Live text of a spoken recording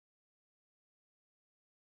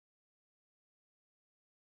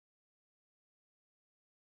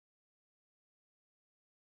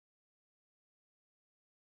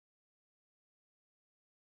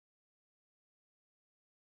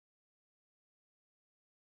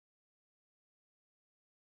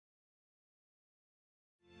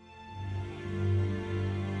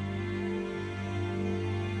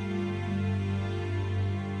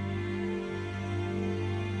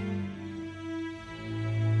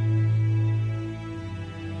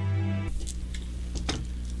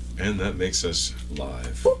And that makes us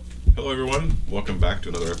live. Hello everyone, welcome back to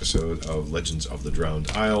another episode of Legends of the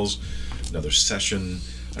Drowned Isles. Another session.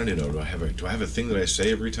 I don't even know, do I have a thing that I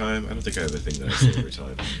say every time? I don't think I have a thing that I say every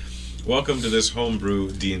time. Welcome to this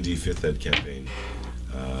homebrew D&D 5th Ed campaign,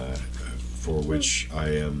 for which I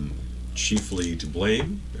am chiefly to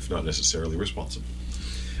blame, if not necessarily responsible.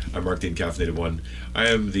 I'm Mark, the Encaffeinated One. I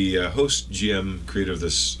am the host, GM, creator of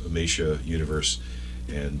this Amatia universe,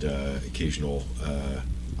 and occasional,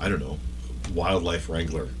 I don't know, wildlife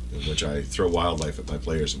wrangler, in which I throw wildlife at my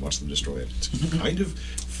players and watch them destroy it. It's kind of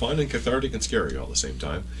fun and cathartic and scary all at the same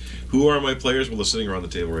time. Who are my players? Well, they're sitting around the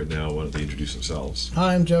table right now. Why don't they introduce themselves?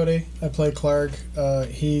 Hi, I'm Jody. I play Clark.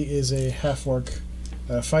 He is a half-orc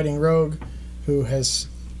fighting rogue who has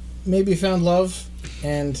maybe found love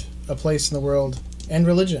and a place in the world and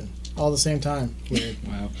religion all at the same time. Weird.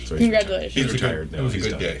 Wow. So Congratulations. He's retired now. It was a He's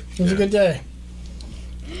good done. day. It was a good day.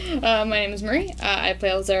 My name is Marie. I play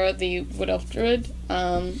Alzara, the Wood Elf Druid.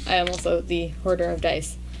 I am also the Hoarder of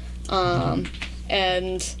Dice. Yeah.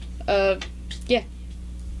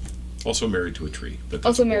 Also married to a tree. But that's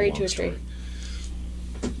Also a whole married long to a tree.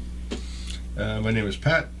 story. My name is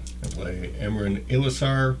Pat. I play Amarin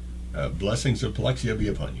Ilisar. Blessings of Palexia be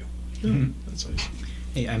upon you. That's nice.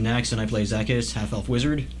 Hey, I'm Nax, and I play Zakis, half-elf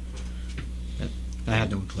wizard. I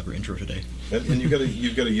had no clever intro today. And you've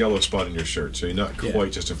got a yellow spot in your shirt, so you're not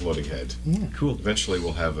quite just a floating head. Cool. Eventually,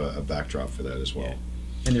 we'll have a backdrop for that as well. Yeah.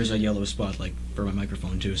 And there's a yellow spot, like, for my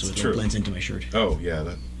microphone, too, so True. it blends into my shirt. Oh yeah,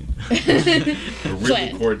 that. We're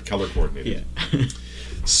really color coordinated. Yeah.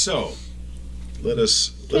 So, let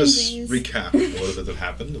us Twinsies. recap a little bit that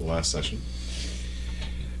happened in the last session.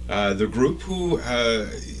 The group who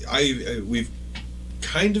we've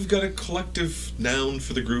kind of got a collective noun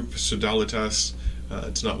for the group, Sodalitas.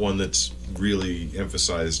 It's not one that's really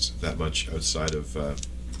emphasized that much outside of. I'm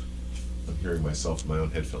hearing myself in my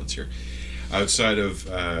own headphones here. Outside of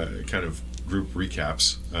kind of group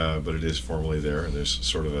recaps, but it is formally there, and there's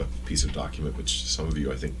sort of a piece of document which some of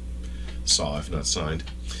you, I think, saw, if not signed.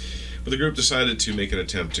 But the group decided to make an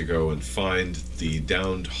attempt to go and find the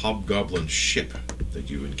downed hobgoblin ship that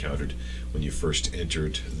you encountered when you first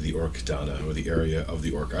entered the Orc Dana, or the area of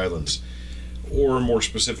the Orc Islands. Or more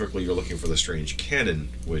specifically, you're looking for the strange cannon,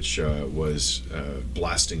 which was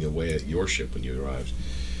blasting away at your ship when you arrived.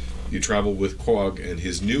 You traveled with Quag and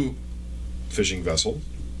his new fishing vessel,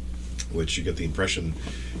 which you get the impression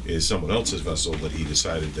is someone else's vessel that he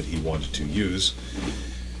decided that he wanted to use.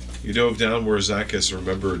 You dove down where Zakis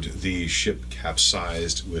remembered the ship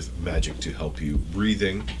capsized with magic to help you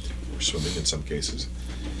breathing, or swimming in some cases.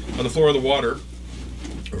 On the floor of the water,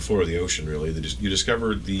 or floor of the ocean really, you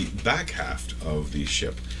discovered the back half of the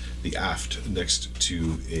ship, the aft next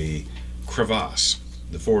to a crevasse.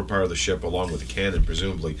 The forward part of the ship, along with the cannon,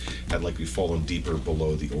 presumably, had likely fallen deeper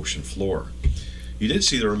below the ocean floor. You did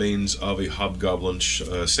see the remains of a hobgoblin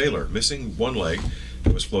sailor, missing one leg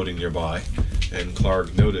that was floating nearby, and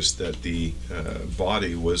Clark noticed that the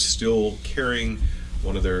body was still carrying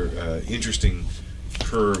one of their interesting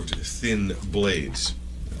curved thin blades.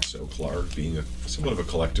 So Clark, being somewhat of a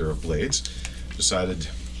collector of blades, decided,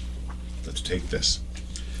 let's take this.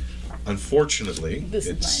 Unfortunately,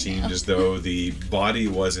 it seemed as though the body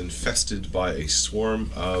was infested by a swarm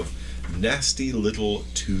of nasty little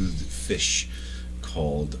toothed fish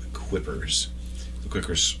called quippers. The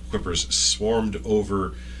quippers swarmed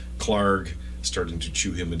over Clark, starting to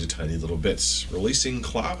chew him into tiny little bits, releasing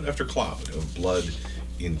cloud after cloud of blood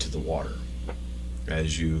into the water.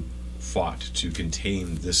 As you fought to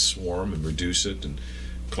contain this swarm and reduce it, and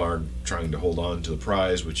Clark trying to hold on to the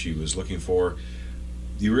prize which he was looking for,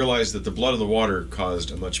 you realized that the blood of the water caused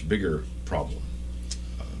a much bigger problem.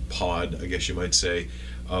 A pod, I guess you might say,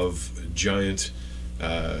 of giant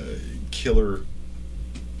killer,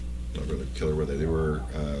 not really killer were they? They were,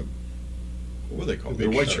 what were they called? They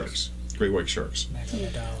were white sharks. Great white sharks.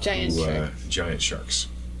 Giant sharks.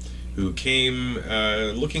 Who came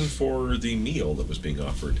looking for the meal that was being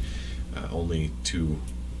offered, only to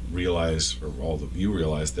realize, or all of you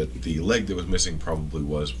realized, that the leg that was missing probably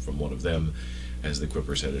was from one of them, as the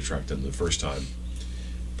quippers had attracted them the first time.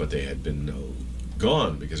 But they had been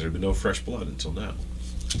gone because there had been no fresh blood until now.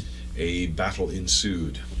 A battle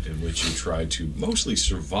ensued in which you tried to mostly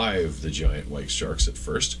survive the giant white sharks at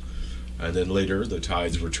first, and then later the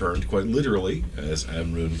tides returned quite literally as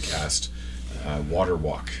Amrun cast Water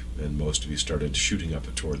Walk, and most of you started shooting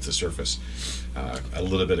up towards the surface, a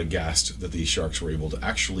little bit aghast that the sharks were able to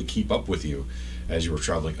actually keep up with you as you were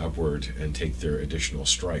traveling upward and take their additional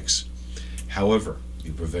strikes. However,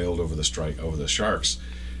 you prevailed over the sharks.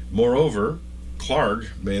 Moreover, Clark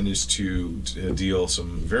managed to deal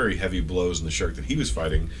some very heavy blows in the shark that he was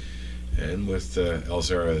fighting, and with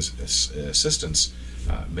Elzara's assistance,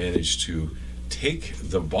 managed to take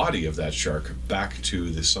the body of that shark back to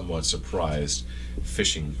the somewhat surprised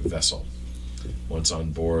fishing vessel. Once on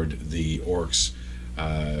board, the orcs,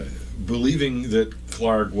 believing that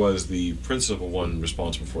Clark was the principal one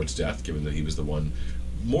responsible for its death, given that he was the one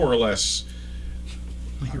more or less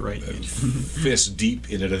You're right. fist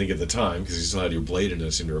deep in it, I think, at the time, because he still had your blade in it, I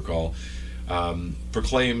seem to recall,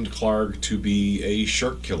 proclaimed Clark to be a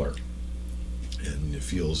shark killer. And it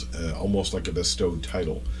feels almost like a bestowed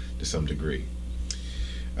title to some degree.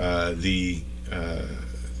 The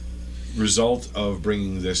result of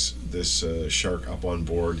bringing this shark up on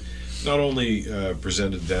board not only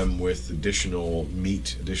presented them with additional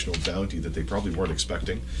meat, additional bounty that they probably weren't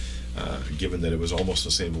expecting, given that it was almost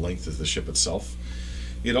the same length as the ship itself,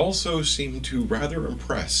 it also seemed to rather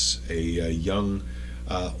impress a young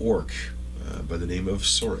orc by the name of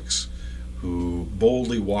Sorix, who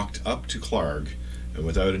boldly walked up to Clark and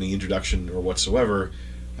without any introduction or whatsoever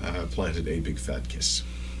planted a big fat kiss.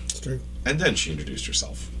 It's true. And then she introduced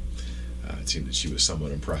herself. It seemed that she was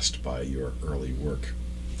somewhat impressed by your early work.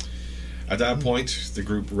 At that point, the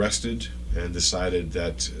group rested and decided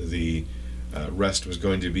that the rest was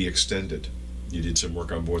going to be extended. You did some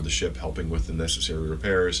work on board the ship, helping with the necessary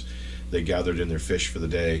repairs. They gathered in their fish for the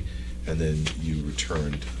day, and then you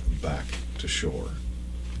returned back to shore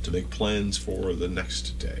to make plans for the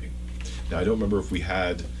next day. Now, I don't remember if we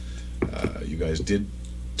had, you guys did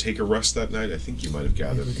take a rest that night. I think you might have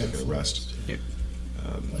gathered and taken a rest. Yep.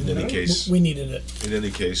 In any case, We needed it. in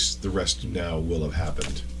any case, the rest now will have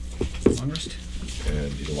happened. Long rest.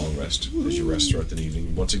 And need a long rest as you rest throughout the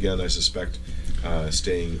evening. Once again, I suspect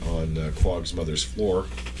staying on Quog's mother's floor,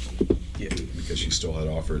 because she still had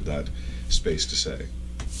offered that space to stay.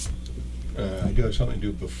 I do have something to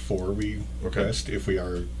do before we rest, if we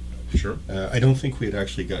are. Sure. I don't think we had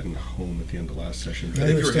actually gotten home at the end of the last session. I think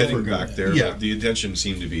you were still heading working back on it. there, Yeah. but the intention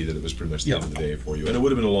seemed to be that it was pretty much the end of the day for you. And it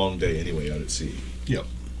would have been a long day anyway out at sea. Yep.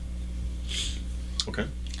 Okay.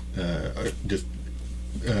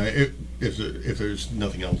 If there's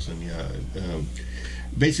nothing else, then yeah.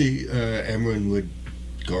 Basically, Emran would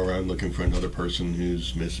go around looking for another person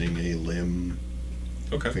who's missing a limb,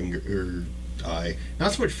 Okay. finger, or eye.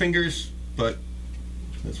 Not so much fingers, but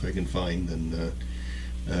that's what I can find. And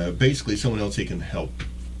basically, someone else he can help.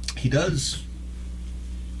 He does,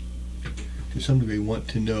 to some degree, want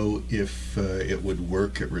to know if it would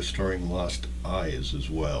work at restoring lost eyes as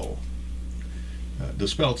well. The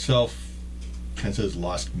spell itself kind of says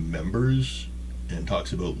lost members and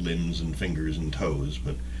talks about limbs and fingers and toes,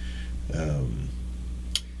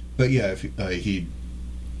 but yeah, if he'd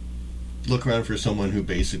look around for someone who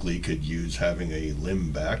basically could use having a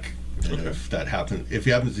limb back, and Okay. if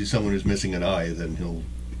he happens to see someone who's missing an eye, then he'll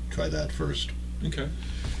try that first. Okay.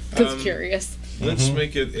 Just curious. Let's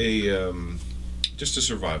make it a just a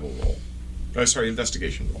survival roll. Sorry,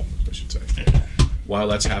 investigation roll, I should say. While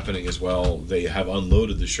that's happening as well, they have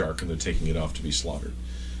unloaded the shark and they're taking it off to be slaughtered.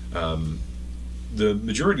 The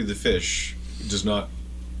majority of the fish does not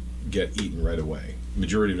get eaten right away. The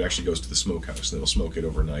majority of it actually goes to the smokehouse. They'll smoke it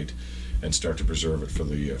overnight and start to preserve it for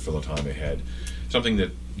the time ahead. Something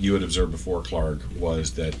that you had observed before, Clark,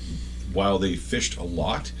 was that while they fished a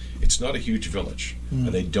lot, it's not a huge village, and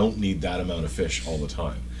they don't need that amount of fish all the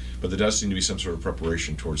time. But there does seem to be some sort of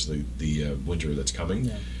preparation towards the winter that's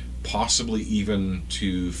coming, possibly even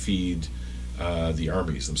to feed the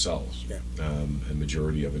armies themselves. Yeah. And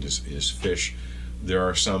majority of it is fish. There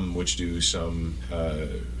are some which do some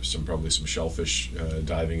probably some shellfish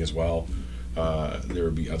diving as well. There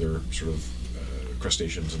would be other sort of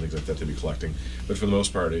crustaceans and things like that to be collecting, but for the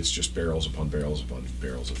most part, it's just barrels upon barrels upon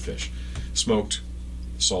barrels of fish, smoked,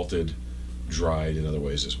 salted, dried in other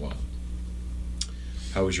ways as well.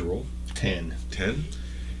 How was your roll? 10. 10?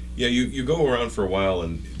 Yeah, you go around for a while,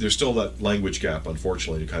 and there's still that language gap,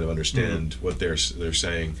 unfortunately, to kind of understand what they're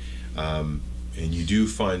saying. And you do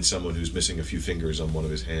find someone who's missing a few fingers on one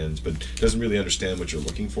of his hands, but doesn't really understand what you're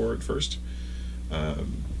looking for at first.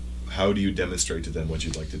 How do you demonstrate to them what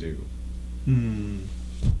you'd like to do?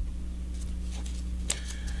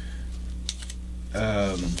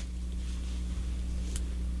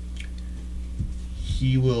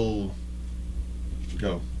 He will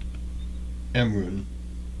go. Emrun.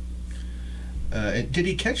 Did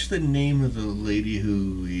he catch the name of the lady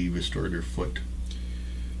who he restored her foot?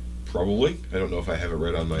 Probably. I don't know if I have it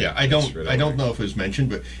right on my. Yeah, I don't know if it was mentioned,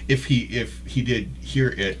 but if he did hear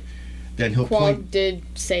it, then he'll Quag point. did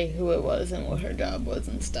say who it was and what her job was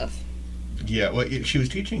and stuff. Yeah, well, she was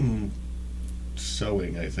teaching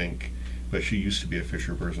sewing, I think, but she used to be a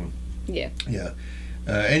fisher person. Yeah. Yeah.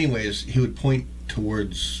 Anyways, he would point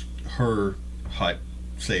towards her hut,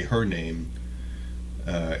 say her name,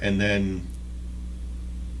 and then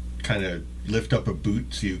kind of lift up a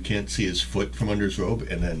boot so you can't see his foot from under his robe,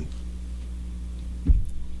 and then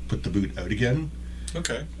put the boot out again.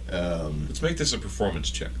 Okay. Let's make this a performance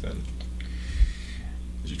check then.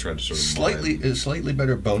 As you try to sort of slightly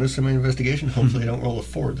better bonus in my investigation. Hopefully, I don't roll a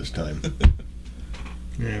 4 this time.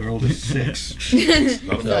 Yeah, I rolled a 6.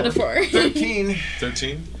 Not a 4. 13.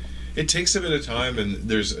 13. It takes a bit of time, and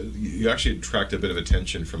you actually attract a bit of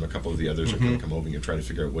attention from a couple of the others who kind of come over and try to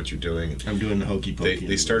figure out what you're doing. And I'm doing the hokey pokey.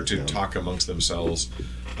 They start to talk amongst themselves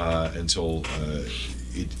until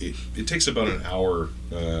it takes about an hour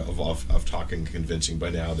of talking, convincing.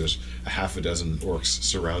 By now, there's a half a dozen orcs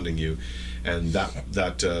surrounding you, and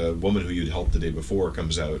that woman who you'd helped the day before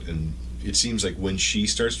comes out, and it seems like when she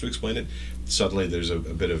starts to explain it, suddenly there's a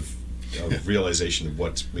bit of realization of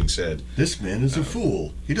what's being said. This man is a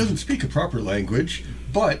fool. He doesn't speak a proper language,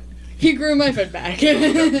 but he grew my foot back.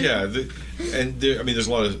 Yeah, there's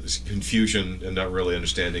a lot of confusion and not really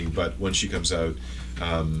understanding. But when she comes out,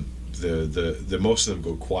 the most of them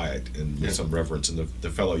go quiet and with some reverence. And the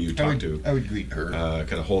fellow you talk to, I would greet her.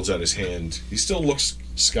 Kind of holds out his hand. He still looks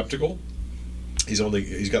skeptical. He's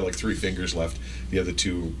got like 3 fingers left. The other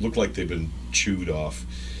 2 look like they've been chewed off,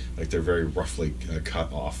 like they're very roughly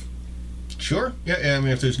cut off. Sure. Yeah. I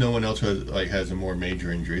mean, if there's no one else who has a more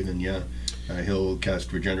major injury, then he'll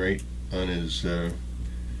cast Regenerate on his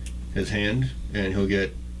hand, and he'll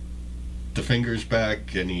get the fingers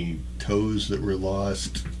back, any toes that were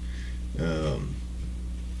lost. That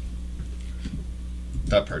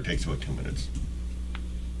part takes about 2 minutes.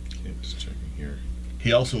 Okay, just checking here.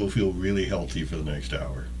 He also will feel really healthy for the next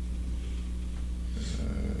hour.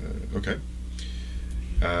 Okay.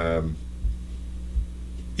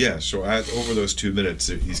 Yeah, so over those 2 minutes,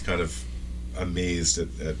 he's kind of amazed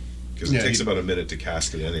at because it takes about a minute to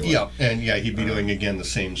cast it anyway. Yeah, and he'd be doing again the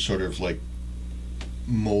same sort of like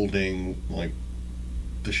molding, like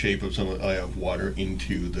the shape of of water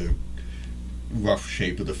into the rough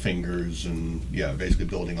shape of the fingers, and basically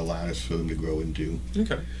building a lattice for them to grow into.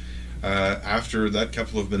 Okay. After that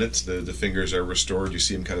couple of minutes, the fingers are restored. You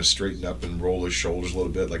see him kind of straighten up and roll his shoulders a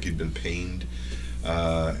little bit, like he'd been pained,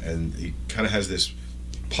 and he kind of has this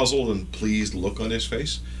puzzled and pleased look on his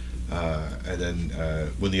face. And then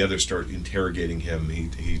when the others start interrogating him,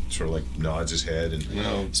 he sort of like nods his head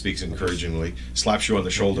and speaks encouragingly, slaps you on the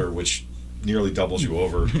shoulder, which nearly doubles you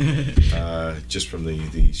over just from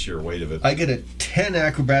the sheer weight of it. I get a 10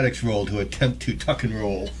 acrobatics roll to attempt to tuck and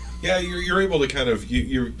roll. Yeah, you're able to kind of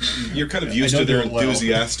you're kind of used to their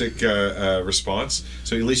enthusiastic response.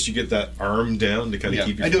 So at least you get that arm down to kind of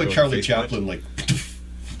keep you. I do a Charlie Chaplin like.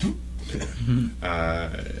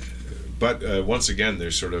 But once again,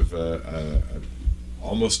 there's sort of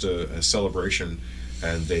almost a celebration,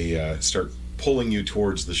 and they start pulling you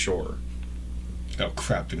towards the shore. Oh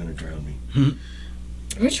crap! They're gonna drown me.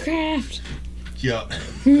 Witchcraft. Yeah.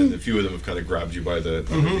 And a few of them have kind of grabbed you by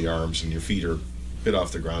the arms, and your feet are a bit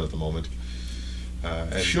off the ground at the moment.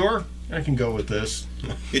 And sure, I can go with this.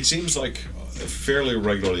 It seems like fairly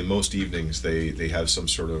regularly, most evenings, they have some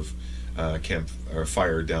sort of camp or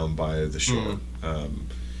fire down by the shore.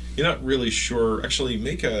 You're not really sure. Actually,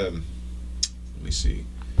 make a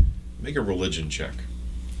religion check.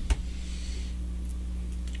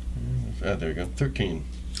 There you go. 13.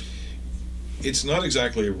 It's not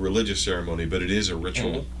exactly a religious ceremony, but it is a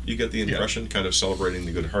ritual. You get the impression, kind of celebrating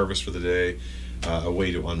the good harvest for the day, a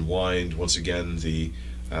way to unwind. Once again, the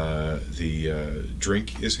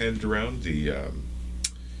drink is handed around. The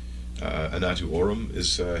Anatu Orum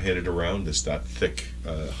is handed around. That thick,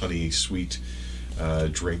 honey sweet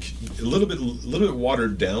drink, a little bit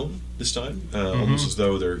watered down this time, almost as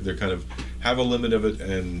though they're kind of have a limit of it,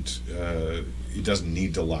 and it doesn't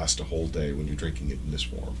need to last a whole day when you're drinking it in this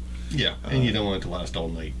form. Yeah, and you don't want it to last all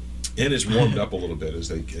night. And it's warmed up a little bit as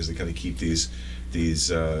they kind of keep these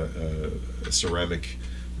ceramic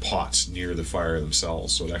pots near the fire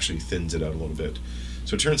themselves, so it actually thins it out a little bit.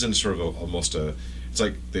 So it turns into sort of it's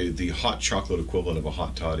like the hot chocolate equivalent of a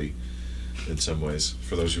hot toddy in some ways,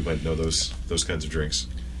 for those who might know those kinds of drinks.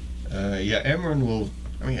 Amron will.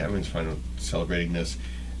 Amron's fine with celebrating this.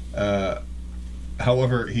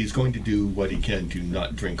 However, he's going to do what he can to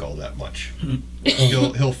not drink all that much.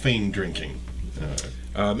 He'll feign drinking.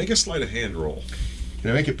 Make a sleight of hand roll.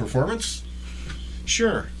 Can I make it performance?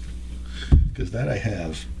 Sure. Because that I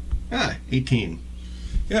have. 18.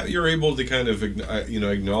 Yeah, you're able to kind of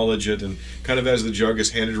acknowledge it, and kind of as the jug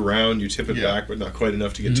is handed around, you tip it back, but not quite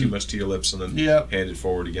enough to get too much to your lips, and then hand it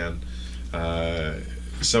forward again.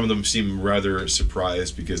 Some of them seem rather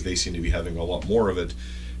surprised because they seem to be having a lot more of it.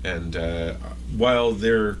 And while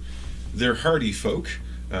they're hardy folk,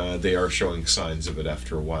 they are showing signs of it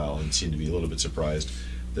after a while and seem to be a little bit surprised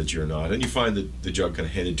that you're not. And you find that the jug kind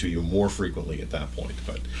of headed to you more frequently at that point,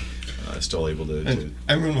 but still able to...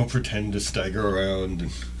 Everyone will pretend to stagger around.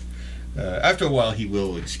 And, after a while, he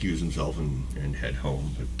will excuse himself and head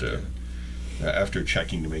home. But after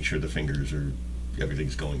checking to make sure the fingers are...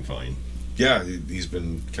 everything's going fine. Yeah, he's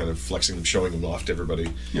been kind of flexing them, showing them off to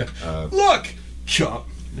everybody. Yeah. Look! Chop!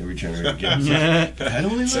 They regenerate again. That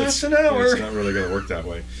only lasts an hour. It's not really going to work that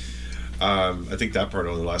way. I think that part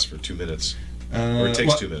only lasts for 2 minutes. Or it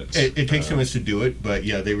takes 2 minutes. It takes 2 minutes to do it, but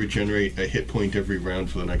yeah, they regenerate a hit point every round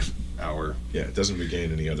for the next hour. Yeah, it doesn't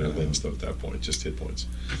regain any other limbs, though, at that point. Just hit points.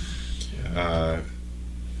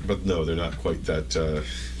 But no, they're not quite that...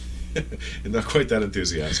 not quite that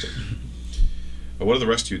enthusiastic. What are the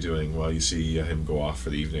rest of you doing while you see him go off for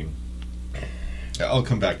the evening? I'll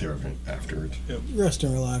come back there afterwards. Yep. Rest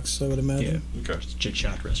and relax, I would imagine. Okay. Just chit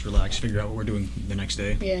chat, rest, relax, figure out what we're doing the next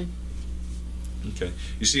day. Yeah. Okay.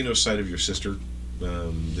 You see no sight of your sister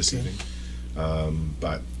this evening,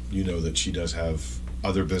 but you know that she does have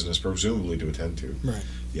other business, presumably to attend to. Right.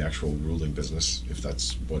 The actual ruling business, if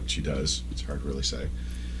that's what she does. It's hard to really say.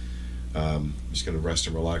 Just going to rest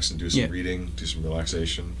and relax and do some reading, do some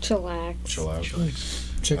relaxation. Chillax. Chill out.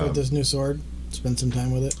 Check out this new sword. Spend some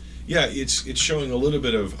time with it. Yeah, it's showing a little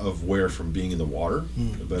bit of wear from being in the water,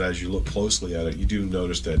 but as you look closely at it, you do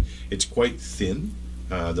notice that it's quite thin.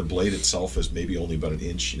 The blade itself is maybe only about an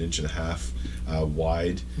inch and a half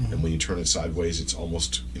wide, and when you turn it sideways, it's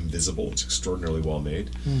almost invisible. It's extraordinarily well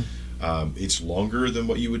made. It's longer than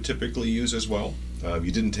what you would typically use as well.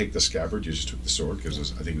 You didn't take the scabbard, you just took the sword,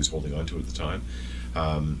 because I think he was holding on to it at the time.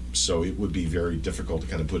 So it would be very difficult to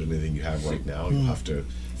kind of put in anything you have right now. You'll have to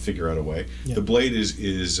figure out a way. Yeah. The blade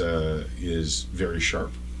is very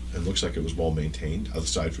sharp and looks like it was well maintained,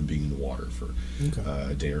 aside from being in the water for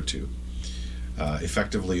a day or two.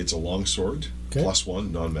 Effectively, it's a long sword,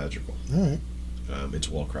 +1, non-magical. All right. It's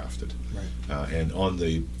well crafted. Right. And on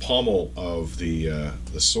the pommel of the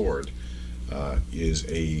sword is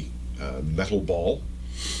a metal ball,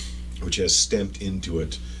 which has stamped into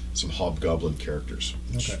it some hobgoblin characters.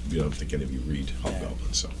 Which you don't think any of you read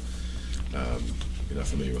hobgoblin, so you're not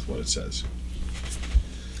familiar with what it says.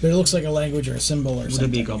 But it looks like a language or a symbol or something. Would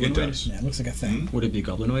it be a goblinoid? It does. Yeah, it looks like a thing. Would it be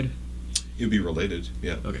goblinoid? It would be related,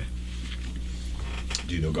 yeah. Okay.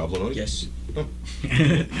 Do you know goblinoid? Yes. Oh.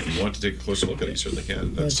 If you want to take a closer look at it, you certainly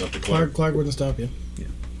can. That's up to Clark. Clark wouldn't stop you. Yeah.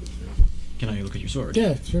 Can I look at your sword?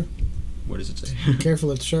 Yeah, sure. What does it say?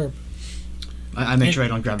 Careful, it's sharp. I make sure I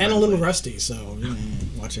don't grab it. And a little rusty, so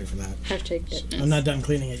watch out for that. Hashtag fitness. I'm not done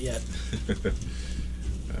cleaning it yet.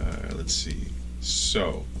 Let's see.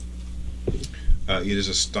 So, it is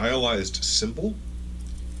a stylized symbol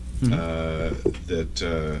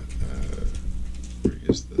that, where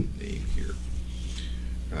is the name here?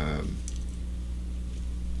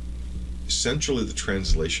 Essentially, the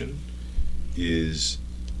translation is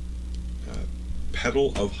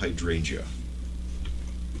petal of hydrangea.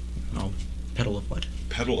 Oh, petal of what?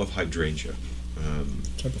 Petal of hydrangea.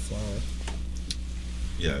 Type of flower.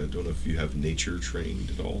 Yeah, I don't know if you have nature trained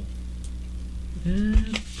at all.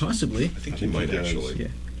 Possibly. I think you might actually. Yeah,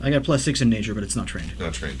 I got +6 in nature, but it's not trained.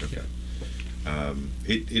 Not trained. Okay.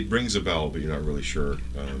 It rings a bell, but you're not really sure.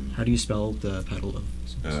 How do you spell the petal of?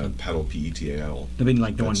 Petal, P-E-T-A-L. I mean,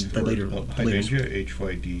 like the That's one the that word. later. Hydrangea,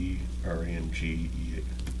 H-Y-D-R-A-N-G-E-A?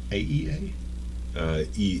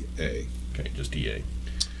 E-A. Okay, just E-A.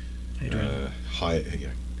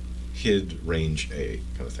 Hid range A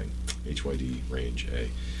kind of thing. H-Y-D range A.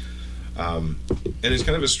 And it's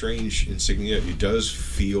kind of a strange insignia. It does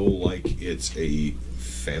feel like it's a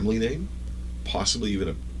family name, possibly even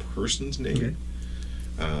a person's name.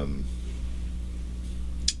 Okay.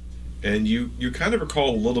 And you kind of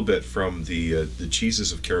recall a little bit from the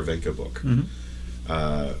Cheeses of Karavenka book,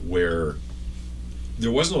 where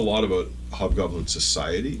there wasn't a lot about hobgoblin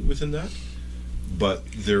society within that, but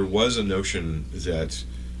there was a notion that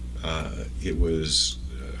it was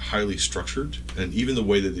highly structured, and even the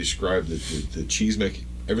way that they described the cheese making,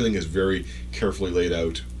 everything is very carefully laid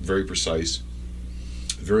out, very precise,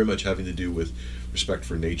 very much having to do with respect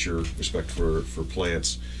for nature, respect for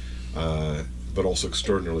plants, but also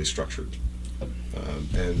extraordinarily structured.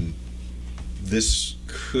 And this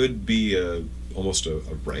could be almost a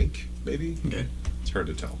rank, maybe? Okay. It's hard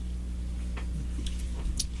to tell.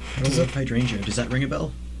 Hydrangea, does that ring a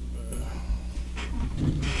bell?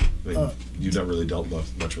 I mean, you've not really dealt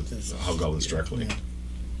much with hobgoblins directly.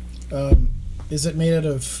 Is it made out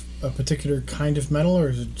of a particular kind of metal, or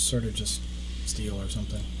is it sort of just steel or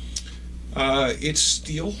something? It's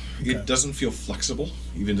steel. Okay. It doesn't feel flexible,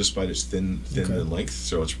 even despite its thin Okay. in length.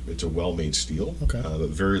 So it's a well-made steel. Okay. But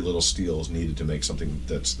very little steel is needed to make something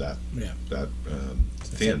that's that Yeah.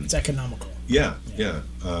 thin. It's economical. Yeah.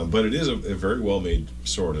 But it is a very well-made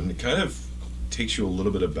sword, and it kind of takes you a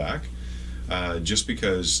little bit aback, just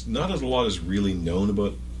because not a lot is really known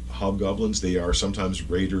about hobgoblins. They are sometimes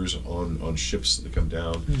raiders on ships that come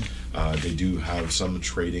down. They do have some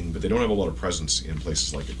trading, but they don't have a lot of presence in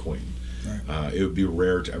places like Aquain. Right. It would be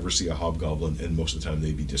rare to ever see a hobgoblin, and most of the time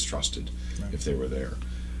they'd be distrusted Right. if they were there.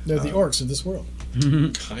 They're the orcs of this world.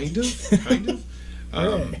 Kind of.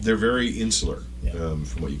 Hooray. They're very insular, Yeah.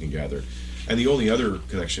 from what you can gather. And the only other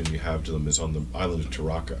connection you have to them is on the island of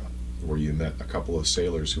Taraka, where you met a couple of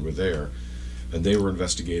sailors who were there, and they were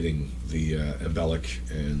investigating the Embellic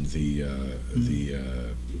and the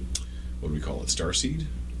what do we call it? Starseed,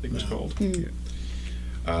 I think it was called.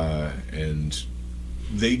 And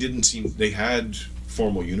they didn't seem. They had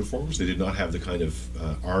formal uniforms. They did not have the kind of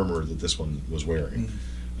armor that this one was wearing.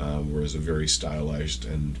 Whereas a very stylized,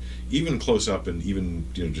 and even close up, and even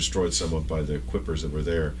destroyed somewhat by the quippers that were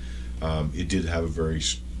there. It did have a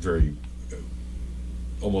very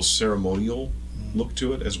almost ceremonial look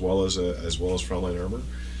to it, as well as frontline armor.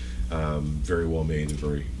 Very well made and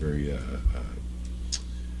very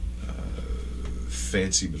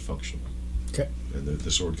fancy but functional. Okay. And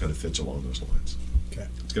the sword kind of fits along those lines. Okay.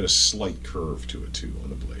 It's got a slight curve to it too on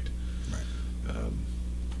the blade. Right.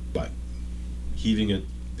 But heating it,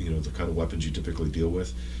 the kind of weapons you typically deal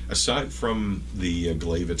with, aside from the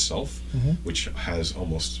glaive itself, which has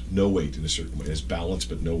almost no weight in a certain way, it has balance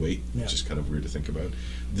but no weight, which is kind of weird to think about.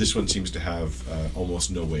 This one seems to have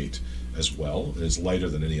almost no weight as well, and it's lighter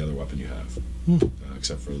than any other weapon you have,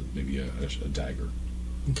 except for maybe a dagger.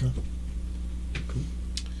 Okay.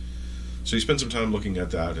 So you spend some time looking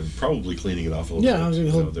at that and probably cleaning it off a little Yeah,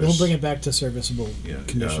 bit. he'll bring it back to serviceable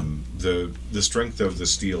condition. The strength of the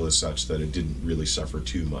steel is such that it didn't really suffer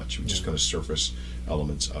too much, just kind of surface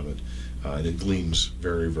elements of it, and it gleams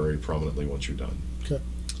very, very prominently once you're done. Okay.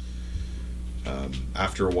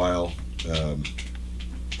 After a while,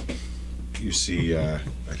 you see a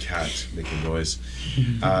cat making noise,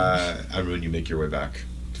 and when you make your way back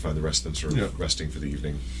to find the rest of them sort of resting for the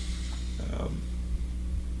evening.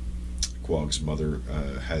 Quog's mother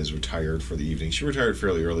has retired for the evening. She retired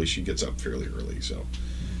fairly early. She gets up fairly early, so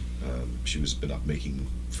she was been up making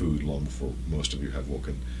food long before most of you have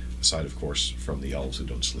woken, aside, of course, from the elves who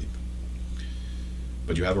don't sleep.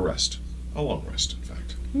 But you have a rest. A long rest, in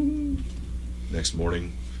fact. Next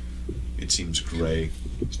morning, it seems gray.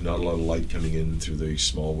 There's not a lot of light coming in through the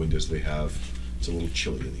small windows they have. It's a little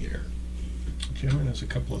chilly in the air. Cameron has a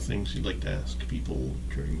couple of things he'd like to ask people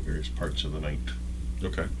during various parts of the night.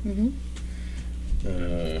 Okay.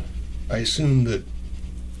 I assume that,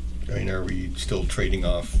 are we still trading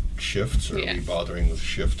off shifts, or are we bothering with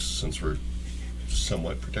shifts since we're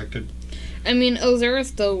somewhat protected? I mean, Ozera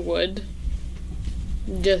still would,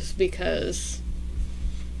 just because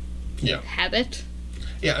habit.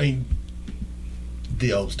 Yeah,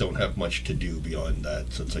 the elves don't have much to do beyond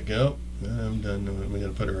that, so it's like, oh, I'm done. What am I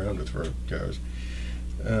going to put around with for hours?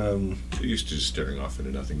 They're used to just staring off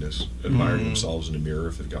into nothingness, admiring themselves in a mirror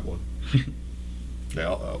if they've got one.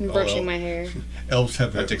 Brushing my hair. Elves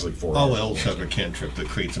have that takes like 4 all hours. elves have a cantrip that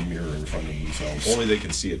creates a mirror in front of themselves. Only they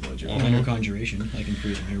can see it, mind you. Minor conjuration. I can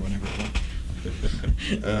create a mirror whenever I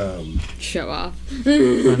want. Show off.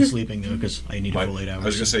 I'm sleeping though because I need a full 8 hours. I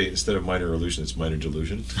was gonna say, instead of minor illusion, it's minor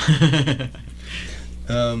delusion.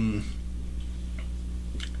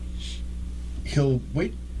 He'll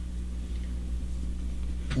wait.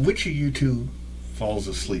 Which of you two falls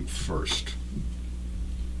asleep first?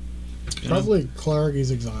 Probably Clark.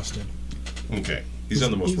 He's exhausted. Okay. He's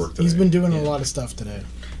done the most work today. He's been doing a lot of stuff today.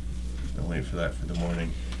 I'll wait for that for the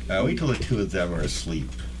morning. Wait till the two of them are asleep,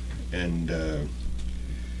 and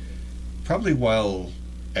probably while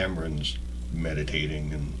Amron's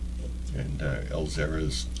meditating and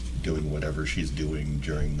Elzera's doing whatever she's doing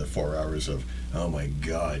during the 4 hours of, oh my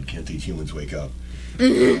God, can't these humans wake up?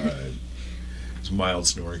 It's mild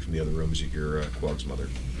snoring from the other room as you hear Quog's mother.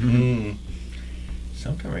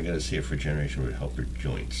 Sometime I gotta see if regeneration would help her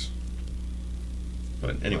joints.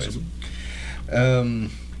 But anyways,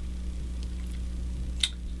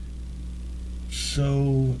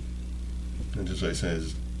 so, and as I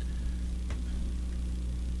says,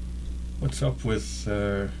 what's up with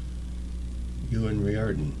you and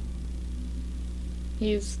Riordan?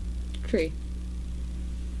 He's tree.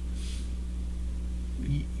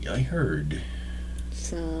 I heard.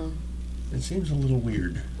 So. It seems a little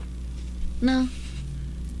weird. No.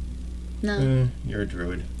 You're a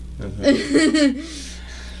druid.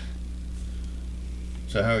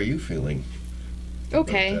 So how are you feeling?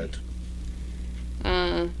 Okay. About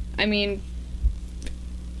that? I mean,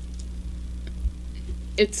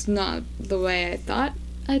 it's not the way I thought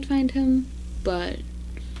I'd find him, but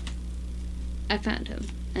I found him,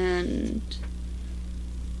 and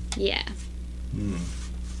yeah.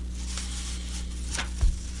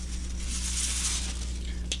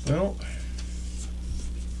 Well,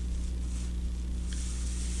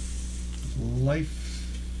 life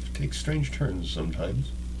takes strange turns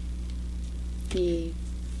sometimes. You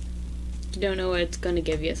don't know what it's gonna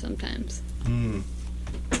give you sometimes.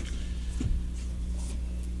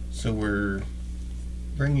 So we're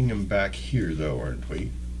bringing him back here, though, aren't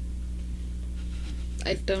we?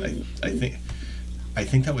 I don't. I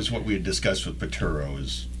think that was what we had discussed with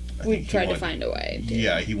Paturo. We tried to find a way.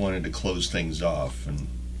 Yeah, he wanted to close things off, and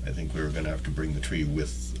I think we were going to have to bring the tree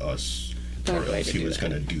with us, or else he was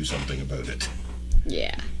going to do something about it.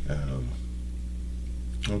 Yeah.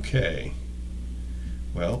 Okay.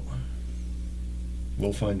 Well,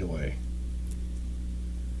 we'll find a way.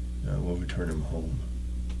 We'll return him home.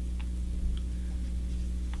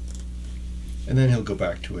 And then he'll go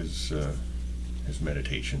back to his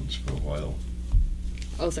meditations for a while.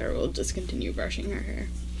 Sarah will just continue brushing her hair.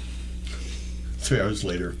 3 hours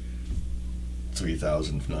later,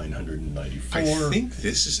 3,994. I think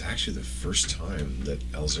this is actually the first time that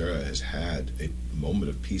Elzara has had a moment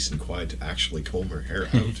of peace and quiet to actually comb her hair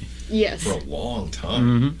out Yes. for a long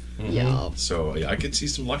time. Yup. So yeah, I could see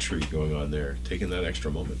some luxury going on there, taking that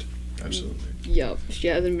extra moment. Absolutely. Yup. She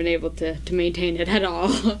hasn't been able to maintain it at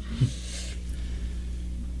all.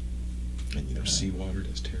 And seawater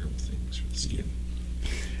does terrible things for the skin.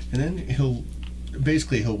 And then he'll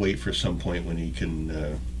wait for some point when he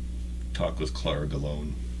can talk with Clark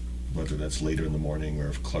alone, whether that's later in the morning or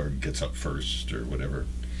if Clark gets up first or whatever.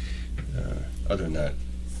 Other than that,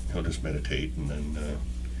 he'll just meditate and then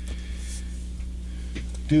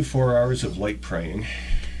do 4 hours of light praying.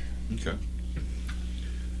 Okay.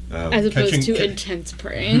 As opposed to intense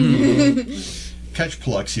praying. Catch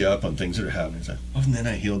Paluxia up on things that are happening. It's like, oh, and then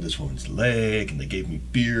I healed this woman's leg, and they gave me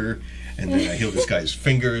beer, and then I healed this guy's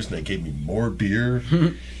fingers, and they gave me more beer.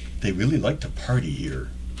 They really like to party here.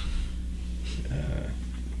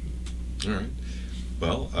 All right.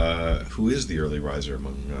 Well, who is the early riser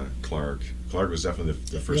among Clark? Clark was definitely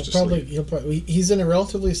the first to sleep. He's in a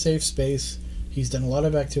relatively safe space. He's done a lot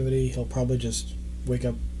of activity. He'll probably just wake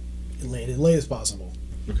up late as possible.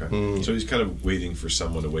 Okay. So he's kind of waiting for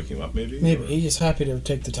someone to wake him up, maybe? Maybe. He's just happy to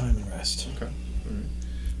take the time and rest. Okay. All right.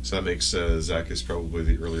 So that makes Zacchus probably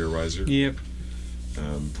the earlier riser. Yep.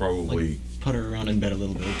 Probably. Like, putter around in bed a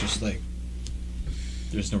little bit, just like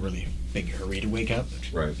there's no really big hurry to wake up.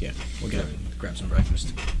 But Right. Yeah, we'll get up and grab some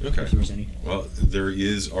breakfast. Okay. If there was any. Well, there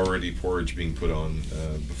is already porridge being put on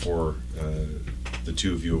before the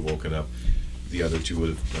two of you have woken up. The other two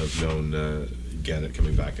would have known Gannett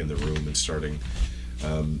coming back in the room and starting.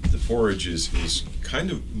 The porridge is kind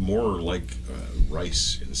of more like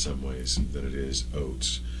rice in some ways than it is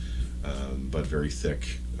oats, but very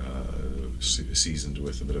thick, seasoned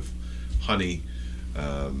with a bit of honey,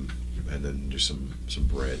 and then there's some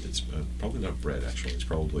bread. It's probably not bread, actually. It's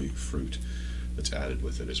probably fruit that's added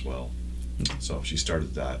with it as well. So she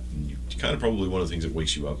started that, and kind of probably one of the things that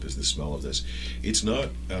wakes you up is the smell of this. It's not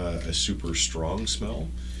a super strong smell,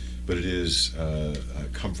 but it is a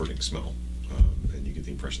comforting smell. And you get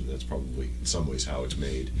the impression that that's probably in some ways how it's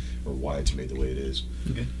made or why it's made the way it is.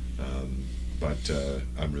 Okay. But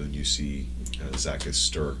Amrun, you see Zacchus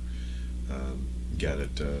stir,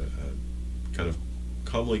 Gannett kind of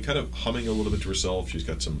calmly, kind of humming a little bit to herself. She's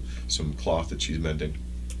got some cloth that she's mending.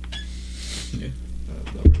 Okay.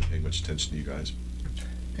 Not really paying much attention to you guys.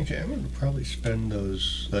 Okay, I'm going to probably spend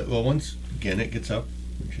those... once Gannett gets up,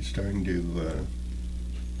 and she's starting to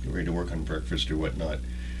get ready to work on breakfast or whatnot,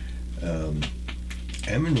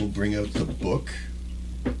 Emin will bring out the book,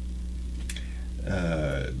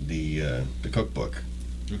 the cookbook,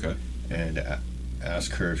 Okay. and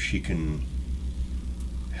ask her if she can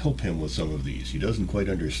help him with some of these. He doesn't quite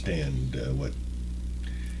understand what...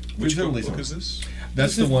 Which presumably book is some- this?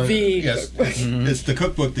 That's This the is one. the Yes, cookbook. it's the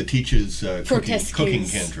cookbook that teaches cooking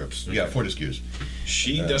Fortescue's. cantrips. Yeah, Okay. Fortescue's.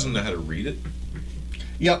 She doesn't know how to read it.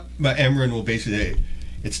 Yep, but Amrun will basically,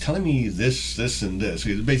 it's telling me this, and this.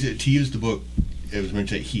 Because basically, to use the book, it was meant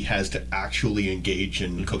to he has to actually engage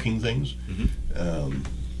in cooking things.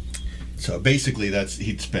 So basically,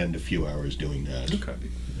 he'd spend a few hours doing that, Okay.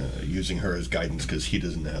 using her as guidance because he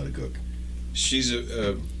doesn't know how to cook. She's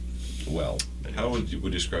Well, how would you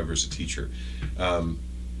describe her as a teacher?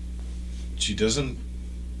 She doesn't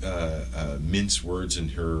mince words in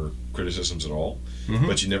her criticisms at all, Mm-hmm.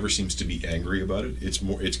 but she never seems to be angry about it.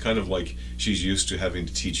 It's kind of like she's used to having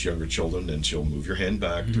to teach younger children, and she'll move your hand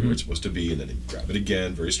back to where it's supposed to be, and then grab it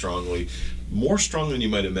again very strongly, more strong than you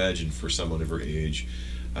might imagine for someone of her age.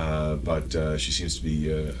 But she seems to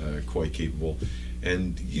be quite capable,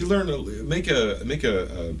 and you learn to make a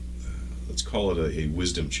let's call it a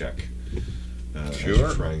wisdom check. As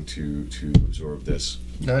you're trying to absorb this.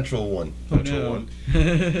 Natural one. Natural one.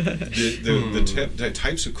 The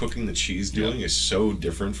types of cooking that she's doing is so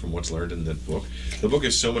different from what's learned in the book. The book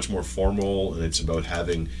is so much more formal, and it's about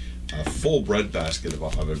having a full breadbasket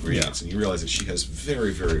of ingredients, and you realize that she has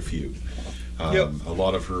very, very few. A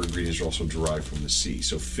lot of her ingredients are also derived from the sea,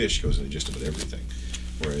 so fish goes into just about everything.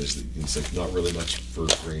 Whereas it's like not really much for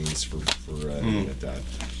grains for anything like that.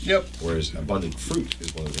 Yep. Whereas abundant fruit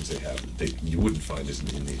is one of the things they have that you wouldn't find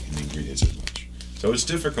in the ingredients as much. So it's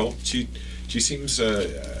difficult. She seems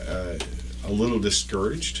a little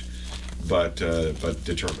discouraged, but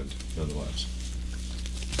determined nonetheless.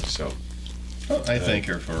 So. Well, I thank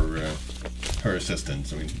her for her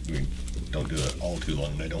assistance. I mean, we don't do it all too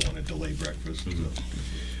long, and I don't want to delay breakfast.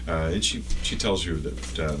 Mm-hmm. And she tells you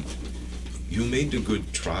that you made a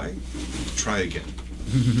good try. Try again.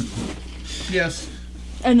 Yes.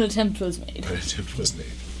 An attempt was made. An attempt was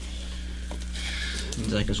made.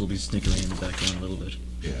 Zacchus will be snickering in the background a little bit.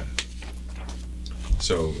 Yeah.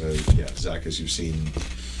 So, Zach, as you've seen,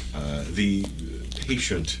 the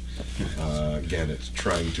patient Gannett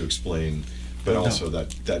trying to explain, but also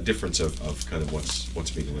that difference of kind of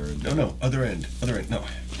what's being learned. No, other end, no.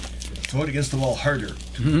 Throw it against the wall harder.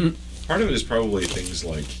 Part of it is probably things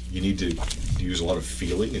like you need to use a lot of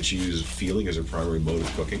feeling, and she uses feeling as her primary mode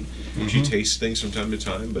of cooking. She tastes things from time to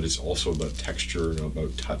time, but it's also about texture and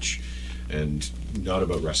about touch, and not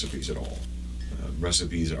about recipes at all.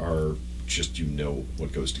 Recipes are just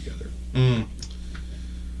what goes together.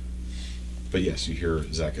 But yes, you hear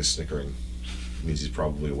Zacchus snickering. It means he's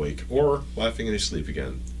probably awake or laughing in his sleep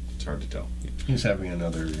again. It's hard to tell. He's having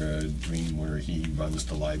another dream where he runs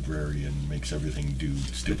the library and makes everything do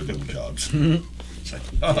stupid little jobs. It's like,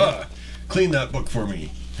 aha! Clean that book for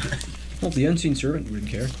me. Well, the unseen servant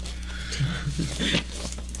wouldn't care.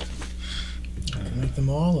 Make them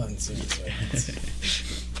all unseen.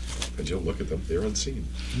 But you'll look at them; they're unseen.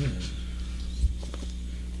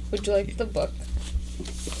 Would you like the book?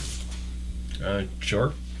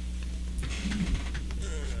 Sure.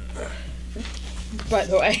 By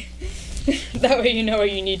the way, that way you know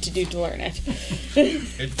what you need to do to learn it.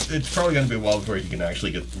 It's probably going to be a while before he can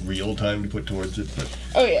actually get real time to put towards it, but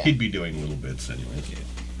he'd be doing little bits anyway.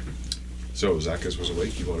 So Zacchus was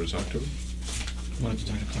awake. You wanted to talk to him? I wanted to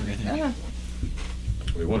talk to Clark, I think.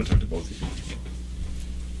 We want to talk to both of you.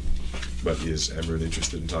 But is Emran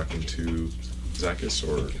interested in talking to Zacchus,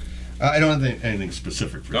 or? I don't have anything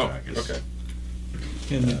specific for Zacchus. Okay.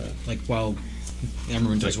 And, while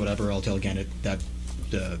Amarin does whatever, I'll tell Gannett that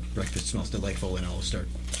the breakfast smells delightful, and I'll start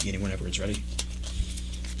eating whenever it's ready.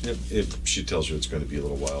 She tells you it's going to be a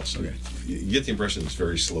little while, so you get the impression it's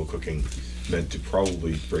very slow cooking, meant to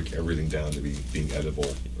probably break everything down to being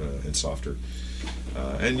edible and softer.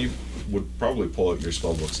 And you would probably pull out your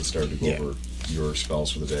spell books and start to go over your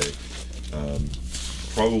spells for the day.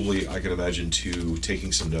 Probably, I can imagine too,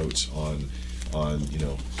 taking some notes on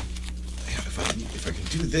if I can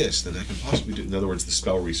do this, then I can possibly do. In other words, the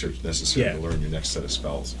spell research necessary to learn your next set of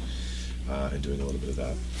spells, and doing a little bit of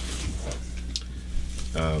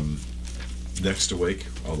that. Next awake,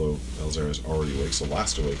 although Elzara is already awake, so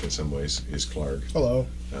last awake in some ways is Clark. Hello.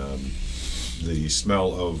 The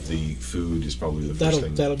smell of the food is probably the first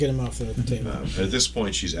thing. That'll get him off the table. At this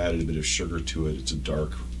point, she's added a bit of sugar to it. It's a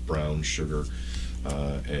dark brown sugar,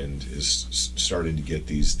 and is starting to get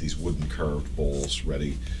these wooden carved bowls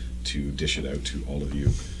ready to dish it out to all of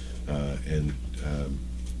you. And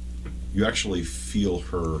you actually feel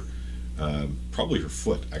her, probably her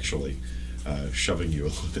foot actually, shoving you a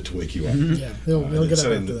little bit to wake you up. Yeah, he'll get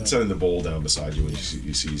up after that. Setting the bowl down beside you when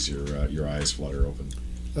you sees your eyes flutter open.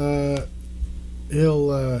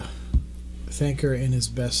 He'll thank her in his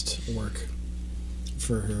best work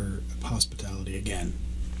for her hospitality again,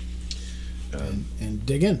 and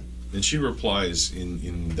dig in. And she replies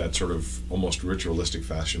in that sort of almost ritualistic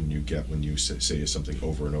fashion you get when you say something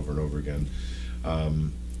over and over and over again.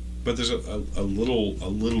 But there's a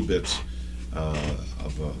little bit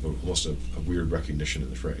of almost a weird recognition in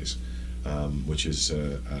the phrase, which is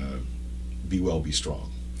 "be well, be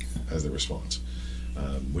strong," as the response.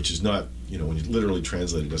 Which is not, when you literally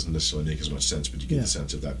translate it, doesn't necessarily make as much sense, but you get the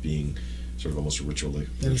sense of that being sort of almost a ritualistic.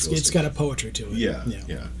 It's got a poetry to it. Yeah.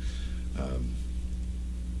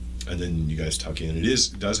 And then you guys tuck in.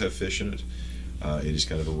 It does have fish in it. It is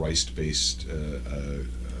kind of a rice-based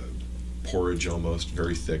porridge almost,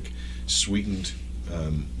 very thick, sweetened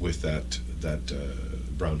with that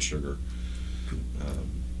brown sugar,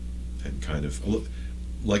 and kind of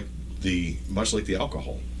much like the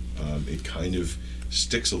alcohol. It kind of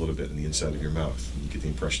sticks a little bit in the inside of your mouth. You get the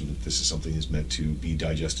impression that this is something that's meant to be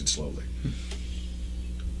digested slowly.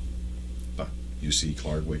 But you see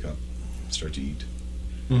Clark wake up, start to eat.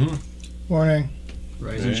 Mm-hmm. Morning.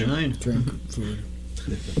 Rise and shine. Drink food.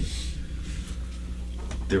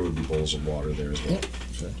 There would be bowls of water there as well. Yep.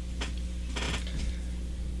 Sure.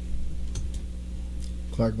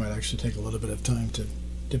 Clark might actually take a little bit of time to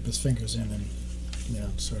dip his fingers in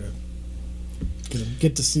and, sort of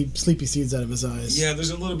get the sleepy seeds out of his eyes. Yeah, there's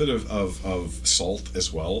a little bit of salt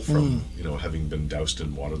as well from having been doused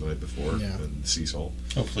in water the night before, and sea salt.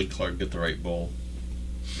 Hopefully Clark get the right bowl.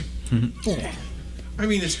 Yeah. I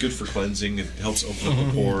mean, it's good for cleansing. It helps open up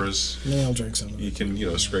the pores. Maybe I'll drink some of it. You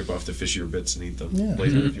can scrape off the fishier bits and eat them Yeah.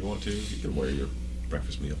 later if you want to. You can wear your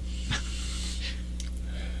breakfast meal.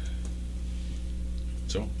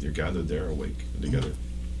 So you're gathered there, awake and together.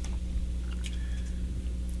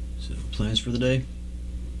 So, plans for the day?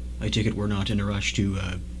 I take it we're not in a rush to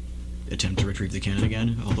attempt to retrieve the cannon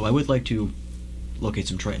again, although I would like to locate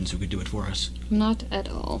some Tritons who could do it for us. Not at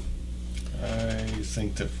all. I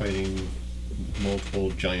think that fighting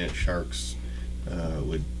multiple giant sharks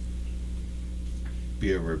would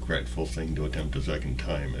be a regretful thing to attempt a second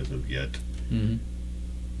time as of yet. Mm-hmm.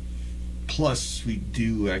 Plus, we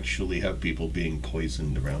do actually have people being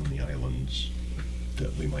poisoned around the islands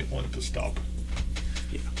that we might want to stop.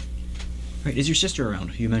 Right, is your sister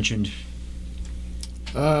around? You mentioned...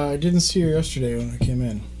 I didn't see her yesterday when I came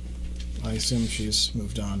in. I assume she's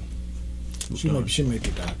moved on. She might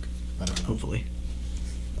be back. I don't know. Hopefully.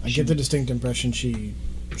 I get the distinct impression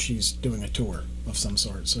she's doing a tour of some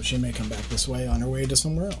sort, so she may come back this way on her way to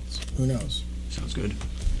somewhere else. Who knows? Sounds good.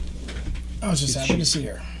 I was just happy to see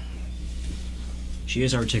her. She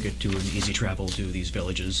is our ticket to an easy travel to these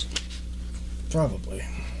villages. Probably.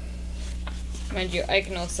 Mind you, I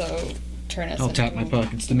can also turn us I'll into tap my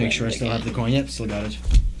pockets to make sure I still have the again. coin. Yep, still got it.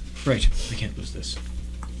 Right, I can't lose this.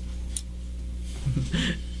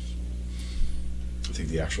 I think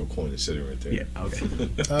the actual coin is sitting right there. Yeah, okay.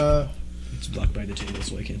 It's blocked by the table,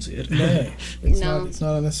 so I can't see it. No. It's No. not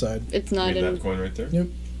on this side. It's You not mean in. that coin right there? Yep.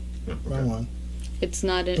 Oh, okay. Wrong one. It's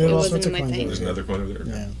not in. We have It all wasn't sorts in of my coins thing. There's another coin over there?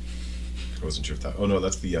 Okay. Yeah. I wasn't sure if that... Oh, no,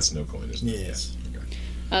 that's the yes-no coin, isn't it? Yes.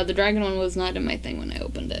 Okay. The dragon one was not in my thing when I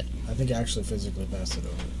opened it. I think I actually physically passed it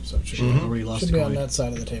over, so it should, Mhm. Already lost should the be coin. on that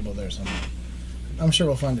side of the table there somewhere. I'm sure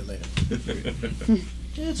we'll find it later.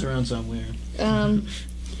 Yeah, it's around somewhere.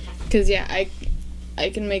 Cause yeah, I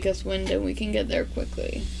can make us wind and we can get there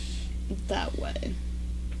quickly. That way.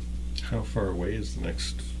 How far away is the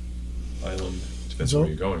next island? Depends So- where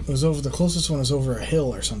you're going. It was over the closest one was over a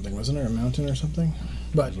hill or something, wasn't it? A mountain or something?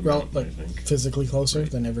 But It was a well, mountain, like I think. physically closer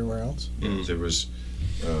than everywhere else. There was...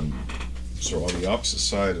 so on the opposite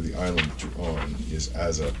side of the island that you're on is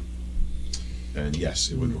Aza. And yes,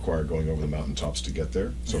 it would require going over the mountaintops to get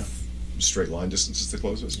there. So Yeah. straight line distance is the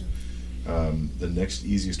closest. The next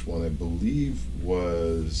easiest one, I believe,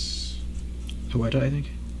 was... Hueta, I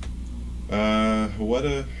think?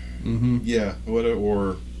 Hueta. Mm-hmm. Yeah, Hueta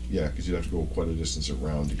or... Yeah, because you'd have to go quite a distance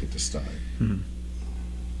around to get to Stein. Mm-hmm.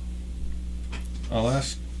 I'll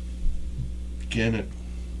ask Gannett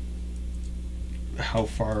how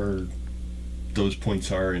far those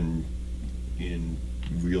points are in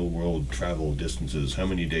real world travel distances. How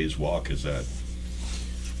many days walk is that?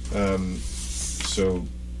 So,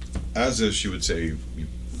 as is, she would say, you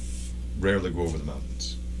rarely go over the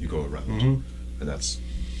mountains. You go around. Mhm. And that's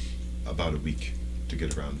about a week to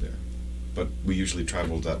get around there. But we usually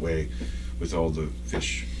travel that way with all the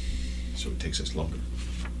fish, so it takes us longer.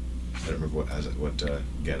 I don't remember what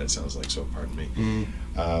Gannett sounds like, so pardon me.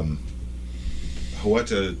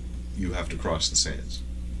 Hueta, you have to cross the sands.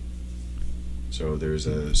 So there's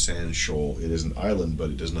a sand shoal. It is an island, but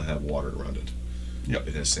it does not have water around it. Yep.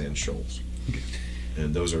 It has sand shoals. Okay.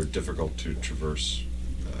 And those are difficult to traverse.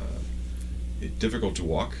 It's difficult to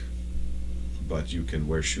walk, but you can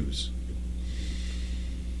wear shoes.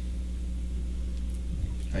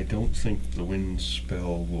 I don't think the wind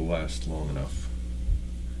spell will last long enough.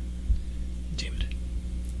 Damn it.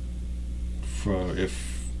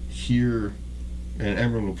 If here, and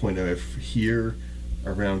Emerald will point out, if here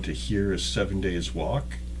around to here is 7 days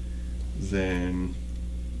walk, then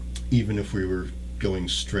even if we were going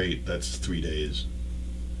straight, that's 3 days.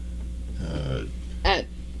 At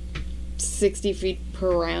 60 feet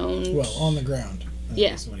per round. Well, on the ground.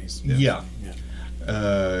 Yeah. That's what he's. Yeah.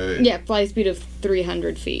 Yeah, fly speed of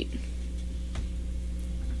 300 feet.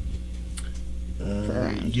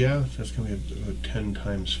 Round. Yeah, that's going to be about 10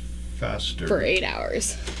 times faster. For 8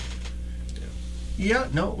 hours. Yeah,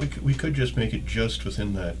 no, we could just make it just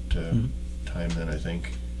within that time then, I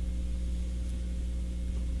think.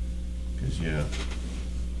 Because, yeah,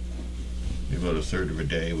 about a third of a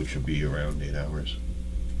day, which would be around 8 hours.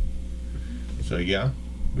 So, yeah,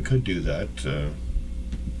 we could do that.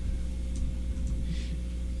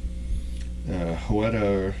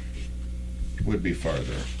 Hueta would be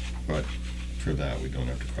farther, but for that we don't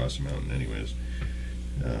have to cross the mountain anyways.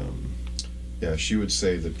 Yeah, she would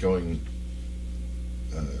say that going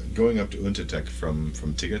up to Untatek from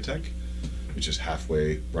Tigatek, which is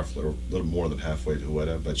halfway, roughly, or a little more than halfway to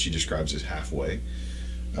Hueta, but she describes it as halfway,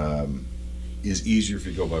 is easier if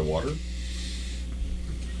you go by water,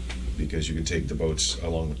 because you can take the boats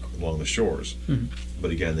along the shores.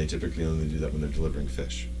 But again, they typically only do that when they're delivering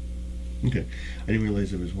fish. Okay, I didn't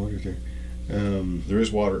realize there was water there. There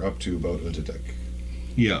is water up to about Untatek.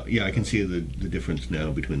 Yeah, I can see the difference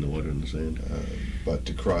now between the water and the sand. But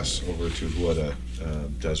to cross over to Hueta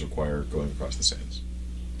does require going across the sands.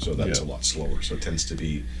 So that's a lot slower. So it tends to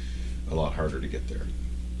be a lot harder to get there.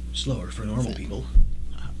 Slower for normal people.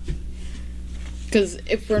 Because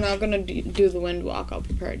if we're not going to do the wind walk, I'll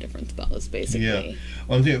prepare a different spell. It's basically... Yeah.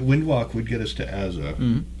 Well, I'm thinking wind walk would get us to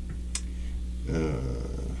Azza.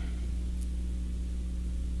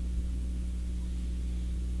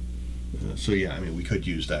 So yeah, I mean, we could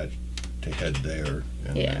use that to head there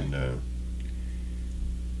and then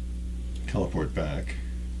teleport back.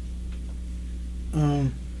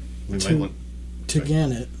 To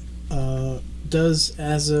Gannett, does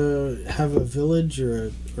Azza have a village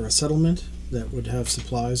or a settlement that would have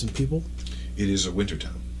supplies and people? It is a winter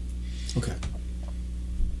town. Okay.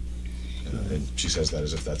 And she says that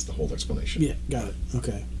as if that's the whole explanation. Yeah, got it.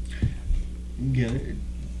 Okay. Yeah.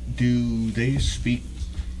 Do they speak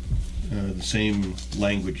the same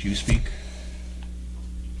language you speak?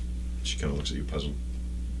 She kind of looks at you puzzled.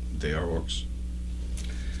 They are orcs.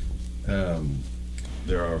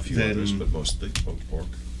 There are a few others, but mostly orc.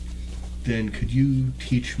 Then could you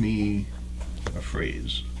teach me a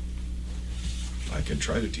phrase? I can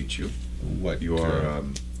try to teach you. What You are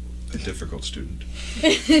a difficult student.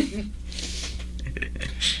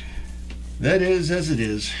 That is as it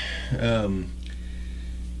is.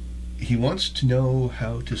 He wants to know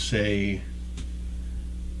how to say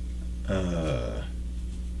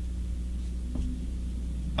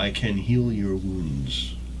I can heal your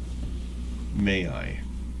wounds. May I?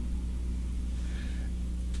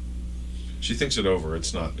 She thinks it over.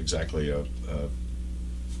 It's not exactly a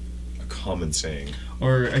common saying.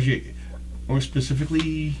 Or actually, more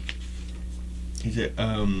specifically, is it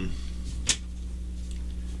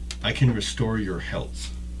I can restore your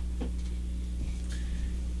health.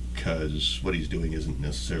 Because what he's doing isn't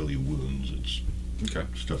necessarily wounds, it's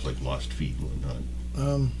stuff like lost feet and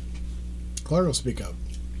whatnot. Clark will speak up.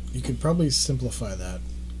 You could probably simplify that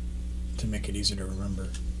to make it easier to remember.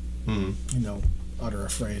 You know, utter a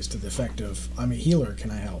phrase to the effect of, I'm a healer,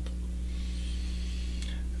 can I help?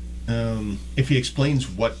 If he explains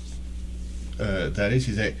what that is,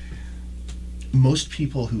 he's like, most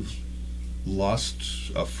people who've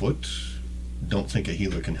lost a foot don't think a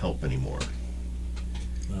healer can help anymore.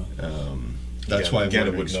 That's why again,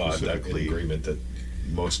 I'm it would nod that in specifically agreement that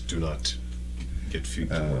most do not get feet.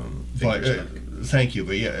 But thank you.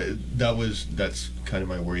 But yeah, that's kind of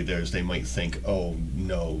my worry. There is they might think, oh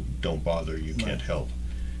no, don't bother, you can't help.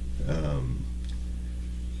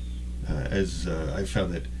 As I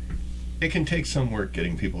found that it can take some work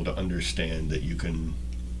getting people to understand that you can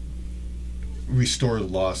restore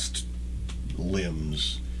lost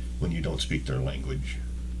limbs when you don't speak their language.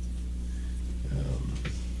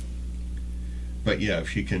 But yeah, if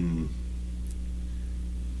she can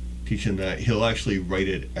teach him that, he'll actually write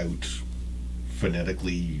it out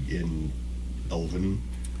phonetically in Elven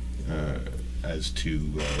as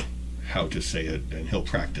to how to say it, and he'll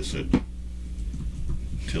practice it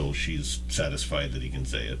till she's satisfied that he can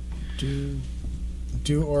say it. Do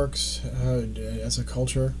orcs, as a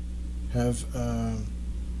culture, have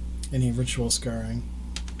any ritual scarring?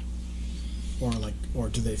 Or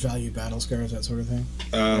do they value battle scars, that sort of thing?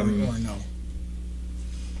 Or no?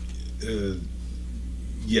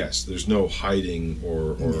 Yes, there's no hiding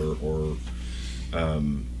or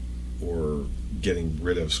getting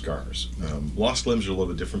rid of scars. Lost limbs are a little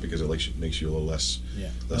bit different because it makes you a little less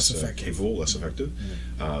capable, less effective.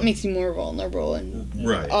 Makes you more vulnerable, and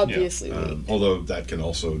right, obviously weak. Although that can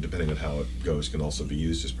also, depending on how it goes, can also be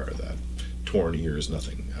used as part of that. torn ear is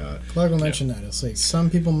nothing. Clark will mention that. He'll say some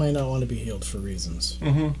people may not want to be healed for reasons.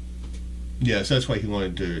 Mm-hmm. Yeah, so that's why he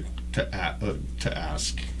wanted to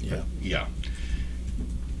ask. Yeah. But, yeah.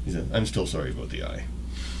 He said, I'm still sorry about the eye.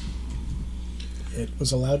 It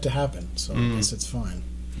was allowed to happen, so I guess it's fine.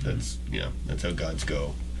 That's how gods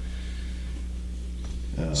go.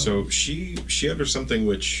 So she utters something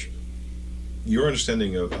which your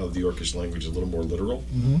understanding of the Orcish language is a little more literal,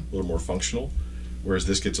 a little more functional, whereas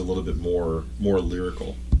this gets a little bit more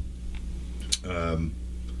lyrical.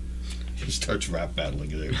 He starts rap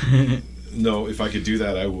battling it out. No, if I could do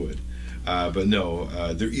that, I would. But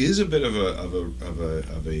no, there is a bit of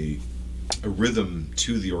a rhythm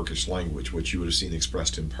to the Orcish language, which you would have seen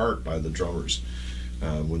expressed in part by the drummers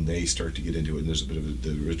when they start to get into it. And there's a bit of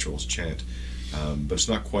the rituals chant, but it's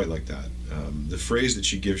not quite like that. The phrase that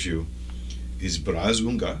she gives you is "Braz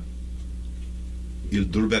unga il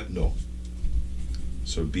durbet no."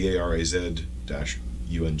 So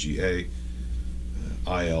BARAZ-UNGA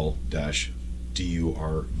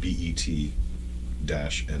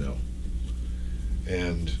IL-DURBET-NO.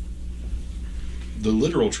 And the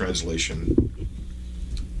literal translation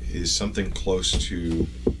is something close to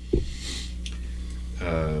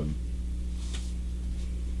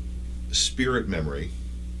spirit memory,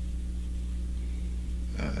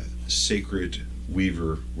 sacred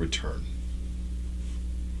weaver return.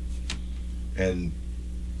 And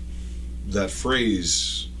that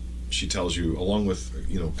phrase, she tells you, along with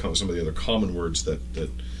some of the other common words that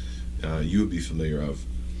you would be familiar with,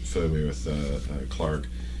 Clark,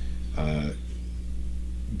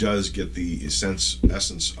 does get the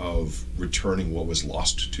essence of returning what was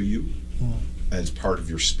lost to you as part of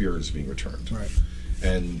your spirit is being returned. Right.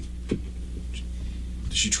 And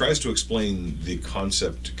she tries to explain the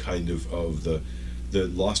concept kind of the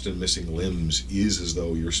lost and missing limbs is as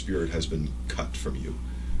though your spirit has been cut from you.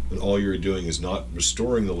 And all you're doing is not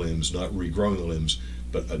restoring the limbs, not regrowing the limbs,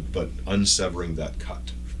 but unsevering that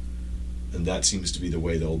cut. And that seems to be the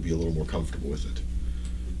way they'll be a little more comfortable with it.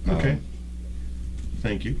 Okay.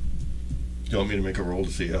 Thank you. Do you want me to make a roll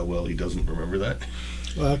to see how well he doesn't remember that?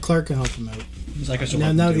 Well, Clark can help him out.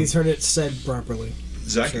 Now that he's heard it said properly.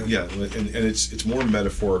 Zach, Sure. yeah, and it's more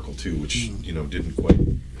metaphorical too, which didn't quite.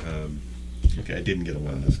 Okay, I didn't get a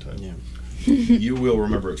 1 this time. Yeah. You will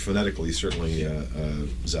remember it phonetically, certainly,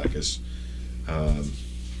 Zacchus.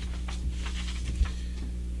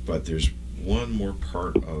 But there's one more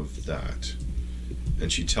part of that,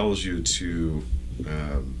 and she tells you to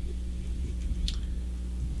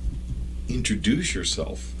introduce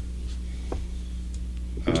yourself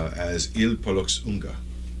as Il Pollux Unga,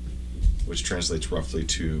 which translates roughly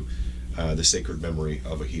to the sacred memory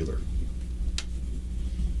of a healer.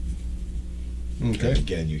 Okay. And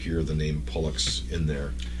again, you hear the name Pollux in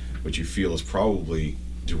there, which you feel is probably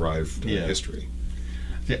derived from history.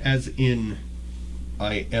 As in,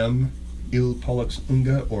 I am Il Pollux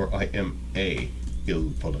Unga, or I am a Il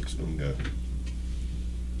Pollux Unga?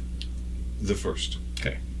 The first.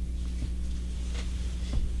 Okay.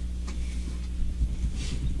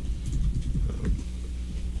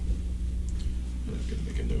 I'm going to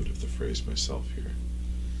make a note of the phrase myself here.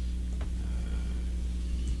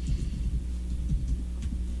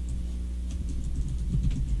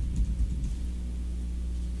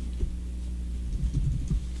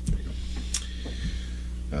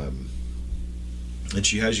 And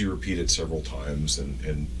she has you repeat it several times,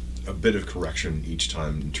 and a bit of correction each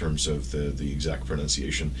time in terms of the exact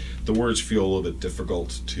pronunciation. The words feel a little bit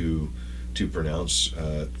difficult to pronounce.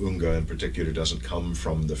 Unga in particular doesn't come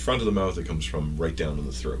from the front of the mouth; it comes from right down in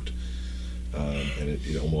the throat, and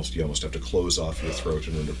you almost have to close off your throat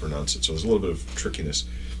in order to pronounce it. So there's a little bit of trickiness.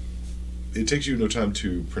 It takes you no time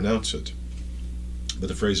to pronounce it, but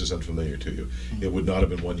the phrase is unfamiliar to you. It would not have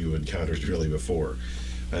been one you encountered really before.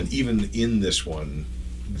 And even in this one,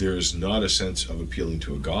 there's not a sense of appealing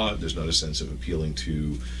to a god. There's not a sense of appealing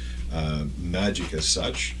to magic as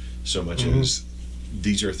such, so much as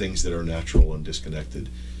these are things that are natural and disconnected,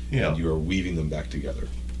 and you are weaving them back together.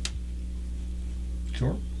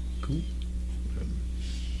 Sure. Cool.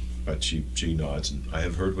 But she nods, and I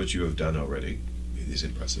have heard what you have done already. It is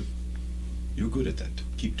impressive. You're good at that.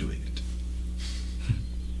 Keep doing it.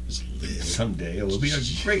 Someday I will be a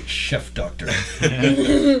great chef doctor.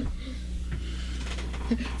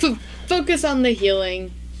 Focus on the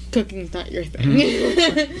healing. Cooking's not your thing.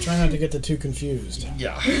 Try not to get the two confused.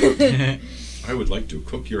 Yeah. I would like to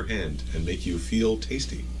cook your hand and make you feel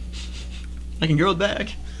tasty. I can grow it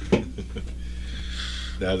back.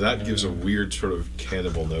 Now that gives a weird sort of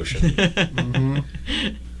cannibal notion.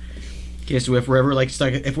 Okay, so if we're ever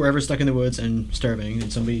stuck in the woods and starving,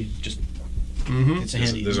 and somebody just Mm-hmm. It's a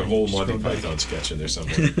handy. There's a whole Monty scroll back. Python sketch in there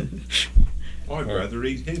somewhere. Oh, I'd rather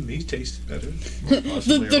eat him. He tastes better.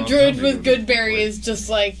 The druid with Goodberry is just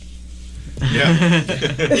like. Yeah.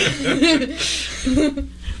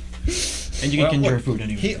 And you can conjure food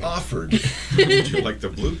anyway. He offered. Would you like the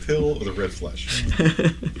blue pill or the red flesh?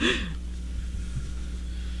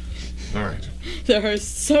 All right. There are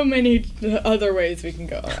so many other ways we can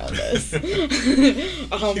go around this. You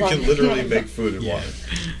can literally make food and water.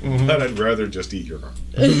 Mhm. But I'd rather just eat your arm.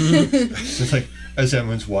 It's like, as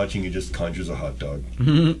everyone's watching, he just conjures a hot dog.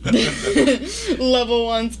 Level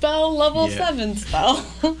 1 spell, level Yeah. 7 spell.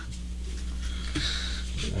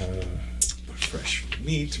 Fresh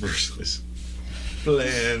meat versus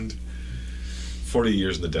bland. 40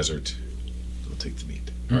 years in the desert. I'll take the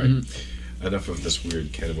meat. All right. Enough of this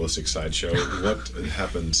weird cannibalistic sideshow. What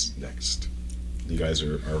happens next? You guys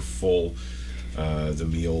are full. The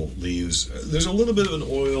meal leaves. There's a little bit of an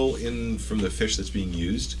oil in from the fish that's being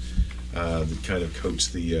used that kind of coats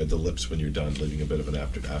the lips when you're done, leaving a bit of an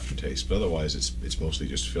aftertaste. But otherwise, it's mostly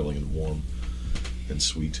just filling and warm and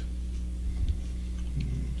sweet.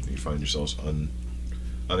 You find yourselves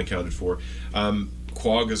unaccounted for.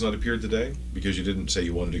 Quag has not appeared today because you didn't say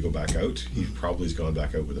you wanted to go back out. He probably has gone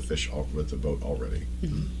back out with with the boat already.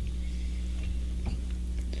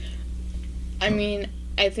 I mean,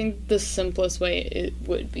 I think the simplest way it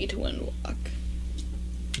would be to windwalk.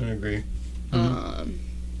 I agree.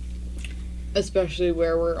 Especially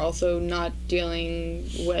where we're also not dealing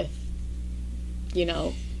with,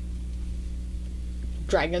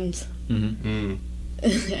 dragons. Mm.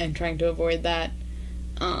 And trying to avoid that.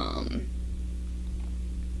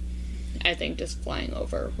 I think just flying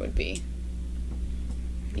over would be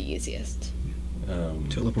the easiest.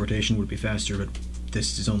 Teleportation would be faster, but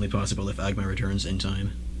this is only possible if Agma returns in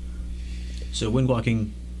time. So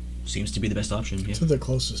windwalking seems to be the best option. Yeah. To the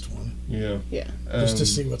closest one, Yeah. Yeah. just to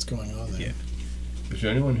see what's going on there. Yeah. Is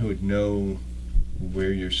there anyone who would know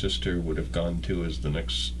where your sister would have gone to as the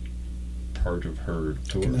next part of her We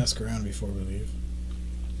tour? can ask around before we leave.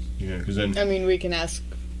 Yeah, because then I mean, we can ask.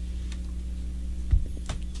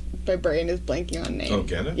 My brain is blanking on name. Oh,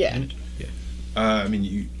 Gannet? Yeah. I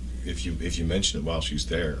mean, if you mention it while she's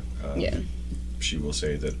there, Yeah. she will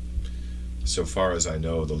say that, so far as I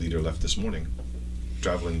know, the leader left this morning,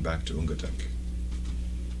 traveling back to Ungatek.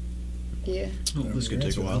 Yeah. Oh, this could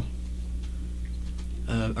take a Answer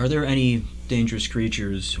while. Are there any dangerous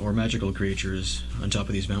creatures or magical creatures on top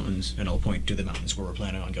of these mountains? And I'll point to the mountains where we're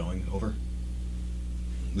planning on going over.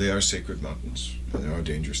 They are sacred mountains, and there are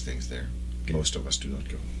dangerous things there. Okay. Most of us do not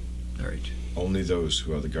go. All right. Only those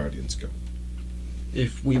who are the guardians go.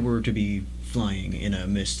 If we were to be flying in a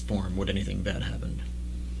mist form, would anything bad happen?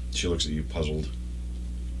 She looks at you, puzzled.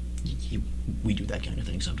 We do that kind of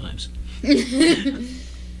thing sometimes. I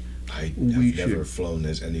have We never should- flown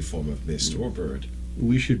as any form of mist or bird.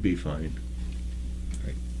 we should be fine.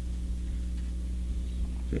 Right.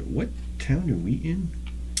 So what town are we in?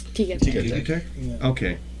 Tigatek. Yeah.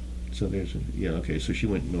 Okay. So there's okay, so she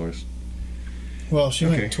went north. Well, she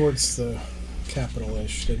Okay. went towards the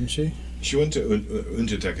capital-ish, didn't she? She went to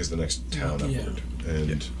Ungatek is the next town Yeah. upward,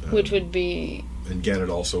 and Which would be. and Gannet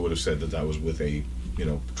also would have said that was with a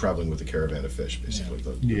traveling with a caravan of fish, basically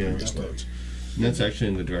the Yeah. previous Okay. loads. And that's actually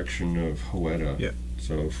in the direction of Hoeta. Yeah.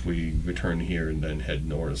 So if we return here and then head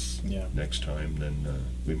north Yeah. next time, then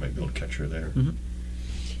we might be able to catch her there.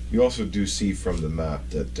 You also do see from the map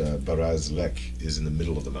that Baraz Lek is in the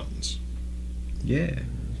middle of the mountains. Yeah.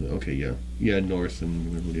 Okay, yeah. Yeah, north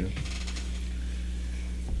and middle, yeah.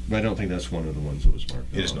 But I don't think that's one of the ones that was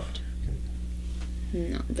marked. It is off. not.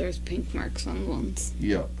 No, there's pink marks on ones.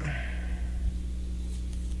 Yeah.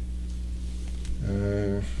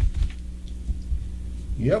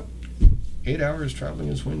 Yep. 8 hours traveling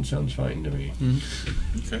as wind sounds fine to me.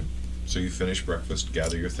 Okay. So you finish breakfast,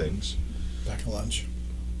 gather your things. Back at lunch.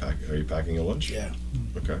 Are you packing a lunch? Yeah.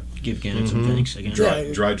 Okay. Give Gannon some thanks again.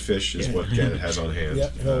 Dry- Dried fish is Yeah. what Gannet has on hand.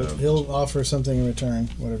 Yep. He'll offer something in return,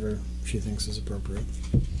 whatever she thinks is appropriate.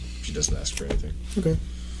 She doesn't ask for anything. Okay.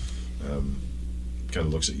 Kind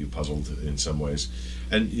of looks at you puzzled in some ways.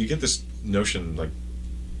 And you get this notion, like,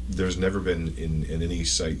 there's never been in any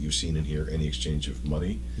site you've seen in here any exchange of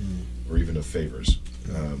money or even of favors.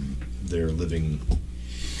 They're living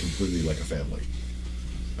completely like a family.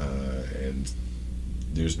 And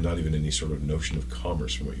there's not even any sort of notion of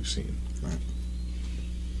commerce from what you've seen. Right.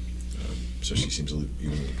 So she seems even a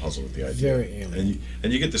little puzzled with the idea. Very alien.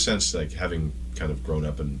 And you get the sense, like, having kind of grown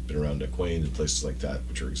up and been around Aquain and places like that,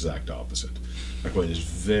 which are exact opposite. Aquain is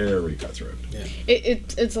very cutthroat. Yeah.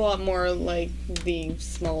 It's a lot more like the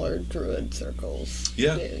smaller druid circles.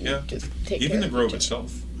 Yeah, They yeah. Just take Even care the of grove each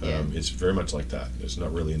itself Yeah. It's very much like that. There's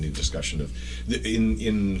not really any discussion of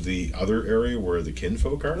in the other area where the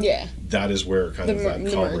kinfolk are. Yeah. That is where kind of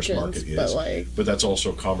that commerce merchants, market is. but that's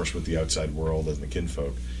also commerce with the outside world and the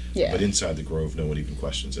kinfolk. Yeah. But inside the grove, no one even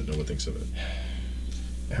questions it. No one thinks of it.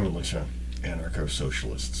 Heavenly Son,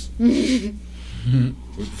 anarcho-socialists. We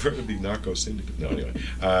prefer to be narco syndicate. No, anyway.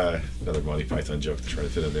 Another Monty Python joke to try to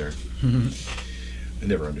fit in there. I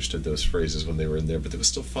never understood those phrases when they were in there, but it was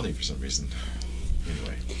still funny for some reason.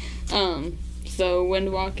 Anyway. So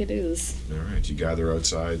Windwalk it is. All right, you gather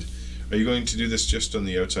outside. Are you going to do this just on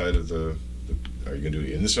the outside of the are you going to do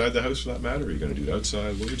it inside the house for that matter? Or are you going to do it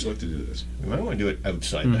outside? What would you like to do this? We might want to do it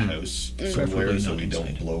outside the house somewhere Preferably so not we inside.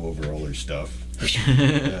 don't blow over all our stuff.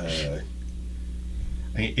 I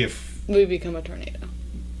mean, if We become a tornado.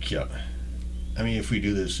 yeah, I mean, if we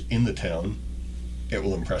do this in the town, it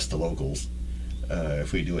will impress the locals.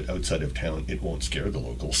 If we do it outside of town, it won't scare the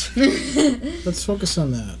locals. Let's focus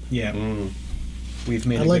on that. Yeah. We've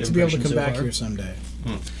made. I'd a like good to be able to impression come so back far. here someday.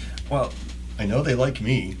 Well, I know they like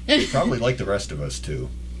me. They probably like the rest of us too.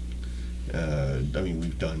 I mean,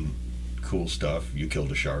 we've done cool stuff. You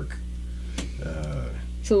killed a shark.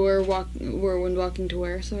 So we're windwalking to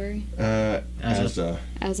where? Sorry, Azza.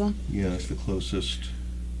 Azza. Yeah, that's the closest.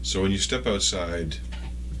 So when you step outside,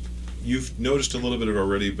 you've noticed a little bit of it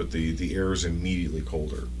already, but the air is immediately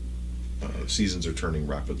colder. Seasons are turning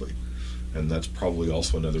rapidly, and that's probably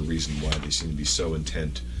also another reason why they seem to be so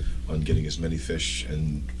intent on getting as many fish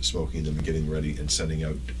and smoking them and getting ready and sending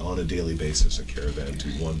out on a daily basis a caravan to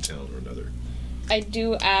one town or another. I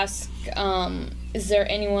do ask, is there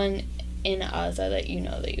anyone in Azza that you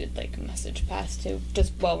know that you'd like a message passed to,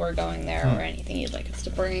 just while we're going there, or anything you'd like us to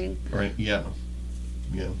bring? Right? Yeah.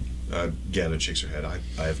 Yeah. Gannon shakes her head. I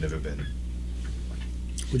have never been.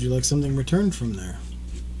 Would you like something returned from there?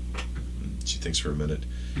 She thinks for a minute.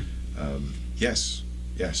 Yes.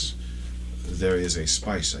 There is a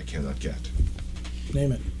spice I cannot get.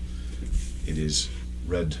 Name it. It is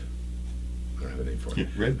red. I don't have a name for it.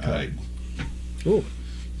 Red tide. Ooh,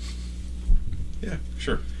 Yeah,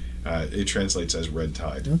 sure. It translates as red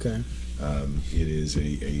tide. okay. It is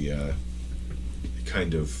a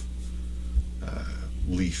kind of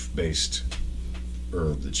leaf-based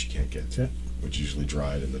herb that you can't get, Okay. which is usually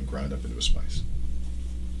dried and then ground up into a spice.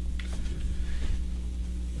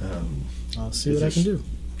 I'll see Is what I can this- do.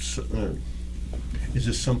 So, is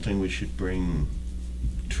this something we should bring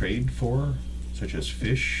trade for, such as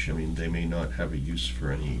fish? I mean, they may not have a use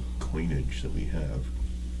for any coinage that we have.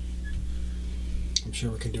 I'm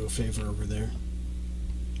sure we can do a favor over there.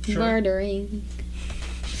 Sure. Bartering.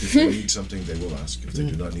 If they need something, they will ask. If they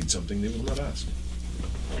do not need something, they will not ask.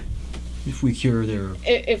 If we cure their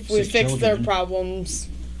If we sick fix their children. problems,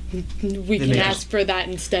 we They can may ask for that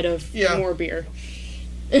instead of Yeah. more beer.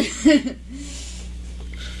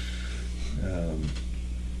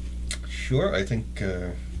 Sure, I think.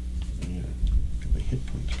 Yeah, get my hit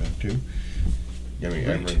points back too. Yeah, I mean,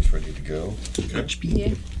 Right. everyone's ready to go. HP.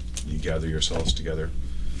 Yeah. You gather yourselves together.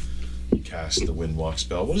 You cast the Windwalk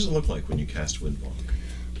spell. What does it look like when you cast Windwalk?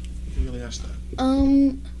 You really ask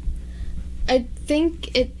that. I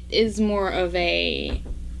think it is more of a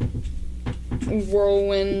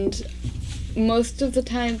whirlwind. Most of the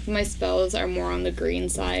time, my spells are more on the green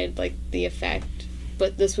side, like the effect,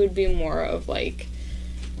 but this would be more of like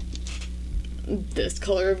this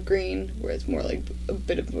color of green, where it's more like a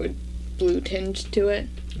bit of a blue tinge to it.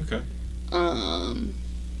 Okay.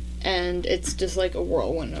 And it's just like a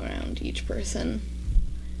whirlwind around each person.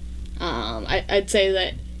 I'd say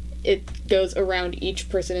that it goes around each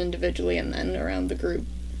person individually and then around the group.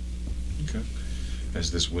 Okay.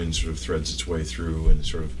 As this wind sort of threads its way through and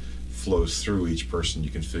sort of flows through each person,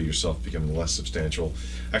 you can feel yourself becoming less substantial.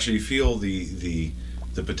 Actually, you feel the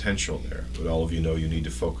potential there, but all of you know you need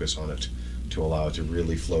to focus on it to allow it to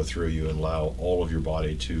really flow through you and allow all of your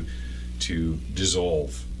body to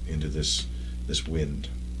dissolve into this wind.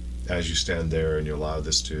 As you stand there and you allow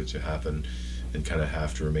this to happen and kind of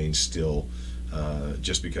have to remain still,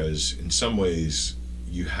 just because in some ways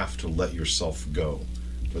you have to let yourself go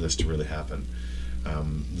for this to really happen.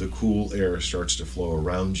 The cool air starts to flow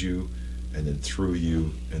around you and then through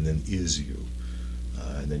you and then is you.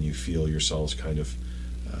 And then you feel yourselves kind of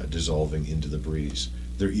dissolving into the breeze.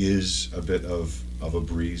 There is a bit of a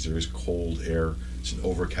breeze. There is cold air. It's an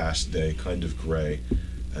overcast day, kind of gray.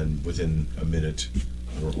 And within a minute,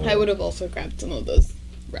 we're all... I would have also grabbed some of those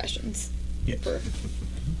rations Yes. for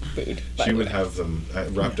food. by She the would way. have them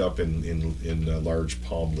wrapped up in large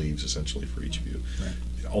palm leaves, essentially, for each of you.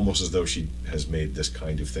 Right. Almost as though she has made this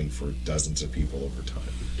kind of thing for dozens of people over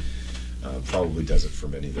time. Probably does it for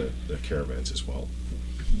many of the caravans as well.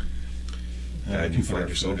 And you find food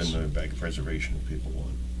yourselves in the bag of preservation if people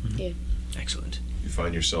want. Yeah. Excellent. you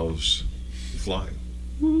find yourselves flying.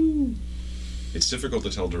 It's difficult to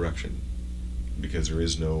tell direction because there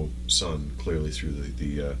is no sun clearly through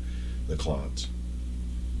the clouds.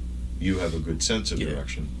 You have a good sense of Yeah.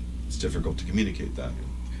 direction. It's difficult to communicate that.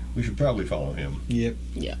 We should probably follow him. Yep.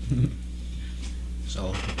 Yeah.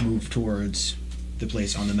 So I'll move towards the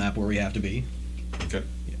place on the map where we have to be. Okay.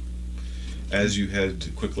 Yeah. As you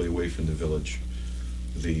head quickly away from the village,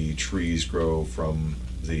 the trees grow from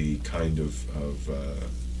the kind of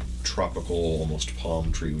tropical, almost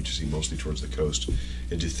palm tree, which you see mostly towards the coast,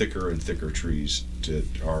 into thicker and thicker trees that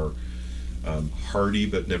are hardy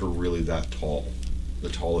but never really that tall. The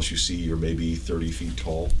tallest you see are maybe 30 feet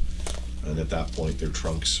tall, and at that point their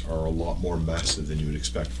trunks are a lot more massive than you would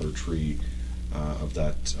expect for a tree of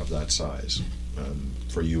that size.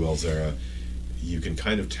 For you, Elzara, you can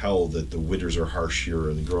kind of tell that the winters are harsh here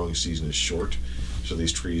and the growing season is short, so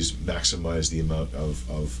these trees maximize the amount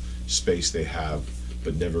of space they have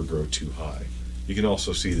but never grow too high. You can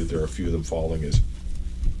also see that there are a few of them falling as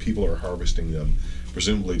people are harvesting them,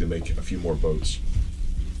 presumably to make a few more boats.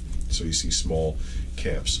 So you see small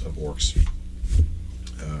camps of orcs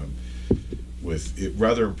with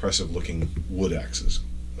rather impressive looking wood axes.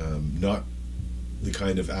 Not the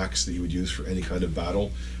kind of axe that you would use for any kind of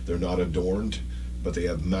battle. They're not adorned, but they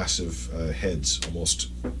have massive heads, almost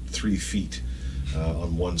 3 feet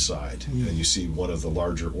on one side. And you see one of the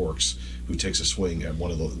larger orcs who takes a swing at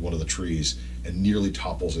one of the trees and nearly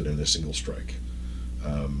topples it in a single strike.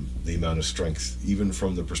 The amount of strength, even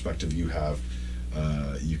from the perspective you have,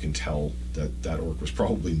 you can tell that orc was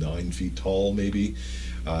probably 9 feet tall, maybe.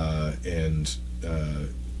 And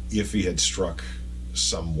if he had struck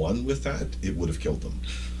someone with that, it would have killed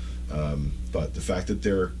them. But the fact that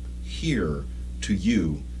they're here to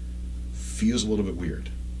you feels a little bit weird,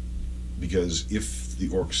 because if the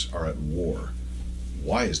orcs are at war,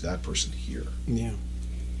 why is that person here? Yeah.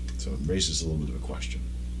 So it raises a little bit of a question.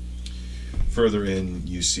 Further in,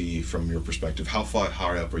 you see from your perspective, how far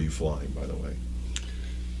high up are you flying, by the way?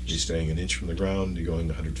 Are you staying an inch from the ground? Are you going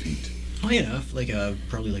 100 feet? High enough, like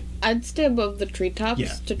probably like I'd stay above the treetops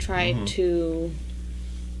Yeah. to try to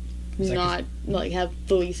Exactly. not like have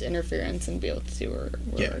the least interference and be able to see where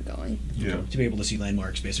Yeah. we're going. Yeah. to be able to see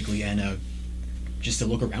landmarks basically, and just to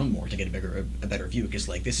look around more to get a better view, because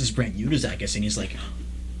like this is brand new to Zakis, and he's like,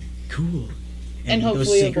 cool. And those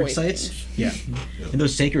hopefully sacred avoid sites, things. yeah. Yeah. And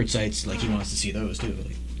those sacred sites, like he wants to see those too.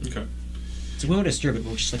 Like, Okay. so we won't disturb it.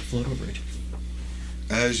 We'll just like float over it.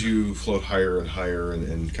 As you float higher and higher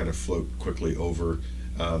and kind of float quickly over,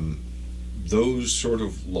 those sort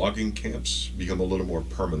of logging camps become a little more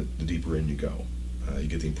permanent the deeper in you go. You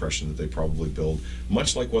get the impression that they probably build,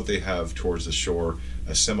 much like what they have towards the shore,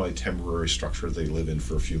 a semi-temporary structure they live in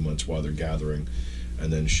for a few months while they're gathering,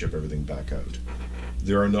 and then ship everything back out.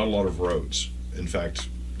 There are not a lot of roads. In fact,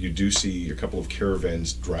 you do see a couple of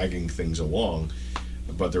caravans dragging things along,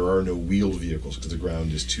 but there are no wheeled vehicles because the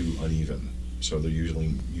ground is too uneven. So they're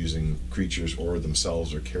usually using creatures or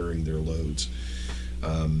themselves are carrying their loads.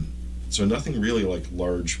 So nothing really like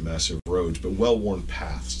large, massive roads, but well-worn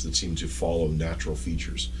paths that seem to follow natural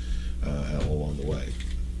features along the way.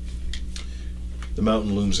 The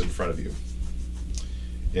mountain looms in front of you,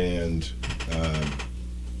 and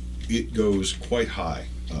it goes quite high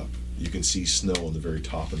up. You can see snow on the very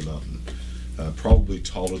top of the mountain, probably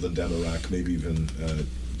taller than Demarak, maybe even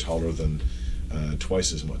taller than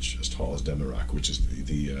twice as much as tall as Demarak, which is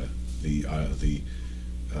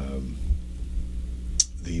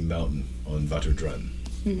the mountain on Vaterdren,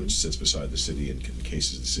 which sits beside the city and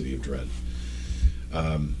encases the city of Dren.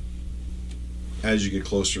 As you get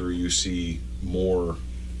closer, you see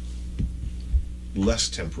less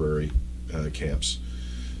temporary camps,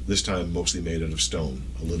 this time mostly made out of stone,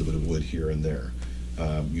 a little bit of wood here and there.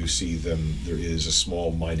 You see there is a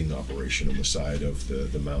small mining operation on the side of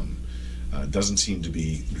the mountain. It doesn't seem to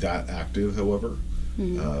be that active, however.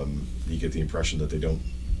 You get the impression that they don't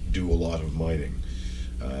do a lot of mining.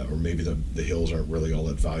 Or maybe the hills aren't really all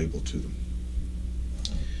that valuable to them.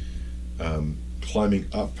 Climbing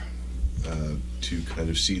up to kind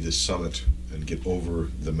of see the summit and get over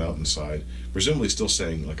the mountainside, presumably still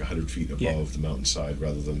staying like 100 feet above the mountainside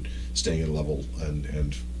rather than staying at a level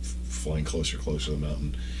and flying closer to the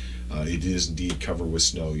mountain. It is indeed covered with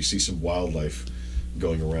snow. You see some wildlife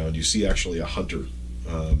going around. You see actually a hunter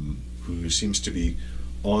who seems to be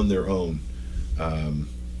on their own,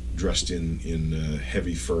 dressed in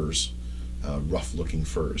heavy furs, rough-looking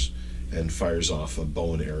furs, and fires off a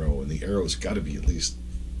bow and arrow. And the arrow's got to be at least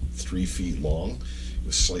 3 feet long.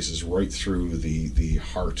 It slices right through the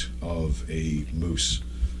heart of a moose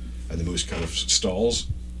and the moose kind of stalls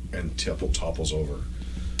and topples over.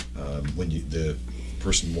 When the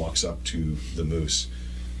person walks up to the moose,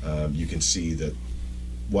 you can see that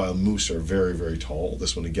while moose are very, very tall,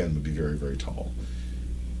 this one again would be very, very tall.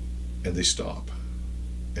 And they stop.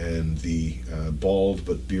 And the bald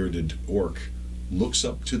but bearded orc looks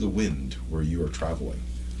up to the wind where you are traveling,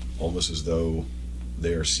 almost as though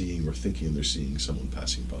they are seeing or thinking they're seeing someone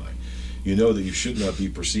passing by. You know that you should not be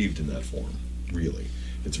perceived in that form, really.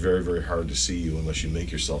 It's very, very hard to see you unless you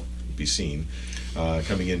make yourself be seen.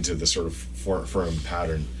 Coming into the sort of firm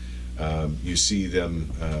pattern, you see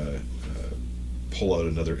them pull out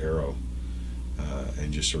another arrow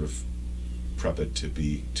and just sort of prep it to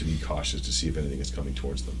be cautious to see if anything is coming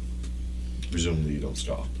towards them. Presumably you don't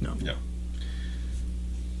stop. No. No.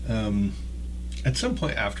 At some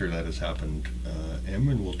point after that has happened,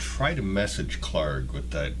 Amron will try to message Clark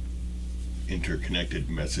with that interconnected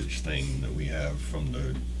message thing that we have from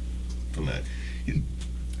that.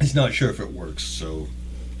 He's not sure if it works, so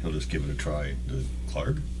he'll just give it a try.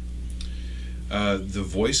 Clark? The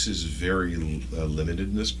voice is very limited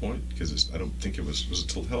at this point because I don't think it was it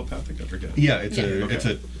telepathic? I forget. Yeah, it's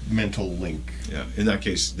a mental link. Yeah, in that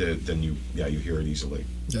case, then you hear it easily.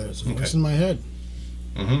 There's a voice in my head.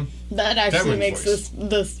 Mm-hmm. That actually Cameron's makes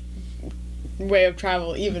this way of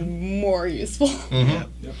travel even more useful.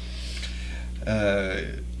 Mm-hmm. Yeah.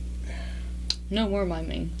 No more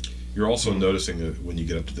miming. You're also noticing that when you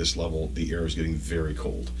get up to this level, the air is getting very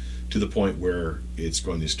cold, to the point where it's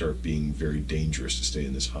going to start being very dangerous to stay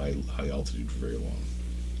in this high altitude for very long.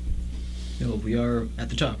 No, we are at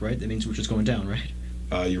the top, right? That means we're just going down, right?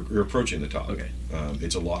 You're approaching the top. Okay.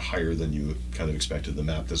 It's a lot higher than you kind of expected. The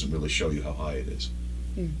map doesn't really show you how high it is.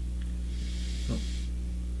 Well,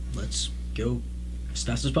 let's go as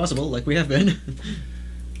fast as possible, like we have been.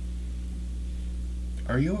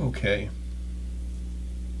 Are you okay?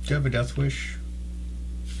 Do you have a death wish?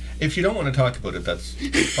 If you don't want to talk about it, that's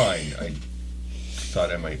fine. I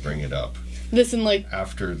thought I might bring it up This in like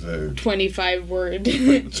after the 25 word. fight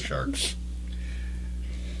with the sharks.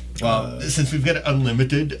 Well, since we've got it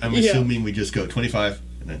unlimited, I'm assuming we just go 25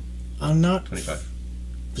 and then I'm not 25.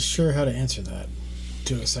 sure how to answer that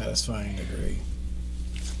to a satisfying degree.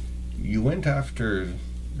 You went after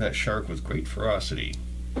that shark with great ferocity.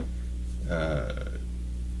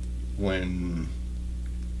 When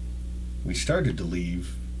we started to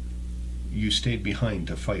leave, you stayed behind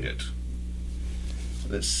to fight it.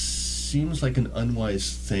 That seems like an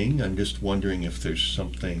unwise thing. I'm just wondering if there's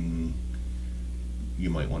something you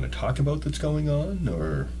might want to talk about that's going on,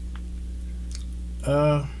 or...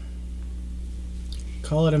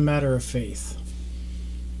 Call it a matter of faith.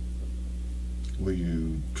 Were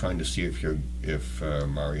you trying to see if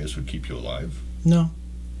Marius would keep you alive? No.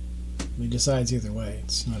 He decides either way.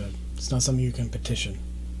 It's not something you can petition.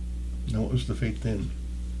 No, what was the fate then?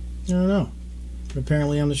 I don't know. But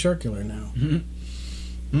apparently I'm the shark killer now,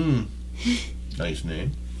 Nice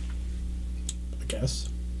name. I guess.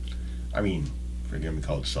 I mean, if we're gonna be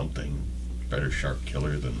called something, better shark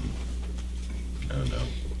killer than, I don't know,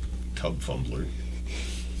 tub fumbler.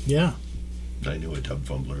 Yeah. I knew a tub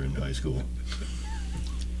fumbler in high school.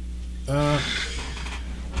 No,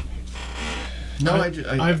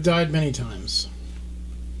 I've died many times.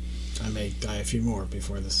 I may die a few more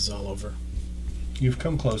before this is all over. You've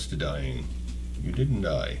come close to dying. You didn't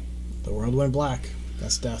die. The world went black.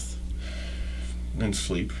 That's death. And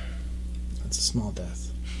sleep. That's a small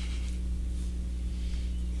death.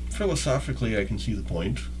 Philosophically, I can see the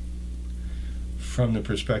point. From the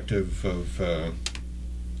perspective of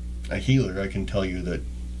a healer, I can tell you that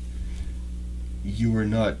you were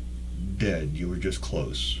not dead. You were just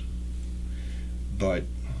close. But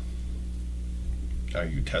are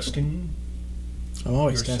you testing? I'm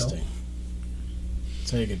always yourself? testing.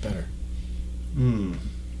 That's how you get better.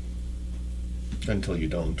 Until you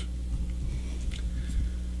don't.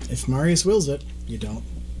 If Marius wills it, you don't.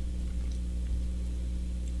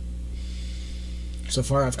 So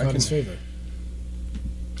far, I've caught his favor.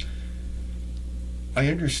 I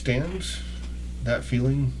understand that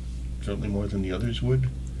feeling, certainly more than the others would.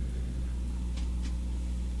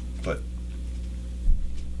 But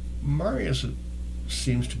Marius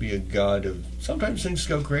seems to be a god of, sometimes things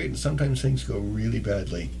go great and sometimes things go really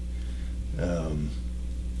badly.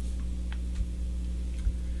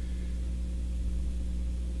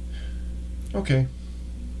 Okay.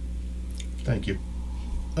 Thank you.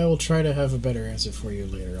 I will try to have a better answer for you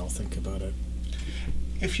later. I'll think about it.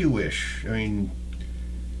 If you wish. I mean,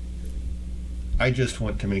 I just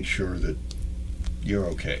want to make sure that you're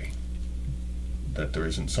okay. That there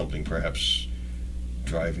isn't something perhaps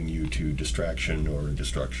driving you to distraction or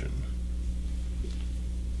destruction.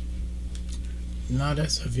 Not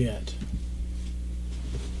as of yet.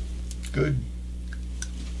 Good.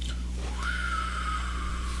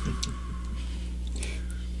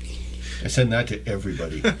 I send that to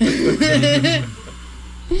everybody.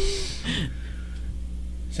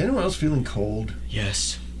 Is anyone else feeling cold?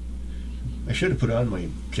 Yes. I should have put on my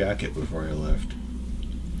jacket before I left.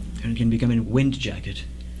 And it can become a wind jacket.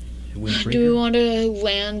 A windbreaker. Do we want to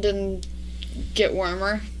land and get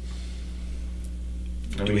warmer?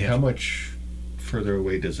 I mean, how much further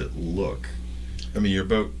away does it look? I mean, you're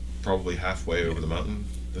about probably halfway over the mountain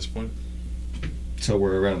at this point. So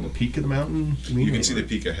we're around the peak of the mountain? You can see the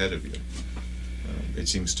peak ahead of you. It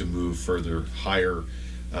seems to move further higher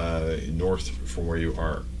north from where you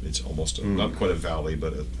are. It's almost not quite a valley,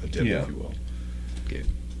 but a dip, Yeah. if you will. Okay.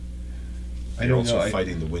 I You're don't also know.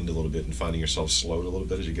 fighting the wind a little bit and finding yourself slowed a little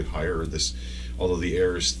bit as you get higher. Although the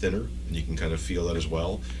air is thinner, and you can kind of feel that as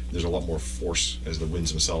well, there's a lot more force as the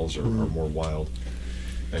winds themselves are more wild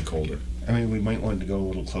and colder. I mean, we might want to go a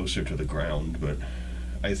little closer to the ground, but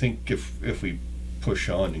I think if we push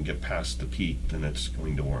on and get past the peak, then it's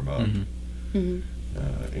going to warm up.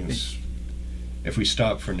 If we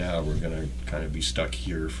stop for now, we're going to kind of be stuck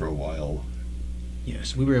here for a while.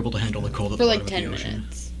 Yes, we were able to handle the cold at For the like bottom of 10 the ocean.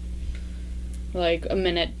 minutes. Like a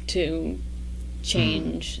minute to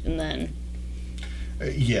change, and then,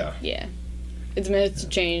 Yeah. yeah. It's minutes to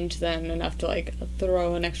change, then enough to like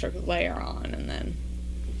throw an extra layer on, and then.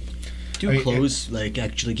 Do I mean, clothes like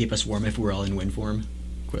actually keep us warm if we're all in wind form?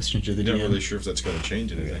 Question to the You're DM. not really sure if that's going to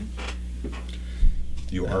change anything.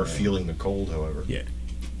 You are feeling the cold, however. Yeah.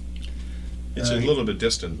 It's a little bit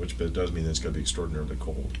distant, which does mean it's going to be extraordinarily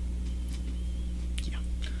cold.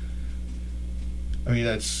 I mean,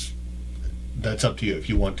 that's up to you. If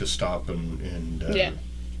you want to stop and Yeah.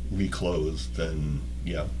 reclothe, then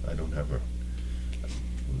yeah, I'm not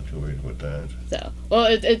too worried about that. So, well,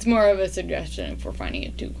 it's more of a suggestion if we're finding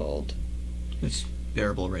it too cold. It's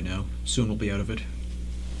bearable right now. Soon we'll be out of it.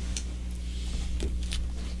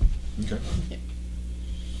 Okay.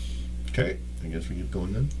 Okay, I guess we get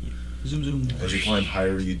going then. Zoom zoom. As you climb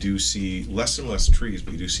higher, you do see less and less trees,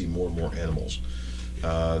 but you do see more and more animals.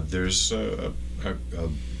 There's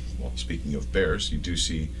well, speaking of bears, you do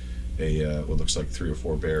see what looks like 3 or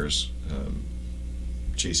 4 bears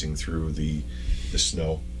chasing through the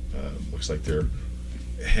snow. Looks like they're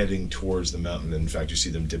heading towards the mountain. In fact, you see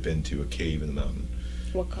them dip into a cave in the mountain.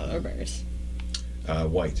 What color bears?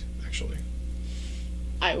 White, actually.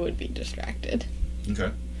 I would be distracted.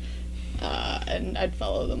 Okay. And I'd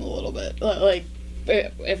follow them a little bit. Like,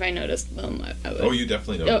 if I noticed them, I would. Oh, you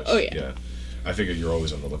definitely noticed. Oh, yeah. I figured you're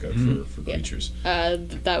always on the lookout for Yeah. creatures.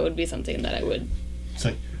 That would be something that I would. It's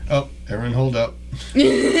like, oh, everyone hold up.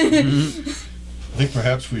 I think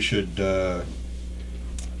perhaps we should, well,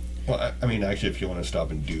 I mean, actually, if you want to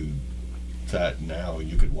stop and do that now,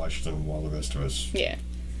 you could watch them while the rest of us Yeah.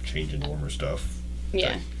 change into warmer stuff.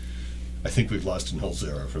 Yeah. I think we've lost an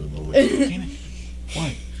Elzera for the moment. Damn it.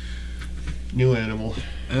 Why? New animal.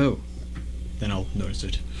 Oh. Then I'll notice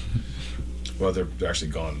it. Well, they're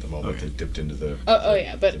actually gone at the moment. Okay. They dipped into the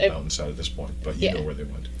Yeah, but the if, mountainside at this point, but you Yeah. know where they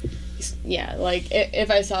went. yeah, like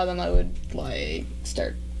if I saw them, I would like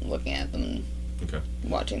start looking at them, and Okay.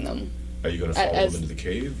 watching them. Are you going to follow As- them into the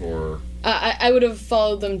cave, or I would have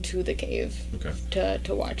followed them to the cave okay?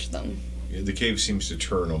 to watch them. The cave seems to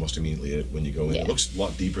turn almost immediately when you go in. Yeah. It looks a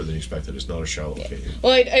lot deeper than you expected. It's not a shallow Yeah. cave.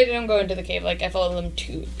 Well, I don't go into the cave. Like I follow them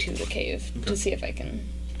to the cave Okay. to see if I can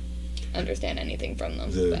understand anything from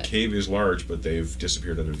them. The but, cave is large, but they've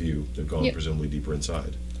disappeared out of view. They've gone Yep. presumably deeper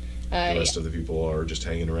inside. The yeah. rest of the people are just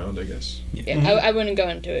hanging around, I guess. Yeah, I wouldn't go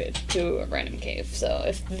into a random cave. So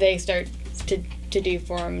if they start to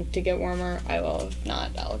deform to get warmer, I will. If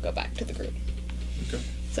not, I'll go back to the group. Okay.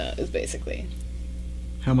 So it's basically.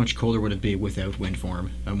 How much colder would it be without wind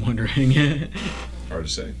form? I'm wondering. Hard to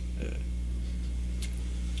say.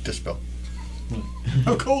 Dispel.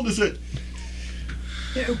 How cold is it?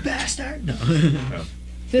 You bastard! No.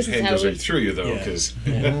 This is Hand how goes we. right through you, though, Yeah. because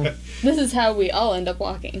This is how we all end up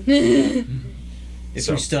walking. If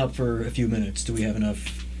So- we stop for a few minutes, do we have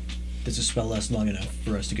enough? Does the spell last long enough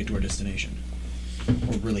for us to get to our destination?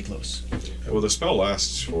 Or really close? well, the spell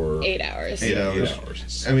lasts for 8 hours. 8 hours. 8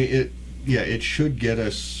 hours. I mean, it should get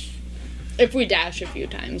us, If we dash a few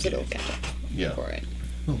times, it'll catch up yeah. for it.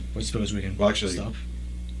 Oh, I suppose we can Well, actually- stop.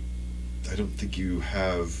 I don't think you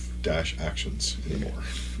have dash actions anymore.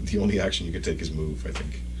 The only action you can take is move, I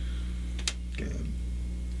think.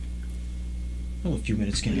 Oh, a few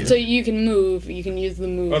minutes can. So you can move. You can use the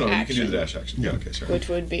move Oh no, you action, can do the dash action. Yeah. Okay, sorry. which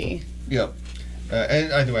would be Yeah.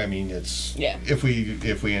 And either way, I mean, it's Yeah. if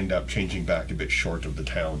we end up changing back a bit short of the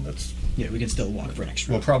town, that's Yeah, we can still walk for an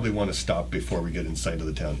extra. We'll probably want to stop before we get in sight of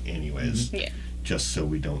the town anyways. Yeah. Just so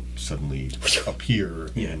we don't suddenly appear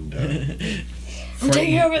and I'm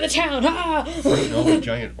taking over the town! Ah! frighten all the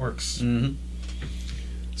giant orcs. Mm-hmm.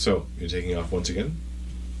 So, you're taking off once again?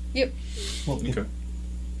 Yep. Well, Okay.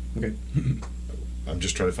 okay. I'm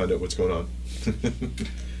just trying to find out what's going on.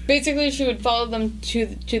 Basically, she would follow them to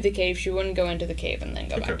the cave. She wouldn't go into the cave and then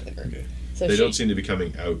go back to the group. Okay. So They don't seem to be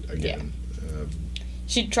coming out again.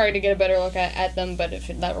 she'd try to get a better look at them, but if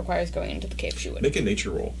that requires going into the cave, she would. Make a nature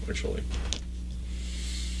roll, actually.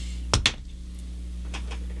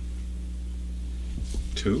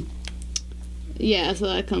 Two? Yeah, so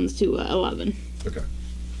that comes to 11. Okay.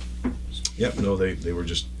 Yep, no, they were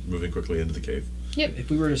just moving quickly into the cave. Yep. If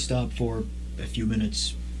we were to stop for a few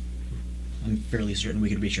minutes, I'm fairly certain we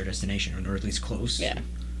could reach our destination, or at least close. Yeah.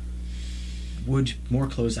 Would more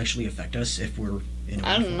clothes actually affect us if we're in a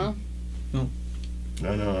I don't know. No,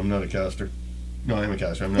 I'm not a caster. No, I am a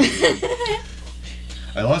caster. I'm not.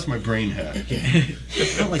 I lost my brain hack.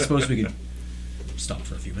 Well, I suppose we could stop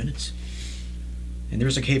for a few minutes. And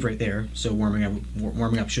there's a cave right there, so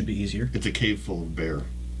warming up should be easier. It's a cave full of bear.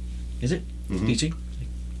 Is it? Mhm. DC?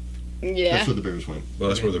 Yeah. That's where the bears went. Well,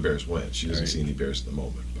 that's Okay. where the bears went. She doesn't Right. see any bears at the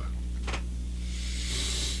moment, but...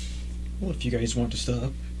 Well, if you guys want to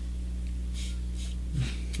stop.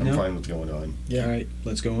 I'm No? fine with going on. Yeah. Alright,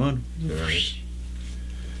 let's go on. All right.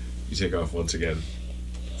 You take off once again,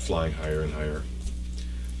 flying higher and higher.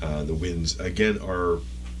 The winds, again, are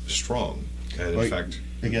strong. And in Right. fact...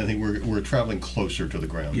 Again, I think we're traveling closer to the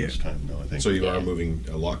ground Yeah. this time, though, I think. So you Yeah. are moving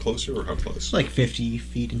a lot closer, or how close? Like 50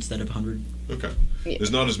 feet instead of 100. Okay. Yeah.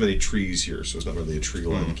 There's not as many trees here, so it's not really a tree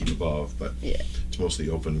line to Mhm. keep above, but Yeah. it's mostly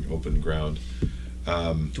open ground.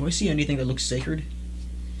 Do I see anything that looks sacred?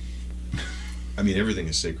 I mean, everything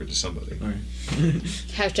is sacred to somebody. Alright.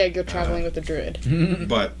 Hashtag you're traveling with a druid.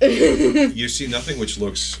 But you see nothing which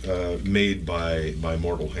looks made by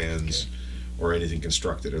mortal hands or anything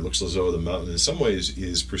constructed. It looks as though the mountain in some ways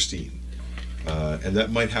is pristine. And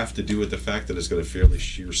that might have to do with the fact that it's got a fairly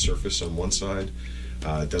sheer surface on one side.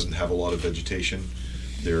 It doesn't have a lot of vegetation.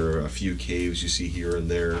 There are a few caves you see here and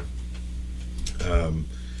there.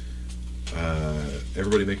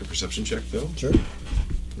 Everybody make a perception check, though, Sure.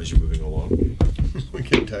 as you're moving along. We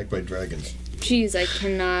get attacked by dragons. Jeez, I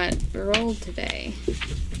cannot roll today.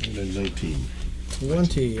 And then 19.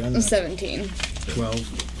 20 on that. 17.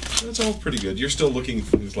 12. That's all pretty good. You're still looking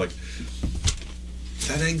for things like, is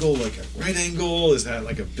that angle like a right angle? Is that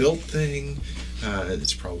like a built thing?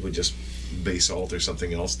 It's probably just basalt or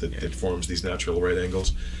something else that forms these natural right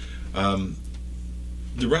angles.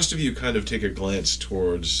 The rest of you kind of take a glance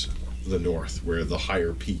towards the north, where the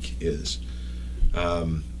higher peak is.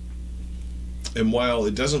 And while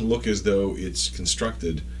it doesn't look as though it's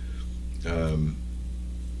constructed,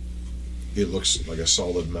 it looks like a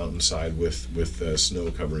solid mountainside with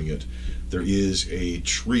snow covering it. There is a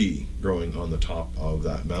tree growing on the top of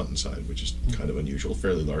that mountainside, which is kind of unusual,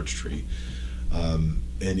 fairly large tree.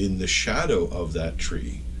 And in the shadow of that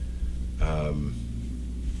tree,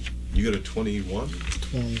 you got a 21?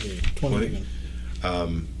 20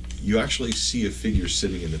 even. You actually see a figure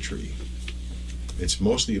sitting in the tree. It's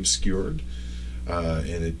mostly obscured,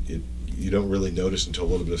 and you don't really notice until a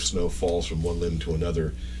little bit of snow falls from one limb to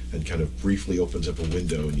another and kind of briefly opens up a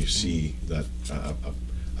window, and you see that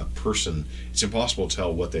a person. It's impossible to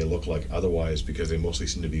tell what they look like otherwise, because they mostly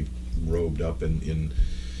seem to be robed up in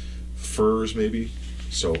furs, maybe,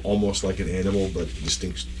 so almost like an animal, but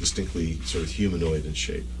distinctly sort of humanoid in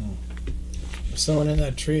shape. There's someone in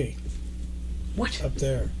that tree What? up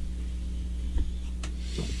there.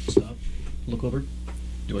 Stop. Look over.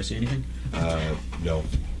 Do I see anything? No.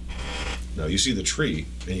 No, you see the tree,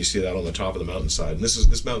 and you see that on the top of the mountainside. And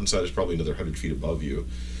this mountainside is probably another 100 feet above you,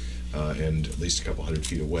 and at least a couple 100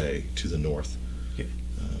 feet away to the north. Okay.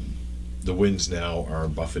 The winds now are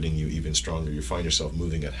buffeting you even stronger. You find yourself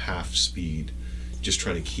moving at half speed, just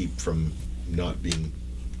trying to keep from not being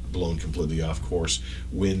blown completely off course.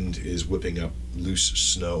 Wind is whipping up loose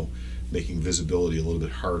snow, making visibility a little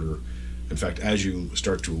bit harder. In fact, as you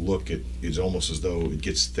start to look, it is almost as though it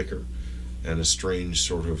gets thicker, and a strange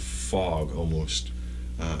sort of fog almost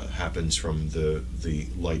happens from the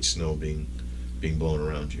light snow being blown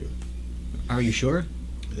around you. Are you sure?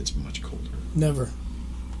 It's much colder. Never.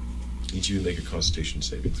 Each of you make a Constitution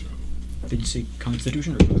saving throw. Did you say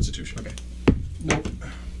Constitution or Constitution. Okay. Nope.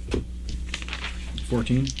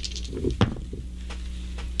 14?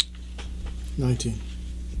 19.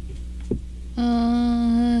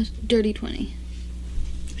 Dirty 20.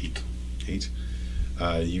 8. 8.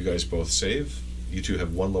 You guys both save. you two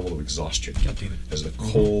have one level of exhaustion. God damn it. As the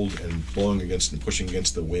cold and blowing against and pushing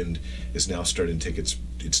against the wind is now starting to take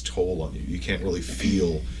its toll on you. You can't really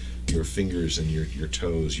feel your fingers and your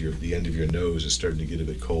toes. The end of your nose is starting to get a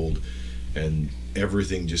bit cold, and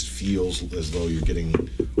everything just feels as though you're getting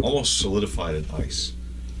almost solidified in ice.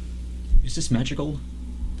 Is this magical?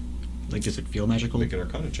 Like, does it feel magical? Make an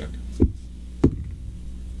Arcana check.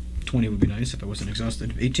 20 would be nice if I wasn't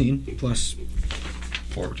exhausted. 18 plus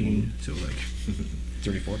 14, so like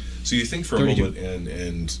 34. So you think for 32. a moment,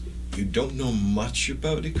 and you don't know much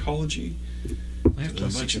about ecology. I have Not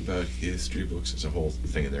plus much 6. about history books. There's a whole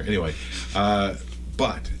thing in there. Anyway,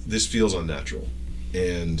 but this feels unnatural,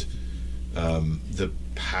 and the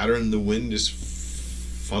pattern the wind is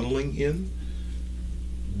funneling in.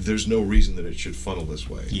 There's no reason that it should funnel this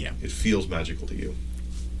way. Yeah. It feels magical to you.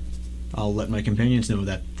 I'll let my companions know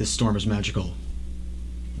that this storm is magical.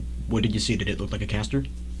 What did you see? Did it look like a caster?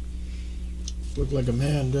 Looked like a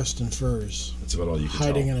man dressed in furs, That's about all you can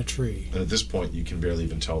hiding tell. in a tree. And at this point, you can barely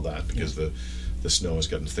even tell that because the snow has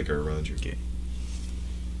gotten thicker around you. Okay.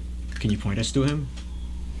 Can you point us to him?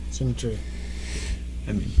 It's in a tree.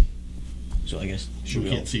 I mean, so I guess We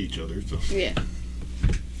can't see each other, so. Yeah.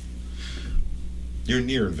 You're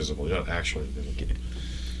near invisible. You're not actually invisible.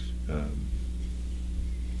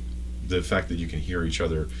 The fact that you can hear each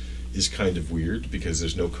other is kind of weird because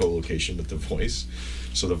there's no co-location with the voice.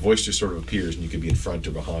 So the voice just sort of appears and you can be in front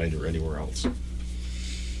or behind or anywhere else.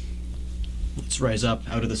 let's rise up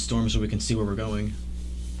out of the storm so we can see where we're going.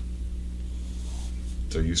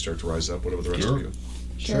 So you start to rise up. What about the rest Sure. of you?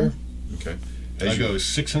 Sure. Okay. I go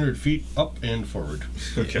 600 feet up and forward.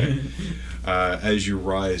 Okay. As you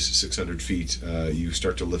rise 600 feet, you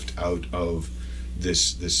start to lift out of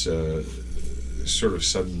this sort of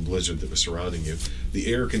sudden blizzard that was surrounding you.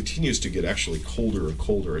 The air continues to get actually colder and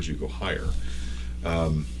colder as you go higher.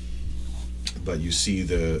 But you see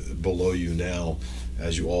below you now,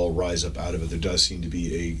 as you all rise up out of it, there does seem to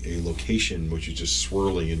be a location which is just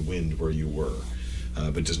swirling in wind where you were,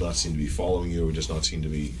 but does not seem to be following you, or does not seem to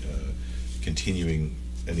be continuing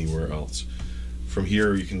anywhere else. From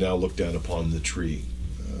here, you can now look down upon the tree,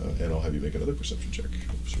 and I'll have you make another perception check.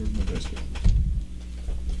 Oops, where did my dice go?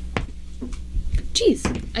 Jeez,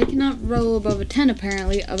 I cannot roll above a 10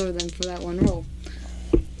 apparently, other than for that one roll.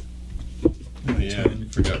 Oh, yeah, I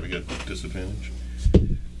forgot we got disadvantage.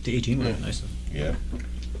 The 18 would have been nice. Yeah.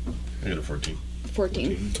 I got a 14.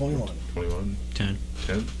 14. 21. 21, 10.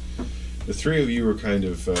 10. The three of you are kind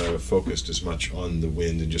of focused as much on the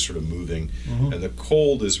wind and just sort of moving, and the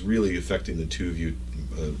cold is really affecting the two of you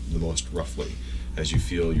the most roughly, as you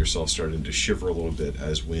feel yourself starting to shiver a little bit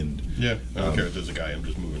as wind. Yeah, I don't care if there's a guy, I'm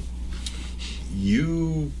just moving.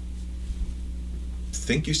 You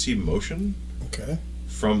think you see motion Okay.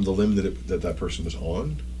 from the limb that person was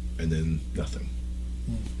on, and then nothing.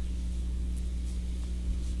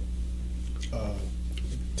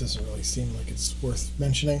 It doesn't really seem like it's worth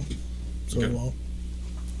mentioning, so we Okay. won't.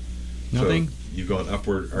 Nothing? So you've gone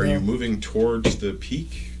upward. Are No. you moving towards the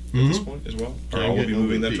peak at this point as well? Are I'm all of getting you over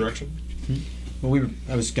moving the that peak. direction? Well,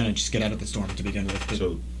 I was gonna just get out of the storm to begin with. But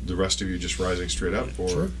So the rest of you just rising straight up, or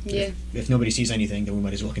Sure. Yeah. if nobody sees anything, then we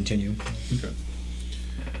might as well continue. okay.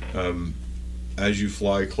 As you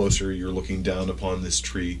fly closer, you're looking down upon this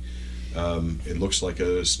tree. It looks like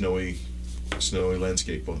a snowy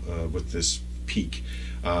landscape with this peak.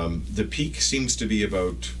 The peak seems to be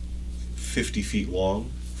about 50 feet long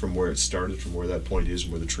from where it started, from where that point is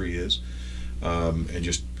and where the tree is, and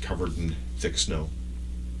just covered in thick snow.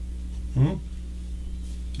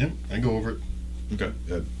 Yep, I go over it. Okay.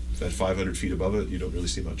 At 500 feet above it, you don't really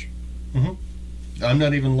see much. I'm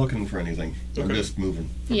not even looking for anything. I'm Okay. just moving.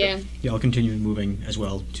 Yeah. Yeah, I'll continue moving as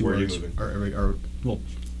well Where are you towards moving?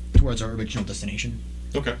 towards our original destination.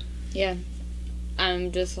 Okay. Yeah.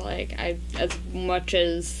 I'm just like, as much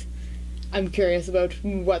as I'm curious about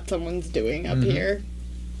what someone's doing up here,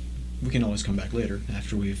 We can always come back later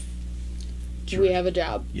after we've. we have a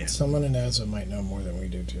job. Yeah, Someone in Asa might know more than we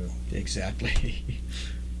do, too. exactly.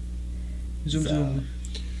 Zoom, zoom.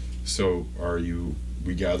 So are you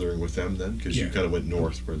regathering with them then? Because you Yeah. kind of went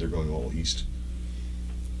north where they're going all east.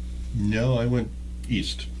 No, I went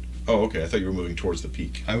east. Oh, okay. I thought you were moving towards the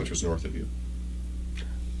peak, I which was north of you.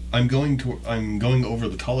 I'm going over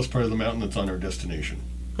the tallest part of the mountain that's on our destination.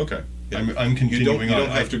 Okay. Yeah. I'm continuing you on. don't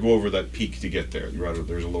have to go over that peak to get there.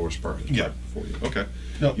 There's a lower part Yeah. for you. Okay.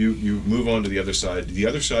 No. You move on to the other side. The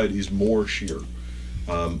other side is more sheer,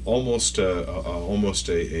 almost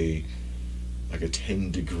a like a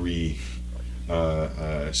 10-degree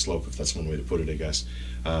slope, if that's one way to put it, I guess.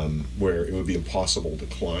 where it would be impossible to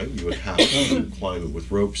climb. You would have to climb it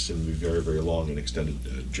with ropes, and it would be very, very long and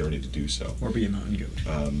extended journey to do so. Or be a mountain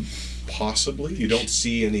goat. Possibly. You don't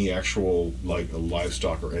see any actual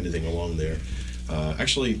livestock or anything along there.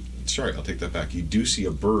 Actually, sorry, I'll take that back. You do see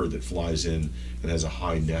a bird that flies in and has a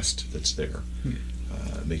high nest that's there.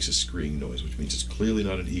 It makes a screeing noise, which means it's clearly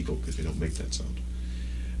not an eagle because they don't make that sound.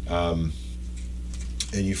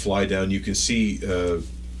 And you fly down. You can see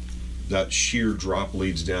that sheer drop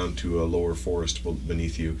leads down to a lower forest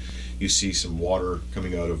beneath you. You see some water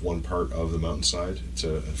coming out of one part of the mountainside. It's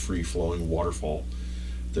a free-flowing waterfall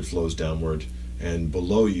that flows downward. And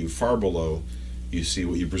below you, far below, you see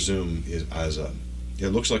what you presume is it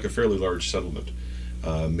looks like a fairly large settlement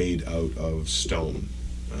made out of stone.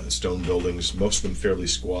 Stone buildings, most of them fairly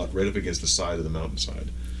squat, right up against the side of the mountainside.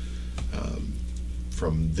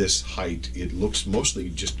 From this height, it looks mostly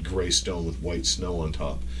just gray stone with white snow on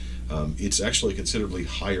top. It's actually considerably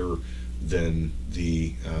higher than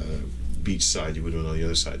the beach side you would have on the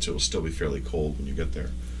other side, so it'll still be fairly cold when you get there.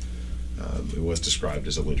 It was described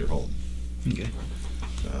as a winter home. Okay.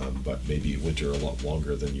 But maybe winter a lot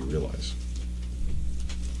longer than you realize.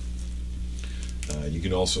 You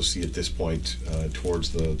can also see at this point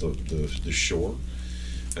towards the shore,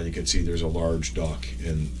 and you can see there's a large dock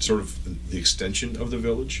and sort of the extension of the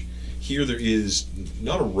village. Here there is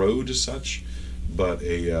not a road as such, but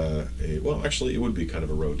well, actually it would be kind of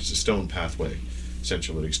a road. It's a stone pathway,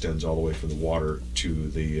 essentially, that extends all the way from the water to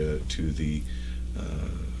the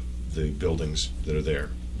buildings that are there.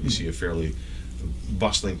 You see a fairly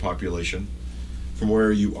bustling population. From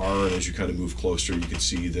where you are, and as you kind of move closer, you can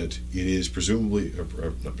see that it is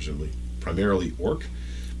primarily orc,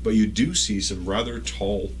 but you do see some rather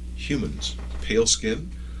tall humans, pale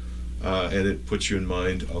skin, and it puts you in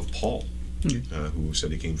mind of Paul, who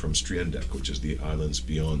said he came from Striendek, which is the islands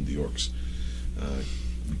beyond the orcs,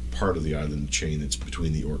 part of the island chain that's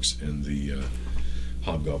between the orcs and the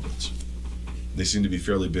hobgoblins. They seem to be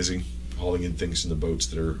fairly busy hauling in things in the boats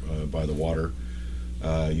that are by the water.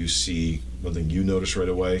 You see one thing you notice right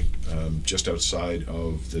away, just outside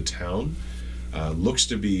of the town, looks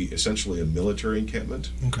to be essentially a military encampment.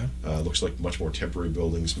 Okay. Looks like much more temporary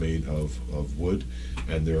buildings made of wood,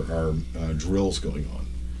 and there are drills going on.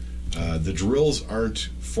 The drills aren't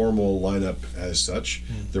formal lineup as such.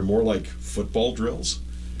 They're more like football drills,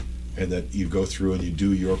 and that you go through and you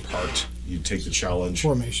do your part. You take the challenge.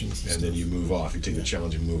 Formations. And then you move off. You take the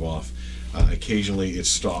challenge and move off. Occasionally it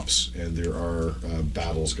stops, and there are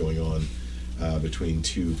battles going on between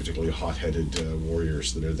two particularly hot-headed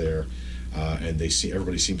warriors that are there, and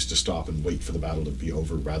everybody seems to stop and wait for the battle to be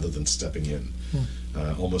over rather than stepping in,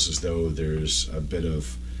 almost as though there's a bit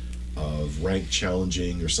of rank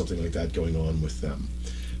challenging or something like that going on with them.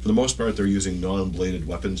 For the most part, they're using non-bladed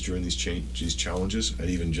weapons during these challenges, and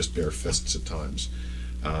even just bare fists at times.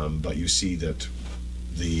 But you see that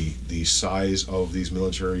the size of these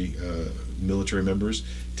military members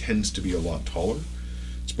tends to be a lot taller.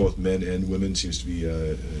 It's both men and women, seems to be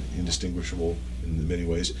indistinguishable in many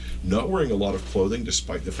ways. Not wearing a lot of clothing,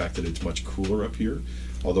 despite the fact that it's much cooler up here,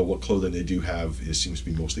 although what clothing they do have seems to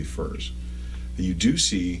be mostly furs. You do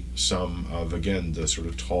see some of, again, the sort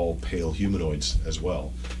of tall, pale humanoids as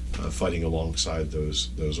well, fighting alongside those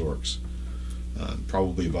orcs.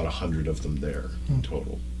 Probably about 100 of them there in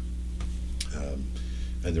total.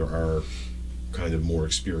 And there are kind of more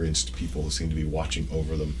experienced people who seem to be watching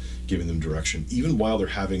over them, giving them direction. Even while they're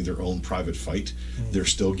having their own private fight, they're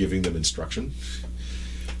still giving them instruction,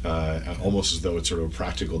 almost as though it's sort of a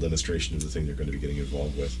practical demonstration of the thing they're going to be getting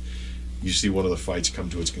involved with. You see one of the fights come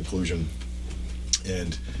to its conclusion,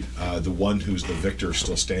 and the one who's the victor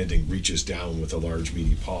still standing reaches down with a large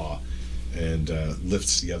meaty paw and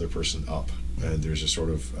lifts the other person up, and there's a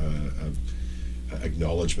sort of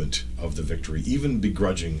acknowledgement of the victory, even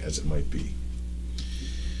begrudging as it might be.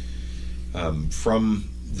 From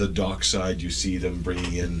the dock side, you see them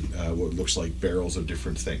bringing in what looks like barrels of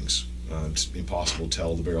different things. It's impossible to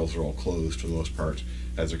tell. The barrels are all closed for the most part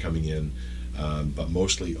as they're coming in, but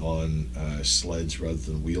mostly on sleds rather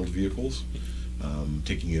than wheeled vehicles,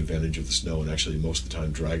 taking advantage of the snow and actually most of the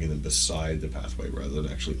time dragging them beside the pathway rather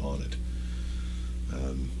than actually on it.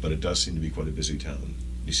 But it does seem to be quite a busy town.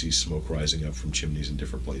 You see smoke rising up from chimneys in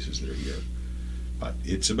different places that are here. But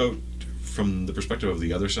it's about, from the perspective of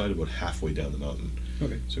the other side, about halfway down the mountain.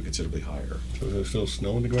 Okay. So considerably higher. So is there still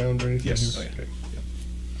snow on the ground or anything? Yes. Here? Okay. Yeah.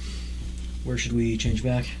 Where should we change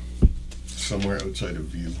back? Somewhere outside of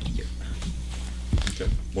view. Okay.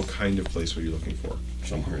 What kind of place were you looking for?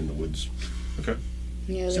 Somewhere in the woods. Okay.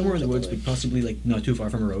 Yeah, Somewhere in the woods, but possibly like not too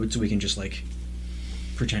far from a road, so we can just like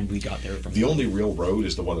pretend we got there from The only real road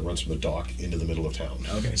is the one that runs from the dock into the middle of town.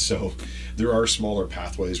 Okay. So there are smaller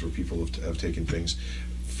pathways where people have taken things.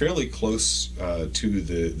 Fairly close to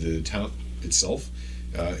the town itself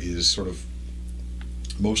is sort of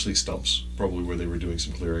mostly stumps, probably where they were doing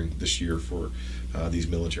some clearing this year for these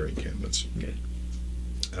military encampments. Okay.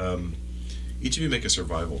 Each of you make a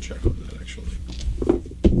survival check on that, actually.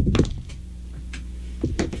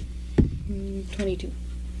 22.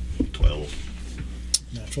 12.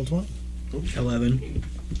 Natural 20. 11.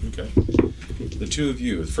 Okay. The two of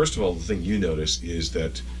you, first of all, the thing you notice is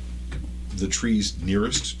that the trees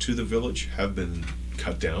nearest to the village have been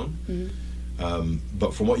cut down. Mm-hmm.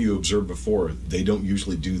 But from what you observed before, they don't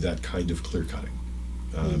usually do that kind of clear cutting.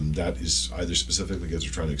 That is either specifically because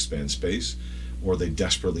they're trying to expand space, or they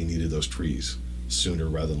desperately needed those trees sooner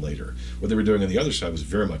rather than later. What they were doing on the other side was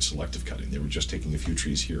very much selective cutting. They were just taking a few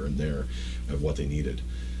trees here and there of what they needed.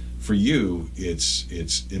 For you,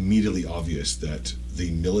 it's immediately obvious that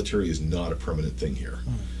the military is not a permanent thing here.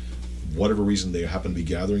 Whatever reason they happen to be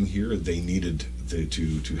gathering here, they needed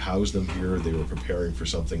to house them here. They were preparing for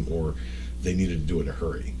something, or they needed to do it in a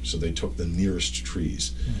hurry. So they took the nearest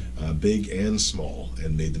trees, big and small,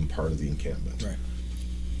 and made them part of the encampment. Right.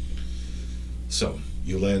 So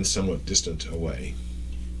you land somewhat distant away.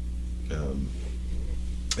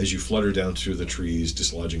 As you flutter down through the trees,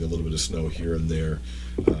 dislodging a little bit of snow here and there,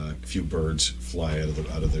 a few birds fly out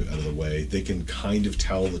of the way. They can kind of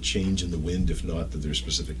tell the change in the wind, if not that there's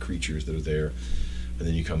specific creatures that are there. And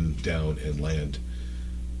then you come down and land,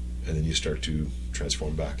 and then you start to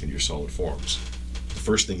transform back into your solid forms. The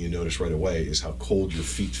first thing you notice right away is how cold your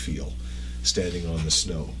feet feel standing on the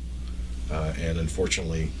snow. And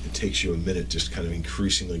unfortunately, it takes you a minute, just kind of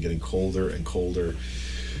increasingly getting colder and colder.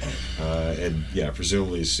 And yeah,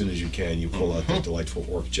 presumably as soon as you can, you pull out that delightful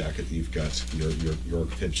orc jacket that you've got, your orc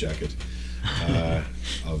pimp jacket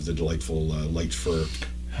of the delightful light fur.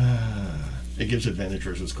 It gives advantage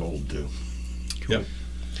versus cold too. Cool. Yep.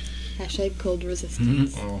 Hashtag cold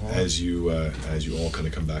resistance. As you all kind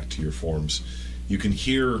of come back to your forms, you can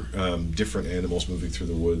hear different animals moving through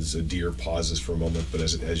the woods. A deer pauses for a moment, but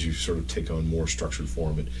as you sort of take on more structured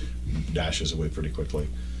form, it dashes away pretty quickly.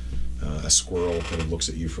 A squirrel kind of looks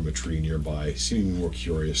at you from a tree nearby, seeming more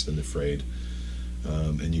curious than afraid.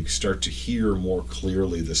 And you start to hear more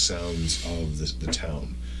clearly the sounds of the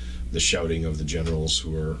town, the shouting of the generals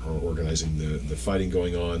who are organizing the fighting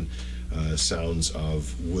going on, sounds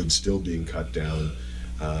of wood still being cut down,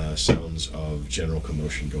 sounds of general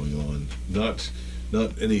commotion going on. Not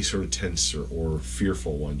any sort of tense or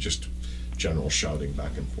fearful one, just general shouting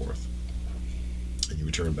back and forth. And you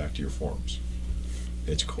return back to your forms.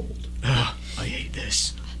 It's cold. I hate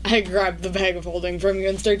this. I grab the bag of holding from you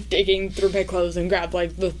and start digging through my clothes and grab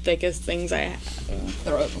like the thickest things I have and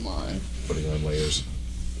throw them on. Putting on layers.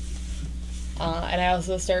 And I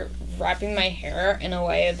also start wrapping my hair in a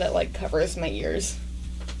way that like covers my ears.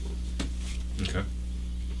 Okay.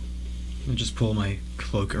 I just pull my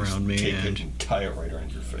cloak around me Take it and and tie it right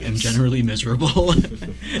around your face. am generally miserable.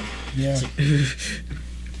 Yeah.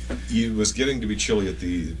 It was getting to be chilly at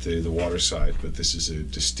the water side, but this is a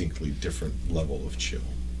distinctly different level of chill.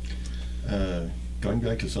 Going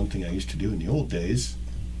back to something I used to do in the old days,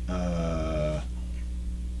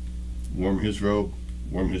 warm his robe,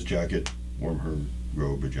 warm his jacket, warm her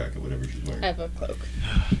robe or jacket, whatever she's wearing. I have a cloak.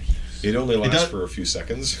 It only lasts does- for a few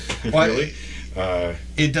seconds, Well, really.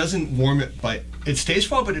 It doesn't warm it by... It stays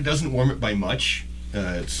cold, but it doesn't warm it by much.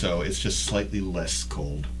 So it's just slightly less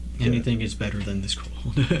cold. Anything is better than this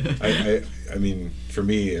cold. I mean, for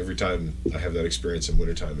me, every time I have that experience in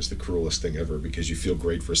wintertime, it's the cruelest thing ever, because you feel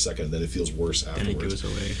great for a second, and then it feels worse And afterwards. it goes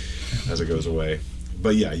away. As it goes away.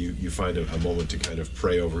 But yeah, you find a moment to kind of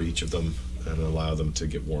pray over each of them and allow them to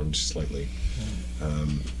get warmed slightly.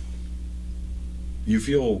 You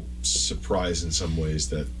feel surprised in some ways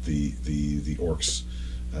that the orcs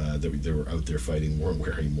that were out there fighting weren't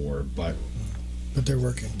wearing more, but But they're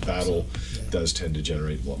working. battle So, yeah. does tend to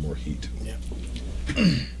generate a lot more heat. Yeah.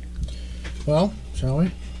 Well, shall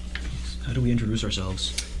we? How do we introduce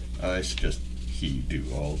ourselves? I suggest he do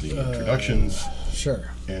all the introductions,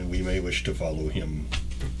 Sure. and we may wish to follow him.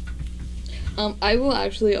 I will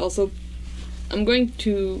actually also... I'm going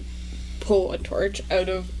to pull a torch out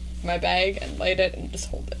of my bag and light it and just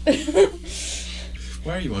hold it.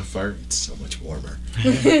 Why are you on fire? It's so much warmer.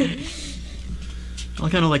 I'll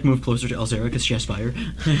kind of like move closer to Elzera because she has fire.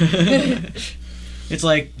 It's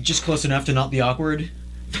like just close enough to not be awkward.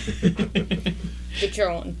 Get your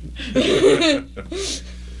own.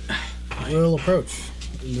 We'll approach.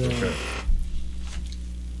 Okay.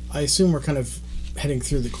 I assume we're kind of heading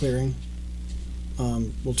through the clearing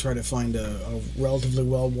we'll try to find a relatively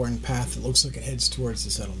well-worn path that looks like it heads towards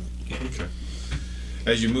the settlement. Okay.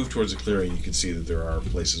 As you move towards the clearing, you can see that there are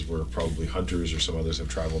places where probably hunters or some others have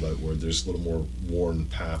traveled out where there's a little more worn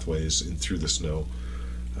pathways in through the snow,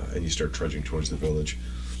 and you start trudging towards the village.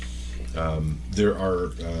 There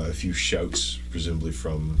are a few shouts, presumably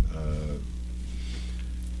from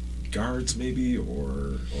guards, maybe,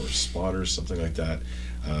 or spotters, something like that,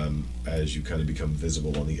 as you kind of become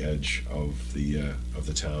visible on the edge of the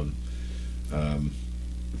town.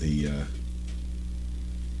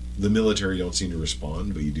 The military don't seem to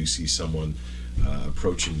respond, but you do see someone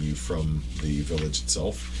approaching you from the village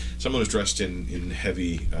itself. Someone who's dressed in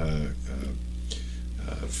heavy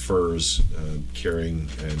furs, carrying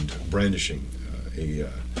and brandishing a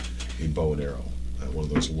bow and arrow, one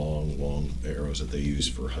of those long arrows that they use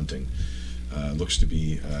for hunting. Looks to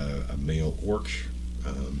be a male orc,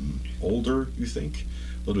 older, you think,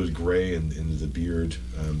 a little bit gray in the beard,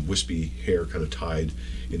 wispy hair kind of tied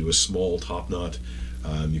into a small top knot.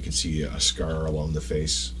 You can see a scar along the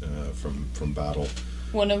face from battle.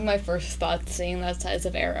 One of my first thoughts seeing that size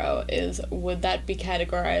of arrow is, would that be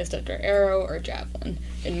categorized under arrow or javelin?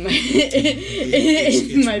 In my,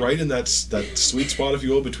 it's right in that sweet spot, if you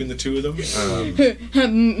will, between the two of them.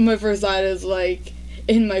 My first thought is like,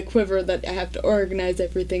 in my quiver that I have to organize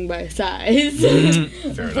everything by size. Fair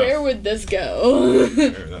enough. Where would this go?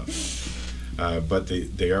 Fair enough. But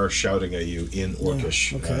they are shouting at you in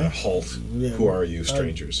Orcish. Yeah, okay. Halt! Yeah, Who are you,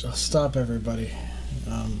 strangers? Stop, everybody.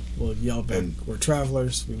 We'll yell back. And- We're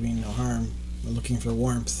travelers. We mean no harm. We're looking for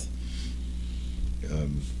warmth.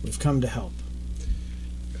 We've come to help.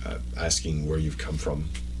 Asking where you've come from.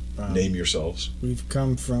 Um, Name yourselves. We've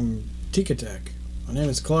come from Tikatek. My name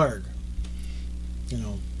is Clark.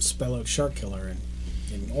 Spell out shark killer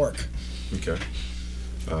in orc. Okay.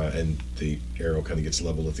 And the arrow kind of gets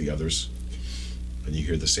leveled at the others, and you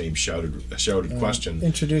hear the same shouted question.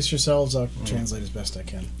 Introduce yourselves. I'll translate as best I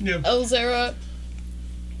can. Yeah. Elzera,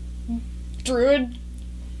 druid.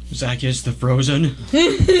 Zacchaeus the Frozen.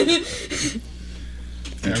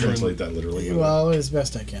 You translate that literally. Well, as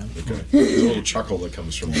best I can. Okay. There's a little chuckle that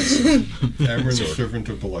comes from this. Amron, the servant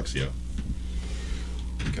of Alexia.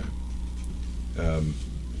 Okay.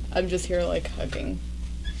 I'm just here like hugging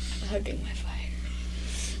my fire.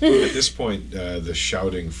 At this point, the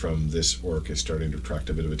shouting from this orc is starting to attract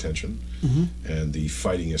a bit of attention, and the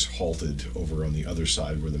fighting is halted over on the other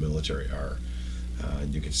side where the military are.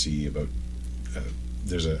 And you can see about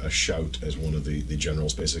there's a shout as one of the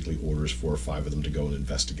generals basically orders 4 or 5 of them to go and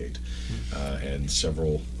investigate, and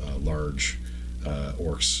several large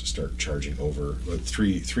orcs start charging over.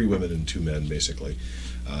 3 women and 2 men basically.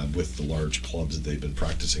 With the large clubs that they've been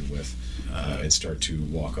practicing with, and start to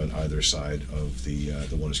walk on either side of the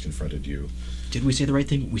one who's confronted you. Did we say the right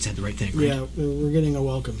thing? We said the right thing, right? Yeah, we're getting a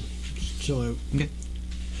welcome. Just chill out. Okay.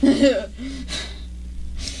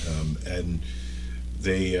 And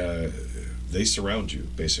they surround you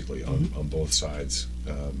basically on both sides,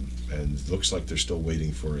 and it looks like they're still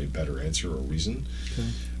waiting for a better answer or reason.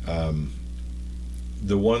 Okay.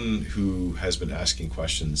 The one who has been asking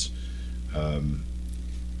questions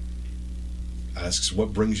asks,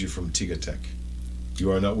 "What brings you from Tigatek? You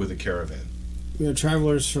are not with a caravan." We are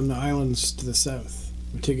travelers from the islands to the south.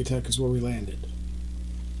 Tigatek is where we landed.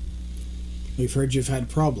 We've heard you've had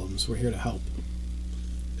problems. We're here to help.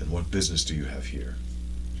 And what business do you have here?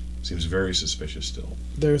 Seems very suspicious still.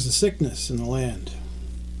 There's a sickness in the land.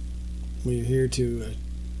 We're here to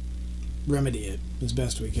remedy it as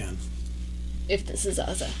best we can. If this is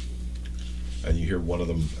Aza. And you hear one of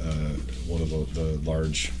them, one of the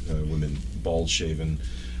large women, bald-shaven,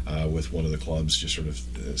 with one of the clubs, just sort of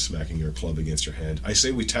smacking her club against her hand. "I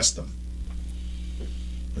say we test them."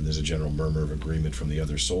 And there's a general murmur of agreement from the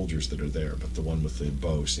other soldiers that are there, but the one with the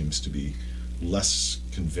bow seems to be less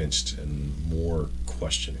convinced and more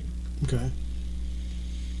questioning. Okay.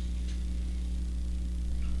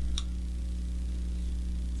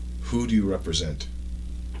 Who do you represent?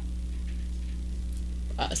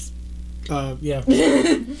 Us. Yeah.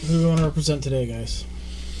 Who do we want to represent today, guys?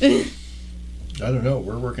 I don't know.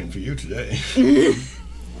 We're working for you today.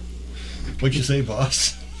 What'd you say,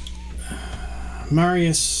 boss?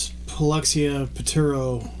 Marius, Polexia,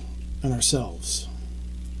 Peturo, and ourselves.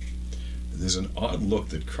 There's an odd look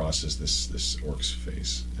that crosses this orc's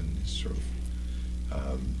face, and he sort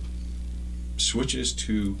of switches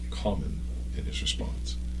to common in his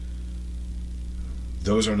response.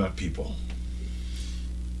 "Those are not people.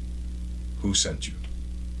 Who sent you?"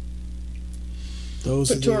 Those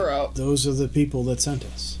Peturo. are the people that sent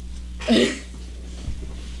us.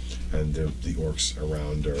 And the orcs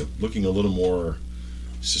around are looking a little more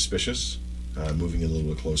suspicious. moving in a little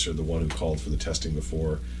bit closer, the one who called for the testing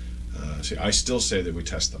before. I still say that we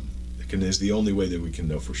test them. It is the only way that we can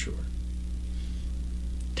know for sure.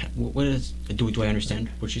 What is? Do I understand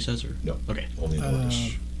what she says, or No. Okay. Only in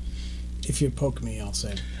Orcish. If you poke me, I'll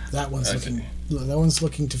say that one's Okay.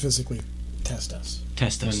 looking to physically test us.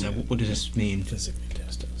 Test us. What does this mean? Physically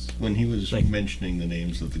test us. When he was Like- mentioning the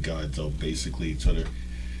names of the gods, I'll basically sort of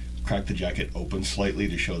crack the jacket open slightly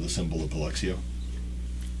to show the symbol of Alexio.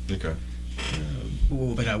 Okay.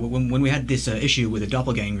 But when we had this issue with a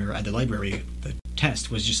doppelganger at the library, the test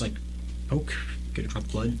was just like poke, get a drop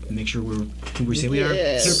of blood, and make sure we're who we say we are.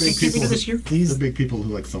 Yeah. They're big Can we people. do this here? The big people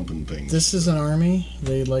who like thumping things. This is an army.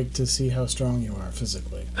 They like to see how strong you are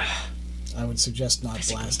physically. I would suggest not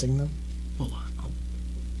Physically. blasting them. Well,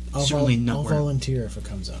 certainly not I'll where- volunteer if it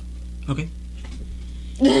comes up. okay.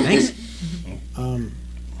 Thanks.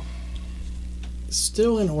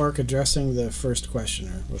 Still in orc, addressing the first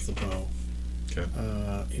questioner with the bow. Okay.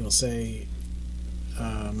 He will say,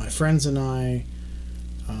 "My friends and I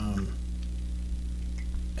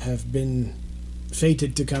have been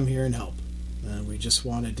fated to come here and help. We just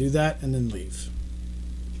want to do that and then leave."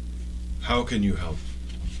 How can you help?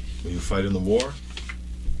 Will you fight in the war?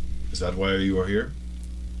 Is that why you are here?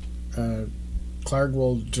 Clark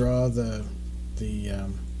will draw the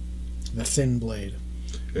thin blade.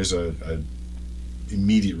 There's a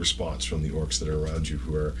immediate response from the orcs that are around you,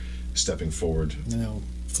 who are stepping forward. And he'll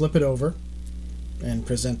flip it over and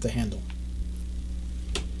present the handle.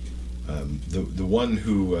 The one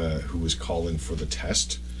who was calling for the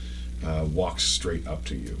test walks straight up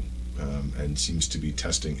to you and seems to be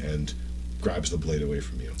testing and grabs the blade away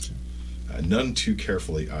from you. None too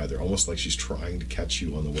carefully either, almost like she's trying to catch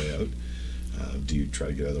you on the way out. Do you try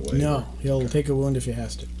to get out of the way? No, he'll take a wound if he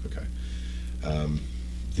has to. Okay.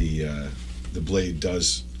 The blade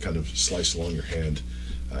does kind of slice along your hand,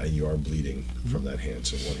 and you are bleeding from that hand,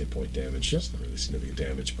 so 1 hit point damage. Yep. It's not really significant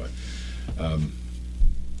damage, but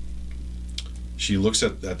she looks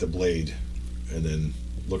at the blade and then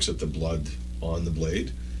looks at the blood on the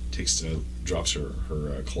blade, drops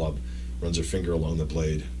her club, runs her finger along the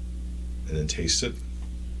blade, and then tastes it.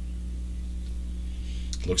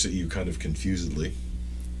 Looks at you kind of confusedly,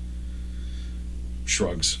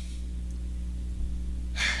 shrugs.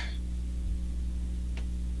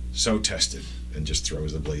 So tested, and just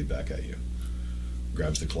throws the blade back at you.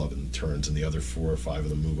 Grabs the club and turns, and the other 4 or 5 of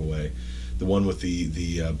them move away. The one with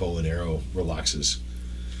the bow and arrow relaxes.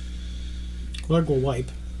 Clark will wipe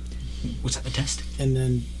What's that? The test? and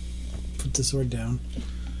then put the sword down.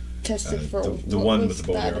 Tested for The what one was with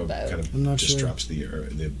the bow and that arrow about? kind I'm not of just sure. drops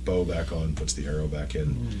the bow back on, puts the arrow back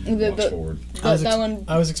in, The- walks the- forward. That one.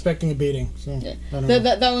 I was expecting a beating, so Yeah. I don't know.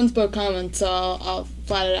 That one's both common, so I'll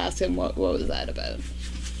flat out ask him what was that about.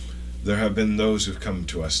 There have been those who've come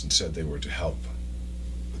to us and said they were to help,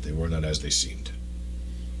 but they were not as they seemed.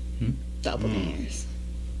 Doppelgangers.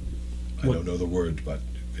 I don't know the word, but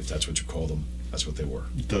if that's what you call them, that's what they were.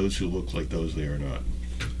 Those who look like those they are not.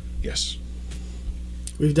 Yes.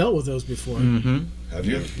 We've dealt with those before. Mm-hmm. Have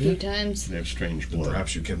you? A few times. They have strange Then blood.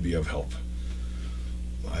 perhaps you can be of help.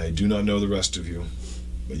 I do not know the rest of you,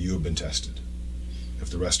 but you have been tested.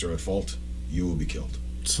 If the rest are at fault, you will be killed.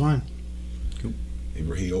 It's fine.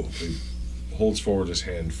 He holds forward his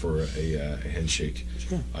hand for a handshake.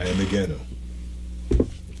 Sure. I am Agenu.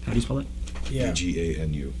 How do you spell it? Yeah.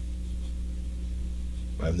 Aganu.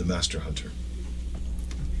 I am the Master Hunter.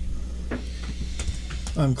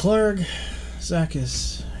 I'm Clark,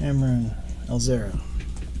 Zakis, Amron, Elzera.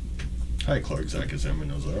 Hi, Clark, Zakis, Emma,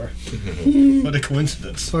 Ozar. What a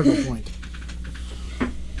coincidence. Sparkle point.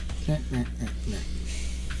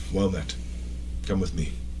 Well met. Come with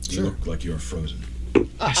me. You Sure. look like you are frozen.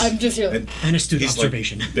 I'm just here. And An astute he's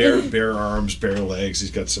observation. like bare arms, bare legs.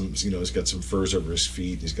 He's got some furs over his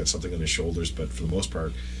feet. He's got something on his shoulders, but for the most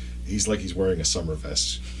part, he's like he's wearing a summer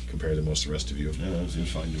vest compared to most of the rest of you. Yeah, that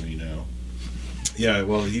seems fine to me now. Yeah,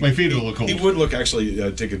 well, My feet will look cold. He would look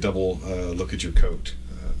actually take a double look at your coat.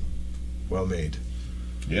 Well made,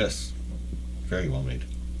 Yes. Very well made.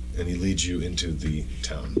 and he leads you into the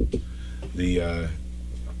town.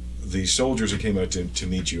 The soldiers who came out to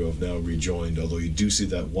meet you have now rejoined, although you do see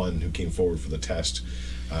that one who came forward for the test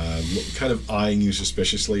kind of eyeing you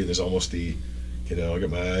suspiciously. There's almost the, I got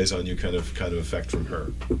my eyes on you kind of effect from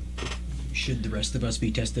her. Should the rest of us be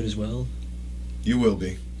tested as well? You will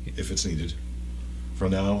be, if it's needed. For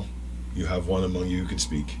now, you have one among you who can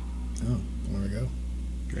speak. Oh, there we go.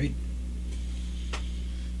 Great.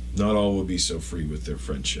 Not all will be so free with their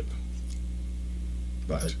friendship.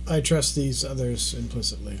 But I trust these others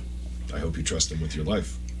implicitly. I hope you trust them with your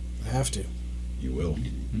life. I have to. You will.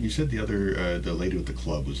 You said the lady with the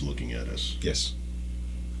club was looking at us. Yes.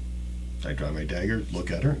 I draw my dagger,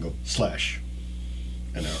 look at her, and go, slash.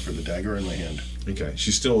 And offer the dagger in my hand. Okay.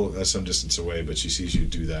 She's still some distance away, but she sees you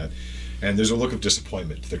do that. And there's a look of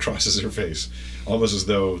disappointment that crosses her face. Almost as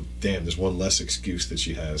though, damn, there's one less excuse that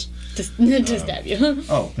she has. Just stab you.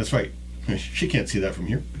 Oh, that's right. She can't see that from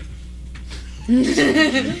here.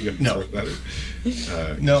 No.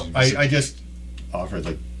 No, I just offered,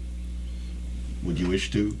 like, would you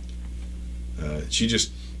wish to? She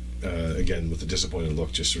just, again, with a disappointed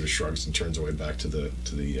look, just sort of shrugs and turns away back to the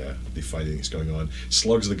fighting that's going on.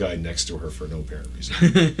 Slugs the guy next to her for no apparent reason.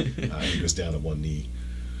 He goes down on one knee.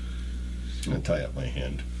 I'm going to tie up my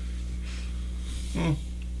hand.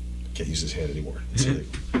 Can't use his hand anymore. It's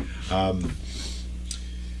illegal.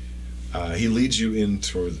 He leads you in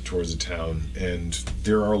towards the town, and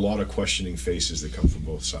there are a lot of questioning faces that come from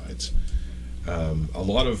both sides. A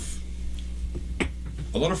lot of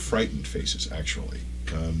frightened faces, actually.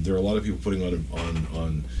 There are a lot of people putting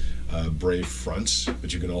on brave fronts,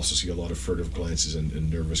 but you can also see a lot of furtive glances and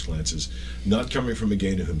nervous glances, not coming from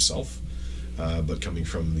Agenu himself, but coming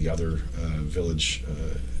from the other village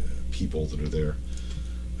people that are there.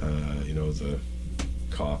 The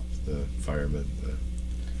cop, the fireman.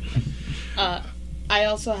 I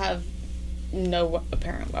also have no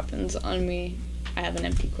apparent weapons on me. I have an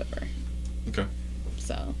empty quiver. Okay.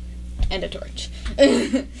 So, and a torch.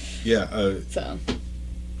 Yeah. So.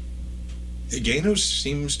 Agenu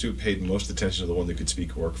seems to have paid most attention to the one that could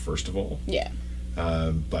speak orc, first of all. Yeah.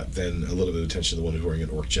 But then a little bit of attention to the one who's wearing an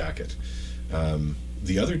orc jacket.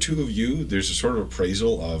 The other two of you, there's a sort of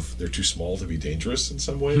appraisal of they're too small to be dangerous in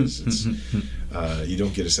some ways. It's, you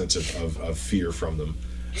don't get a sense of fear from them,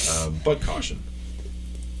 but caution.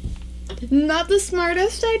 Not the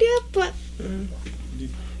smartest idea, but...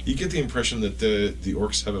 You get the impression that the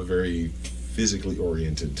orcs have a very physically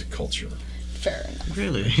oriented culture. Fair enough.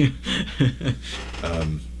 Really?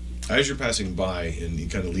 As you're passing by, and he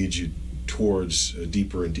kind of leads you towards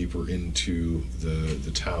deeper and deeper into the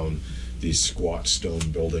town, these squat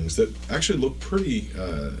stone buildings that actually look pretty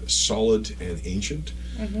solid and ancient.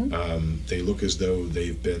 Mm-hmm. They look as though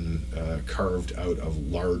they've been carved out of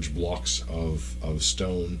large blocks of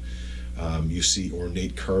stone. You see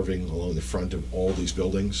ornate carving along the front of all these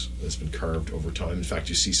buildings that's been carved over time. In fact,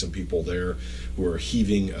 you see some people there who are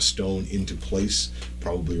heaving a stone into place,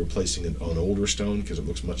 probably replacing an older stone because it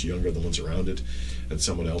looks much younger than what's around it, and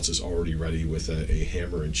someone else is already ready with a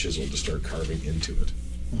hammer and chisel to start carving into it.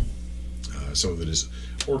 Some of it is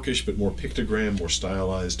orcish, but more pictogram, more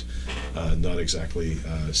stylized, not exactly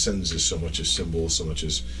sentences so much as symbols, so much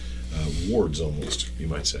as words almost, you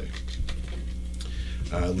might say.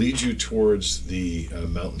 Leads you towards the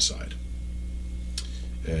mountainside.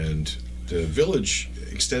 And the village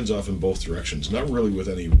extends off in both directions, not really with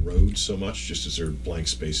any roads so much, just as there are blank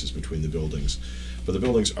spaces between the buildings. But the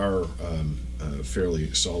buildings are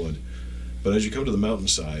fairly solid. But as you come to the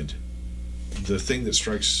mountainside, the thing that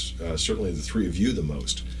strikes certainly the three of you the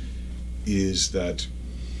most is that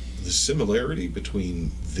the similarity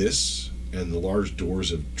between this and the large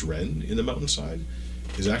doors of Dren in the mountainside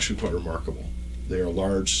is actually quite remarkable. They are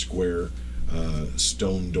large, square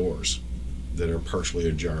stone doors that are partially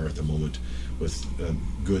ajar at the moment, with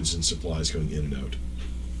goods and supplies going in and out.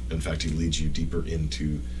 In fact, he leads you deeper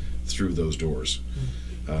through those doors.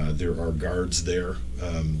 There are guards there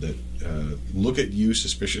that look at you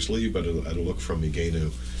suspiciously, but at a look from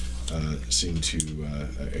Agenu, seem to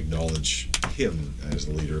acknowledge him as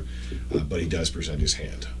the leader. But he does present his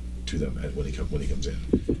hand to them when he comes in,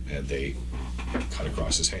 and they cut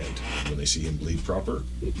across his hand. When they see him bleed proper,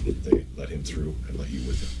 they let him through and let you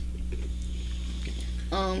with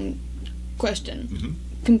him. Question. Mm-hmm.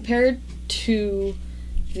 Compared to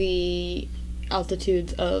the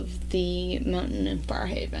altitudes of the mountain in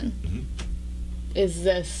Farhaven, Mm-hmm. is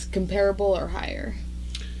this comparable or higher?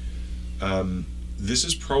 This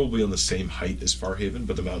is probably on the same height as Farhaven,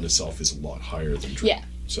 but the mountain itself is a lot higher than Dren. Yeah.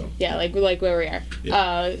 So Yeah, like where we are.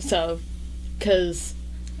 Yeah. Because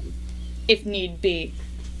if need be,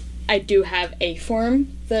 I do have a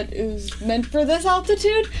form that is meant for this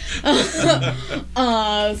altitude.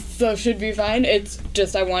 So should be fine. It's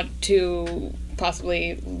just I want to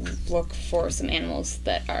possibly look for some animals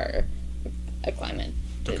that are acclimated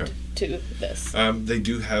to this. They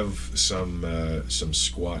do have some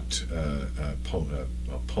squat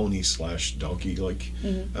pony/donkey-like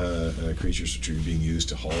creatures which are being used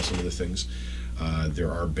to haul some of the things.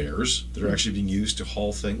 There are bears that are actually being used to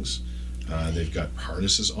haul things. They've got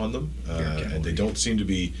harnesses on them, and they don't seem to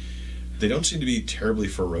be They don't seem to be terribly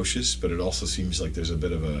ferocious, but it also seems like there's a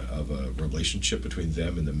bit of a relationship between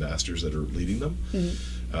them and the masters that are leading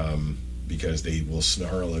them, because they will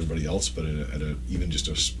snarl at everybody else, but at even just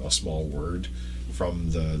a small word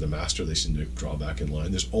from the master, they seem to draw back in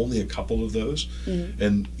line. There's only a couple of those,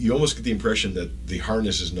 and you almost get the impression that the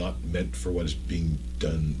harness is not meant for what is being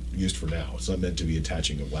used for now. It's not meant to be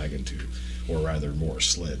attaching a wagon to, or rather more a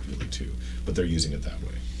sled really to, but they're using it that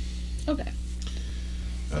way. Okay.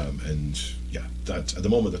 And yeah, that at the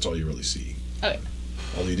moment that's all you really see. Okay.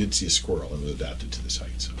 Although you did see a squirrel and it was adapted to this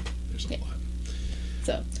height, so there's a lot.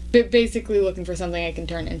 So, basically looking for something I can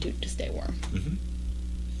turn into to stay warm.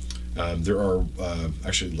 There are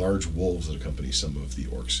actually large wolves that accompany some of the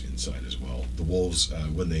orcs inside as well. The wolves,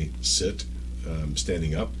 when they sit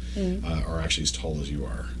standing up, are actually as tall as you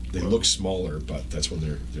are. They look smaller, but that's when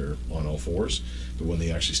they're on all fours. But when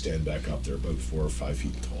they actually stand back up, they're about 4 or 5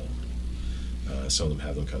 feet tall. Some of them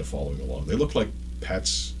have them kind of following along. They look like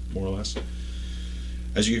pets, more or less.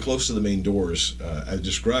 As you get close to the main doors, as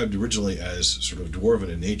described originally as sort of dwarven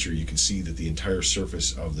in nature, you can see that the entire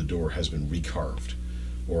surface of the door has been recarved.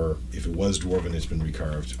 Or if it was dwarven, it's been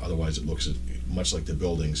recarved. Otherwise, it looks much like the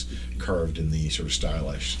buildings carved in the sort of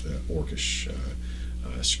stylish, orcish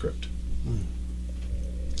script.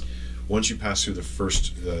 Once you pass through the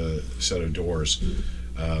first set of doors,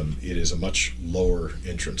 it is a much lower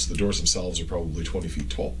entrance. The doors themselves are probably 20 feet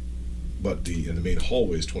tall, but the main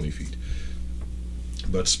hallway is 20 feet.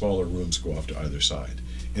 But smaller rooms go off to either side.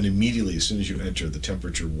 And immediately, as soon as you enter, the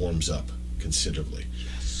temperature warms up considerably.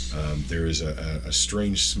 There is a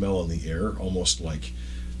strange smell in the air, almost like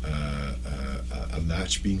a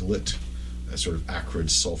match being lit, a sort of acrid,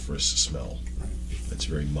 sulfurous smell. It's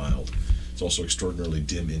very mild. It's also extraordinarily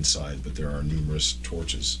dim inside, but there are numerous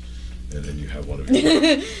torches, and then you have one of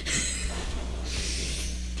your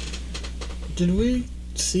Did we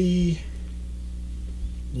see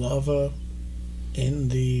lava in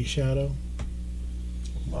the shadow?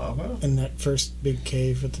 Lava? In that first big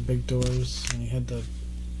cave with the big doors, and you had the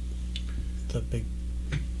big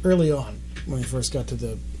early on when we first got to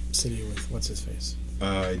the city with what's his face.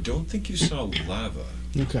 I don't think you saw lava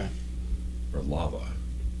Okay. or lava.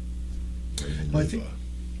 Or even Well, I lava. think-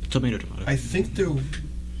 Tomato. I think there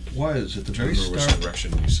was at the very Remember which start.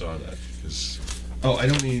 direction you saw that? Because Oh, I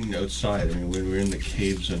don't mean outside. I mean, when we were in the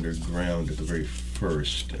caves underground at the very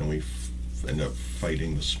first, and we ended up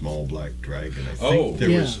fighting the small black dragon. I think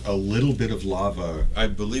there was a little bit of lava. I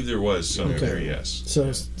believe there was some Okay. there, yes. So,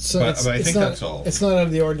 Yeah. so But- it's, but I it's think not, that's all. It's not out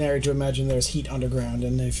of the ordinary to imagine there's heat underground,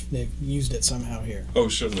 and they've used it somehow here. Oh,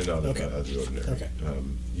 certainly not Okay. out of the ordinary. Okay.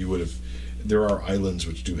 You would have. There are islands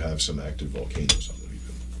which do have some active volcanoes on them,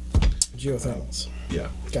 even. Geothermals. Yeah.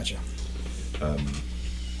 Gotcha.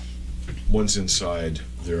 Once inside,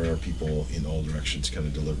 there are people in all directions kind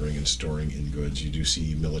of delivering and storing in goods. You do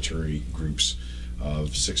see military groups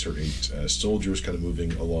of 6 or 8 soldiers kind of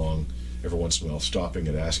moving along, every once in a while stopping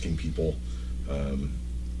and asking people.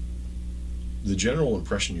 The general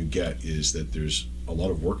impression you get is that there's a lot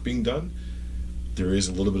of work being done. There is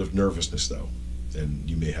a little bit of nervousness, though, and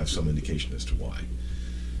you may have some indication as to why.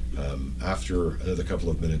 After another couple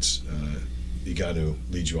of minutes, Iganu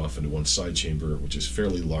leads you off into one side chamber, which is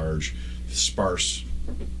fairly large, sparse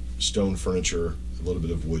stone furniture, a little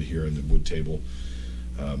bit of wood here and the wood table.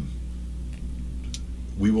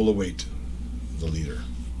 We will await the leader,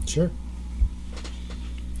 Sure.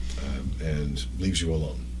 and leaves you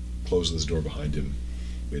alone. Closes the door behind him.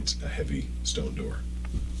 It's a heavy stone door.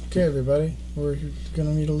 Okay, everybody, we're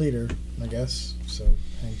gonna meet a leader, I guess. So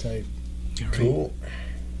hang tight. Cool.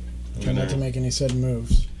 Try not to make any sudden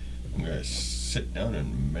moves. I'm gonna sit down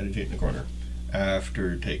and meditate in the corner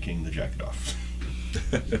after taking the jacket off.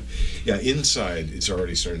 Yeah, inside it's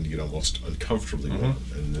already starting to get almost uncomfortably warm,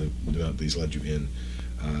 and the amount that he's led you in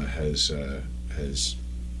has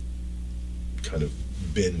kind of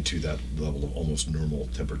been to that level of almost normal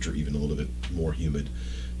temperature, even a little bit more humid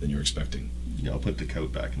than you're expecting. I'll put the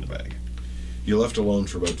coat back in the bag. You're left alone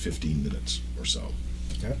for about 15 minutes or so.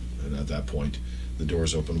 Okay. And at that point, the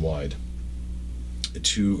doors open wide.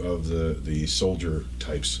 2 of the soldier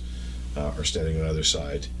types are standing on either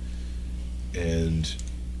side, and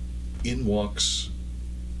in walks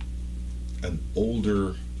an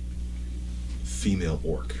older female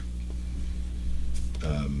orc,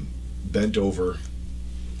 bent over,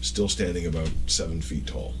 still standing about 7 feet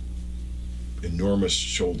tall. Enormous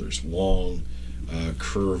shoulders, long,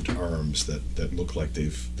 curved arms that look like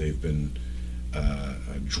they've been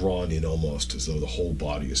drawn in almost as though the whole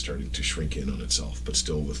body is starting to shrink in on itself, but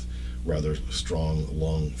still with rather strong,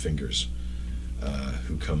 long fingers,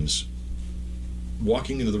 who comes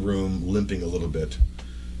walking into the room, limping a little bit,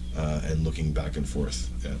 and looking back and forth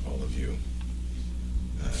at all of you,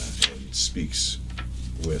 and speaks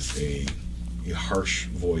with a harsh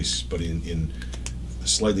voice, but in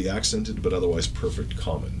slightly accented, but otherwise perfect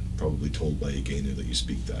common, probably told by Igenu that you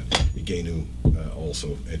speak that. Igenu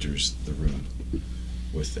also enters the room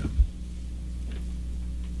with them.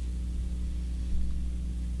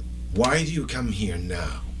 Why do you come here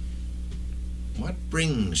now? What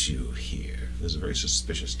brings you here? There's a very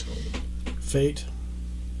suspicious tone. Fate.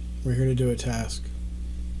 We're here to do a task.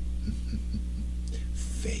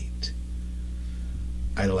 Fate.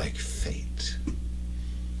 I like fate.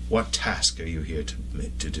 What task are you here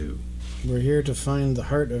to do? We're here to find the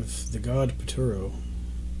heart of the god Paturo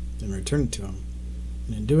and return it to him.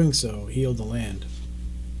 And in doing so, heal the land.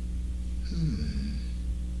 And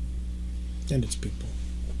its people.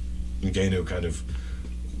 Igenu kind of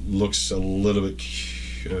looks a little bit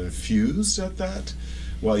confused at that.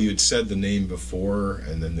 While you had said the name before,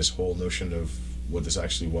 and then this whole notion of what this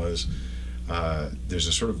actually was, there's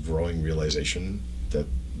a sort of growing realization that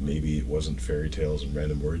maybe it wasn't fairy tales and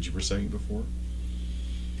random words you were saying before.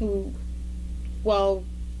 Well,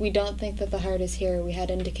 we don't think that the heart is here. We had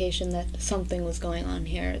indication that something was going on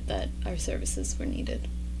here, that our services were needed.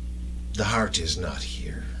 The heart is not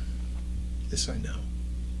here. This I know.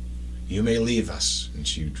 You may leave us. And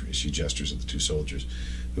she gestures at the two soldiers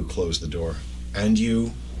who close the door. And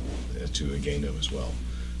you, to Igenu as well,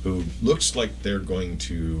 who looks like they're going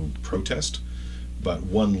to protest, but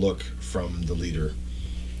one look from the leader,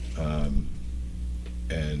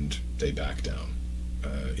 and they back down.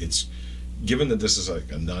 It's given that this is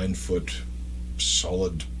like a 9-foot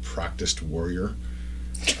solid practiced warrior,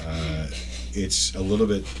 it's a little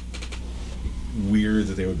bit weird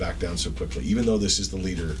that they would back down so quickly. Even though this is the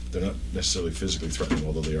leader, they're not necessarily physically threatening,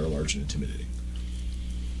 although they are large and intimidating.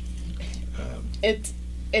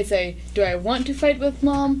 It's a, do I want to fight with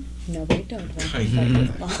Mom? No, we don't want to fight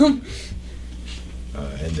with Mom.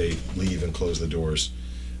 And they leave and close the doors.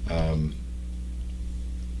 The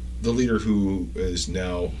leader, who is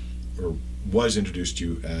now, or was introduced to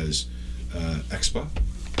you as Expa,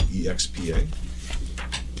 E-X-P-A,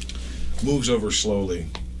 moves over slowly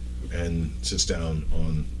and sits down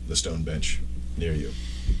on the stone bench near you.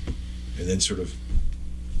 And then sort of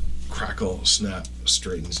crackle, snap,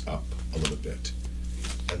 straightens up a little bit.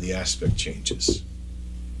 And the aspect changes.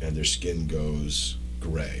 And their skin goes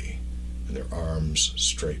gray. And their arms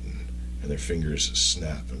straighten. And their fingers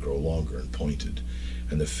snap and grow longer and pointed.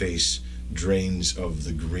 And the face drains of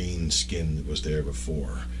the green skin that was there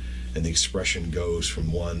before. And the expression goes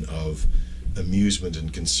from one of amusement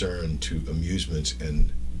and concern to amusement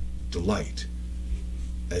and delight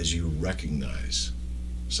as you recognize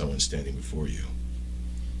someone standing before you.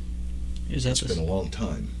 Is that It's been a long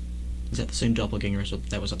time. Is that the same doppelganger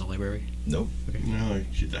that was at the library? Nope. Okay. No,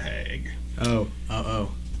 she's a hag. Oh.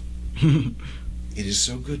 It is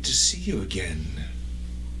so good to see you again,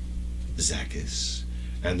 Zacchus.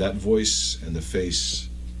 And that voice and the face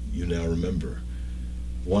you now remember.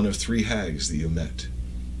 One of 3 hags that you met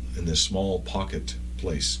in this small pocket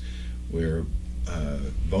place where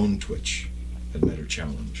Bone Twitch had met her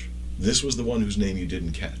challenge. This was the one whose name you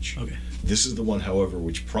didn't catch. Okay. This is the one, however,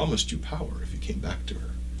 which promised you power if you came back to her,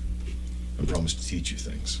 and promised to teach you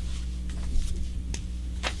things.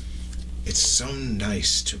 It's so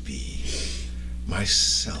nice to be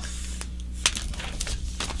myself for a moment.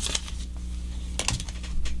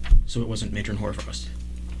 So it wasn't Matron Horfrost.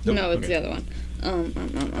 Nope. No, it's Okay. the other one.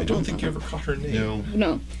 I don't think you ever caught her name.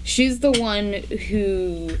 No, she's the one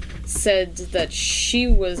who said that she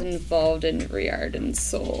was involved in Riordan's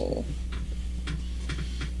soul.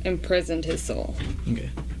 Imprisoned his soul. Okay.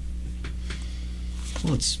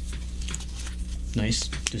 Well, it's nice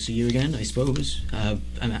to see you again, I suppose. I'm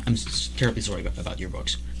terribly sorry about your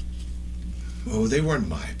books. Oh, they weren't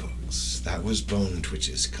my books. That was Bone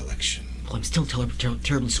Twitch's collection. Well, I'm still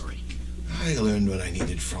terribly sorry. I learned what I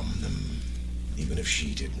needed from them, even if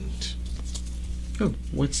she didn't. Oh,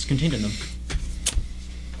 what's contained in them?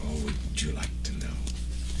 Oh, would you like to know?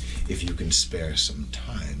 If you can spare some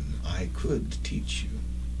time, I could teach you.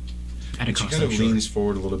 At a She cost, kind I'm of sure. leans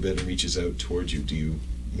forward a little bit and reaches out towards you. Do you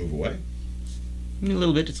move away? A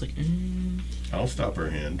little bit. It's like, I'll stop her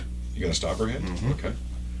hand. You gonna stop her hand? Mhm.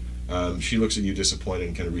 Okay. She looks at you disappointed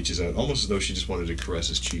and kind of reaches out, almost as though she just wanted to caress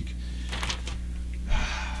his cheek.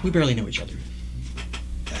 we barely know each other.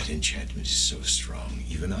 That enchantment is so strong,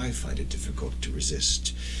 even I find it difficult to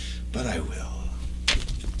resist. But I will.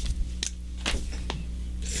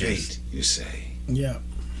 Fate, you say? Yeah.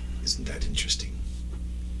 Isn't that interesting?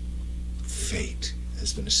 Fate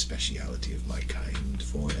has been a speciality of my kind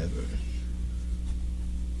forever.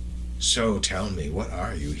 So tell me, what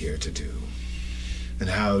are you here to do? And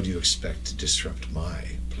how do you expect to disrupt my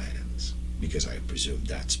plans? Because I presume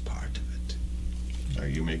that's part of it. Are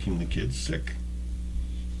you making the kids sick?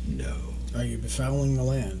 No. Are you befouling the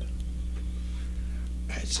land?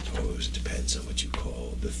 I suppose it depends on what you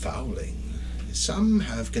call befouling. Some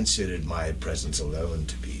have considered my presence alone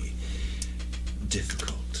to be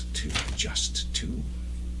difficult to adjust to.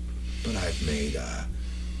 But I've made a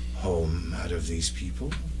home out of these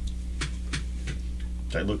people.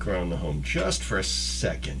 I look around the home just for a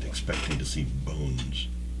second, expecting to see bones.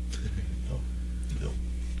 No.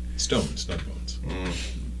 Stones, not bones.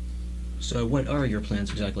 So what are your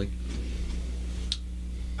plans exactly?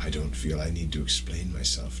 I don't feel I need to explain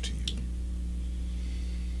myself to you.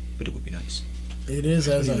 But it would be nice. It is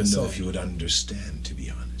I as don't I even know if said. you would understand, to be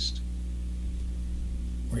honest.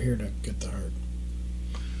 We're here to get the heart.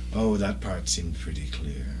 Oh, that part seemed pretty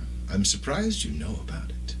clear. I'm surprised you know about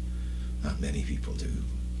it. Not many people do.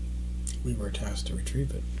 We were tasked to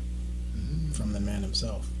retrieve it from the man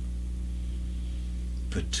himself.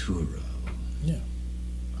 Paturo. Yeah.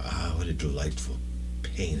 Ah, what a delightful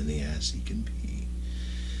pain in the ass he can be.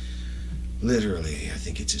 Literally, I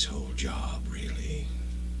think it's his whole job, really.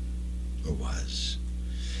 Or was.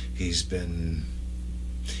 He's been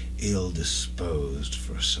ill-disposed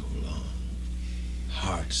for so long.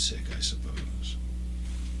 Heart-sick, I suppose.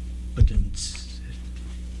 But then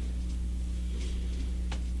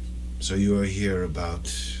So you are here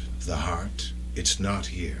about the heart? It's not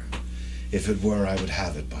here. If it were, I would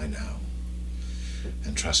have it by now.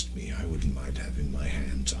 And trust me, I wouldn't mind having my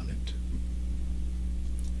hands on it.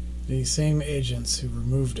 The same agents who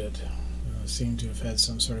removed it seem to have had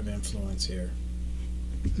some sort of influence here.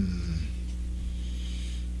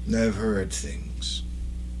 I've heard things.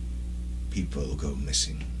 People go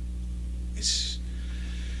missing. It's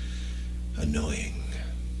annoying,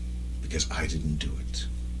 because I didn't do it.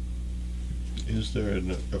 Is there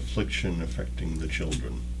an affliction affecting the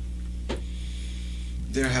children?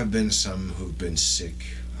 There have been some who've been sick.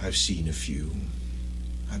 I've seen a few.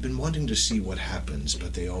 I've been wanting to see what happens,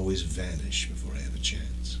 but they always vanish before I have a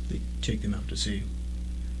chance. they take them out to sea.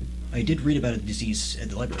 I did read about a disease at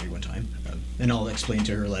the library one time, and I'll explain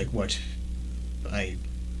to her what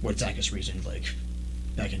Zacchus reasoned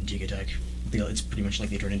back in Gigatech. It's pretty much like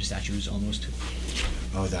they turn into statues almost.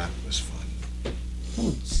 Oh, that was fun. Well,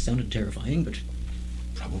 it sounded terrifying, but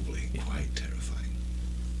Probably quite terrifying.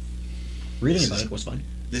 reading about it was fun.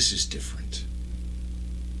 This is different.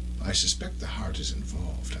 I suspect the heart is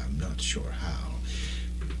involved. I'm not sure how.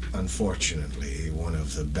 Unfortunately, one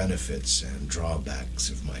of the benefits and drawbacks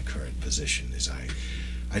of my current position is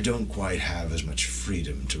I don't quite have as much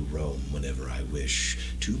freedom to roam whenever I wish.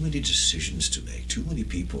 Too many decisions to make. Too many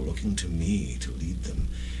people looking to me to lead them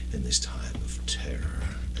in this time of terror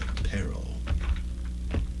and peril.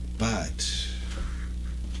 But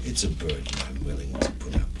it's a burden I'm willing to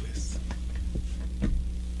put up with.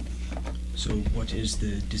 So what is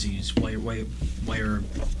the disease? Why are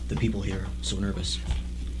the people here so nervous?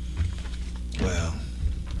 Well,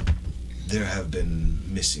 there have been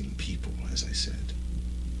missing people, as I said.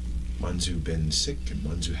 Ones who've been sick and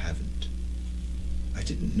ones who haven't. I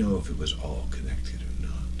didn't know if it was all connected or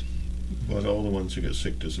not. But all the ones who get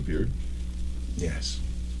sick disappeared? Yes.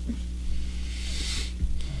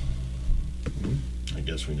 I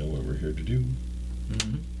guess we know what we're here to do.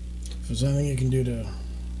 Mm-hmm. If there's anything you can do to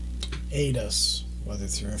aid us, whether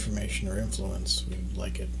through information or influence, we'd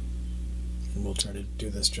like it. And we'll try to do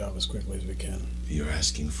this job as quickly as we can. You're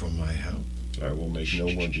asking for my help? I will make no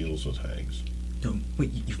more deals with hags. No,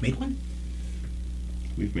 wait, you've made one?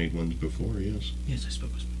 We've made ones before, yes. Yes, I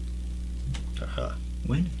suppose. Haha.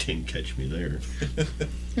 When? Didn't catch me there.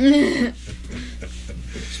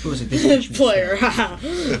 Suppose it did. Player.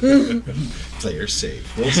 Player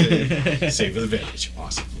save. We'll save. Save with advantage.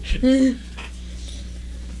 Awesome.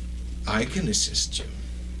 I can assist you.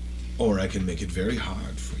 Or I can make it very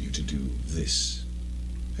hard for you to do this.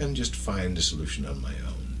 And just find a solution on my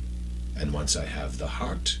own. And once I have the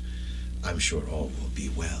heart, I'm sure all will be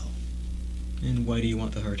well. And why do you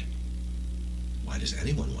want the heart? Why does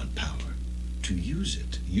anyone want power? To use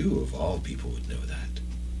it. You, of all people, would know that.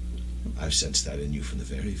 I've sensed that in you from the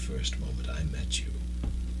very first moment I met you.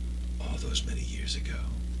 All those many years ago.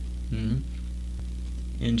 Mm-hmm.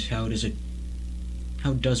 And how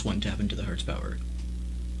does one tap into the heart's power?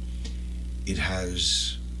 It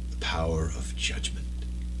has the power of judgment.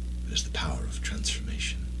 It has the power of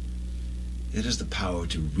transformation. It has the power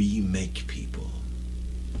to remake people.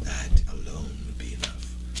 That alone would be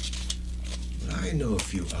enough. But I know a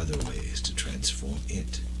few other ways to transform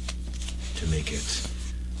it. To make it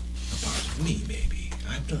a part of me, maybe.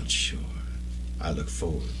 I'm not sure. I look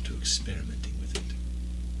forward to experimenting with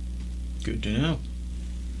it. Good to know.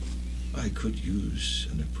 I could use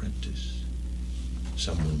an apprentice.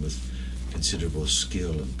 Someone with considerable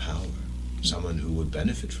skill and power. Someone who would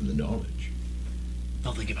benefit from the knowledge.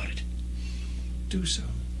 I'll think about it. Do so.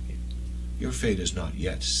 Your fate is not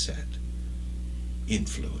yet set.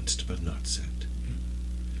 Influenced, but not set.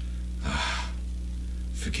 Ah,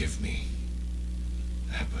 forgive me.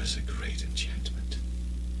 That was a great enchantment.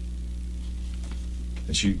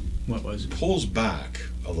 And she What was? pulls back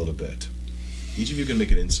a little bit. Each of you can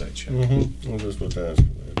make an insight check. Mm-hmm. I'll just with that.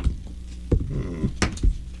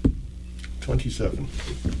 27.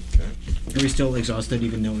 Okay. Are we still exhausted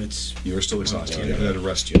even though it's... You are still exhausted. Okay. I'm going to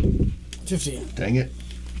rest you. 15. Dang it.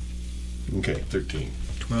 Okay, 13.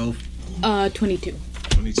 12? 22.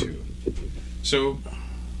 22. So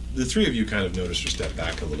the three of you kind of notice her step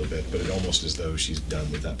back a little bit, but it almost as though she's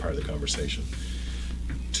done with that part of the conversation.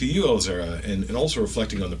 To you, Elzara, and also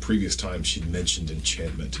reflecting on the previous time she'd mentioned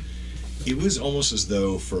enchantment, it was almost as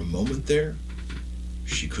though for a moment there,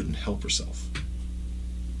 she couldn't help herself.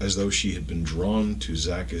 As though she had been drawn to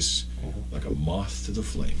Zacchus like a moth to the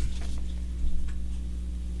flame.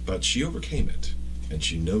 But she overcame it, and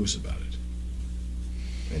she knows about it,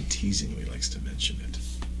 and teasingly likes to mention it.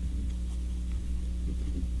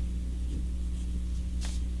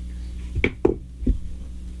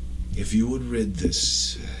 If you would rid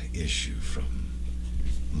this issue from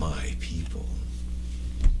my people,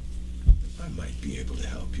 I might be able to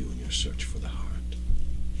help you in your search for the heart.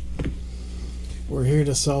 We're here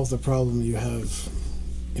to solve the problem you have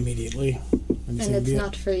immediately. And it's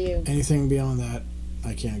not for you. Anything beyond that,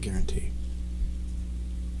 I can't guarantee.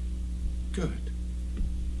 Good.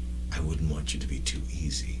 I wouldn't want you to be too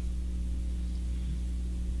easy.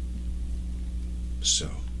 So,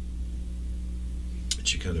 and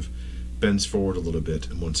she kind of bends forward a little bit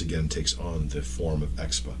and once again takes on the form of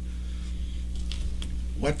Expa.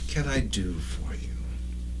 What can I do for you?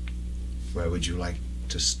 Where would you like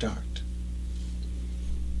to start?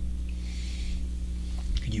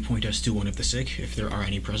 Could you point us to one of the sick, if there are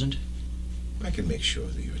any present? I can make sure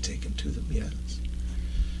that you are taken to them, yes.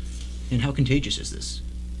 And how contagious is this?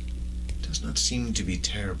 It does not seem to be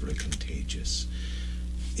terribly contagious.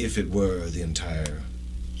 If it were, the entire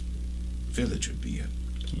village would be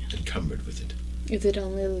encumbered with it. Is it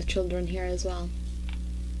only the children here as well?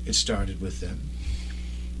 It started with them.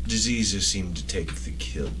 Diseases seem to take the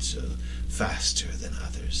kids faster than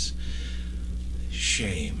others.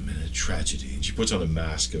 Shame and a tragedy. And she puts on a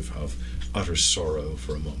mask of utter sorrow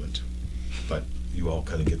for a moment. But you all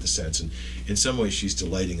kind of get the sense. And in some ways, she's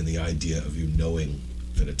delighting in the idea of you knowing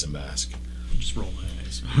that it's a mask. Just roll my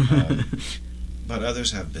eyes. But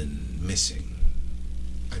others have been missing.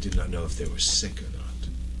 I did not know if they were sick or not.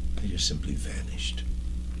 They just simply vanished.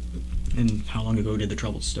 And how long ago did the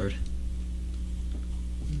troubles start?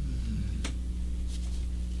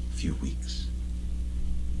 A few weeks.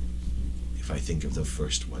 If I think of the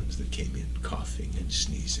first ones that came in coughing and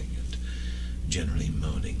sneezing and generally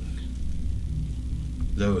moaning,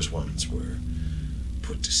 those ones were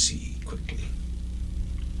put to sea quickly.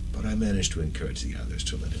 But I managed to encourage the others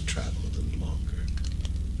to let it travel a little longer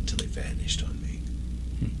until they vanished on me.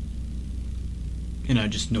 And I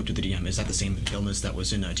just note to the DM, is that the same illness that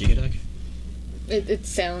was in Tigadak? It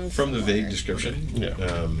sounds From the similar. vague description,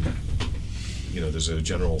 Yeah. There's a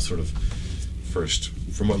general sort of first,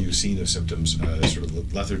 from what you've seen of symptoms, sort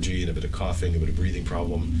of lethargy and a bit of coughing, a bit of breathing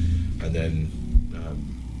problem, and then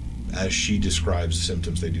as she describes the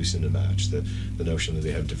symptoms, they do seem to match. The notion that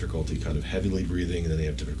they have difficulty kind of heavily breathing, and then they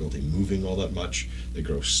have difficulty moving all that much. They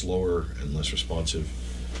grow slower and less responsive.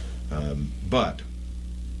 But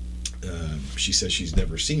she says she's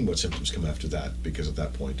never seen what symptoms come after that, because at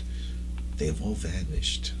that point, they have all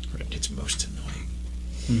vanished. Right. It's most annoying.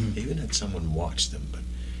 Mm-hmm. They even had someone watch them, but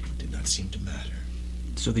it did not seem to matter.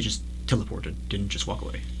 So they just teleported, didn't just walk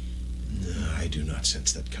away? No, I do not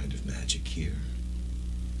sense that kind of magic here.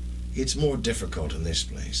 It's more difficult in this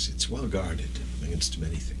place. It's well guarded against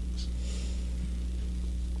many things.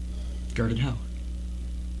 Guarded how?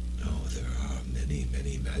 Oh, there are many,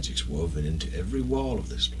 many magics woven into every wall of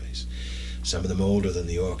this place. Some of them older than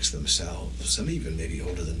the orcs themselves. Some even maybe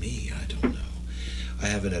older than me. I don't know. I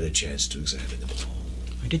haven't had a chance to examine them all.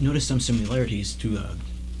 I did notice some similarities to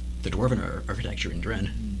the dwarven architecture in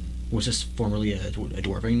Dren. Was this formerly a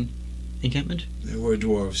dwarven encampment? There were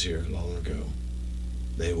dwarves here long ago.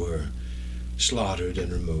 They were slaughtered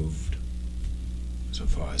and removed, so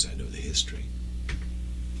far as I know the history.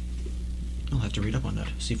 I'll have to read up on that,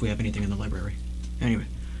 see if we have anything in the library. Anyway.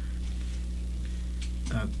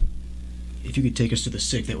 If you could take us to the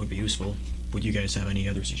sick, that would be useful. would you guys have any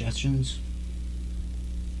other suggestions?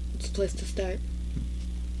 It's a place to start.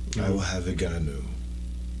 I will have Iganu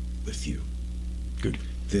with you. Good.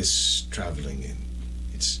 This traveling in,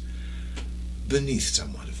 it's beneath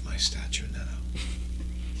somewhat of my stature now.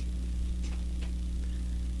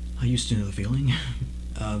 I used to know the feeling.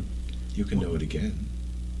 You can know it again.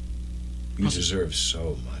 You deserve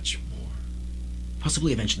so much more.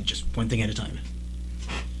 Possibly eventually, just one thing at a time.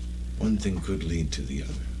 One thing could lead to the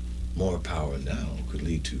other. More power now could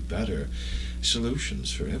lead to better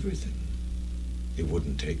solutions for everything. It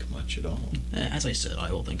wouldn't take much at all. As I said,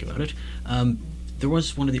 I will think about it. There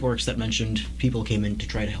was one of the orcs that mentioned people came in to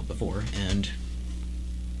try to help before, and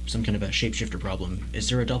some kind of a shapeshifter problem. Is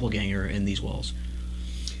there a doppelganger in these walls?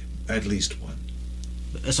 At least one.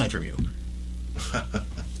 Aside from you.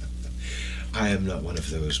 I am not one of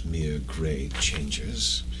those mere gray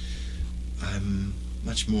changers. I'm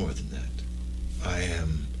much more than that. I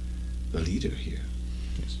am the leader here.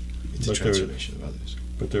 Yes. It's a transformation of others.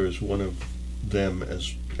 But there is one of them,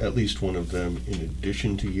 at least one of them, in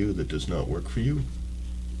addition to you, that does not work for you?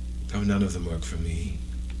 Oh, none of them work for me.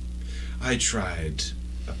 I tried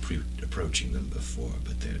approaching them before,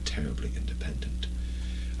 but they're terribly independent.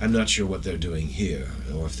 I'm not sure what they're doing here,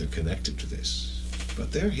 or if they're connected to this,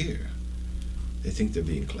 but they're here. They think they're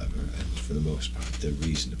being clever, and for the most part, they're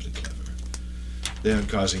reasonably clever. They aren't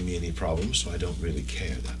causing me any problems, so I don't really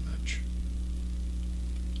care that much.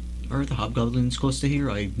 Are the hobgoblins close to here?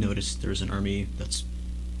 I noticed there's an army that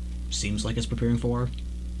seems like it's preparing for war.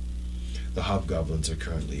 The hobgoblins are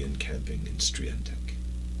currently encamping in Strientek.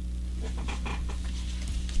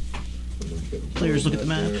 Players, look at the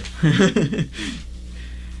map.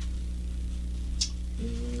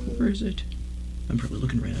 Where is it? I'm probably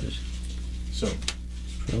looking right at it. So,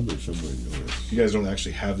 Probably somewhere north. you guys don't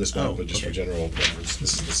actually have this map, Oh, but just okay. for general reference,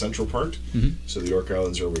 this is the central part. Mhm. So the Orc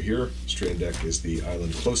Islands are over here. Strientek is the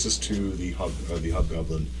island closest to the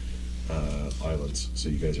hobgoblin islands. So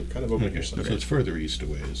you guys are kind of over here So somewhere. it's further east a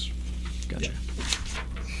ways. Gotcha.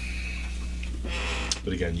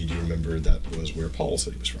 But again, you do remember that was where Paul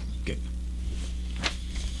said he was from. Okay.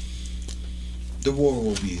 The war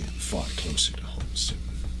will be far closer to home soon.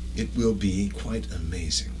 It will be quite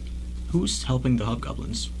amazing. Who's helping the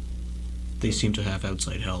hobgoblins? They seem to have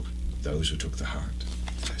outside help. Those who took the heart,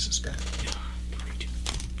 I suspect. Yeah,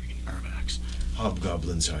 freaking Arvax.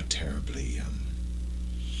 Hobgoblins are terribly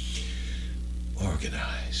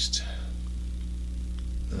organized.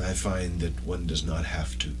 And I find that one does not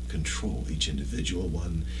have to control each individual.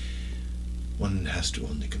 One has to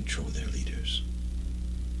only control their leaders.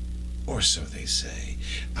 Or so they say.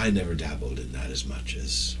 I never dabbled in that as much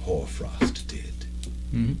as Hoarfrost did.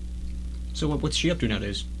 Mm-hmm. So what's she up to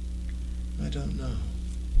nowadays? I don't know.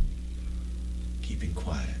 Keeping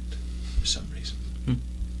quiet for some reason.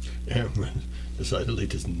 Aaron decidedly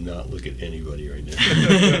does not look at anybody right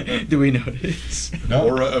now. Do we notice? No.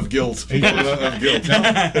 Aura of guilt. He's Aura of guilt.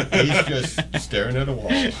 He's just staring at a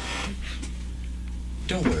wall.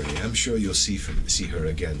 Don't worry. I'm sure you'll see her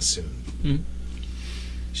again soon. Mhm.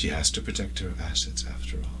 She has to protect her assets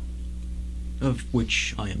after all. Of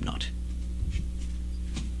which I am not.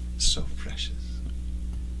 So precious.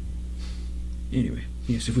 Anyway,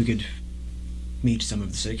 yes, if we could meet some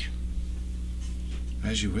of the sick.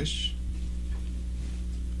 As you wish.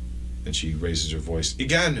 And she raises her voice,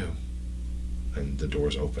 Iganu! And the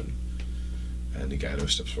doors open. And Iganu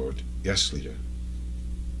steps forward. Yes, leader.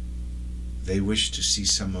 They wish to see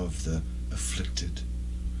some of the afflicted.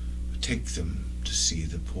 Take them to see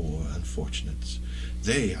the poor unfortunates.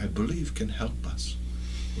 They, I believe, can help us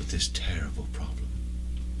with this terrible problem.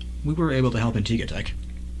 We were able to help in Tigatech.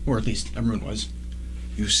 Or at least Amrun was.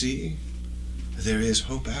 You see, there is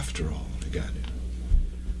hope after all, Iganu.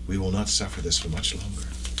 We will not suffer this for much longer.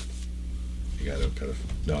 Iganu kind of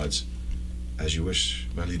nods. As you wish,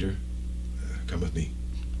 my leader. Come with me.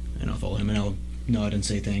 And I'll follow him and I'll nod and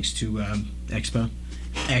say thanks to Expa.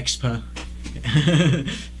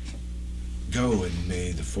 Go, and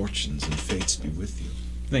may the fortunes and fates be with you.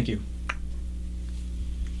 Thank you.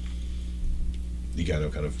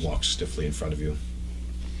 Iganu kind of walks stiffly in front of you.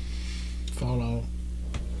 Follow.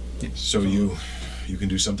 So you can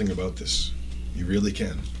do something about this. You really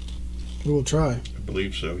can. We will try. I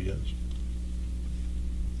believe so, yes.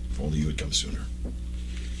 If only you had come sooner.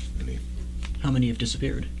 How many have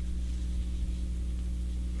disappeared?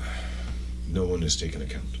 No one has taken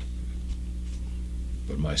account.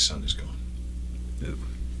 But my son is gone. Oh,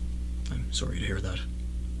 I'm sorry to hear that.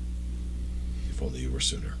 If only you were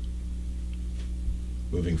sooner.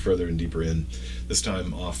 moving further and deeper in. This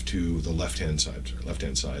time off to the left-hand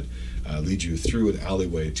side. Leads you through an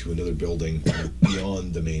alleyway to another building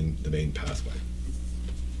beyond the main pathway.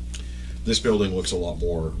 This building looks a lot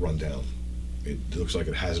more run down. It looks like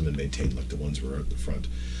it hasn't been maintained like the ones were at the front.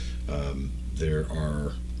 There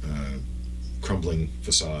are crumbling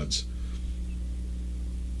facades.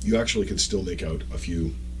 You actually can still make out a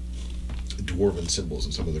few dwarven symbols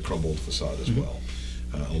in some of the crumbled facade as well,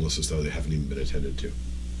 almost as though they haven't even been attended to.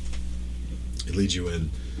 It leads you in,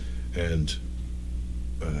 and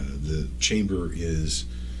the chamber is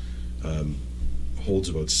holds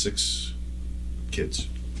about 6 kids,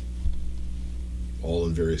 all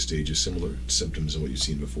in various stages, similar symptoms of what you've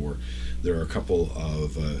seen before. There are a couple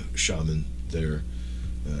of shaman there,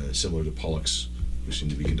 similar to Pollux, who seem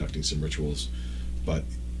to be conducting some rituals, but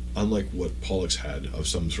unlike what Pollux had of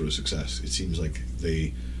some sort of success, it seems like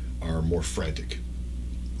they are more frantic,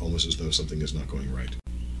 almost as though something is not going right.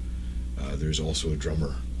 There's also a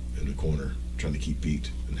drummer in the corner trying to keep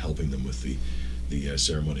beat and helping them with the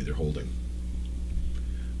ceremony they're holding.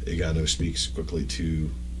 Igano speaks quickly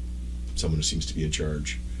to someone who seems to be in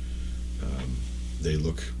charge. They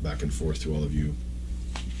look back and forth to all of you.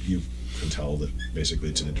 You can tell that basically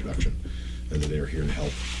it's an introduction and that they are here to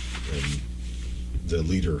help, and the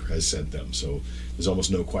leader has sent them, so there's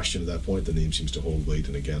almost no question at that point. The name seems to hold weight,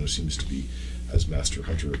 and Igano seems to be, as Master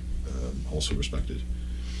Hunter, also respected.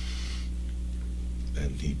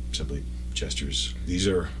 And he simply gestures. These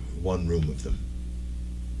are one room of them.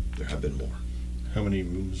 There have been more. How many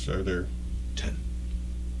rooms are there? 10.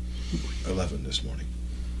 11 this morning.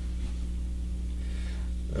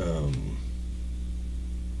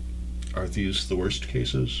 Are these the worst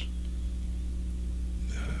cases?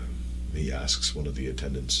 He asks one of the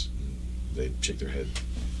attendants. They shake their head.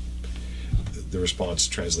 The response,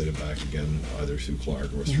 translated back again, either through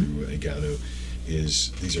Clark or through Igano,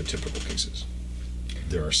 is these are typical cases.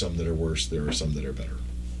 There are some that are worse, there are some that are better.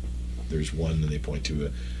 There's one, and they point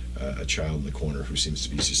to a child in the corner who seems to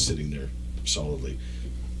be just sitting there solidly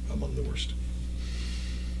among the worst.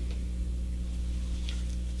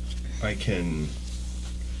 I can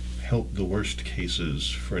help the worst cases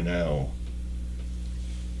for now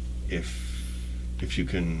if we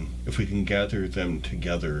can gather them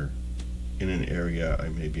together in an area. I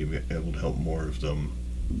may be able to help more of them,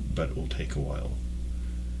 but it will take a while.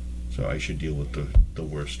 So I should deal with the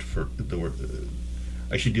worst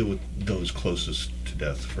I should deal with those closest to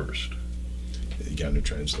death first. Igano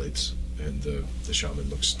translates, and the shaman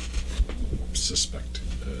looks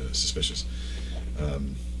suspicious.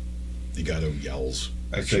 Igano yells,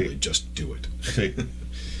 actually, just do it. I say,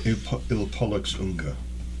 il pollux unga.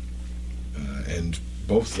 And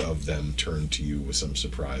both of them turn to you with some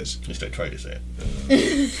surprise. At least I try to say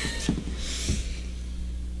it.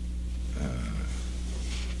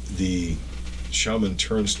 The shaman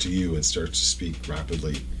turns to you and starts to speak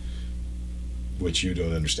rapidly, which you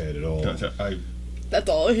don't understand at all. That's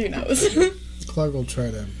all he knows. Clark will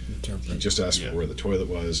try to interpret. He just asked for where the toilet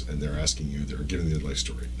was, and they're asking you, they're giving you the life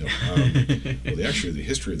story. No. Well, the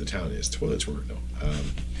history of the town is toilets were, no.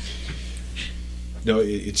 No,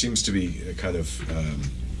 it seems to be a kind of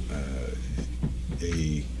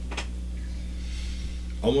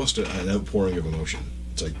almost an outpouring of emotion.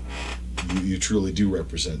 It's like you truly do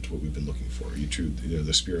represent what we've been looking for.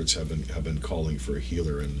 The spirits have been calling for a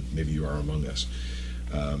healer, and maybe you are among us.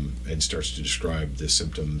 And starts to describe the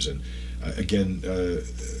symptoms, and again,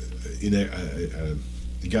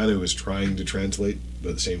 Igano is trying to translate, but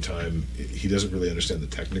at the same time, he doesn't really understand the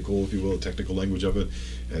technical, if you will, the technical language of it,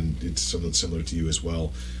 and it's somewhat similar to you as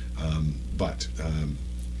well. But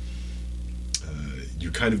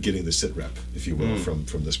you're kind of getting the sit rep, if you will,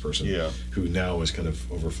 from this person, who now is kind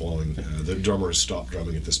of overflowing. The drummer has stopped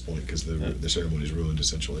drumming at this point because the ceremony is ruined,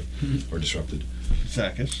 essentially, or disrupted.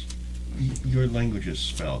 Zachus, your language is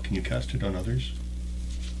spell. Can you cast it on others?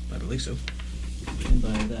 I believe so. And by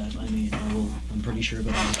that, I mean I'm pretty sure,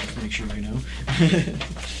 but I'll just make sure I know.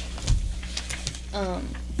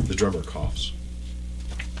 The drummer coughs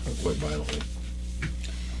quite violently,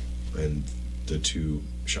 and the two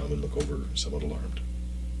shaman look over, somewhat alarmed.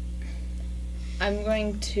 I'm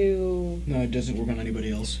going to... No, it doesn't work on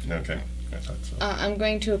anybody else. Okay, I thought so. I'm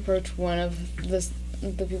going to approach one of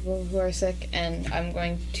the people who are sick, and I'm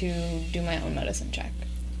going to do my own medicine check.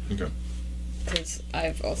 Okay. Because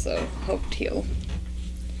I've also hoped heal.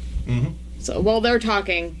 Mm-hmm. So while they're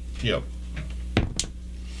talking... Yep.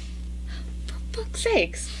 For fuck's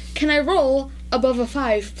sakes, can I roll above a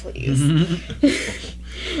 5, please?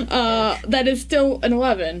 That is still an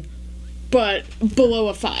 11, but below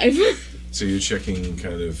a 5. So you're checking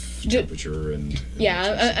kind of temperature and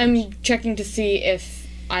yeah, I'm checking to see if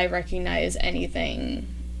I recognize anything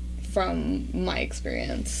from my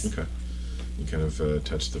experience. Okay. You kind of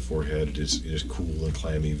touch the forehead. It is cool and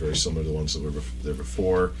clammy, very similar to the ones that were there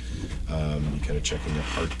before. You kind of checking a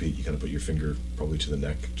heartbeat. You kind of put your finger probably to the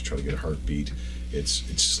neck to try to get a heartbeat. It's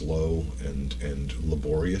slow and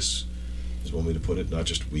laborious, is one way to put it. Not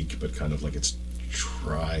just weak, but kind of like it's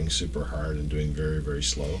trying super hard and doing very, very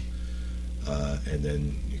slow. And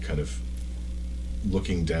then you kind of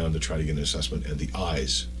looking down to try to get an assessment, and the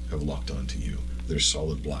eyes have locked onto you. They're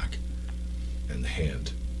solid black, and the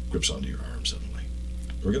hand grips onto your arm suddenly.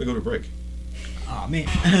 We're going to go to break. Aw,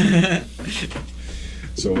 man.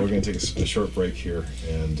 So we're going to take a short break here,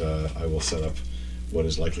 and I will set up what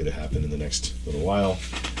is likely to happen in the next little while,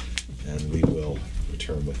 and we will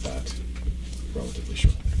return with that relatively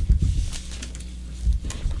shortly.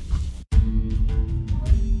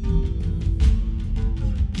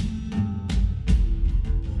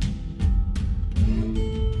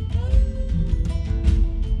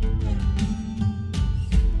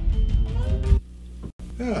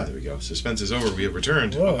 There we go. Suspense is over. We have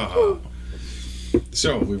returned.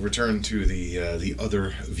 So we've returned to the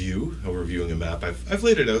other view. We're viewing a map. I've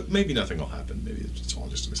laid it out. Maybe nothing will happen. Maybe it's all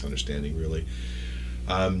just a misunderstanding, really.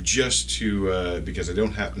 Just to because I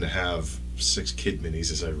don't happen to have 6 kid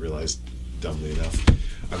minis, as I realized dumbly enough.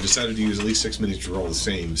 I've decided to use at least 6 minis which are all the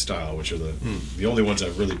same style, which are the only ones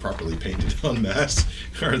I've really properly painted en masse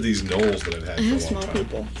are these knolls that I've had I have for a long small time.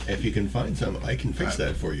 people. If you can find some, I can fix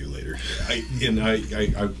that for you later.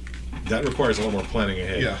 I that requires a lot more planning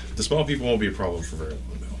ahead. Yeah. The small people won't be a problem for very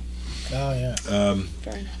long, though. Oh yeah.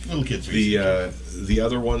 Fair enough. Little kids. are easy. The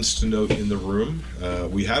other ones to note in the room,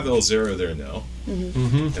 we have Elzera there now,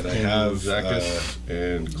 Mhm. and I have Zacchus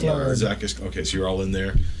and Clark. Zacchus. Okay, so you're all in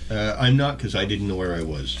there. I'm not, because I didn't know where I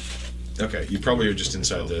was. Okay, you probably are just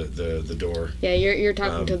inside the door. Yeah, you're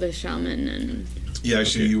talking to the shaman and Yeah,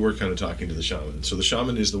 actually, Okay. you were kind of talking to the shaman. So the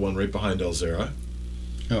shaman is the one right behind Elzera.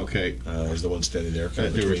 Okay. Is the one standing there. Kind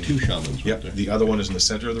of There were between. 2 shamans. Yep. weren't The other one is in the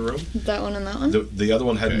center of the room. that one and that one. The other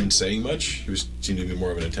one hadn't Okay. been saying much. He seemed to be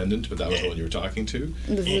more of an attendant, but that was the one you were talking to.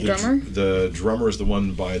 This is the drummer. The drummer is the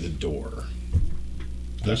one by the door.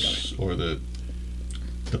 there? This or the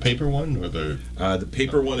paper one or the? The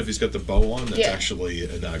paper one, if he's got the bow on, that's Yeah. actually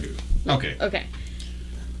a Nagu. Okay. Okay.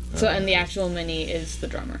 So and the actual mini is the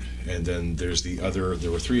drummer. And then there's the other.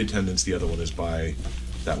 There were 3 attendants. The other one is by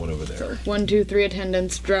that one over there. So 1, 2, 3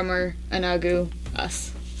 attendants, drummer, Anagu,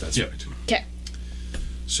 us. That's Yep. right. Okay.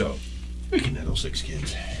 So, We can handle 6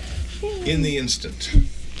 kids. in the instant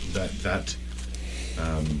that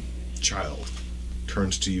child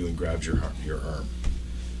turns to you and grabs your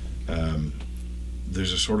arm,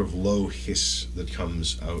 there's a sort of low hiss that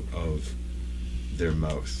comes out of their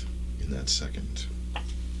mouth in that second.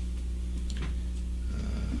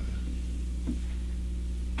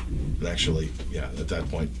 And actually, yeah, at that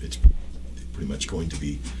point, it's pretty much going to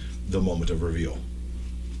be the moment of reveal.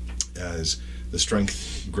 As the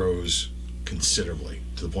strength grows considerably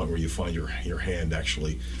to the point where you find your hand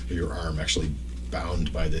actually, or your arm actually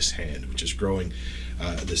bound by this hand, which is growing.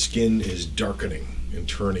 The skin is darkening and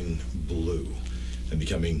turning blue and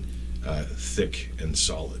becoming thick and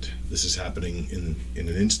solid. This is happening in an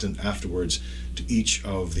instant afterwards to each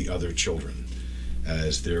of the other children,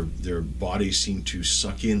 as their bodies seem to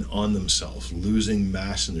suck in on themselves, losing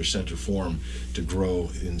mass in their center form to grow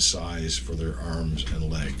in size for their arms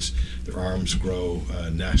and legs. Their arms grow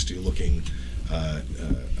nasty looking, not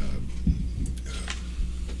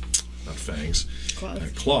fangs,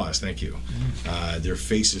 claws, thank you. Their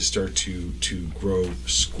faces start to grow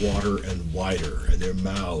squatter and wider, and their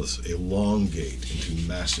mouths elongate into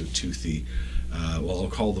massive toothy, well, I'll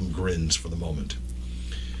call them grins for the moment.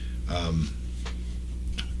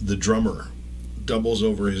 The drummer doubles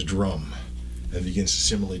over his drum and begins to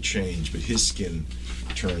similarly change, but his skin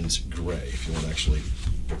turns gray. If you want to actually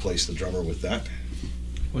replace the drummer with that.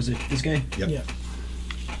 Was it this guy? Yep. Yeah.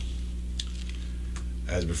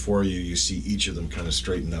 As before you see each of them kind of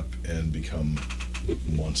straighten up and become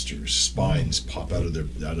monsters. Spines pop out of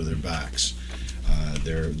their backs.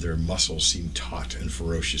 Their muscles seem taut and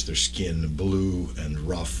ferocious. Their skin blue and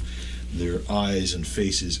rough. Their eyes and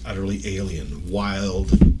faces utterly alien,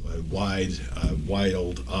 wild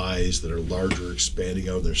eyes that are larger, expanding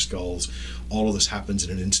out of their skulls. All of this happens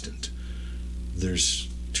in an instant. There's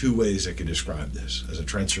 2 ways I could describe this: as a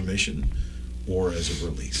transformation or as a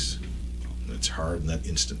release. It's hard in that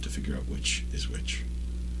instant to figure out which is which.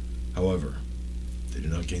 However, they do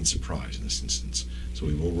not gain surprise in this instance, so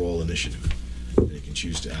we will roll initiative, and you can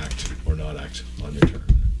choose to act or not act on your turn.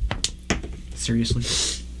 Seriously?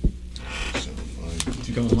 So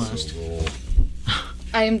You're going last. So roll.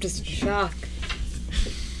 I am just shocked.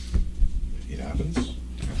 happens.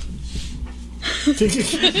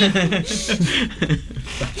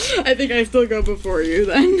 I think I still go before you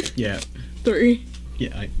then. Yeah. 3.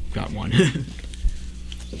 Yeah, I got 1.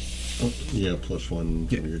 Yeah, +1 from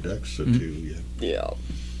your dex, so 2, yeah. Yeah.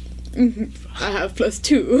 I have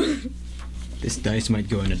 +2. This dice might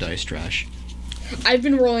go into dice trash. I've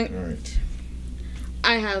been rolling. All right.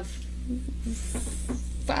 I have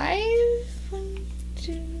 5. 1,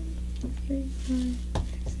 2, 3, 4,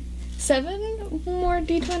 7 more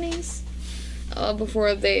d20s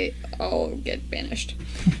before they all get banished.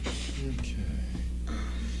 Okay.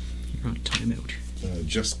 You're on timeout.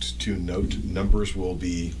 Just to note, numbers will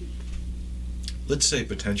be, let's say,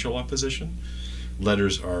 potential opposition.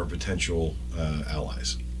 Letters are potential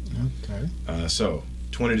allies. Okay. So,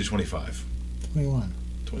 20 to 25. 21.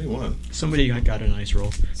 21. Somebody got a nice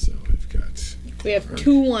roll. So I've got We have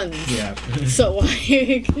 2 ones. Yeah. So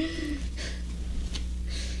like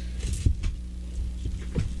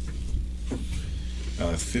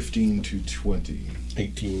 15 to 20.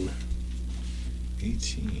 18.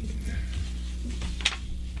 18.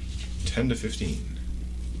 10 to 15.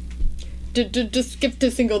 just skip to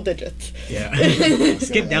single digits. Yeah.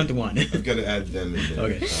 Skip down to 1. I've got to add them in there.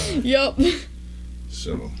 Okay. Yup.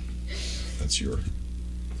 So that's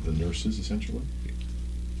the nurses essentially.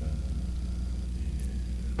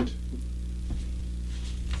 And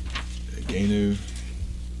Gainu.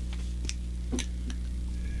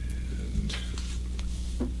 And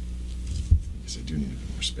I guess I do need a bit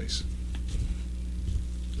more space.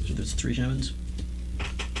 So there's 3 shamans.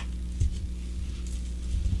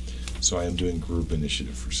 So I am doing group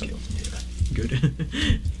initiative for some of them here, Good.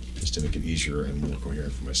 just to make it easier and more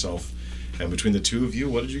coherent for myself. And between the two of you,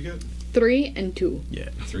 what did you get? 3 and 2. Yeah.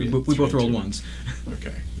 3. We three both and rolled 2. 1s.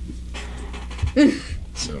 Okay.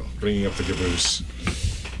 So bringing up the caboose,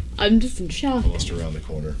 I'm just in shock. almost around the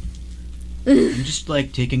corner. I'm just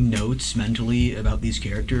like taking notes mentally about these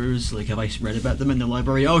characters. Like, have I read about them in the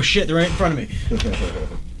library? Oh shit, they're right in front of me.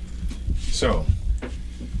 So,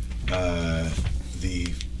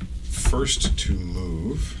 the first to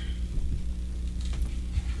move,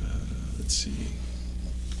 let's see,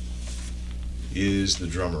 is the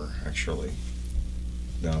drummer, actually.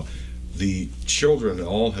 Now, the children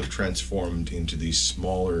all have transformed into these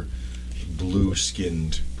smaller,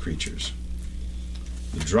 blue-skinned creatures.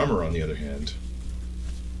 The drummer, on the other hand,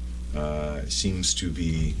 seems to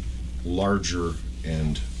be larger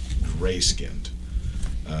and gray-skinned.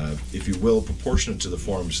 If you will, proportionate to the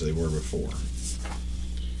forms they were before.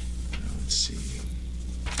 Let's see.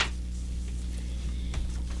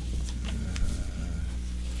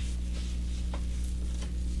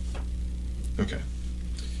 Okay.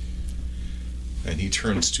 And he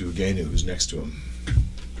turns to Gainu, who's next to him,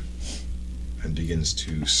 and begins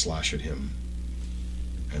to slash at him,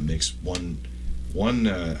 and makes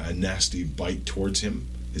a nasty bite towards him.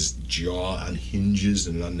 His jaw unhinges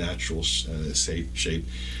in an unnatural shape.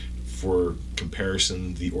 For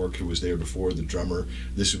comparison, the orc who was there before, the drummer,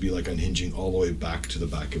 this would be like unhinging all the way back to the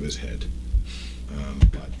back of his head.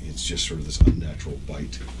 But it's just sort of this unnatural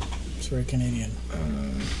bite. It's very Canadian.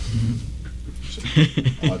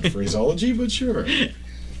 Odd phraseology, but sure. Let's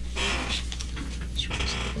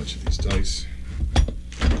raise a bunch of these dice.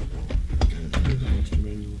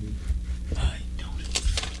 I don't.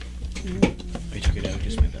 I took it out,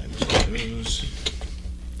 just my die was Those.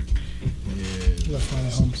 And Left mine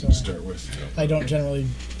at home, sorry. start with. I don't generally.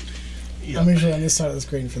 Yeah. I'm usually on this side of the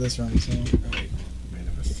screen for this run, so. Might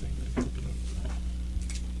have a thing that I could put up.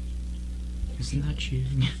 Isn't that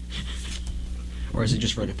cheating? Or is it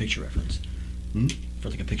just for like a picture reference? Hmm? For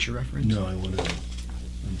like a picture reference? No, I'm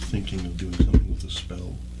thinking of doing something with a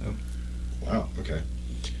spell. Wow, okay.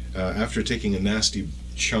 After taking a nasty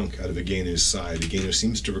chunk out of Againu's side, Againu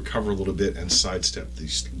seems to recover a little bit and sidestep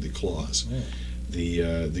the claws. Oh.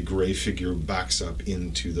 The gray figure backs up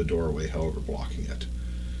into the doorway, however, blocking it.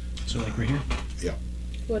 So like right here? Yeah.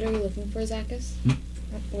 What are you looking for, Zacchus? Hmm?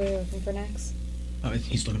 What are you looking for next? Oh,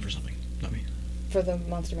 he's looking for something, not me. For the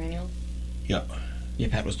monster manual? Yeah. Yeah,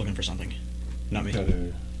 Pat was looking for something, not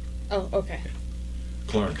me. Oh, okay.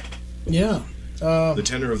 Clark, Yeah. the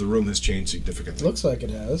tenor of the room has changed significantly. Looks like it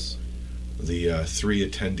has. The 3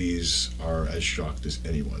 attendees are as shocked as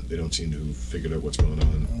anyone. They don't seem to have figured out what's going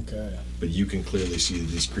on. Okay. But you can clearly see that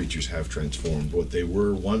these creatures have transformed. What they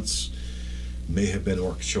were once may have been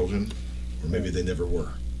orc children, or maybe they never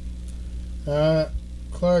were.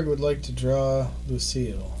 Clark would like to draw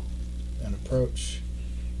Lucille and approach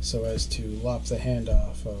so as to lop the hand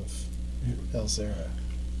off of Elzera.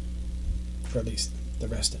 Or at least the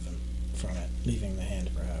rest of him from it, leaving the hand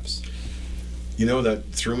perhaps. You know,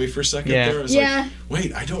 that threw me for a second Yeah. there. I was Yeah. like,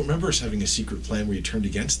 wait, I don't remember us having a secret plan where you turned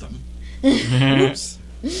against them. Oops.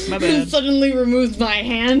 My bad. Suddenly removed my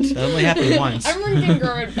hand. That only happened once. Everyone can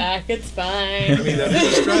grow it back. It's fine. I mean, that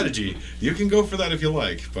is a strategy. You can go for that if you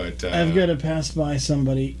like, but... I've got to pass by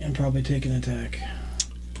somebody and probably take an attack.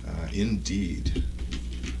 Indeed.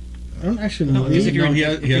 I don't actually No, because if leave.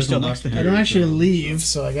 you're, he has still the next to lock. I him. don't actually leave,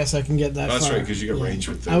 so I guess I can get that Oh, that's far. right, because you got range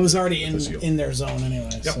with the... I was already with the seal. in their zone anyway,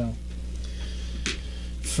 Yep. so.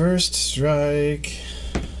 First strike.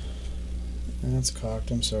 That's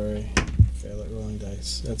cocked, I'm sorry. Fail at rolling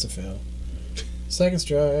dice. That's a fail. Second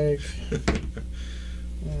strike.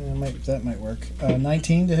 That might work.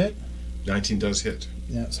 19 to hit? 19 does hit.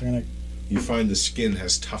 Yeah, so I'm gonna. You find the skin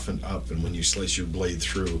has toughened up, and when you slice your blade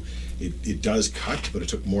through, it does cut, but it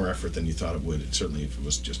took more effort than you thought it would, certainly if it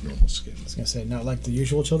was just normal skin. I was gonna say, not like the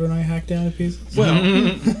usual children I hack down to pieces. Well,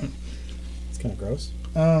 It's kind of gross.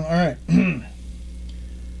 Alright.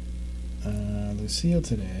 Lucille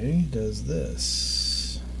today does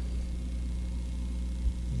this.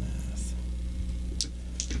 Math.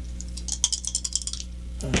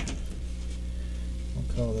 Alright.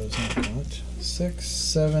 We'll call those not 6,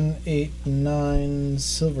 7, 8, 9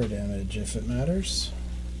 silver damage if it matters.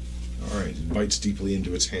 all right, it bites deeply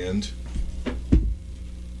into its hand.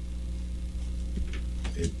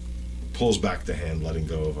 It pulls back the hand, letting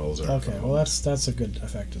go of Elzar. Okay, well that's a good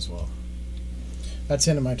effect as well. That's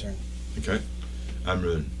the end of my turn. Okay.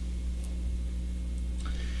 Amrun.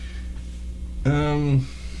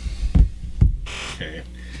 Okay.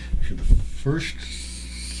 So the first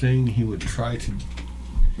thing he would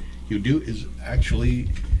do is actually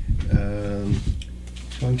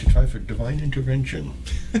going to try for divine intervention.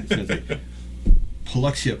 He's gonna say,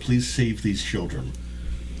 Paluxia, please save these children.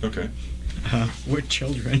 Okay. We're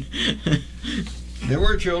children. There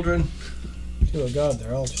were children. To a god,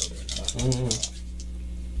 they're all children.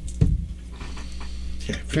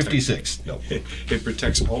 Yeah, 56. No. It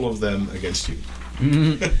protects all of them against you.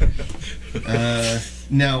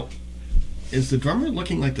 Now, is the drummer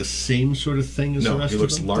looking like the same sort of thing as the No, rest he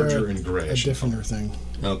looks of them? larger They're and A grayish. in different color. thing.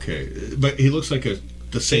 Okay, but he looks like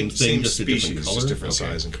the same thing, Same just species, a different color. just different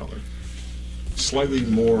Okay. size and color. Slightly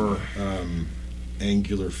more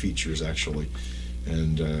angular features, actually.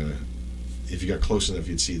 And if you got close enough,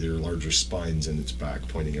 you'd see there are larger spines in its back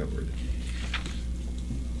pointing outward.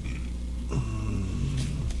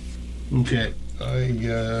 Okay,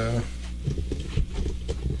 I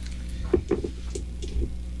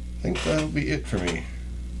think that'll be it for me.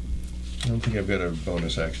 I don't think I've got a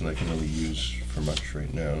bonus action I can really use for much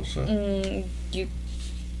right now. So You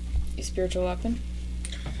spiritual weapon?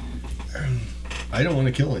 I don't want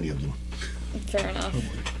to kill any of them. Fair enough.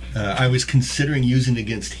 I was considering using it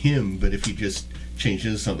against him, but if he just changed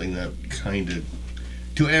into something that kind of...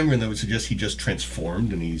 To Amron, that would suggest he just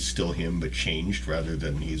transformed and he's still him, but changed, rather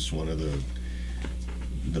than he's one of the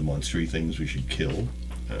monstery things we should kill.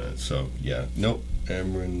 So, yeah. Nope.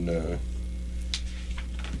 Amron...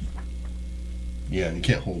 yeah, and he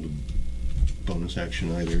can't hold a bonus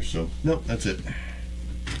action either, so... Nope, that's it.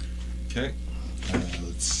 Okay.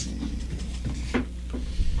 Let's see.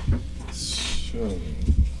 So...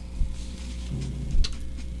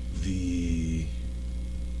 The...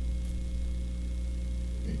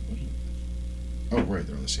 Wait, what did... Oh, right,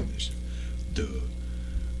 they're on the same initiative. Duh.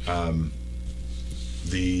 I'm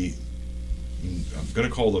going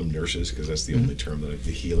to call them nurses because that's the only term that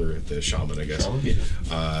the healer, the shaman, I guess,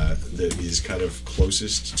 that is kind of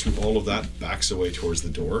closest to all of that backs away towards the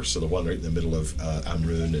door. So the one right in the middle of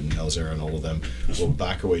Amrun and Elzar and all of them will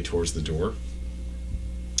back away towards the door.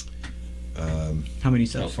 How many How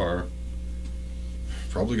steps? far?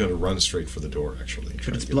 Probably going to run straight for the door, actually.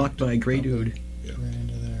 But it's blocked by a gray dude. Right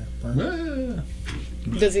into there. Burn.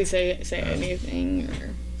 Does he say anything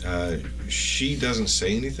or? She doesn't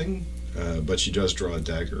say anything, but she does draw a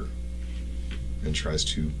dagger and tries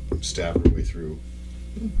to stab her way through.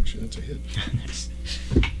 Actually, that's a hit. Nice.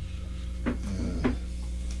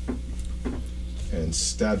 And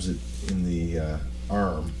stabs it in the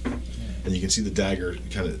arm. And you can see the dagger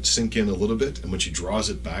kind of sink in a little bit, and when she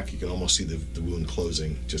draws it back, you can almost see the wound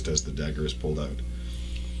closing just as the dagger is pulled out.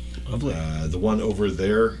 Lovely. The one over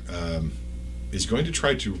there is going to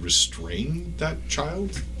try to restrain that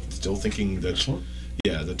child, still thinking that...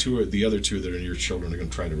 Yeah, the other two that are your children are going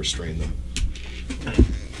to try to restrain them.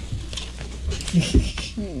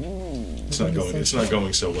 It's not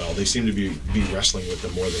going so well. They seem to be wrestling with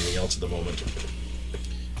them more than anything else at the moment.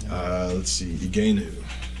 Let's see, Igenu.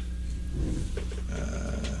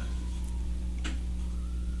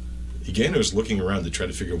 Igenu is looking around to try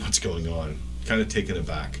to figure out what's going on, kind of taken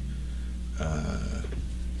aback.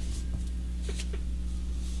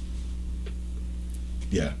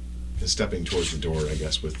 Yeah, and stepping towards the door, I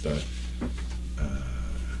guess, with the.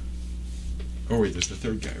 Oh wait, there's the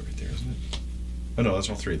third guy right there, isn't it? Oh no, that's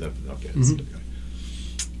all three. That's the guy.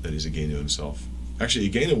 That is Egeno himself. Actually,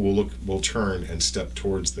 Egeno will turn and step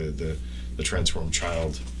towards the transformed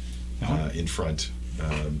child in front,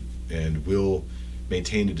 and will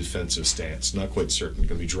maintain a defensive stance. Not quite certain.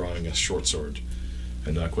 Going to be drawing a short sword,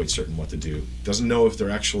 and not quite certain what to do. Doesn't know if they're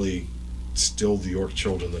actually still the orc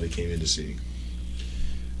children that he came in to see.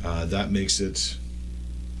 That makes it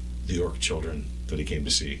the orc children that he came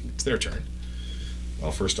to see. It's their turn.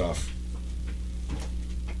 Well, first off,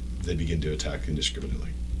 they begin to attack indiscriminately.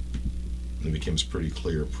 And it becomes pretty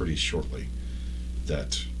clear pretty shortly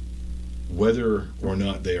that whether or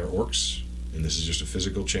not they are orcs, and this is just a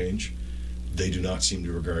physical change, they do not seem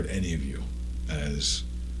to regard any of you as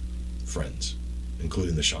friends,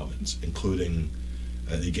 including the shamans, including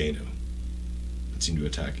the Egeno, that seem to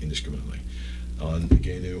attack indiscriminately. On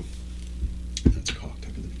Egeno, that's cocked.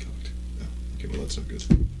 How can it be cocked? Oh, okay, well that's not good.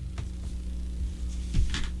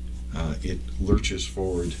 It lurches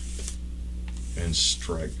forward and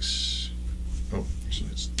strikes. Oh,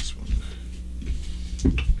 actually, it's this one.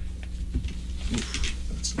 Oof,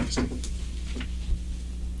 that's nasty.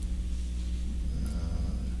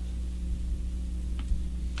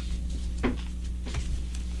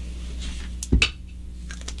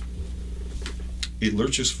 It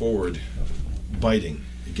lurches forward, biting.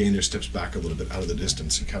 Gainer steps back a little bit out of the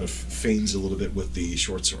distance and kind of feigns a little bit with the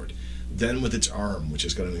short sword. Then with its arm, which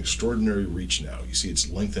has got an extraordinary reach now, you see it's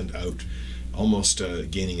lengthened out, almost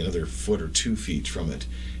gaining another foot or 2 feet from it.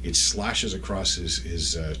 It slashes across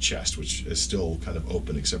his chest, which is still kind of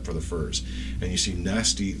open except for the furs, and you see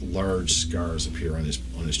nasty, large scars appear on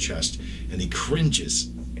his chest, and he cringes,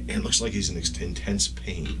 and it looks like he's in intense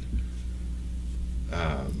pain.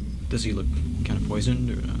 Does he look kind of poisoned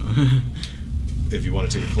or no? If you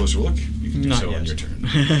want to take a closer look, you can do Not so yet. on your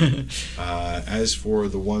turn. As for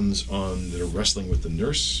the ones that are wrestling with the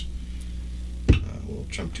nurse, we'll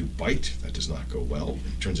attempt to bite. That does not go well.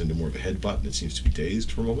 It turns into more of a headbutt, and it seems to be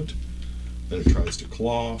dazed for a moment. Then it tries to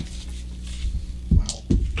claw. Wow.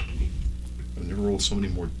 I've never rolled so many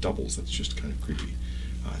more doubles. That's just kind of creepy.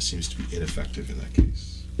 Seems to be ineffective in that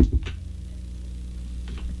case.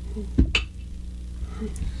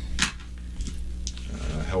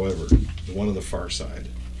 However, the one on the far side.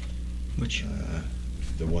 Which?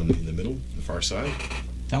 The one in the middle, the far side.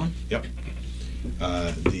 That one? Yep.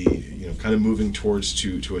 Kind of moving towards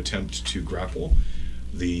to attempt to grapple.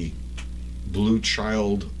 The blue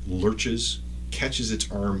child lurches, catches its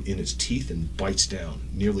arm in its teeth, and bites down,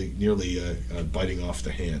 nearly biting off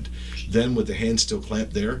the hand. Then, with the hand still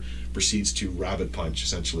clamped there, proceeds to rabbit punch,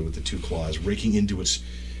 essentially with the 2 claws, raking into its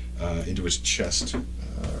chest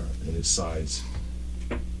and its sides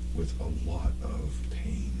with a lot of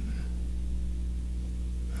pain.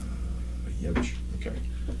 Yowch. Okay.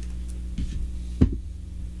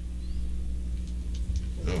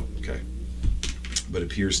 Oh, okay. But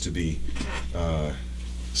appears to be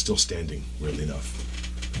still standing, weirdly enough.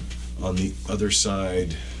 On the other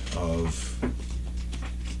side of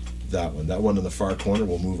that one in the far corner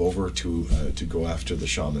will move over to go after the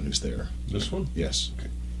shaman who's there. This one? Yes. Okay.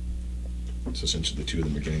 So essentially the 2 of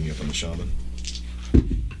them are ganging up on the shaman.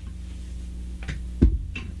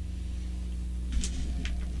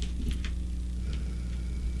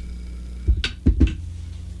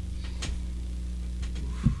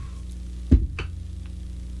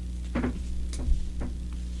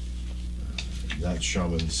 That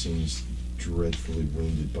shaman seems dreadfully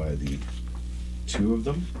wounded by the 2 of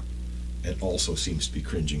them, and also seems to be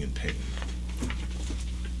cringing in pain.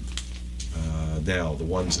 Now, the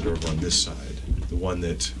ones that are over on this side, the one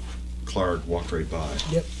that Clark walked right by.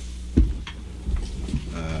 Yep.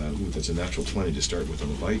 That's a natural 20 to start with on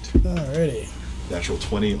the bite. Alrighty. Natural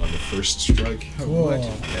 20 on the first strike. Cool.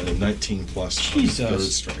 And a 19 plus Jesus. on the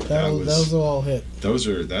third strike. Those will all hit.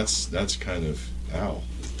 That's kind of, ow.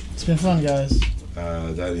 It's been fun, guys.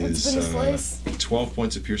 That is been a slice. 12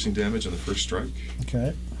 points of piercing damage on the first strike.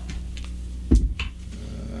 Okay.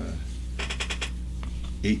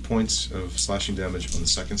 8 points of slashing damage on the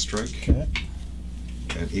second strike. Okay.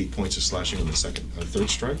 And 8 points of slashing on the third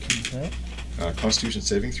strike. Okay. Constitution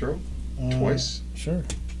saving throw. Twice. Sure.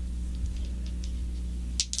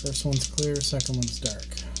 First one's clear, second one's dark.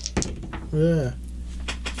 Yeah.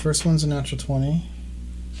 First one's a natural 20.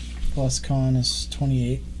 Plus con is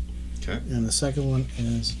 28. Okay. And the second one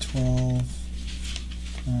is 12,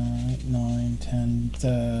 9, 10,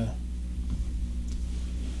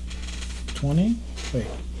 20? Wait.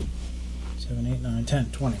 7, 8, 9,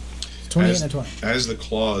 10, 20. 28 and a 20. As the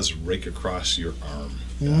claws rake across your arm,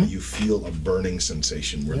 you feel a burning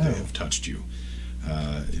sensation where they have touched you.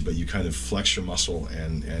 But you kind of flex your muscle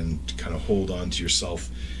and kind of hold on to yourself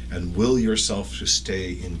and will yourself to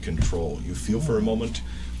stay in control. You feel for a moment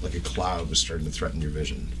like a cloud was starting to threaten your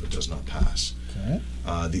vision, but does not pass. Okay.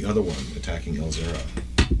 The other one attacking Elzera,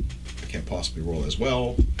 I can't possibly roll as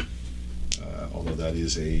well, although that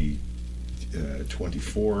is a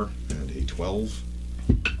 24 and a 12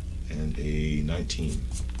 and a 19.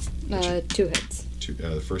 2 hits.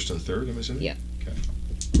 The first and third, I'm assuming? Yeah. Okay.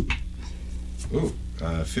 Ooh,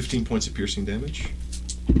 15 points of piercing damage.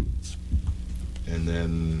 And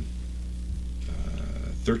then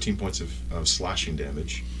 13 points of slashing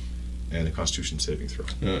damage. And a Constitution saving throw.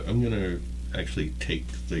 I'm going to actually take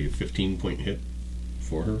the 15-point hit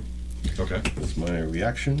for her. Okay. That's my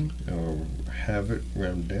reaction. I'll have it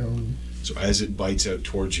round down. So as it bites out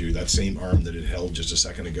towards you, that same arm that it held just a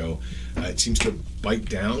second ago, it seems to bite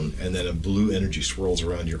down, and then a blue energy swirls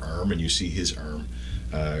around your arm, and you see his arm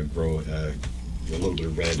grow a little bit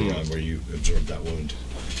of red where you absorbed that wound.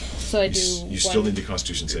 So I do. You still need the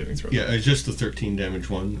Constitution saving throw. Yeah, it's just the 13 damage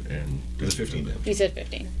one and The 15 damage. You said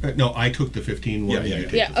 15. No, I took the 15 one. Yeah, and yeah, you yeah.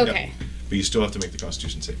 take Yeah, the okay. But you still have to make the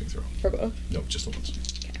Constitution saving throw. For both? No, just the once.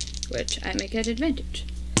 Okay. Which I make at advantage.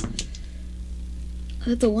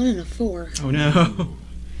 That's a 1 and a 4. Oh no.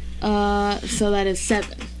 So that is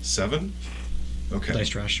 7. 7? Okay. Dice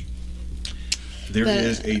trash. There But-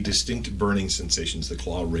 is a distinct burning sensation as the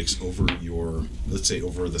claw rakes over your, let's say,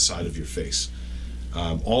 over the side of your face.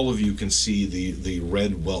 All of you can see the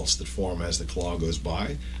red welts that form as the claw goes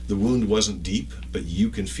by. The wound wasn't deep, but you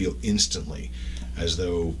can feel instantly as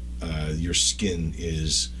though your skin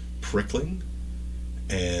is prickling,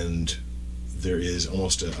 and there is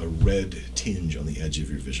almost a red tinge on the edge of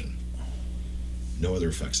your vision. No other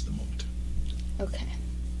effects at the moment. Okay.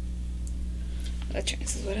 That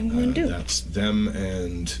chances what I'm going to do. That's them,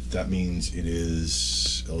 and that means it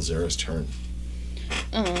is Elzera's turn.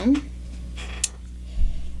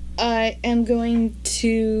 I am going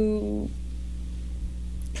to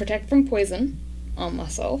protect from poison on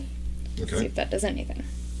myself. See Okay. if that does anything.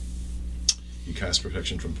 You cast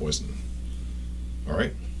protection from poison. All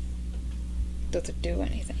right. Does it do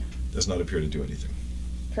anything? Does not appear to do anything.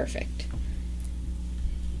 Perfect.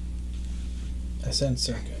 I sense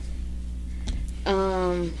circuit.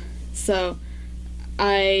 So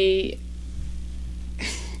I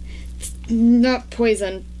not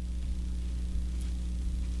poison,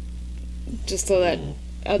 just so that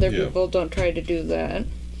other Yeah. people don't try to do that.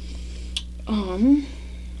 And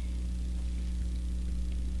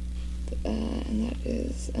that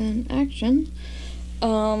is an action.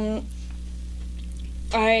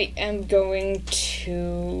 I am going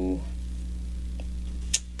to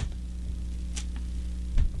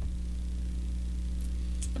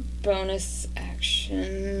bonus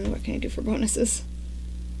action. What can I do for bonuses?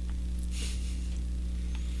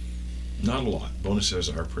 Not a lot. Bonuses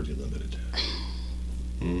are pretty limited.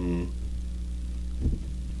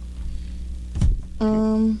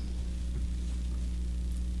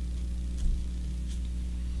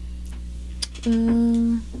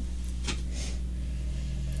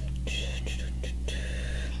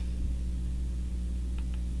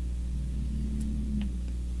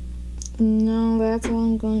 No, that's all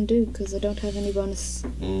I'm going to do because I don't have any bonus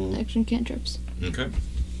action cantrips. Okay.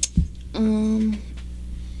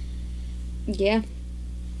 Yeah.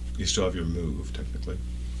 You still have your move, technically.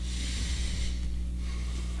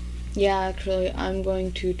 Yeah, actually, I'm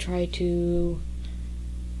going to try to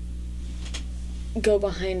go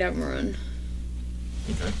behind Emerald.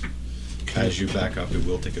 Okay. As you back up, it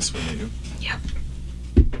will take a swing at you. Yep.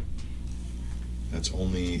 That's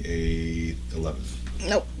only a 11.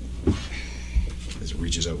 Nope. As it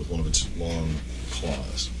reaches out with one of its long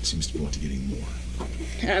claws. It seems to want to getting more.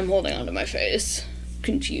 And I'm holding onto my face,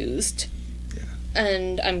 confused. Yeah.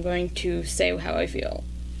 And I'm going to say how I feel.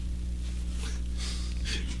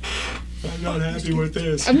 I'm not happy with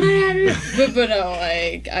this. I'm not happy, but no,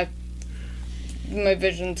 like, my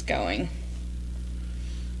vision's going.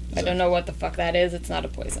 I don't know what the fuck that is. It's not a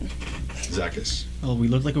poison. Zacchus. Well, we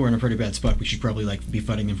look like we're in a pretty bad spot. We should probably be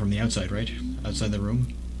fighting him from the outside, right? Outside the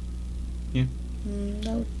room. Yeah.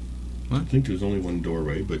 No. I think there's only one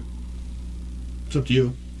doorway, but it's up to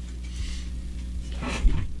you.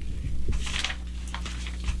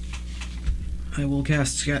 I will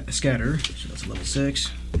cast Scatter, so that's a level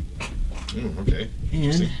 6. Okay.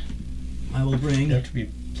 And I will bring... They have to be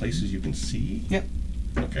places you can see? Yep.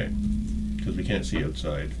 Okay. Because we can't see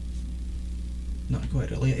outside. Not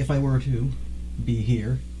quite. If I were to be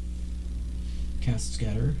here, cast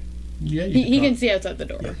Scatter. Yeah, you He talk. can see outside the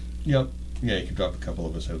door. Yeah. Yep. Yeah, you can drop a couple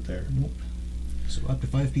of us out there. So up to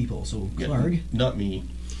 5 people. So Yeah, Clark. not me.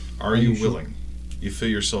 Are you sure? willing? You feel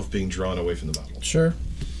yourself being drawn away from the battle. Sure.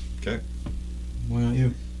 Okay. Why not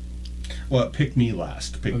you? Well, pick me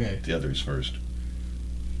last. Pick Okay. the others first.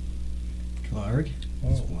 Clark.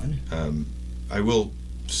 That's Oh. 1. I will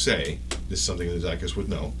say, this is something that Zacchaeus would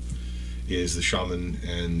know, is the shaman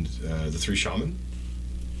and the 3 shaman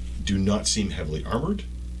do not seem heavily armored,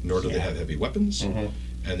 nor do they have heavy weapons, and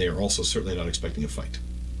they are also certainly not expecting a fight.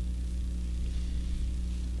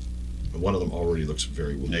 One of them already looks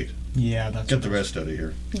very wounded. Nate, Yeah, that's. get the rest out of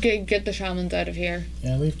here. Get the shamans out of here.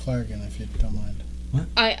 Yeah, leave Clark in if you don't mind.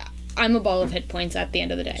 I'm a ball of hit points at the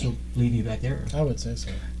end of the day. So leave you back there. I would say so.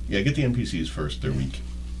 Yeah, get the NPCs first. They're weak.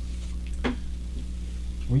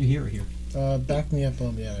 Were you here or here? Back me up a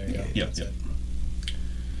little. Yeah, there you go. Yeah, That's yeah. it.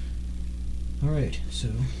 All right. So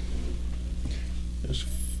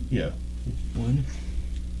Yeah. 1,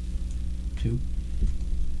 2,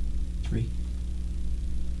 3,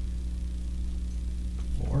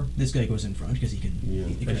 4. This guy goes in front because he can. Yeah.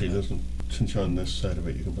 he can Actually, have a- doesn't. Since you're on this side of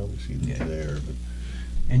it, you can probably see them Yeah. there. But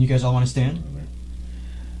And you guys all want to stand?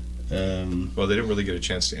 Well, they didn't really get a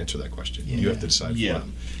chance to answer that question. Yeah. You have to decide Yeah. for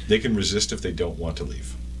them. They can resist if they don't want to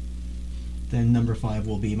leave. Then number 5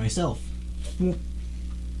 will be myself.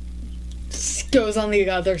 Goes on the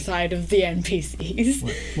other side of the NPCs.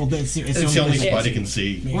 Well, that's it's the only place I spot can you can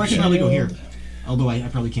see. Or I should probably go here. Although I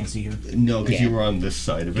probably can't see here. No, because Yeah. you were on this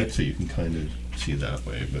side of it, Yeah. so you can kind of see that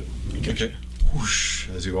way. But Okay. Whoosh,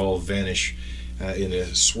 as you all vanish in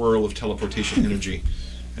a swirl of teleportation energy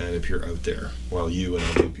and appear out there, while you and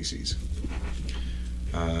all the NPCs.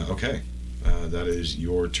 Okay. That is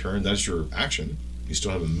your turn. That's your action. You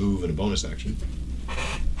still have a move and a bonus action.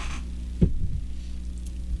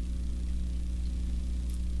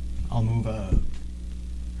 I'll move.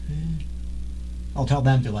 I'll tell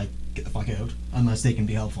them to like get the fuck out, unless they can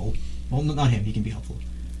be helpful. Well, not him. He can be helpful.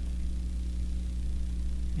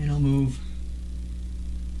 And I'll move.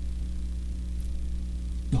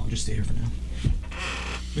 No, I'll just stay here for now.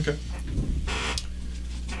 Okay.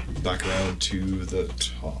 Back around to the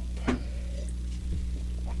top. That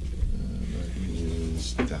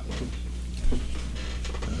is that one.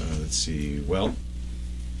 Let's see. Well.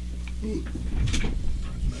 Pardon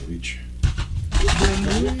my reach.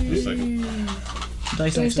 this side.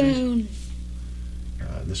 Dice Goes accident. down.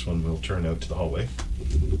 This one will turn out to the hallway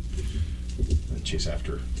and chase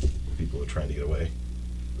after people who are trying to get away.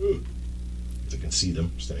 They can see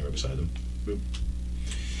them standing right beside them.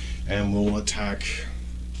 And we'll attack.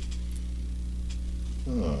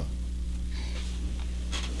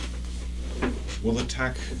 We'll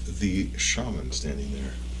attack the shaman standing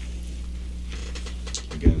there.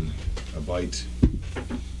 Again, a bite,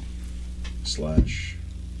 slash,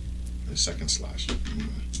 and a second slash.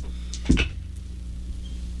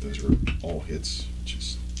 Those are all hits, which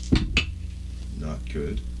is not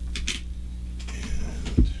good.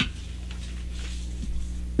 And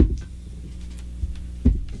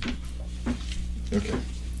okay.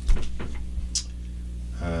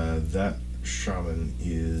 That shaman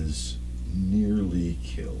is nearly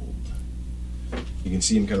killed. You can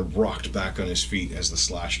see him kind of rocked back on his feet as the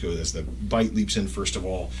slash goes, as the bite leaps in first of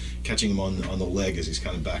all, catching him on the leg as he's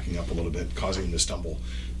kind of backing up a little bit, causing him to stumble.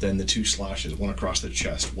 Then the 2 slashes, one across the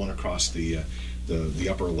chest, one across the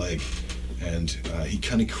upper leg, and he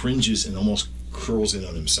kind of cringes and almost curls in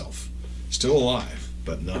on himself. Still alive,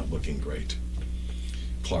 but not looking great.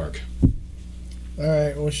 Clark. All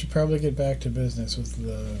right, we should probably get back to business with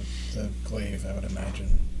the glaive, I would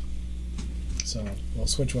imagine. So we'll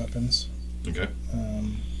switch weapons. Okay.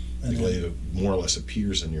 And The then- glaive more or less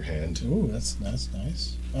appears in your hand. Ooh, that's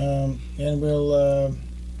nice. And we'll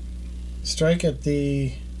strike at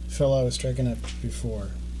the fellow I was striking at before.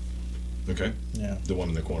 Okay. Yeah, The one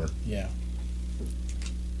in the corner. yeah.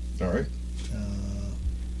 All right.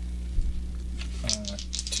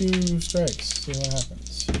 2 strikes. See what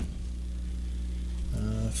happens.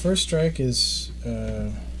 First strike is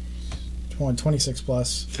 26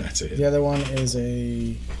 plus. That's a hit. The other one is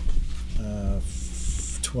a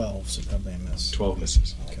 12, so probably a miss. 12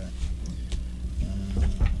 misses. Okay.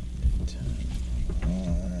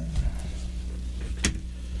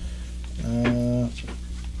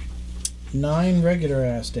 9 regular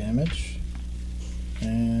ass damage,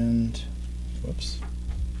 and whoops,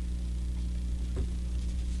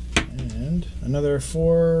 and another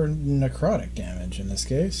 4 necrotic damage in this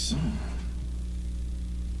case.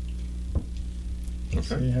 Okay.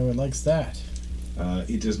 See how it likes that.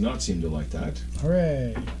 It does not seem to like that.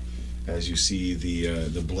 Hooray! As you see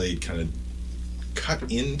the blade kind of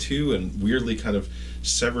cut into and weirdly kind of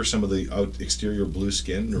sever some of the exterior blue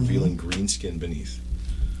skin, revealing green skin beneath.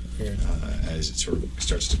 Weird. As it sort of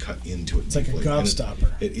starts to cut into it. It's like a deeply. And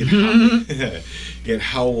gobstopper. It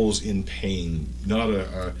howls in pain, not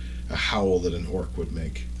a howl that an orc would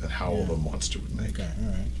make, a howl a monster would make. Okay,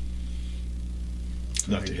 all right.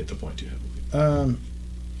 Not to hit the point too heavily.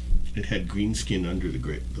 It had green skin under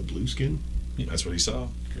the blue skin. That's what he saw.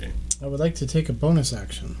 Okay. I would like to take a bonus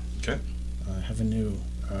action. Okay. I have a new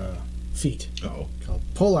feat Uh-oh. called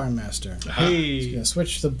Polearm Master. Aha. He's going to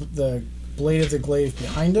switch the blade of the glaive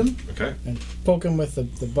behind him Okay. and poke him with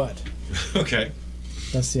the butt. Okay.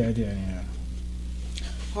 That's the idea, yeah.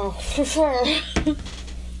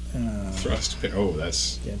 Thrust. Oh,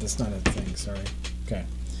 that's... Yeah, that's not a thing, sorry. Okay.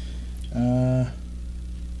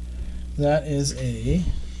 That is a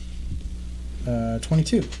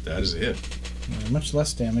 22. That is a hit. Much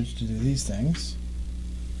less damage to do these things.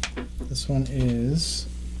 This one is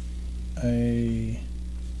a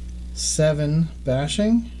 7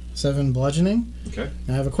 bashing, 7 bludgeoning. Okay.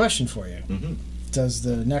 Now I have a question for you. Mm-hmm. Does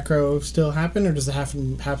the necro still happen, or does it have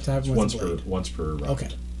to happen with the blade? Once per round. Okay.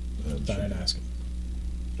 Thought I'd ask it.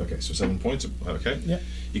 Okay, so 7 points. Okay. Yeah.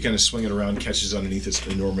 You kind of swing it around, catches underneath its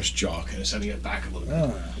enormous jaw, kind of sending it back a little bit.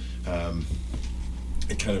 Oh.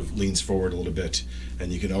 It kind of leans forward a little bit,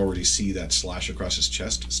 and you can already see that slash across his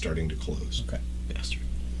chest starting to close. Okay. Bastard.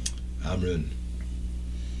 Amrun.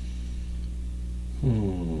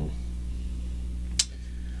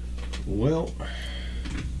 Well,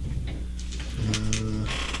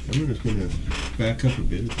 I'm just going to back up a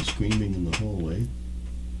bit at the screaming in the hallway.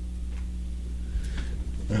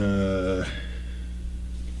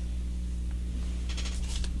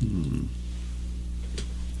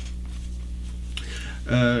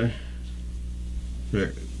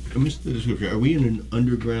 Right. I missed the description. Are we in an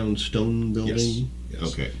underground stone building? Yes.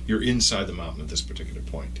 Yes. Okay. You're inside the mountain at this particular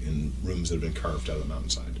point, in rooms that have been carved out of the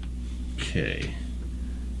mountainside. Okay.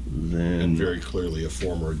 Then And very clearly a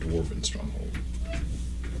former dwarven stronghold.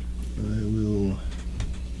 I will.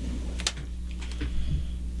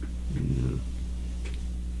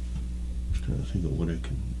 Just trying to think of what I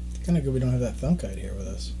can. It's kind of good we don't have that thumb guide here with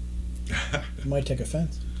us. He might take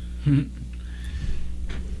offense.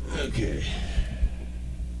 Okay.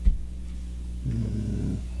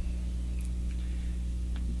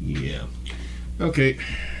 Yeah. Okay.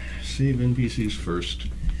 Save NPCs first.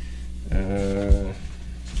 Actually,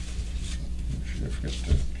 I forgot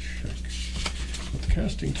to check what the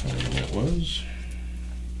casting time on that was.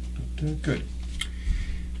 But, good.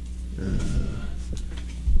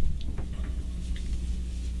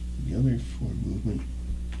 The other 4 movement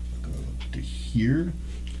go up to here.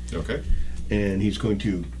 Okay. And he's going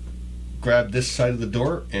to grab this side of the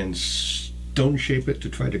door and stone shape it to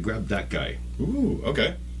try to grab that guy. Ooh,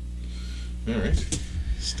 okay. All right.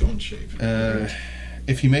 Stone shape.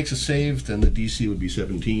 If he makes a save, then the DC would be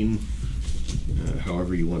 17.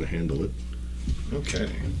 However you want to handle it. Okay.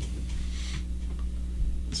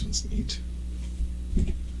 This one's neat.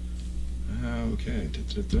 Okay.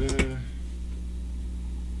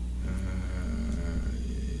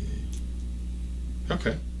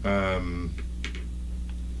 Okay.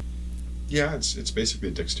 Yeah, it's basically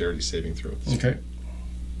a dexterity saving throw. Okay.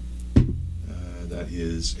 That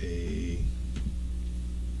is a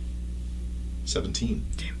 17.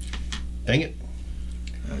 Dang it.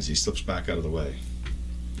 As he slips back out of the way.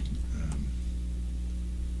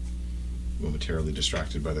 Momentarily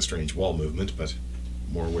distracted by the strange wall movement, but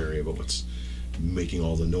more wary about what's making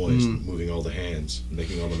all the noise, and moving all the hands, and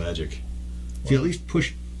making all the magic. Do you at least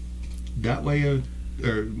push that way or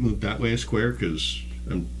move that way a square? Because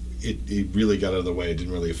It really got out of the way. It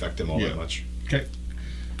didn't really affect him all that much. Okay.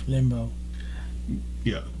 Limbo.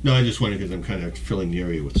 Yeah. No, I just wanted because I'm kind of filling the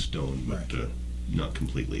area with stone, but Right. not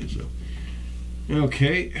completely. So.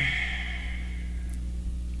 Okay.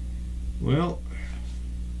 Well,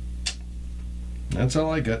 that's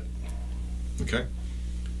all I got. Okay.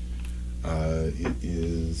 It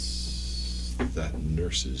is that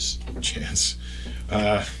nurse's chance.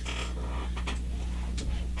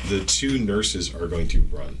 The 2 nurses are going to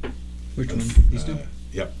run. Which one? These two?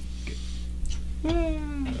 Yep.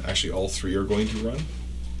 Actually, all 3 are going to run.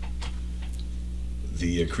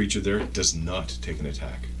 The creature there does not take an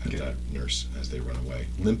attack at that nurse as they run away,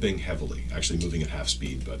 limping heavily, actually moving at half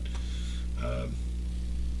speed, but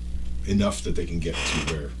enough that they can get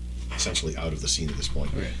to where, essentially out of the scene at this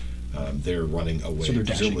point. Okay. They're running away, So they're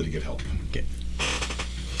presumably dashing. to get help. Okay.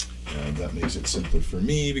 And that makes it simpler for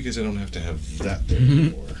me because I don't have to have that there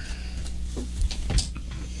anymore.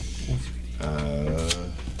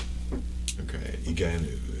 Okay,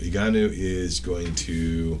 Iganu is going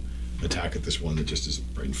to attack at this one that just is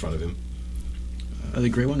right in front of him. Are they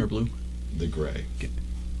gray one or blue? The gray. Okay.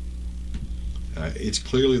 It's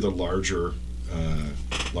clearly the larger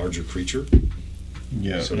creature,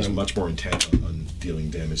 Yeah. so it's much more intent on dealing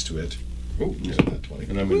damage to it. Oh, Yeah. that 20.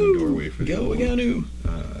 And I'm in the doorway for the Go, other one. Ganu!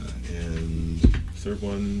 And third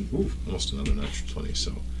one, ooh, almost another natural 20.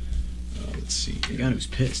 So let's see. Here. Ganu's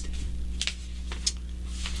pissed.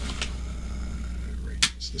 Right,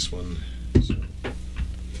 it's this one. So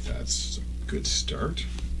that's a good start.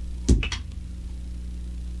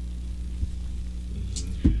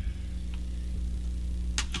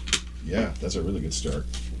 Yeah, that's a really good start.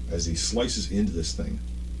 As he slices into this thing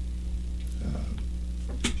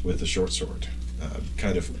with the short sword,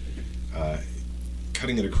 kind of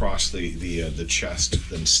cutting it across the chest,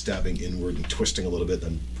 then stabbing inward and twisting a little bit,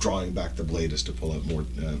 then drawing back the blade as to pull out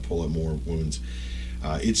more wounds.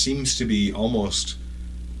 It seems to be almost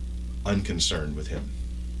unconcerned with him.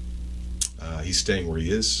 He's staying where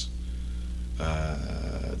he is.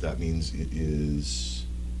 That means it is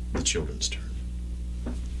the children's turn.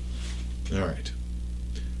 All right.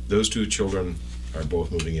 Those two children are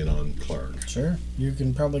both moving in on Clark. Sure. You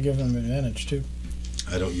can probably give them advantage, too.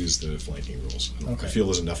 I don't use the flanking rules. Okay. I feel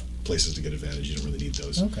there's enough places to get advantage. You don't really need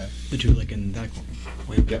those. Okay. The two, like, in that corner.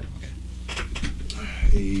 Wait, Yep. Okay.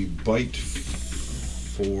 A bite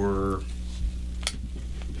for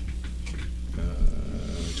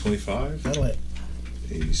 25. That'll hit.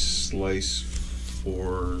 A slice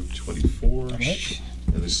for 24. That'll hit.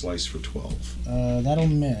 And a slice for 12. That'll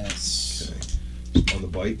miss. Okay. On the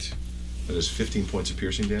bite, that is 15 points of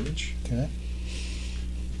piercing damage. Okay.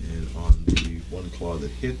 And on the one claw that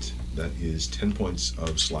hit, that is 10 points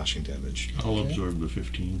of slashing damage. I'll Okay. absorb the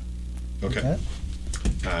 15. Okay.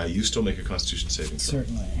 You still make a Constitution saving throw.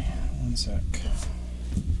 Certainly. One sec.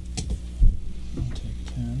 I'll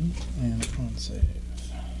take 10 and one save.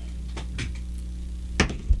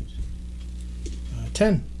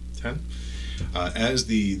 10. 10. As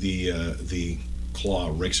the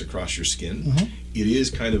claw rakes across your skin, Mhm. it is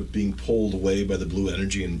kind of being pulled away by the blue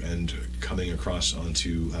energy and coming across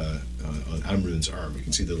onto on Amrun's arm. You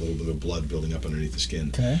can see the little bit of blood building up underneath the skin.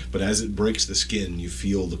 Okay. But as it breaks the skin, you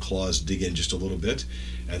feel the claws dig in just a little bit,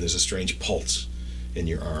 and there's a strange pulse in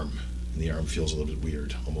your arm. And the arm feels a little bit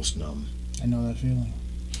weird, almost numb. I know that feeling.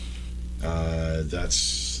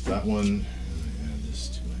 That's that one. Add this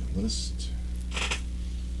to my list.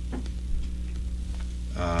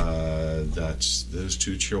 That's those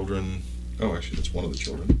two children. Oh, actually, that's one of the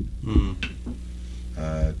children.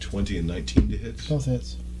 20 and 19 to hit, Both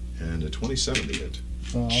hits. and a 27 to hit.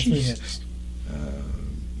 All three hits.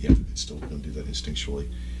 Yeah, it's still going to do that instinctually.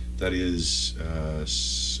 That is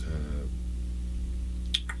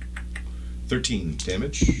 13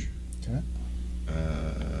 damage. Okay.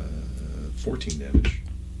 14 damage.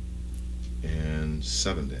 And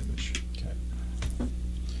 7 damage. Okay.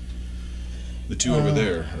 The two over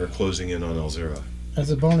there are closing in on Elzera. As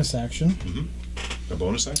a bonus action. A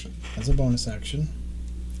bonus action? As a bonus action.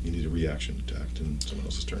 You need a reaction to act in someone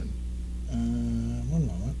else's turn. One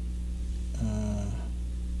moment.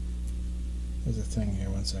 There's a thing here.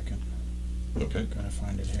 One second. Okay. Gotta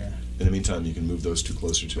find it here. In the meantime, you can move those two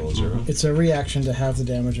closer to Elzera. It's a reaction to have the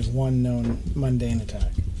damage of one known mundane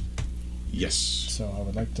attack. Yes. So I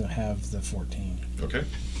would like to have the 14. Okay.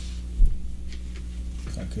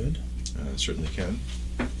 Is that good? Certainly can.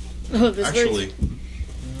 Oh, this Actually,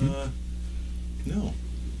 no.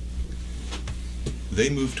 They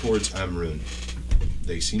move towards Amrun.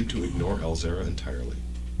 They seem to ignore Elzera entirely.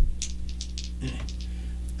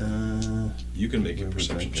 You can make a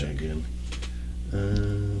perception check. Again.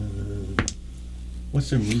 What's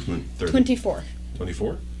their movement? 30. 24.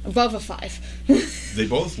 24? Above a 5. They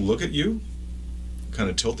both look at you, kind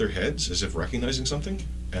of tilt their heads as if recognizing something,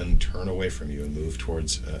 and turn away from you and move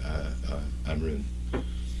towards Amrun.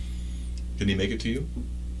 Can he make it to you?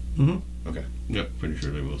 Okay. Yep, pretty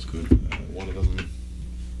sure they both could. One of them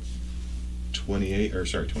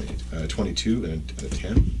 22 and a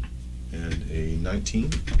 10 and a 19.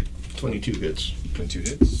 22 hits. 22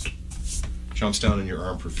 hits. Chomps down on your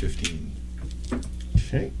arm for 15.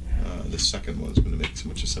 Okay. The second one's going to make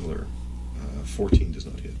much similar. 14 does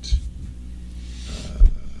not hit.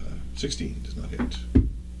 16 does not hit.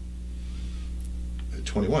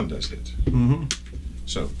 21 does hit.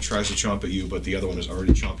 So tries to chomp at you, but the other one has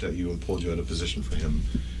already chomped at you and pulled you out of position for him.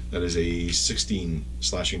 That is a 16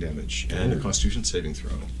 slashing damage and a Constitution saving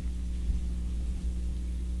throw.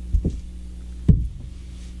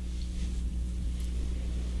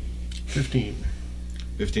 $15.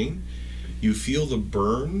 15. You feel the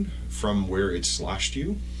burn from where it slashed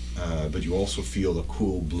you, but you also feel the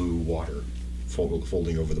cool blue water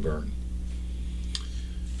folding over the burn.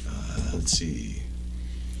 Let's see.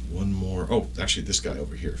 One more. Oh, actually, this guy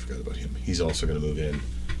over here. I forgot about him. He's also going to move in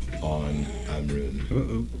on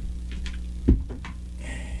Amrun.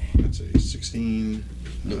 That's a 16,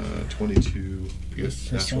 22.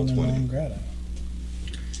 Yes, natural Persona 20. non grata.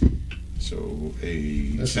 So a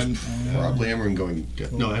This 10. is probably Amrun going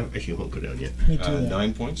down. No, I actually won't go down yet. Me too.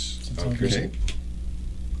 9 points Since of I'm piercing.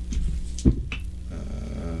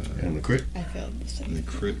 And the crit. I failed this And the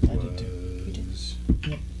time. crit I did too. You did. was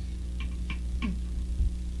Yep.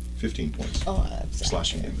 15 points. Oh, that's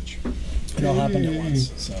Slashing damage. It all happened at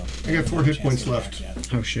once, so. I got 4 hit points left.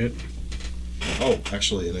 Oh shit. Oh,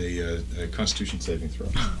 actually, in a Constitution saving throw.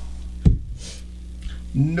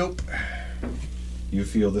 Nope. You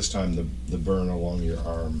feel this time the burn along your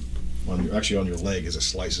arm, on your leg as it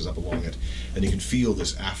slices up along it, and you can feel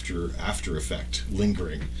this after effect,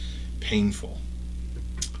 lingering, painful.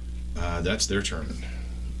 That's their turn.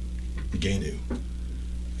 Igenu.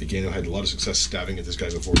 Igenu had a lot of success stabbing at this guy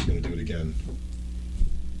before. He's going to do it again.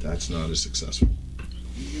 That's not as successful.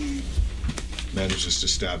 Manages to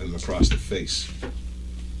stab him across the face.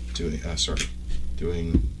 Doing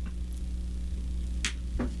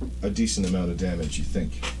a decent amount of damage, you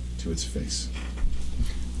think, to its face.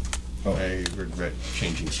 Oh, I regret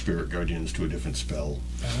changing Spirit Guardians to a different spell.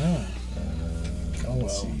 Ah. Oh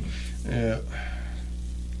let's well. see. Yeah.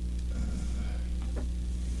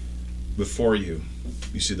 Before you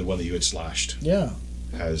see the one that you had slashed Yeah.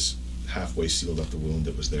 has halfway sealed up the wound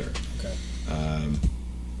that was there. Okay.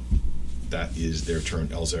 That is their turn.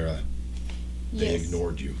 Elzera, they Yes.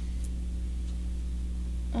 ignored you.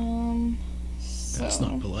 So That's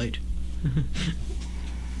not polite. You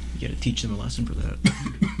gotta teach them a lesson for that.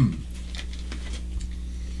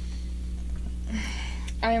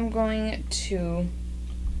 I am going to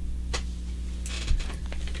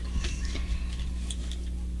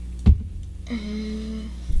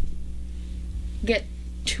get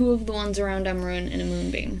 2 of the ones around Emrun in a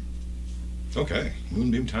moonbeam. Okay,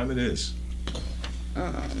 moonbeam time it is.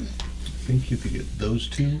 I think you could get those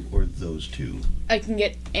 2 or those 2. I can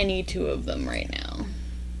get any 2 of them right now.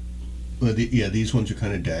 Well, yeah, these ones are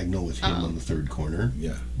kind of diagonal with him Oh. on the third corner.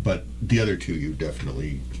 Yeah. But the other 2 you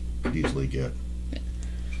definitely could easily get.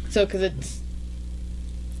 So, because it's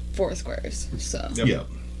 4 squares. So, Yep. Yeah.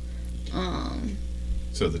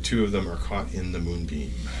 So the 2 of them are caught in the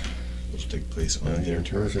moonbeam, which will take place on their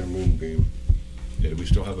turn. Where's our moonbeam? Yeah, do we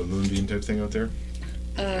still have a moonbeam type thing out there?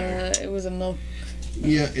 it was a milk.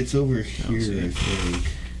 Yeah, it's over here, see I it.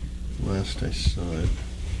 think. Last I saw it.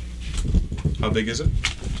 How big is it?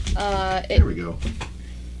 There we go.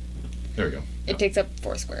 There we go. It takes up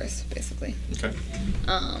 4 squares, basically. Okay.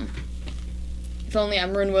 If only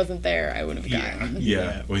Emrun wasn't there, I would have gotten.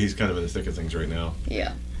 Yeah. Well, he's kind of in the thick of things right now.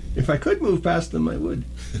 Yeah. If I could move past them, I would.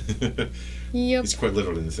 Yep. He's quite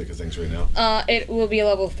literally in the thick of things right now. It will be a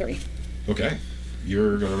level 3. Okay.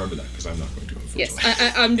 You're going to remember that because I'm not going to, Yes,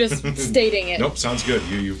 unfortunately. I'm just stating it. Nope, sounds good.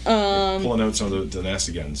 You're pulling out some of the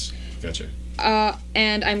nasty guns. Gotcha.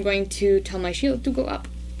 And I'm going to tell my shield to go up.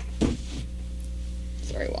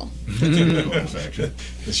 Very well. Actually.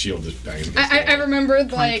 The shield just bangs against I the wall.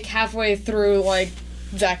 remembered, like, halfway through, like,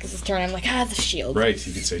 Zacchus' turn, I'm like, the shield. Right,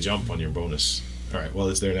 you could say jump on your bonus. All right, well,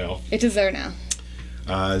 it's there now. It is there now.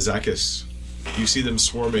 Zacchus, you see them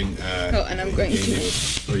swarming. Oh, and I'm going to-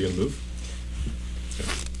 Oh, you gonna move?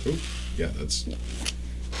 Okay. Ooh, yeah, that's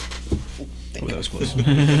Oh, that was close.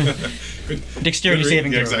 good. Dexterity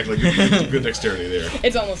saving Yeah, throw. exactly. Good dexterity there.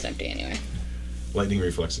 It's almost empty anyway. Lightning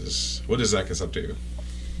reflexes. What is Zacchus up to?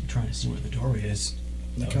 I'm trying to see where the doorway is.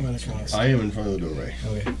 They come out of class. I am in front of the doorway.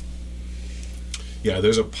 Okay. Yeah,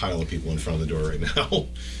 there's a pile of people in front of the door right now,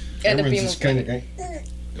 And a Everyone's beam just of kind light.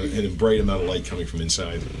 of. and a bright amount of light coming from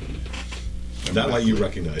inside. That light you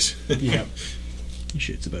recognize. Yeah.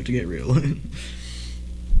 Shit's about to get real.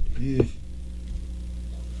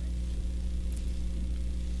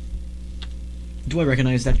 Do I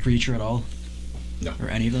recognize that creature at all? No. Or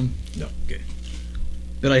any of them? No. Okay.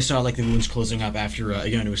 But I saw like the wounds closing up after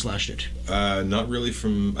Iganu slashed it. Not really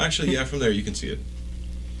from. Actually, yeah, from there you can see it.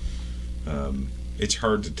 It's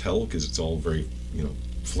hard to tell because it's all very,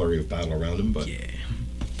 flurry of battle around him. But Yeah.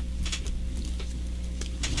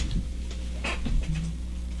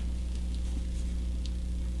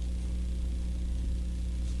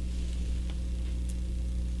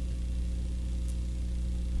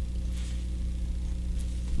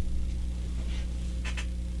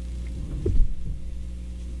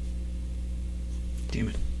 Damn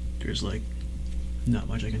it. There's like not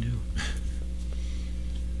much I can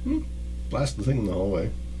do. Blast the thing in the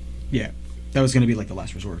hallway. Yeah. That was gonna be like the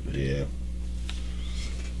last resort, but Yeah.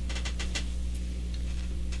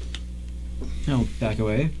 I'll back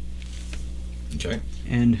away Okay.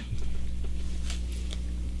 and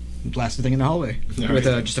blast the thing in the hallway All with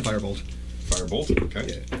right. just a firebolt. Firebolt.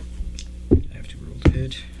 Okay. I have to roll to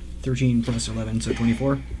hit. 13 plus 11, so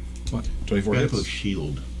 24. What? 24 Gotta put hits.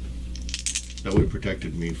 shield. That would have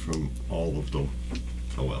protected me from all of them.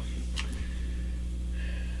 Oh well.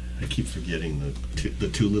 I keep forgetting the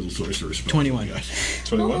two little sorcerer spells. 21. we got.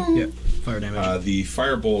 21. Yeah, fire damage. The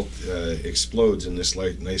firebolt explodes in this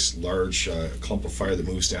nice large clump of fire that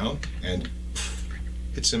moves down and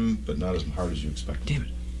hits him, but not as hard as you expected. Damn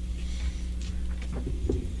it.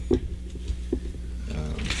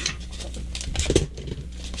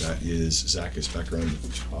 That is Zach is back around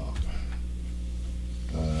the top.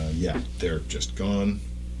 Yeah, they're just gone.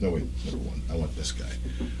 No, wait, number one. I want this guy.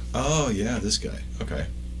 Oh, yeah, this guy. Okay.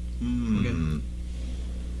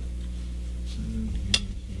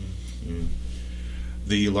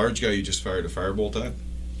 The large guy you just fired a firebolt at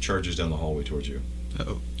charges down the hallway towards you.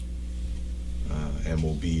 Uh-oh. And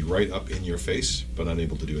will be right up in your face, but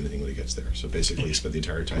unable to do anything when he gets there. So basically, he spent the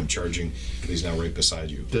entire time charging, but he's now right beside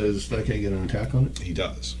you. Does that guy get an attack on it? He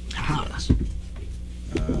does. Ha. He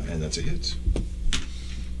does. And that's a hit.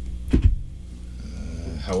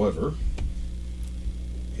 However,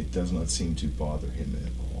 it does not seem to bother him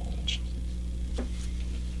at all.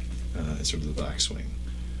 It's sort of the backswing.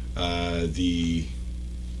 The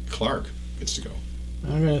Clark gets to go.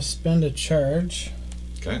 I'm going to spend a charge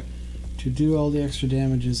Okay. to do all the extra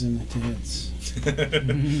damages into hits.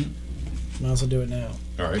 Might also do it now.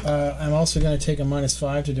 All right. I'm also going to take a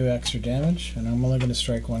 -5 to do extra damage, and I'm only going to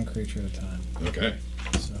strike one creature at a time. Okay.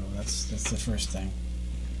 So that's the first thing.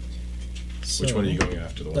 So, Which one are you going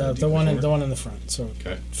after? The in one corner? the one in the front. So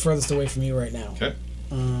Okay. furthest away from you right now. Okay.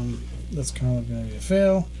 That's kind of going to be a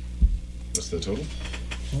fail. What's the total?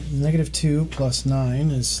 Well, -2 plus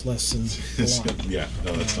 9 is less than 1. Yeah.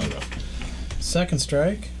 No, that's not enough. Second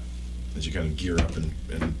strike. As you kind of gear up and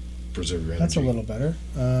preserve your energy. That's a little better.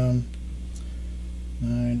 9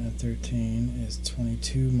 and 13 is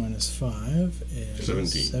 22 minus 5 is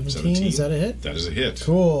 17. 17. Is that a hit? That is a hit.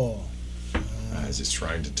 Cool. As it's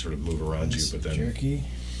trying to sort of move around you, Nice but then jerky.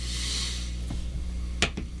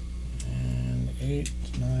 And 8,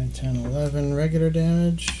 9, 10, 11 regular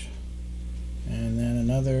damage. And then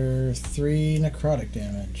another 3 necrotic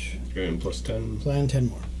damage. Okay, and plus 10. Plan 10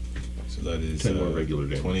 more. so that is 10 more regular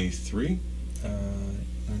damage. 23.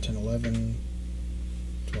 9, 10, 11,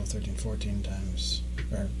 12, 13, 14 times.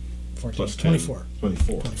 Or 14. Plus 10. 24.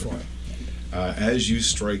 24. 24. Okay. As you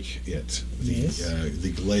strike it, Yes.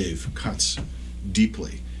 the glaive cuts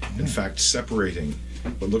deeply. In fact, separating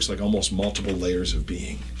what looks like almost multiple layers of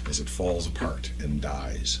being as it falls apart and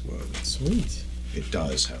dies. Sweet. It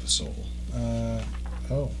does have a soul.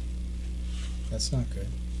 Oh. That's not good.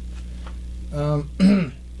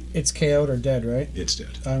 It's KO'd or dead, right? It's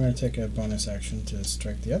dead. I'm going to take a bonus action to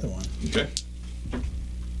strike the other one. Okay.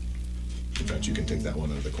 In fact, you can take that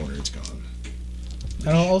one out of the corner. It's gone. And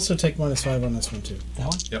I'll also take -5 on this one, too. That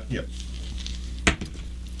one? Yep.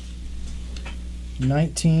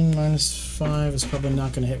 19 minus 5 is probably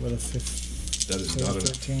not going to hit with a 15. That is not enough.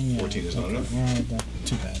 13, 14 is not okay. enough. Well, not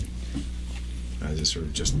too bad. As it sort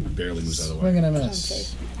of just barely moves out of the Swing way. and a Con miss.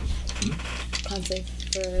 save. Con save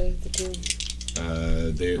for the two.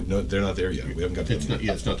 They're not there yet. We haven't got them It's yet. not,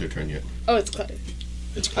 yeah, it's not their turn yet. Oh, it's close.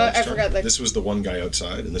 It's I Clark's turn. forgot, like- This was the one guy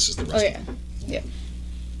outside, and this is the rest Oh, of yeah. them. Yeah.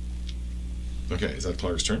 Okay, is that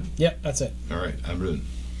Clark's turn? Yep, that's it. All right, Amrun.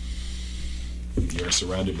 You are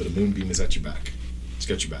surrounded, but a moonbeam is at your back. It's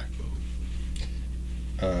got your back,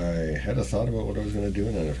 Bo. I had a thought about what I was going to do,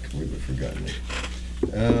 and I've completely forgotten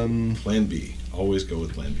it. Plan B. Always go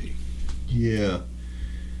with Plan B. Yeah.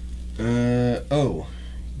 Oh,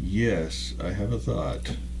 yes, I have a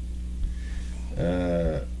thought.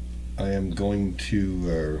 I am going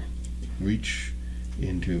to reach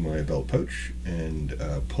into my belt pouch and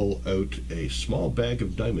pull out a small bag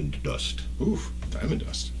of diamond dust. Ooh, diamond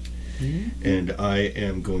dust. And I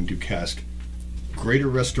am going to cast Greater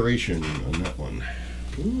Restoration on that one.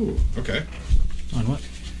 Ooh, okay. On what?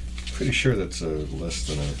 Pretty sure that's less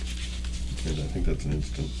than a... I think that's an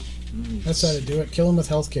instant. That's how to do it. Kill him with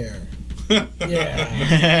healthcare.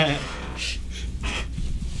 Yeah.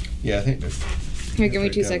 Yeah, I think that's... Here, give me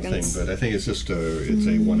 2 Thing, seconds. but I think it's just it's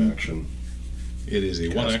a one action. It is a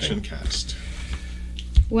Casting. one-action cast.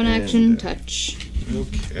 One And, action touch.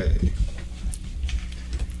 Okay.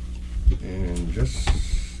 And just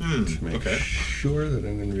to make okay. sure that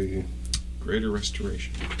I'm going to be... Greater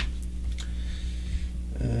restoration.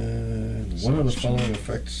 one of the following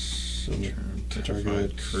effects on the Charmed, petrified,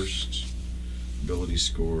 target. cursed, ability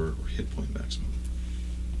score, or hit point maximum.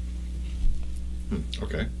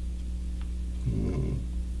 Okay.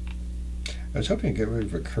 I was hoping to get rid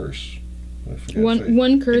of a curse. I forgot to say.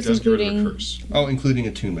 One It curse, does get rid of a including curse. Oh, including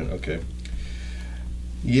attunement. Okay.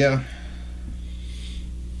 Yeah.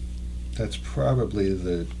 That's probably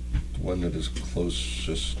the one that is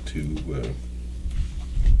closest to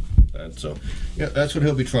that. So, yeah, that's what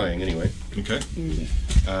he'll be trying anyway. Okay.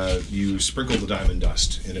 You sprinkle the diamond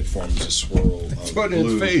dust, and it forms a swirl of Put it in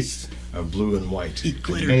blue, its face. of blue and white.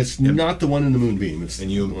 And it's not the one in the moonbeam. It's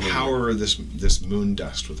And you the one in the- empower this moon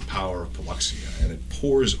dust with the power of Paluxia, and it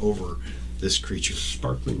pours over this creature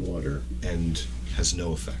sparkling water. and has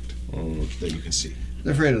no effect that you can see.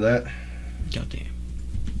 They're afraid of that. Goddamn.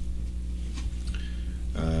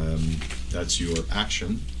 That's your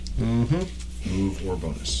action, Mm-hmm. move, or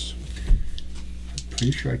bonus.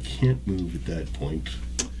 Pretty sure I can't move at that point.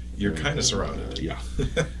 You're kind of surrounded. Yeah.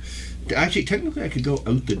 Actually, technically, I could go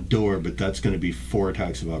out the door, but that's going to be 4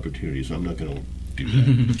 attacks of opportunity, so I'm not going to do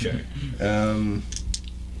that. Okay.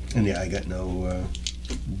 And yeah, I got no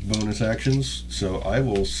bonus actions, so I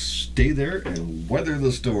will stay there and weather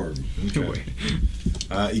the storm. Okay.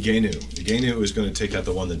 Igenu. Igenu is going to take out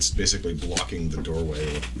the one that's basically blocking the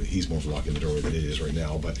doorway. He's more blocking the doorway than it is right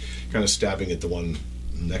now, but kind of stabbing at the one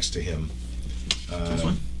next to him. This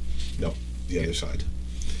one? No, the other side.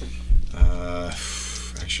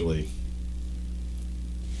 Actually,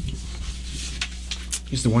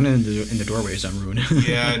 He's the one in the doorway is Amrun.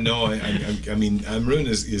 yeah, no. I mean, Amrun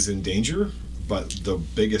is in danger, but the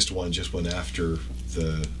biggest one just went after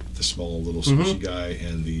the small little squishy guy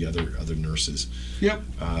and the other nurses. Yep.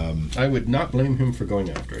 I would not blame him for going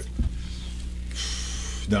after it.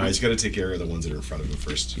 No, he's got to take care of the ones that are in front of him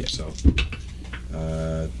first. Yeah. So,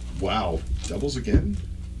 wow, doubles again,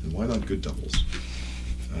 and why not good doubles?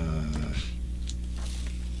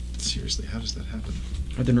 Seriously, how does that happen?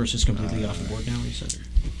 Are the nurses completely off the board now, you said?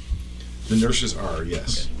 The nurses are,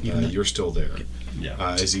 yes. Okay. Even then? You're still there. Okay. Yeah.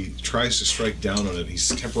 As he tries to strike down on it, he's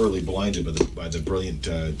temporarily blinded by the brilliant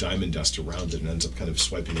diamond dust around it and ends up kind of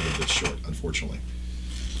swiping a little bit short, unfortunately.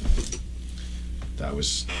 That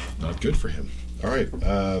was not good for him. All right.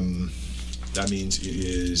 That means it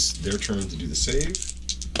is their turn to do the save.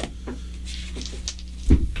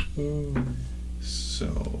 So,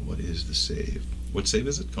 what is the save? What save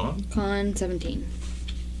is it? Con 17.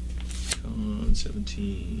 Con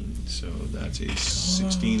 17. So that's a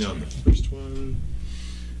 16 on the first one.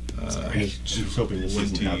 I was hoping this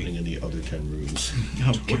isn't 20. happening in the other 10 rooms.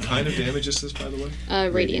 What kind of damage is this, by the way?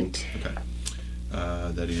 Radiant. Okay.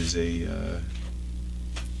 That is a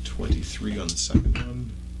 23 on the second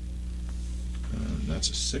one. That's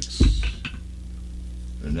a 6.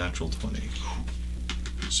 A natural 20.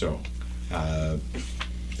 So,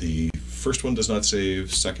 the first one does not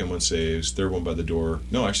save, second one saves, third one by the door.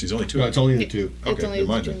 No, actually, there's only 2. No, it's only the 2. It's Okay, only never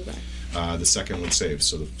mind the then. two in the back. The second one saves,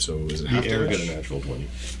 so is it The half air damage? got a natural 20.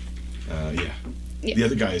 Yeah. Yeah. The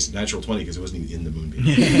other guy is natural 20 because it wasn't even in the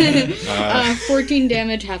moonbeam. 14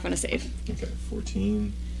 damage, half on a save. Okay,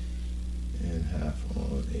 14 and half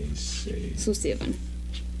on a save. So 7.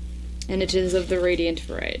 And it is of the radiant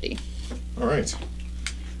variety. All right.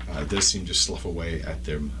 It does seem to slough away at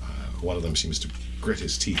them. One of them seems to grit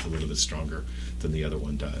his teeth a little bit stronger than the other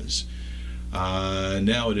one does.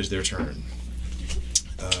 Now it is their turn.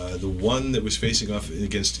 The one that was facing off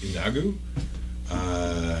against Inagu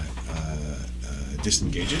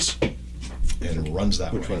disengages and runs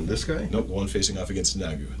that Which way. one? This guy? Nope, the one facing off against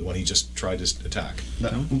Inagu. The one he just tried to attack. No,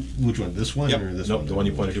 which one? This one Yep. or this Nope, one? the one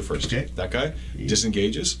you pointed to first. Okay. That guy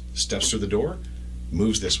disengages, steps through the door,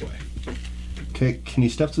 moves this way. Okay, can you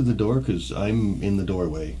step through the door? Because I'm in the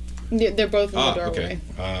doorway. They're both in the doorway.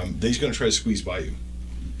 Okay. He's going to try to squeeze by you.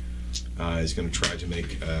 He's going to try to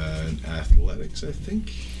make an athletics, I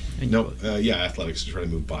think. No, athletics to try to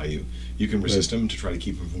move by you. You can resist him to try to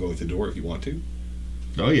keep him from going through the door if you want to.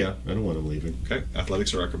 Oh, yeah. I don't want him leaving. Okay,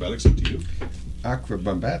 athletics or acrobatics, up to you.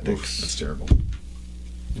 Acrobatics. Oof, that's terrible.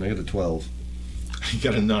 I got a 12. You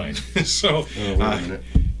got a 9. So, Oh, wait a minute.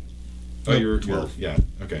 oh, you're 12. Yeah,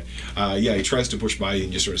 okay. He tries to push by you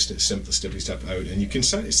and just sort of stiffly step out, and you can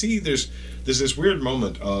see there's this weird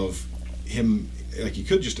moment of him, like he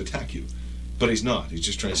could just attack you, but he's not. He's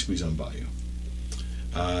just trying to squeeze on by you.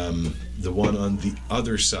 The one on the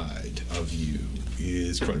other side of you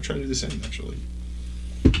is trying to do the same, actually.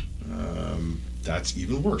 That's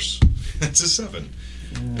even worse. That's a 7,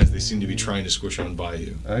 as they seem to be trying to squish on by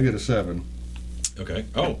you. I got a 7. Okay.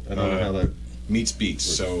 Oh, I don't know how that... meets beats.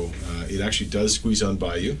 So it actually does squeeze on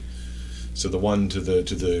by you. So the one to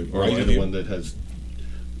the Or right am I of the you. one that has...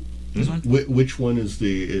 This one? Which one is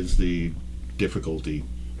the difficulty?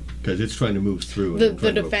 Because it's trying to move through. And The I'm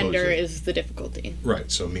trying to defender oppose it. is the difficulty.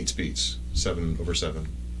 Right. So meets beats 7 over 7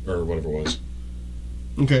 or whatever it was.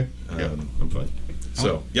 Okay. Yeah, I'm fine.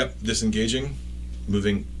 So, yep, disengaging,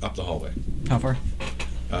 moving up the hallway. How far?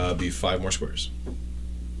 Be 5 more squares.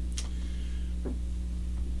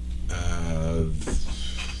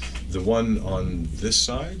 The one on this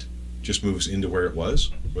side just moves into where it was,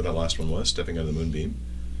 where that last one was, stepping out of the moonbeam.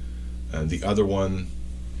 And the other one...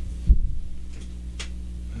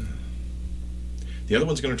 The other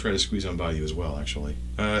one's going to try to squeeze on by you as well, actually.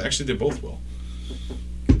 Actually, they both will.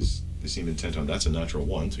 'Cause they seem intent on... That's a natural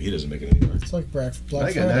 1, so he doesn't make it anywhere. It's like Black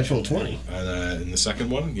I got a natural 20. And in the second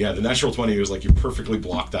one, yeah, the natural 20 was like you perfectly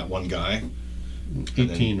blocked that one guy.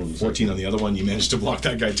 18 and on the 14 on the other one, you managed to block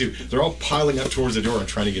that guy too. They're all piling up towards the door and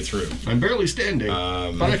trying to get through. I'm barely standing,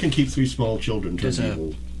 but I can keep 3 small children turned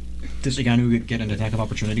evil. Does Iganu get an attack of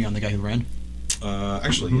opportunity on the guy who ran?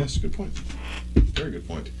 Actually, yes, good point. Very good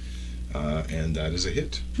point. And that is a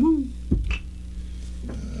hit.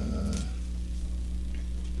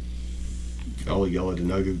 I'll yell at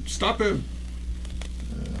Inagu, stop him!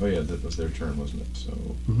 Oh yeah, that was their turn, wasn't it? So.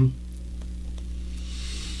 Mm-hmm.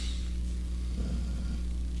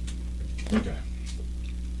 Okay.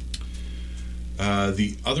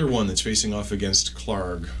 The other one that's facing off against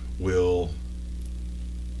Clark will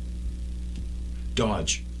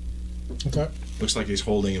dodge. Okay. Looks like he's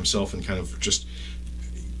holding himself and kind of just...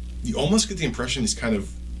 You almost get the impression he's kind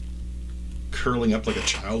of curling up like a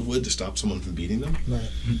child would to stop someone from beating them. Right.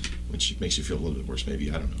 Which makes you feel a little bit worse, maybe.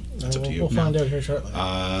 I don't know. That's up to you. We'll find out here shortly.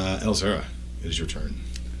 Elzara, it is your turn.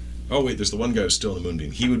 Oh, wait, there's the one guy who's still in the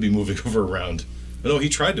moonbeam. He would be moving over around... No, he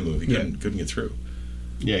tried to move. He couldn't get through.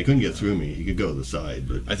 Yeah, he couldn't get through me. He could go to the side,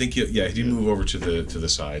 but... I think, he'd move over to the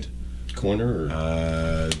side. Corner,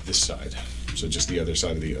 or...? This side. So just the other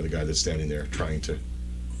side of the other guy that's standing there trying to...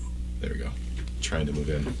 There we go. Trying to move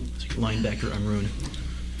in. Linebacker Amrun.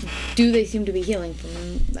 Do they seem to be healing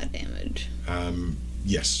from that damage?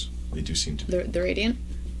 Yes, they do seem to be. The radiant?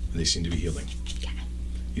 They seem to be healing.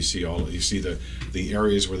 You see the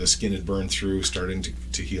areas where the skin had burned through starting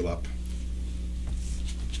to heal up.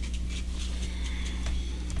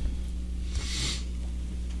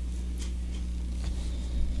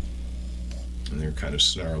 And they're kind of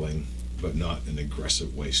snarling, but not in an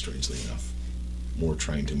aggressive way, strangely enough. More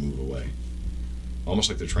trying to move away. Almost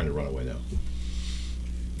like they're trying to run away now.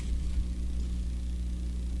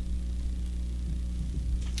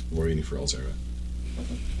 What are you need for Elzara?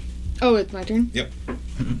 Oh, it's my turn? Yep.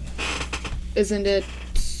 Isn't it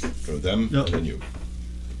Go to them, No. and then you.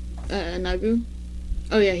 Nagu?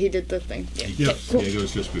 Oh yeah, he did the thing. Yeah. Yeah, Cool. it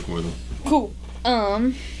goes just before them. Cool.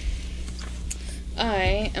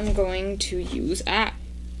 I am going to use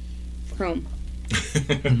Chrome.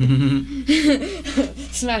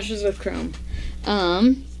 Smashes with Chrome.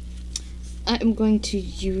 I'm going to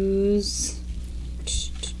use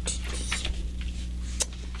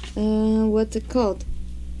what's it called?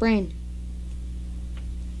 Brain.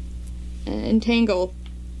 Entangle.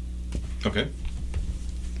 Okay.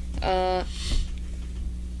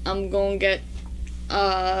 I'm going to get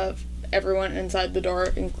everyone inside the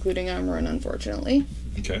door, including Amrun, unfortunately.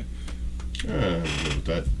 Okay. I'm good with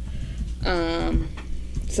that.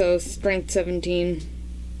 So strength 17.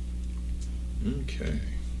 Okay.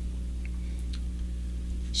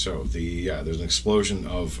 So there's an explosion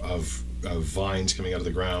of vines coming out of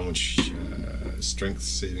the ground, which strength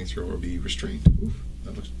saving throw will be restrained. Oof,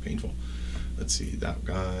 that looks painful. Let's see, that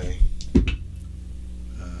guy.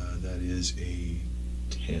 That is a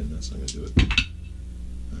 10. That's not going to do it.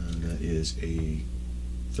 That is a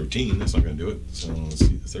 13. That's not going to do it. So let's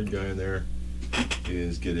see, the third guy in there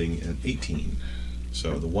is getting an 18.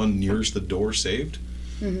 So the one nearest the door saved.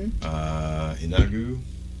 Mm-hmm. Inagu.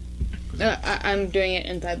 I'm doing it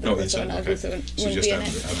inside the door, so inside, Nagu okay. so it So wouldn't just be in it.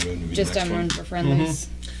 Amrun Just Amrun for friendlies.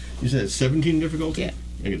 You said 17 difficulty? Yeah.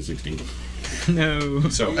 I get a 16. No.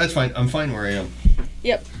 So That's fine. I'm fine where I am.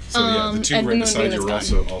 Yep. So yeah, the two and right the beside moonbeam you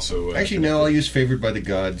is are gone. also Actually, no, I'll use favored by the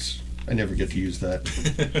gods. I never get to use that.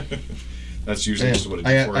 That's usually just what it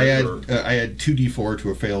I is for. I add 2d4 to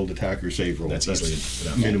a failed attack or save roll. That's easily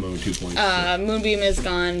enough. minimum of 2 points. Moonbeam is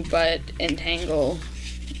gone, but Entangle.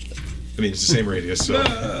 I mean, it's the same radius, so.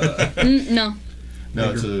 No.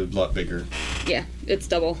 No, it's a lot bigger. Yeah, it's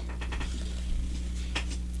double.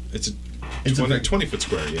 It's a It's 20 foot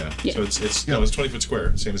square, yeah. Yeah. So it's 20 foot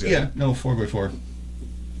square, same as the Yeah, other. no, 4x4.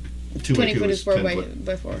 20 foot is 4 10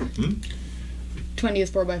 by foot. 4. Hmm? 20 is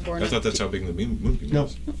 4 by 4. I thought that's how big the moonbeam No.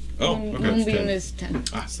 was. Oh, okay. Moonbeam 10. is 10.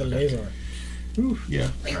 Ah, It's the okay. laser.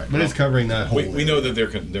 Yeah, Right. but it's covering that whole. We know that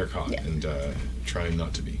they're caught Yeah. and trying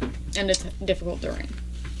not to be. And it's difficult terrain.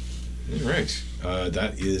 All right.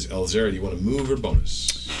 That is Elzara. Do you want to move or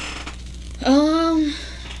bonus? How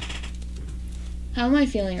am I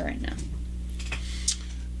feeling right now?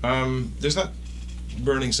 There's that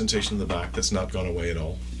burning sensation in the back that's not gone away at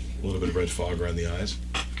all. A little bit of red fog around the eyes.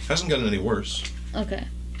 Hasn't gotten any worse. Okay.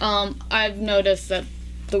 I've noticed that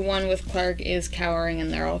the one with Clark is cowering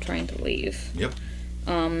and they're all trying to leave. Yep.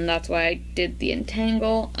 That's why I did the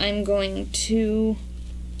entangle. I'm going to...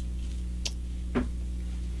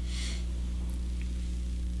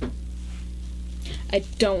 I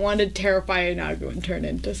don't want to terrify Inago and turn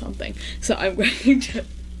into something. So I'm going to...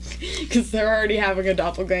 Because they're already having a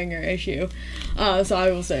doppelganger issue. So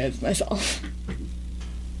I will say it's myself.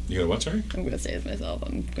 You gonna what, sorry? I'm going to say it's myself.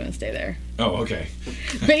 I'm going to stay there. Oh, okay.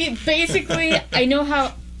 Basically, I know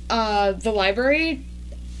how the library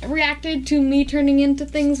reacted to me turning into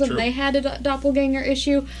things when True. they had a doppelganger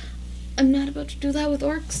issue. I'm not about to do that with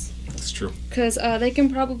orcs. That's true. Because they can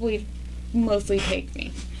probably mostly take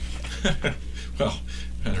me. Well,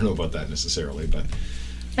 I don't know about that necessarily, but...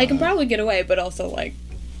 I can probably get away, but also, like...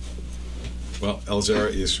 Well, Elzara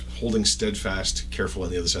is holding steadfast, careful on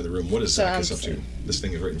the other side of the room. What is So Zacchus up to? This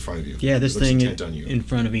thing is right in front of you. Yeah, this It looks thing intent on you. in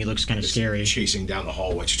front of me looks kind of It's scary. chasing down the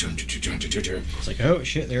hallway. It's like, oh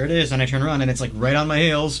shit, there it is, and I turn around and it's like right on my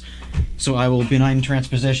heels. So I will benign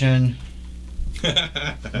transposition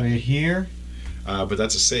right here. But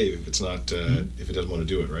that's a save if it's not if it doesn't want to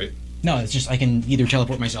do it, right? No, it's just I can either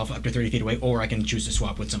teleport myself up to 30 feet away, or I can choose to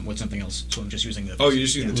swap with something else. So I'm just using the. Oh, you're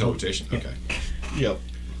just using the teleportation. Yeah. Okay. Yep.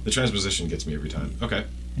 The transposition gets me every time. Okay.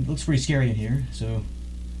 It looks pretty scary in here, so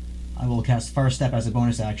I will cast Far Step as a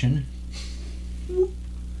bonus action.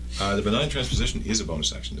 The benign transposition is a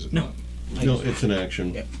bonus action, is it No. not? No, it's an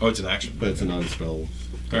action, Yeah. Oh, it's an action. but it's a non-spell.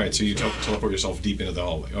 All right, so you teleport yourself deep into the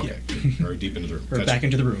hallway. Okay. Or deep into the room. Or Gotcha. back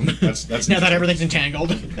into the room. That's now that interesting. everything's entangled.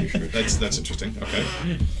 That's interesting. Okay.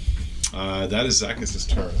 That is Zacchus'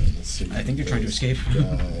 turn. Let's see. I think they're trying to escape.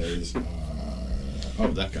 Guys are... Oh,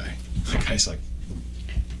 that guy. That guy's like...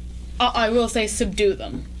 I will say subdue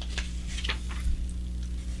them.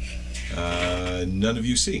 None of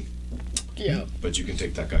you see, Yeah. but you can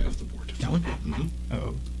take that guy off the board. That one? Mm-hmm.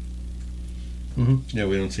 Oh. Yeah,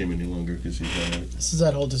 we don't see him any longer because he's gone out. This is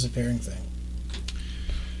that whole disappearing thing.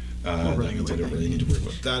 That running means I away. don't really need to worry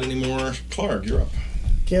about that anymore. Clark, you're up.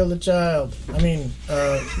 Kill the child.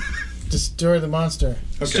 Destroy the monster.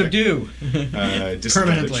 Okay. Subdue. Disadvantage.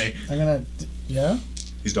 Permanently. I'm gonna. Yeah?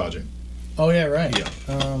 He's dodging. Oh, yeah, right. Yeah.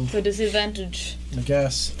 So disadvantage. I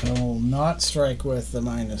guess I will not strike with the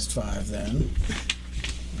 -5 then.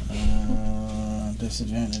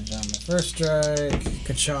 Disadvantage on the first strike.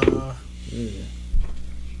 Ka-cha.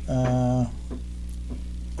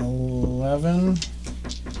 11.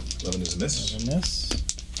 11 is a miss. There's a miss.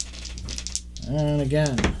 And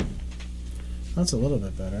again. That's a little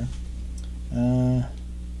bit better.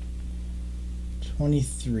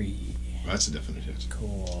 23. That's a definite hit.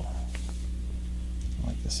 Cool. I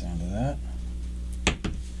like the sound of that.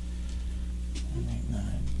 7, 8,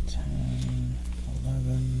 9, 10,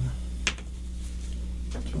 11,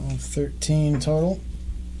 12, 13 total.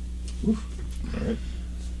 All right.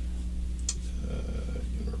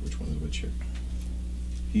 You remember which one is which here?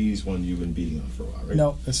 He's one you've been beating on for a while, right?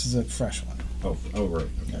 No, this is a fresh one. Oh, right.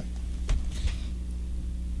 Okay.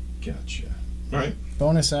 Gotcha. All right.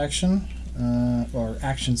 Bonus action, or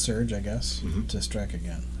action surge, I guess, Mhm. to strike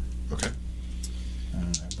again. Okay.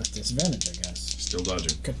 With disadvantage, I guess. Still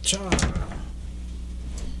dodging. Ka-cha!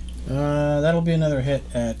 That'll be another hit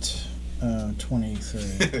at 23.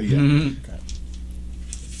 Yeah. Mhm. Okay.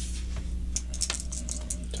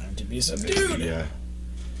 Time to be subdued. Yeah.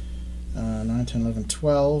 9, 10, 11,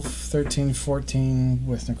 12, 13, 14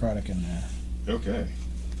 with necrotic in there. Okay.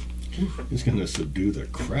 He's going to subdue the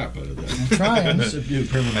crap out of that. I'm trying. Subdue As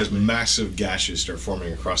permanently. massive gashes start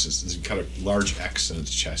forming across this kind of large X in its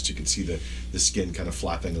chest, you can see the skin kind of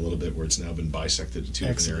flapping a little bit where it's now been bisected in two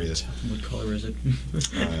different areas. What color is it?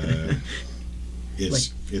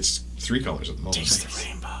 It's 3 colors at the moment. Taste the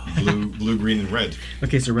rainbow. Blue, green, and red.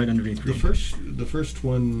 Okay, so right underneath The green. first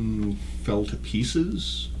one fell to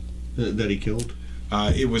pieces that he killed.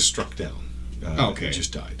 It was struck down. Okay. It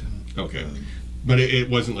just died. Okay. But it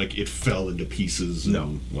wasn't like it fell into pieces and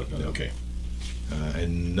No. whatnot. No. Okay.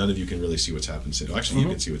 And none of you can really see what's happened since. Actually, you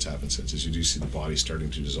can see what's happened since, as you do see the body starting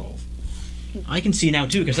to dissolve. I can see now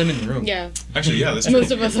too because I'm in the room. Yeah. Actually, yeah, that's true. Most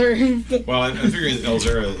of us are. Well, I'm figuring that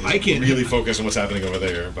Elzara is I can't- really focused on what's happening over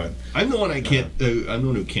there, but I'm the one I can't. I'm the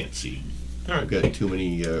one who can't see. all right. I've got too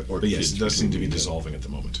many orchids. But yes, it does seem to be between me. dissolving at the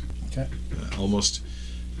moment. Okay. Almost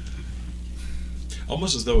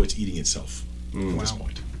as though it's eating itself at this Wow.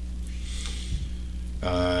 point.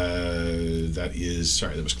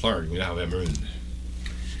 That was Clark. We now have Emerin.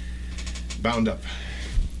 Bound up.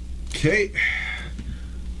 Okay.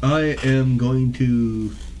 I am going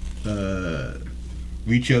to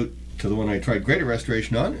reach out to the one I tried greater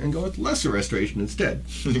restoration on and go with lesser restoration instead.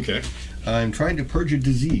 Okay. I'm trying to purge a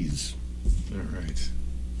disease. All right.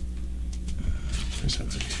 There's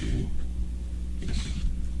a 2.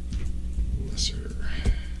 Lesser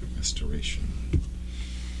restoration.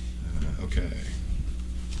 Okay.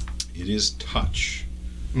 It is touch.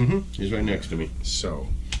 Mm-hmm. He's right next to me. So,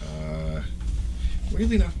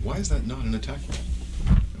 weirdly enough, why is that not an attack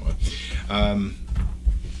roll? Oh, well.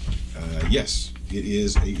 Yes, it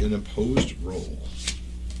is an opposed roll.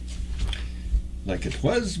 Like it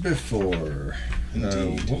was before.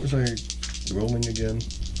 Indeed. What was I rolling again?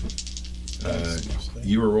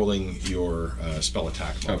 You were rolling your spell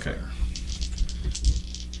attack modifier. Okay.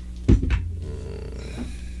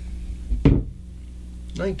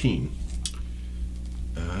 19.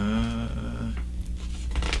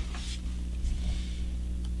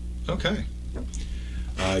 Okay.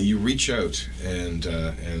 You reach out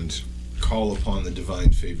and call upon the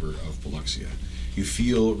divine favor of Biloxia. You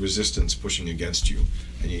feel resistance pushing against you,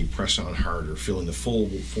 and you press on harder, feeling the full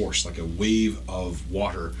force like a wave of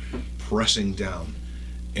water pressing down.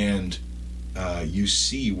 And you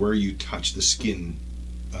see where you touch the skin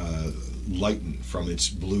lighten from its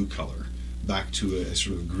blue color back to a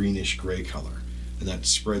sort of greenish gray color, and that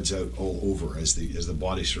spreads out all over as the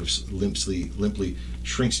body sort of limply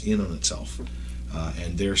shrinks in on itself.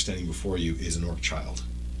 And there, standing before you, is an orc child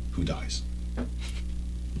who dies.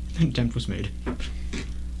 An attempt was made.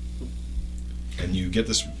 And you get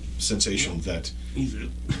this sensation that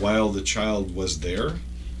while the child was there,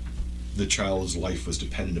 the child's life was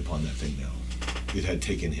dependent upon that thing now. It had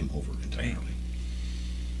taken him over entirely.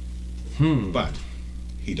 But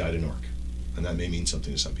he died an orc, and that may mean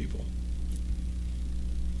something to some people.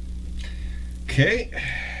 Okay.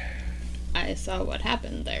 I saw what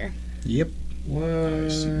happened there. Yep. What? I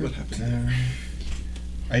see what happened there.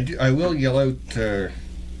 I will yell out,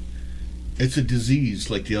 it's a disease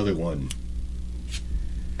like the other one,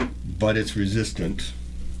 but it's resistant.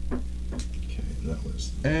 Okay, that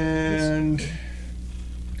was... And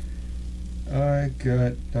I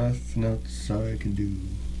got nothing else I can do,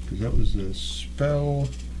 because that was a spell.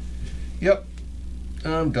 Yep,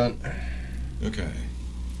 I'm done. Okay.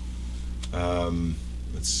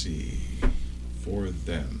 Let's see. For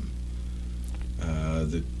them,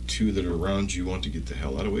 the 2 that are around you want to get the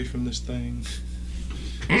hell out away from this thing.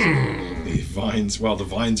 The vines, well, the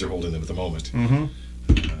vines are holding them at the moment. Mm-hmm.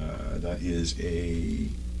 That is a,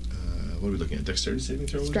 what are we looking at? Dexterity saving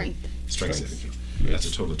throw? Strength. Strength saving throw. That's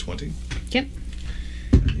a total of 20. Yep.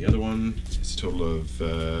 And the other one is a total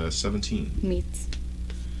of 17. Meets.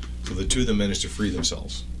 So the 2 of them manage to free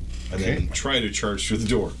themselves and Okay. then try to charge through the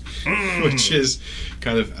door, which is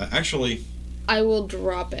kind of, actually... I will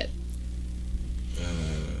drop it.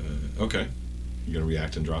 Okay. You're going to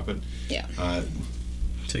react and drop it? Yeah.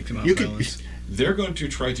 Take them out You of can- balance. They're going to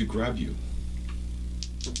try to grab you.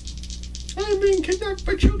 I'm being kidnapped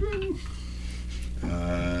by children.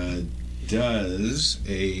 Does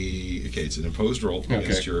a... Okay, it's an opposed roll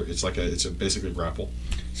against your... It's basically a grapple.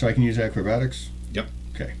 So I can use acrobatics? Yep.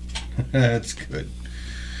 Okay. That's good.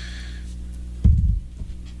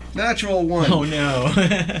 Natural 1. Oh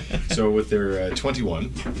no. So with their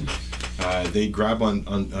 21, they grab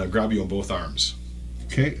you on both arms.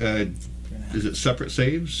 Okay. Is it separate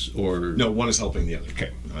saves or? No, one is helping the other.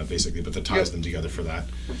 Okay. Basically, but that ties Yep. them together for that.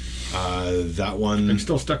 That one... I'm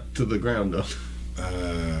still stuck to the ground though.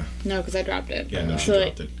 No, because I dropped it. Yeah, no, she so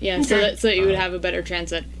dropped it. Yeah, so that you would have a better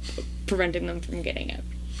chance at preventing them from getting it.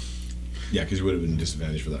 Yeah, because you would have been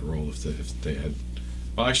disadvantaged for that roll if they had...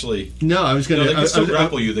 Well, actually... No, I was No, gonna. they could still I-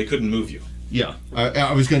 grapple you. They couldn't move you. Yeah,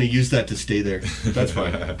 I was gonna use that to stay there. That's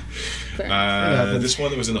fine. Fair. happens. This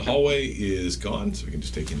one that was in the hallway is gone, so we can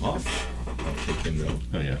just take him off. I'll take in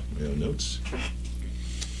Oh yeah. my own notes.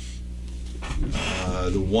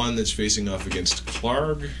 The one that's facing off against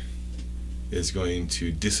Clark is going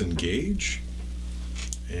to disengage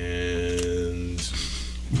and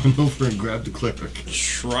Run over and grab the cleric.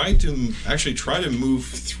 try to move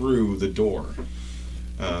through the door,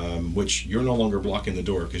 which you're no longer blocking the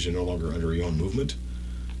door because you're no longer under your own movement.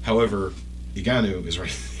 However, Iganu is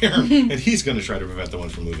right there, and he's going to try to prevent the one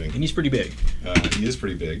from moving. And he's pretty big. He is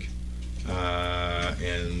pretty big,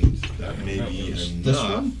 and that may be enough. This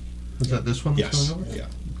one? Was that this one? That's Yes. going over? Yeah.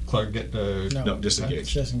 Clark get No,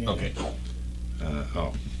 disengage. Disengage. Okay.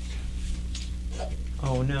 Oh.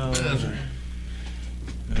 Oh no.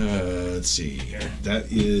 Let's see. That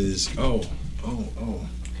is. Oh.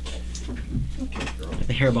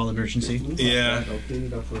 The hairball emergency. Yeah. I'll clean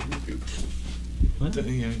it up for you. What?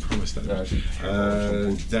 Yeah, I promised that. No, I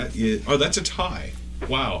think That is. Oh, that's a tie.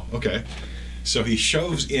 Wow. Okay. So he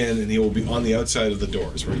shoves in, and he will be on the outside of the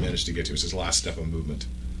doors where he managed to get to. It's his last step of movement.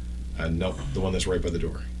 Nope, the one that's right by the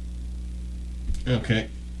door. Okay.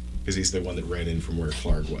 Because he's the one that ran in from where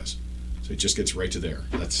Clark was. So he just gets right to there.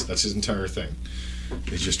 That's his entire thing.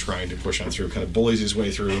 He's just trying to push on through, kind of bullies his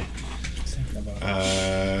way through.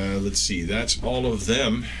 Let's see, that's all of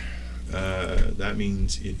them. That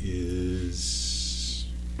means it is...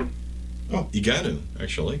 Oh, Iganu,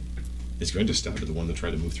 actually. Is going to stab at the one that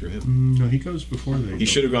tried to move through him. No, he goes before they. He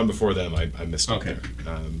should have gone before them. I missed it Okay.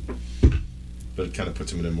 there. But it kind of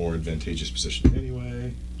puts him in a more advantageous position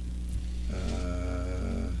anyway.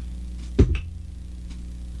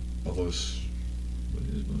 All those... What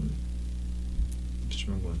is one?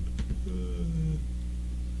 Strong one.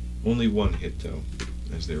 Only one hit, though,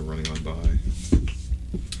 as they were running on by.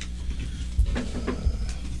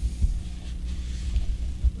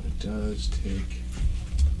 But it does take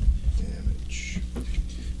damage.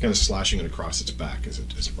 Kind of slashing it across its back as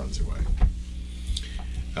it runs away.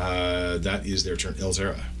 That is their turn.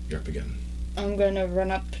 Elzera, you're up again. I'm going to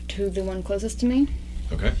run up to the one closest to me.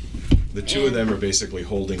 Okay. The two of them are basically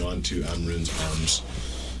holding on to Amrun's arms.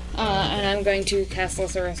 And I'm going to cast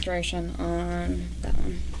Lesser Restoration on that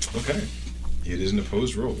one. Okay. It is an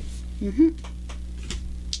opposed roll. Mm-hmm.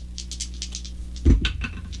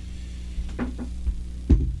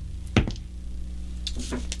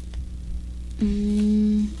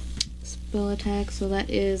 Spell attack, so that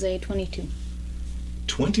is a 22.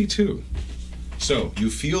 22. So, you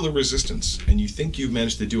feel the resistance, and you think you've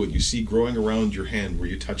managed to do it. You see growing around your hand where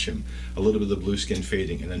you touch him, a little bit of the blue skin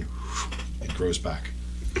fading, and then it grows back.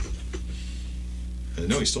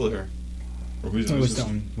 No, he's still there. Or who's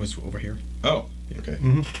was over here. Oh, okay.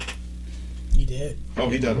 Mm-hmm. He did. Oh,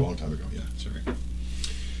 he died a long time ago, yeah, sorry.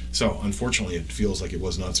 So, unfortunately, it feels like it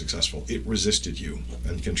was not successful. It resisted you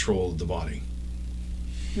and controlled the body.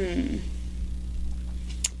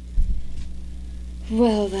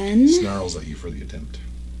 Well then. Snarls at you for the attempt.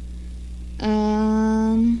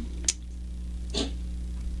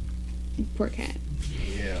 Poor cat.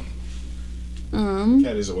 Yeah.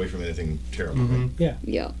 Cat is away from anything terrible, right? Yeah.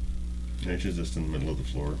 Yeah. Yeah, she's just in the middle of the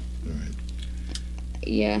floor. All right.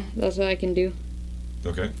 Yeah, that's what I can do.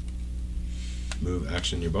 Okay. Move,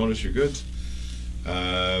 action, your bonus, you're good.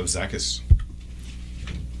 Zakis.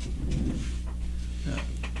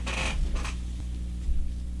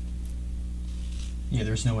 Yeah,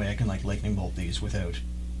 there's no way I can like lightning bolt these without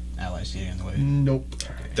allies getting in the way. Nope.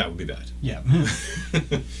 That would be bad. Yeah.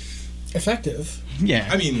 Effective. Yeah.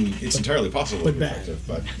 I mean, it's entirely possible but to be bad. effective,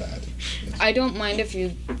 but bad. Yes. I don't mind if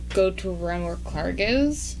you go to around where Clark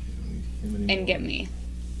is and get me.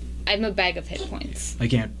 I'm a bag of hit points. I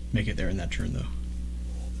can't make it there in that turn though.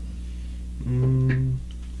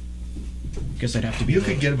 Guess I'd have to be. You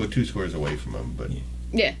could get about 2 squares away from him, but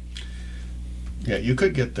Yeah. yeah, you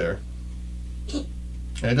could get there.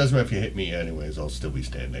 And it doesn't matter if you hit me anyways, I'll still be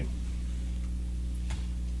standing.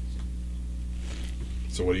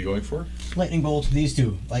 So what are you going for? Lightning bolt these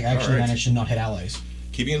two. Like I actually Alright. managed to not hit allies.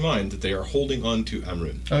 Keeping in mind that they are holding on to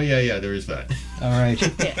Amrun. Oh yeah, there is that. All right.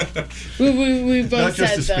 Yeah. We both Not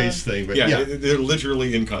just said a space thing, but Yeah, yeah. they're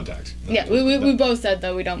literally in contact. Yeah, we both said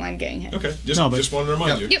though we don't mind getting hit. Okay, No, but- just wanted to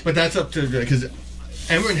remind you. Yep. But that's up to, because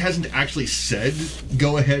Emran hasn't actually said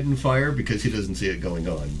go ahead and fire because he doesn't see it going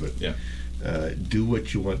on, but Yeah. do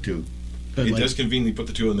what you want to. But It like, does conveniently put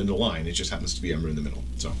the two of them in the line. It just happens to be Emrun in the middle.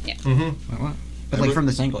 So what? But like from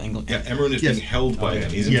this angle. yeah, Emrun is Yes. being held by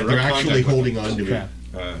them. He's in Yeah, they're direct actually contact with holding on to Crap.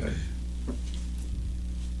 it.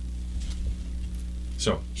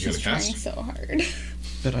 So you got She's to trying cast. so hard.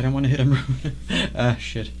 But I don't want to hit him.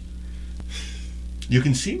 Shit. You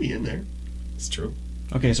can see me in there. It's true.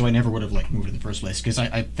 Okay, so I never would have like moved in the first place because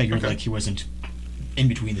I figured Okay. like he wasn't in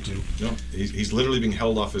between the two. No, he's literally being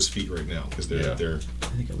held off his feet right now because Yeah. they're I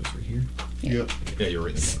think I was right here. Yep. yeah, you're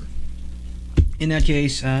right in the corner. In that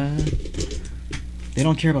case, they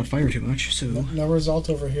don't care about fire too much, so No result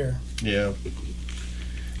over here. Yeah.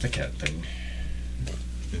 The cat thing.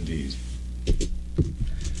 Indeed.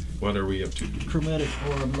 What are we up to? chromatic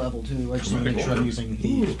orb level 2. I just want to Chromatic make sure I'm orb. using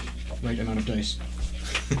the right amount of dice.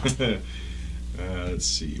 Let's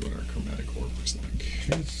see what our chromatic orb looks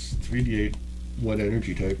like. It's 3d8. What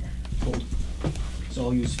energy type? Cold. So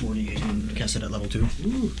I'll use 48 and cast it at level 2.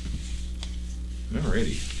 Ooh.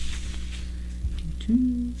 Alrighty.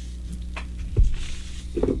 2.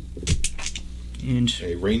 And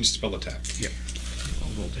A ranged spell attack. Yep.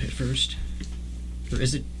 I'll roll to hit first. Or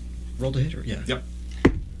is it roll to hit? Or yeah. Yep.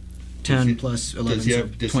 10 plus 11, Does he so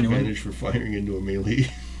have 21. disadvantage for firing into a melee?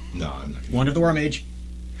 No, I'm not. One of the War Mage.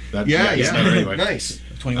 That, Yeah. it's better anyway. Nice.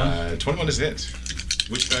 21. 21 is it.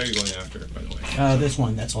 Which guy are you going after, by the way? This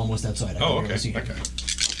one that's almost outside. I Oh, can okay. barely see him. Okay.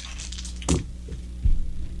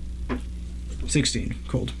 16.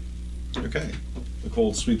 Cold. Okay. The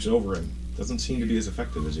cold sweeps over him. Doesn't seem to be as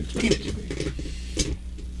effective as you expected it to be.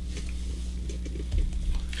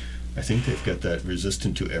 I think they've got that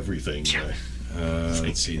resistant to everything.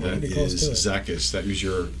 Let's see. That Pretty close is to it. Zakis. That was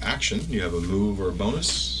your action. You have a move or a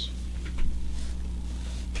bonus.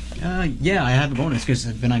 Yeah, I have a bonus because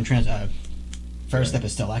benign fire step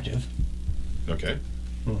is still active. Okay.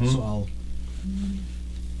 So I'll,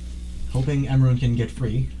 hoping Emerald can get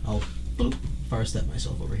free, I'll fire step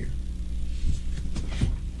myself over here.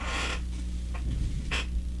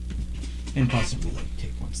 And possibly like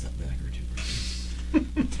take one step back or two.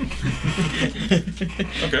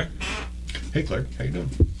 Okay. Hey, Clark, how you doing?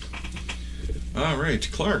 All right,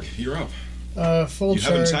 Clark, you're up. Full You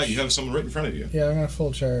charge. haven't. You have someone right in front of you. Yeah, I'm gonna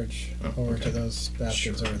full charge over okay. to those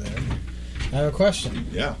bastards Sure. over there. I have a question.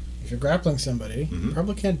 Yeah. If you're grappling somebody, you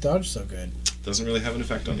probably can't dodge so good. Doesn't really have an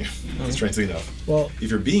effect on you, strangely enough. Well, If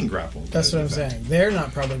you're being grappled. that's it what I'm has an effect. saying. They're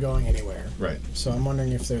not probably going anywhere. Right. So I'm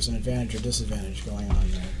wondering if there's an advantage or disadvantage going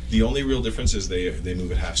on there. The only real difference is they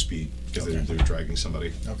move at half speed because Okay. they're dragging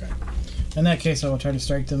somebody. Okay. In that case, I will try to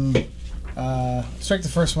strike them. Strike the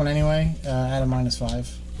first one anyway. At a -5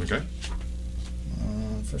 Okay.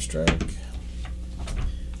 for strike.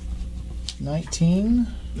 19.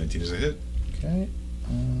 19 is a hit. Okay.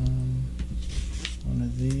 One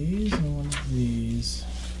of these and one of these.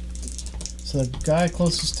 So the guy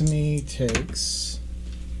closest to me takes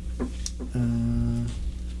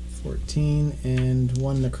 14 and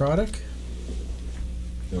 1 necrotic.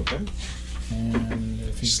 Okay. And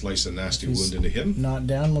if he's Slice a nasty he's- wound into him. not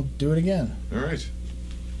down, we'll do it again. All right.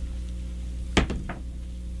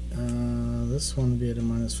 This one would be at a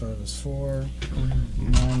 -5 is 4.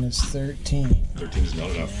 Mine is 13. 13 is not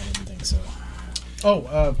Yeah, enough. I didn't think so.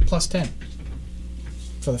 Oh, plus 10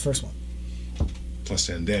 for the first one. Plus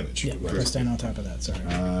 10 damage. Yeah, Right. plus 10 on top of that, sorry.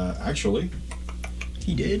 Actually,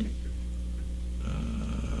 He did.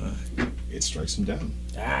 it strikes him down.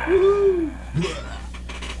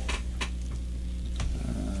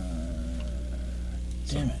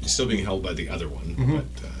 Damn it. He's still being held by the other one,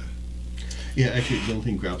 but Yeah, actually, the only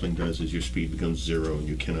thing grappling does is your speed becomes 0 and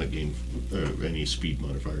you cannot gain any speed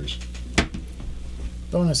modifiers.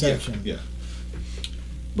 Bonus yeah, action. yeah.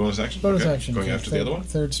 Bonus action. Bonus Okay. action. Going for after third, the other one.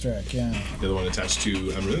 Third strike, yeah. The other one attached to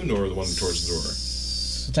Amrun or the one towards the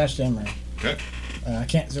door. Attached to Emery. Okay. I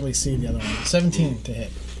can't really see the other one. 17 to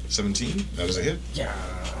hit. 17. That is a hit. Yeah.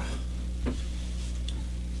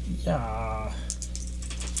 Yeah.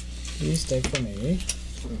 Please take for me.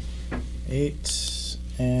 8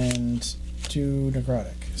 and 2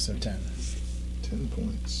 necrotic, so 10. 10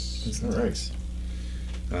 points. Is All that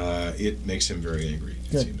right. It makes him very angry,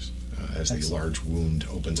 it Good. seems, as the Excellent. large wound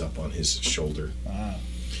opens up on his shoulder. Wow.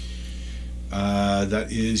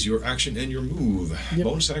 That is your action and your move. Yep.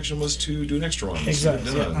 Bonus action was to do an extra one.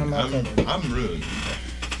 Exactly, yeah, I'm all covered. I'm ruined.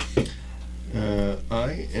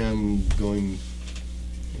 I am going.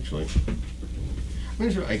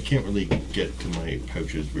 Actually, I can't really get to my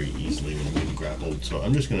pouches very easily when I'm being grappled, so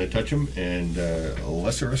I'm just going to touch him and a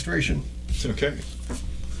lesser restoration. Okay.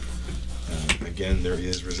 Again, there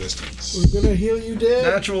is resistance. We're gonna heal you, Dad.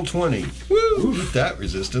 Natural 20. Woo! With that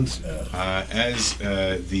resistance. As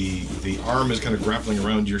the arm is kind of grappling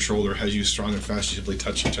around your shoulder, as you strong and fast, you simply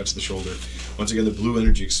touch the shoulder. Once again, the blue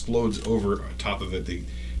energy explodes over top of it.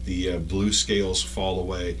 The blue scales fall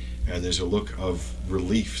away, and there's a look of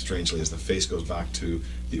relief, strangely, as the face goes back to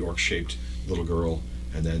the orc-shaped little girl,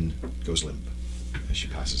 and then goes limp as she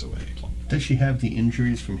passes away. Does she have the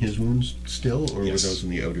injuries from his wounds still, or Yes. were those in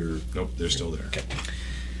the outer? Nope, they're still there.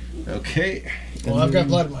 Okay. Well, I've got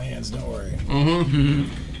blood in my hands, don't worry. Mm-hmm.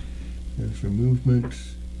 And for movement,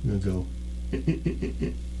 I'm going to go.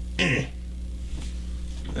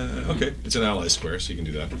 Okay, it's an ally square, so you can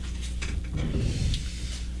do that.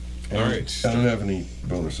 All right. I don't have any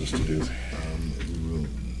bonuses to do. Rune.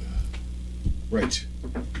 Right.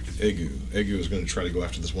 Egu. Egu is going to try to go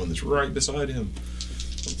after this one that's right beside him.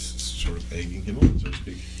 It's sort of egging him on, so to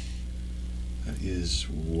speak. That is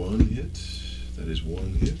one hit. That is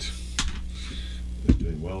one hit. Was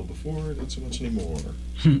doing well before, not so much anymore.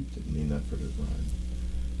 Didn't mean that for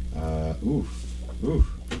divine. Oof.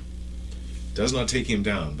 Does not take him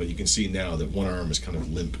down, but you can see now that one arm is kind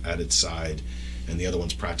of limp at its side, and the other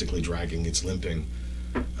one's practically dragging. It's limping,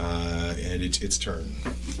 and it's its turn.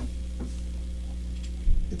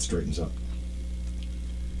 It straightens up.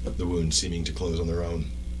 The wounds seeming to close on their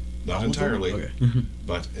own, not Almost entirely, over? Okay.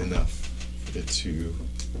 but enough for it to.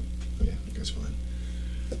 Oh yeah, that guy's fine.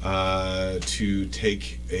 to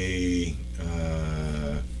take a.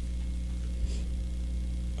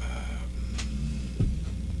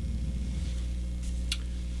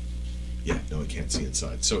 Yeah, no, it can't see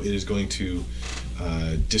inside. So it is going to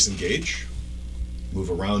disengage,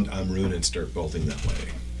 move around Amrun, and start bolting that way.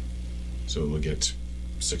 So it will get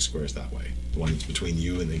 6 squares that way. The one that's between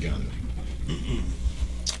you and the Iganu. 1,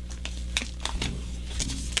 2,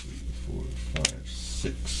 3, 4, 5,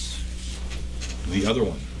 6. The other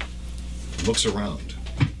one looks around.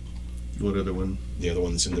 What other one? The other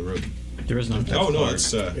one that's in the room. There is none. Oh, no,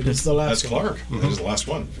 it's It is the last that's one. Clark. That is the last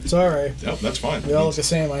one. It's all right. Yep, that's fine. We all look the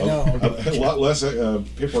same, I know. but- A lot less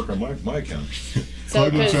paperwork on my account. So,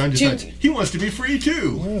 Claude looks around, 'cause decides two- he wants to be free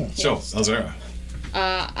too. Yeah. So, Alzara.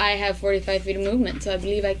 I have 45 feet of movement, so I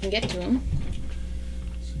believe I can get to him.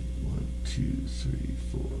 1, 2, 3,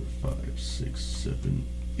 4, 5, 6, 7,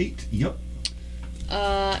 8. Yep.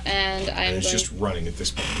 And And I'm it's going. just running at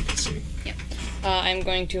this point, you can see. I'm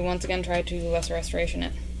going to once again try to lesser restoration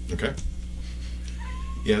it. Okay.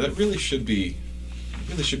 Yeah, that really should be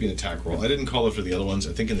an attack roll. I didn't call it for the other ones.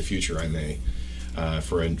 I think in the future I may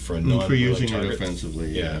for a non For using it target.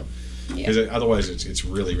 offensively. Yeah. Yeah. Because otherwise it's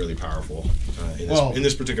really powerful Well, in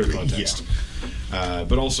this particular context.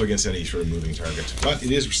 But also against any sort of moving target. But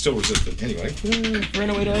it is still resistant anyway.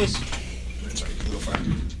 Runaway dice. Sorry, a little far.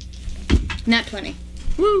 Nat 20.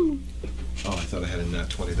 Woo! Oh, I thought I had a nat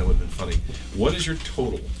 20. That would have been funny. What is your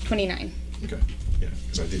total? 29. Okay. Yeah,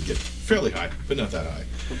 because I did get fairly high, but not that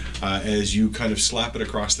high. As you kind of slap it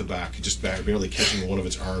across the back, just barely catching one of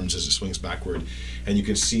its arms as it swings backward, and you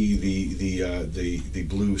can see the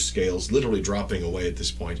blue scales literally dropping away at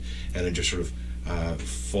this point, and it just sort of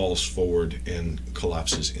falls forward and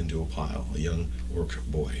collapses into a pile. A young orc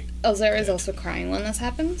boy. Elzara is also crying when this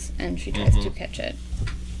happens, and she tries to catch it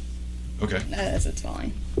Okay. as it's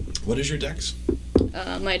falling. What is your dex?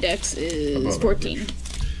 My dex is Above 14.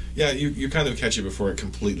 Yeah, you kind of catch it before it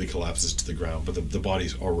completely collapses to the ground, but the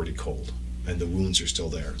body's already cold, and the wounds are still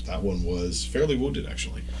there. That one was fairly wounded,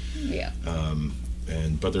 actually. Yeah.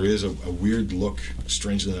 But there is a weird look,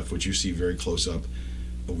 strangely enough, which you see very close up,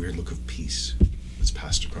 a weird look of peace that's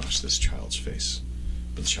passed across this child's face.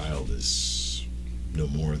 But the child is no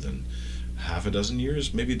more than half a dozen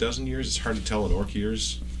years, maybe a dozen years. It's hard to tell in orc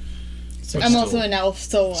years. But I'm still, also an elf,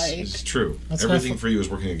 so like. it's true. That's Everything half- for you is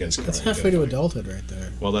working against. That's halfway to adulthout right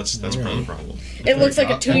there. Well, that's part of the problem. It looks like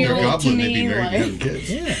a And their 2-year-old to goblin may be me. married and having Like, kids.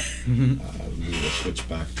 Yeah. We will switch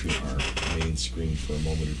back to our main screen for a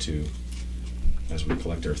moment or two as we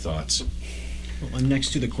collect our thoughts. Well, I'm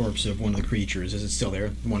next to the corpse of one of the creatures. Is it still there?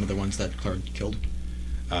 One of the ones that Clark killed?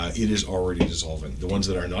 It is already dissolving. The ones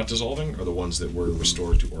that are not dissolving are the ones that were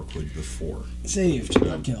restored to orcwood before. Saved,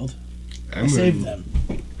 not killed. I Amrun- saved them.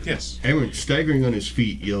 Yes. Amrun, staggering on his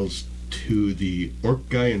feet, yells to the orc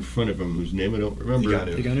guy in front of him, whose name I don't remember.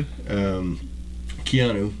 Iganu.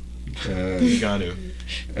 Keanu. Iganu.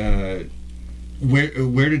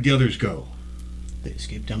 Where did the others go? They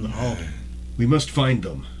escaped down the hall. We must find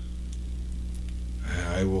them.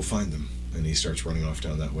 I will find them. And he starts running off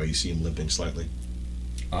down that way. You see him limping slightly.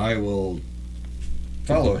 I will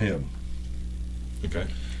follow him. Okay.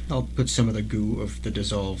 I'll put some of the goo of the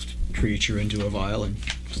dissolved creature into a vial and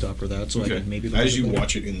stop her that, so I Okay. can maybe. As you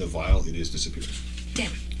watch it in the vial, it is disappearing.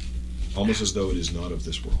 Damn it. Almost as though it is not of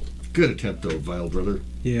this world. Good attempt, though, vile brother.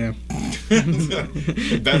 Yeah.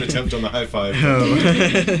 Bad attempt on the high five.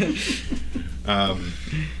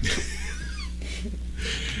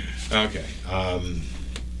 Okay.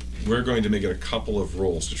 We're going to make it a couple of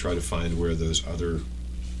rolls to try to find where those other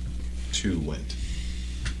two went.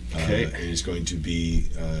 Okay. It is going to be.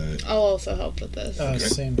 I'll also help with this. Okay.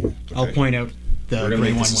 Same here. I'll Okay. point out the We're going to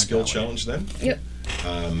green make one this a went skill that way. challenge then. Yep.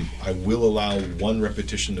 I will allow one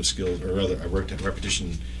repetition of skills, or rather, a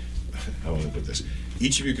repetition. How will I put this?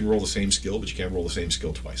 Each of you can roll the same skill, but you can't roll the same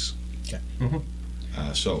skill twice. Okay.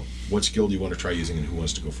 So, what skill do you want to try using, and who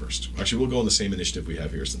wants to go first? Actually, we'll go on the same initiative we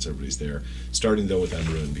have here since everybody's there. Starting though with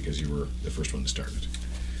Amrun because you were the first one to start it.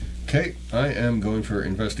 Okay, I am going for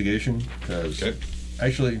investigation, because Okay.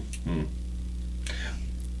 actually,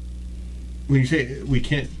 when you say we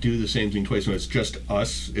can't do the same thing twice when it's just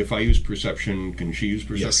us, if I use perception, can she use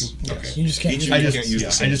perception? Yes. Okay. You just can't. Each of I you just, can't use the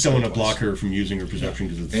I same just don't want to skill block twice. her from using her perception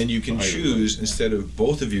because it's And you can higher. choose, instead of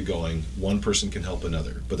both of you going, one person can help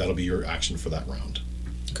another, but that'll be your action for that round.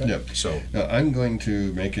 Okay. Yep. So, Now, I'm going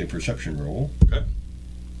to make a perception roll. okay.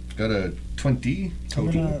 Got a 20 I'm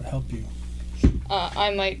total. gonna help you.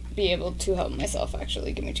 I might be able to help myself,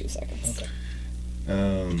 actually. Give me 2 seconds.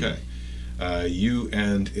 Okay. Okay. You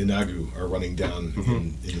and Inagu are running down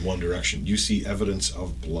in one direction. You see evidence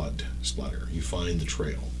of blood splatter. You find the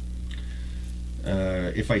trail.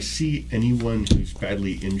 If I see anyone who's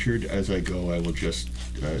badly injured as I go, I will just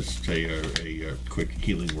say a quick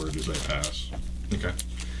healing word as I pass. Okay.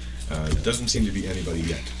 Doesn't seem to be anybody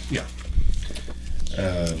yet. Yeah.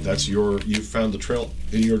 That's you found the trail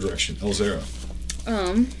in your direction, Elzera.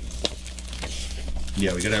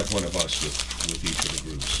 Yeah, we gotta have one of us with each of the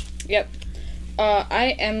groups. Yep.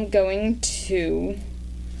 I am going to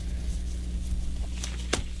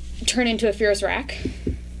turn into a fierce rack.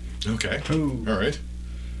 Okay. Ooh. All right.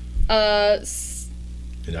 Uh,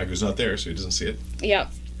 Inagu's not there, so he doesn't see it.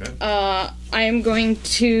 Yep. Okay. I am going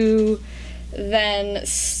to then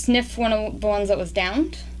sniff one of the ones that was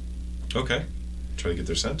downed. Okay. Try to get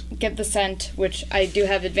their scent. Get the scent, which I do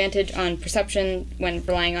have advantage on perception when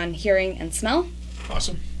relying on hearing and smell.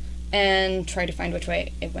 Awesome. And try to find which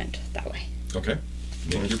way it went that way. Okay.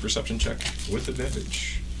 Make your perception check with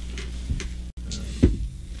advantage.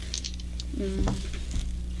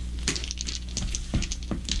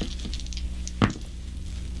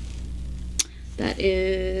 That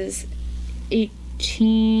is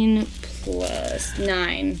 18 plus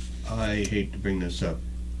 9. I hate to bring this up,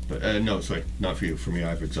 but no, sorry, not for you. For me, I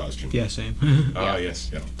have exhaustion. Yeah, same. Ah, yes.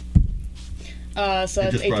 Yeah. So I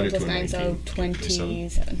that's just brought 18 it plus to a 9, so 19.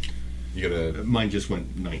 27. You got a Mine just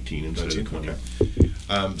went 19 instead 19? of 20.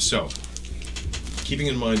 Okay. So, keeping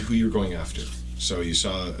in mind who you're going after. So you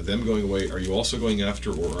saw them going away. Are you also going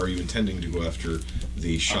after, or are you intending to go after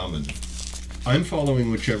the shaman? I'm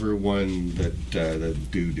following whichever one that the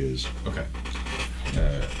dude is. Okay.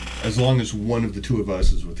 As long as one of the two of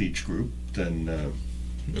us is with each group, then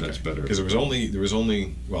that's Okay. better. Because there was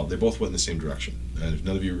only well, they both went in the same direction. And if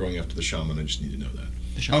none of you were going after the shaman, I just need to know that.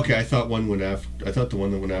 Okay, I thought one went after. I thought the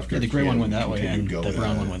one that went after. Yeah, the gray one went that way, and continued the going.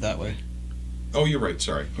 brown one went that way. Oh, you're right.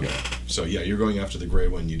 Sorry. Okay. So yeah, you're going after the gray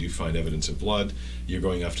one. You do find evidence of blood. You're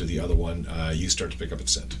going after the other one. You start to pick up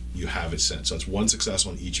its scent. You have its scent. So it's one success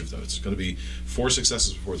on each of those. It's going to be 4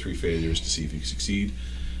 successes before 3 failures to see if you succeed.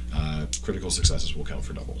 Critical successes will count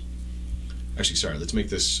for double. Actually, sorry. Let's make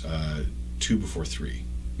this 2 before 3.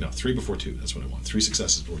 No, 3 before 2. That's what I want. 3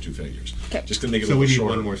 successes before 2 failures. Okay. Just gonna make it a So little we need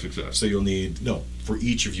shorter. one more success. So you'll need for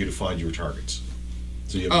each of you to find your targets.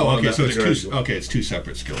 So you have Oh, one okay. that So it's particular- two. Okay, it's 2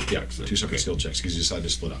 separate skill Yeah, checks. then. 2 separate Okay. skill checks because you decided to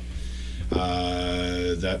split up.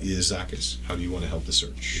 That is Zakis. How do you want to help the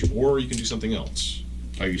search? Or you can do something else.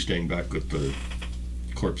 Are you staying back with the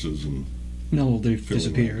corpses and No, they've Filling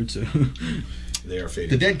disappeared, so. They are fading.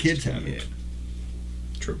 the dead kids haven't? Yeah.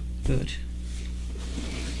 True. Good.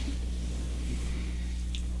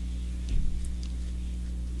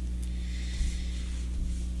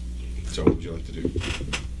 So what would you like to do?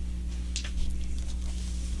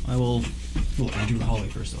 I will. Well, I do the hallway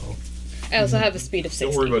first, though. I also have a speed of 60.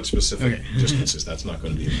 Don't worry about specific Okay. distances. That's not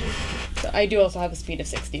going to be important. So I do also have a speed of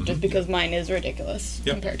 60, just because mine is ridiculous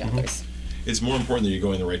Yep. compared to others. It's more important that you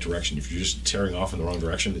go in the right direction. If you're just tearing off in the wrong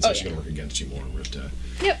direction, it's Oh, actually yeah. going to work against you more. But,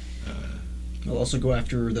 Yep. I'll also go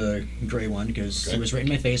after the gray one because Okay. it was right in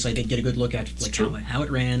my face. I did get a good look at like true. how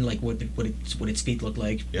it ran, like what its feet looked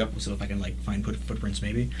like. Yep. So if I can like find footprints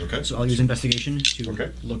maybe. Okay. So I'll use investigation to Okay.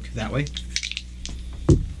 look that way.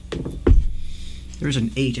 There's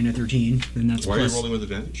an 8 and a 13, and that's why plus are you rolling with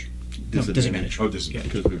advantage? no, disadvantage. Oh,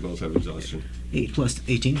 disadvantage. Because we both have exhaustion. 8 plus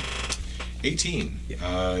 18. 18.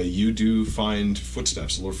 You do find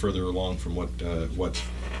footsteps a little further along from what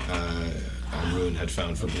Almaroon had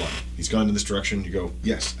found for blood. He's gone in this direction. You go,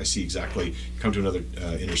 yes, I see exactly. You come to another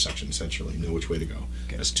intersection, essentially. You know which way to go.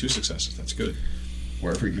 Okay. That's 2 successes. That's good.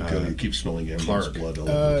 Wherever you go, you keep smelling Amber's Clark. blood all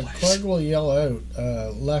over the place. Clark will yell out,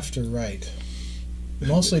 left or right.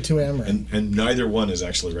 Mostly to Amarin. And neither one is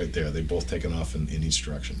actually right there. They've both taken off in each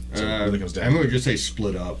direction. So it really comes down I'm to going to just say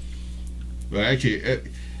split up. But actually,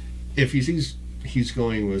 if he sees he's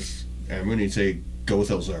going with Amron, he'd say go with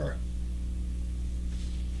Elzara.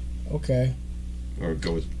 Okay. Or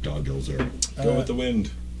go with Dog Elzara. go with the wind.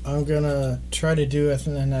 I'm gonna try to do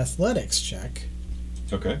an athletics check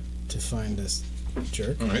Okay. to find this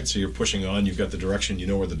jerk. All right. So you're pushing on. You've got the direction. You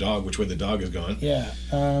know which way the dog has gone. Yeah.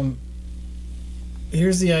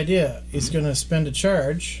 Here's the idea. He's gonna spend a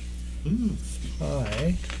charge,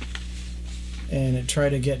 high, and try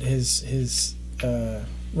to get his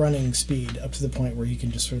running speed up to the point where he can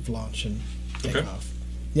just sort of launch and take Okay. off.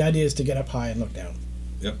 The idea is to get up high and look down.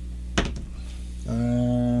 Yep.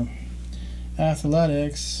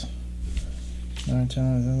 Athletics. 9,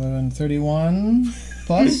 10, 11, 31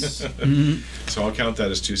 plus. So I'll count that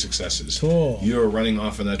as 2 successes. Cool. You're running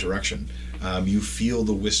off in that direction. You feel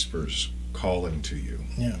the whispers calling to you,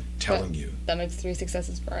 Yeah. telling you. That makes 3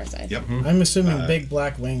 successes for our side. Yep. I'm assuming big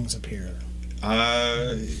black wings appear.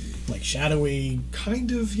 like shadowy.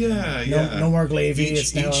 Kind of, yeah. No more Glavy.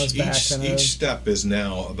 It's now on his back. Each step is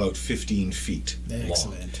now about 15 feet long.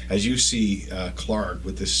 Excellent. As you see Clark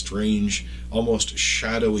with this strange, almost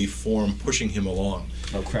shadowy form pushing him along.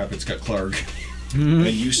 Oh crap! It's got Clark. And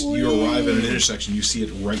you arrive at an intersection. You see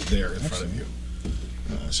it right there in front of you.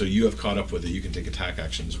 So you have caught up with it. You can take attack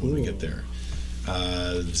actions when we get there.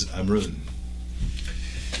 Amrun.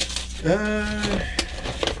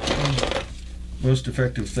 Most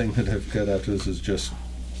effective thing that I've got after this is just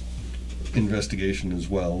investigation as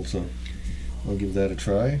well, so I'll give that a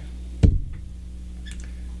try.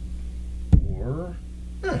 Or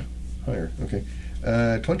higher. Okay,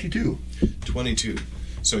 22. 22.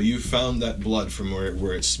 So you found that blood from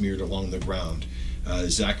where it's smeared along the ground.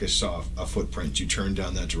 Zacchus saw a footprint. You turned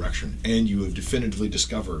down that direction, and you have definitively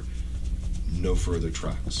discovered no further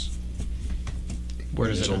tracks. Where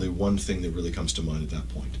does There's it only one thing that really comes to mind at that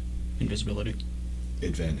point. Invisibility.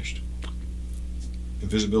 It vanished.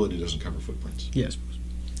 Invisibility doesn't cover footprints, Yes.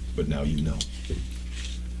 but now you know.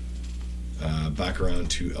 Back around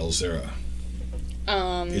to Elzera.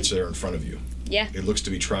 It's there in front of you. Yeah. It looks to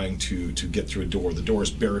be trying to get through a door. The door is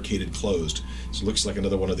barricaded closed, so it looks like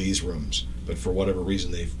another one of these rooms. But for whatever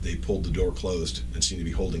reason, they pulled the door closed and seem to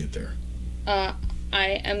be holding it there. I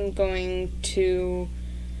am going to.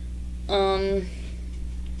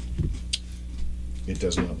 It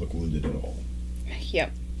does not look wounded at all.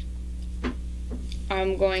 Yep.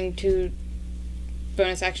 I'm going to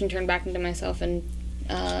bonus action turn back into myself and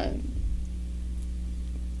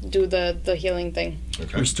do the healing thing.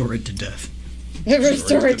 Okay. Restore it to death.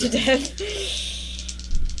 Restore it to death.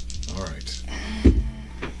 All right.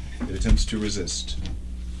 It attempts to resist.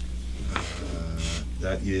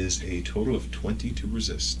 That is a total of 20 to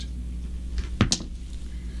resist.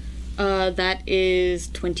 That is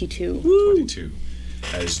 22. 22.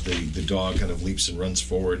 As the dog kind of leaps and runs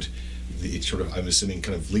forward, it sort of, I'm assuming,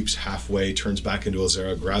 kind of leaps halfway, turns back into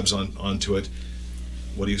Elzera, grabs onto it.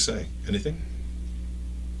 What do you say? Anything?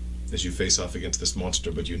 As you face off against this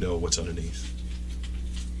monster, but you know what's underneath.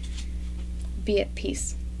 Be at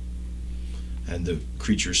peace. And the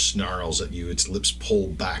creature snarls at you. Its lips pull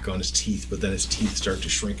back on its teeth, but then its teeth start to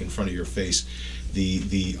shrink in front of your face.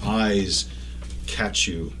 The eyes catch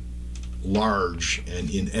you, large and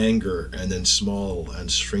in anger, and then small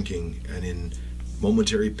and shrinking and in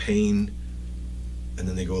momentary pain, and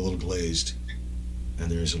then they go a little glazed,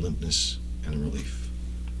 and there is a limpness and a relief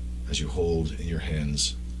as you hold in your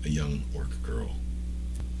hands a young orc girl,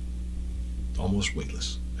 almost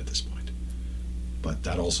weightless at this point. But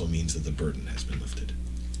that also means that the burden has been lifted.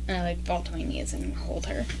 And I fall to my knees and hold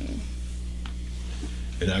her.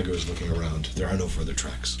 Inago is looking around. There are no further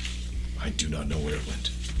tracks. I do not know where it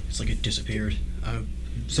went. It's like it disappeared.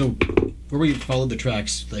 So, where we followed the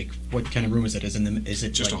tracks, like, what kind of room is it? Is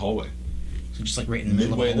it Just like, a hallway. So just like right in the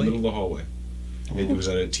middle of the Midway in the hallway? middle of the hallway. It was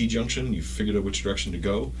at a T-junction. You figured out which direction to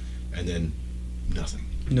go, and then nothing.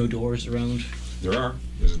 No doors around?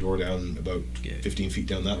 There's a door down about Yeah. 15 feet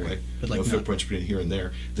down that way. But like no not- footprints between here and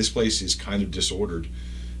there. This place is kind of disordered,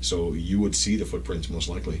 so you would see the footprints most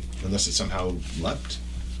likely, unless it somehow leapt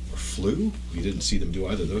or flew. You didn't see them do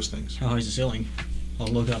either of those things. How high is the ceiling? I'll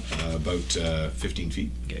look up. About 15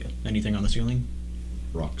 feet. Okay. Anything on the ceiling?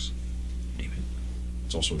 Rocks. Damn it.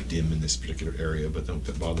 It's also dim in this particular area, but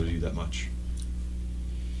don't bother you that much.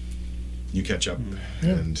 You catch up, Yeah,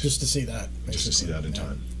 and just to see that. just to see that in yeah.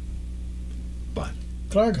 time. But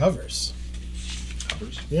Clark hovers.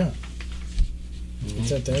 hovers. Yeah.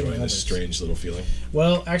 It's out there. he Enjoying hovers. this strange little feeling.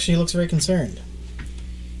 Well, actually, he looks very concerned.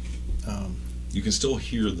 You can still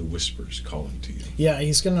hear the whispers calling to you. Yeah,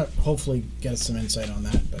 he's gonna hopefully get some insight on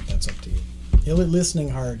that, but that's up to you. He'll be listening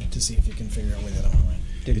hard to see if he can figure out where the other one went.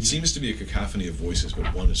 It seems to be a cacophony of voices,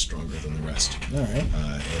 but one is stronger than the rest. All right.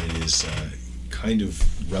 And it is kind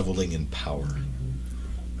of reveling in power.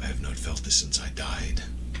 I have not felt this since I died.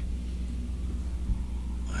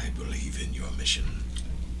 I believe in your mission.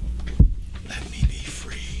 Let me be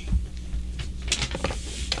free.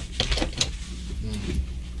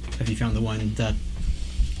 Have you found the one that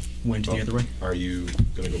went the other way? Are you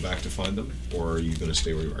going to go back to find them, or are you going to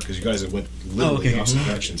stay where you are? Because you guys have went literally okay. opposite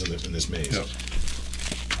directions in this maze. Yep.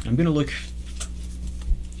 I'm gonna look.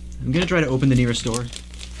 I'm gonna try to open the nearest door.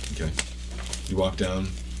 Okay. You walk down.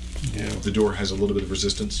 Yeah. The door has a little bit of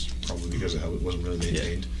resistance, probably because of how it wasn't really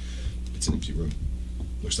maintained. It's an empty room.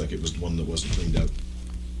 Looks like it was one that wasn't cleaned out.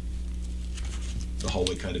 The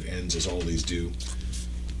hallway kind of ends as all these do.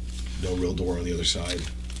 No real door on the other side.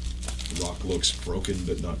 The rock looks broken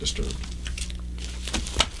but not disturbed.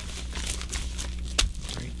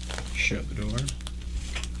 Right. Shut the door.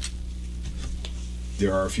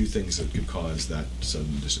 There are a few things that could cause that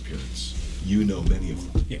sudden disappearance. You know many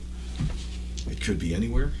of them. Yeah. It could be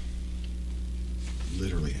anywhere,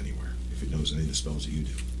 literally anywhere, if it knows any of the spells that you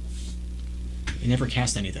do. He never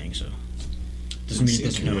cast anything, so doesn't mean it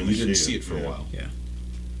doesn't know. You didn't see it for a Yeah. while. Yeah.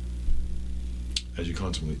 As you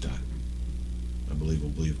contemplate that, I believe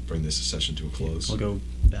we'll bring this session to a close. I'll go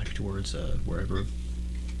back towards wherever.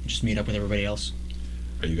 Just meet up with everybody else.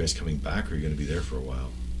 Are you guys coming back, or are you going to be there for a while?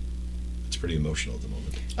 It's pretty emotional at the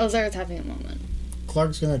moment. Oh, Zara's having a moment.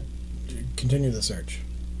 Clark's gonna continue the search.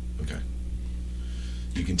 Okay.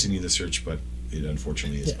 You continue the search, but it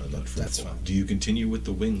unfortunately is Yeah, not for that's a while. fine. Do you continue with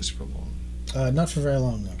the wings for long? Not for very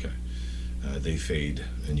long, no. Okay. They fade,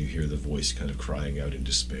 and you hear the voice kind of crying out in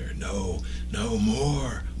despair. No, no,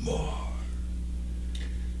 more.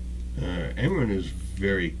 Amron is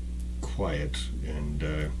very quiet, and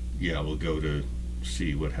we'll go to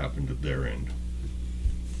see what happened at their end.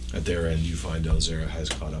 At their end, you find Elzara has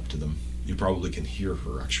caught up to them. You probably can hear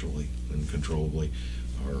her, actually, uncontrollably,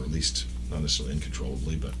 or at least not necessarily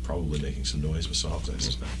uncontrollably, but probably making some noise with soft, I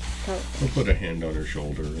suspect. I'll put a hand on her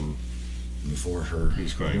shoulder, and Before her,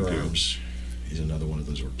 He's crying her too. arms is another one of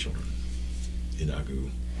those orc children. Inagu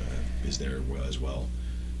is there as well.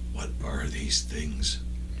 What are these things?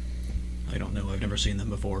 I don't know. I've never seen them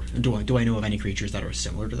before. Do I know of any creatures that are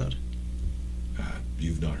similar to that?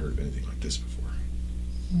 You've not heard of anything like this before.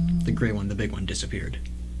 The gray one, the big one, disappeared.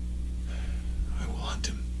 I will hunt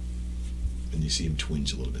him. And you see him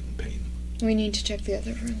twinge a little bit in pain. We need to check the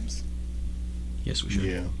other rooms. Yes, we should.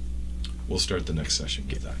 yeah. We'll start the next session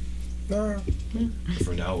with that. But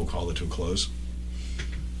for now, we'll call it to a close.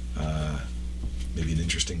 Maybe an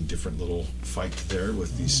interesting, different little fight there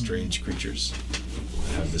with these strange creatures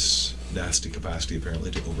that have this nasty capacity,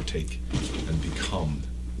 apparently, to overtake and become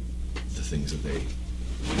the things that they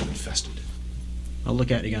have infested. I'll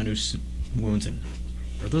look at Iganu's wounds and...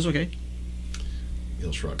 Are those okay?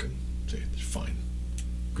 He'll shrug and say, "They're fine.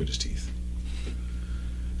 Good as teeth."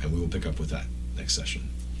 And we will pick up with that next session.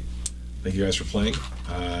 Thank you guys for playing.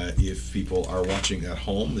 If people are watching at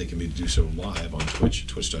home, they can do so live on Twitch,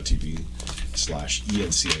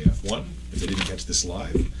 twitch.tv/ENCAF1. If they didn't catch this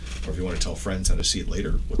live, or if you want to tell friends how to see it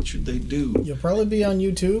later, what should they do? You'll probably be on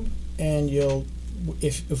YouTube, and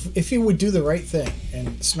if you would do the right thing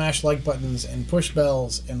and smash like buttons and push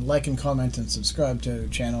bells and like and comment and subscribe to the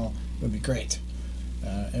channel, it would be great.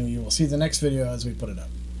 And you will see the next video as we put it up.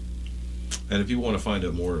 And if you want to find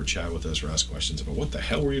out more or chat with us or ask questions about what the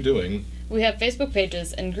hell were you doing, We have Facebook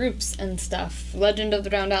pages and groups and stuff. Legend of the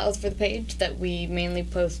Drowned Isles for the page that we mainly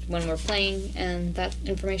post when we're playing and that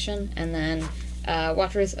information. And then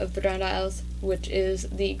Watchers of the Drowned Isles, which is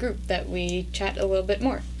the group that we chat a little bit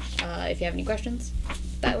more. If you have any questions,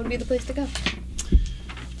 that would be the place to go.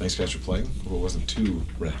 thanks guys for playing. Hope it wasn't too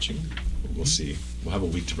wrenching. We'll see. We'll have a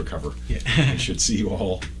week to recover. Yeah. We should see you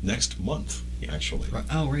all next month, actually.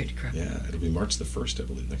 Oh, right. Crap. Yeah, it'll be March the 1st, I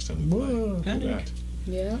believe, next time we play. Whoa. Look at that.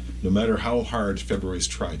 Yeah. No matter how hard February's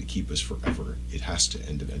tried to keep us forever, it has to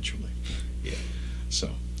end eventually. Yeah. So,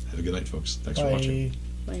 have a good night, folks. Thanks for Bye. watching.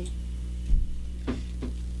 Bye.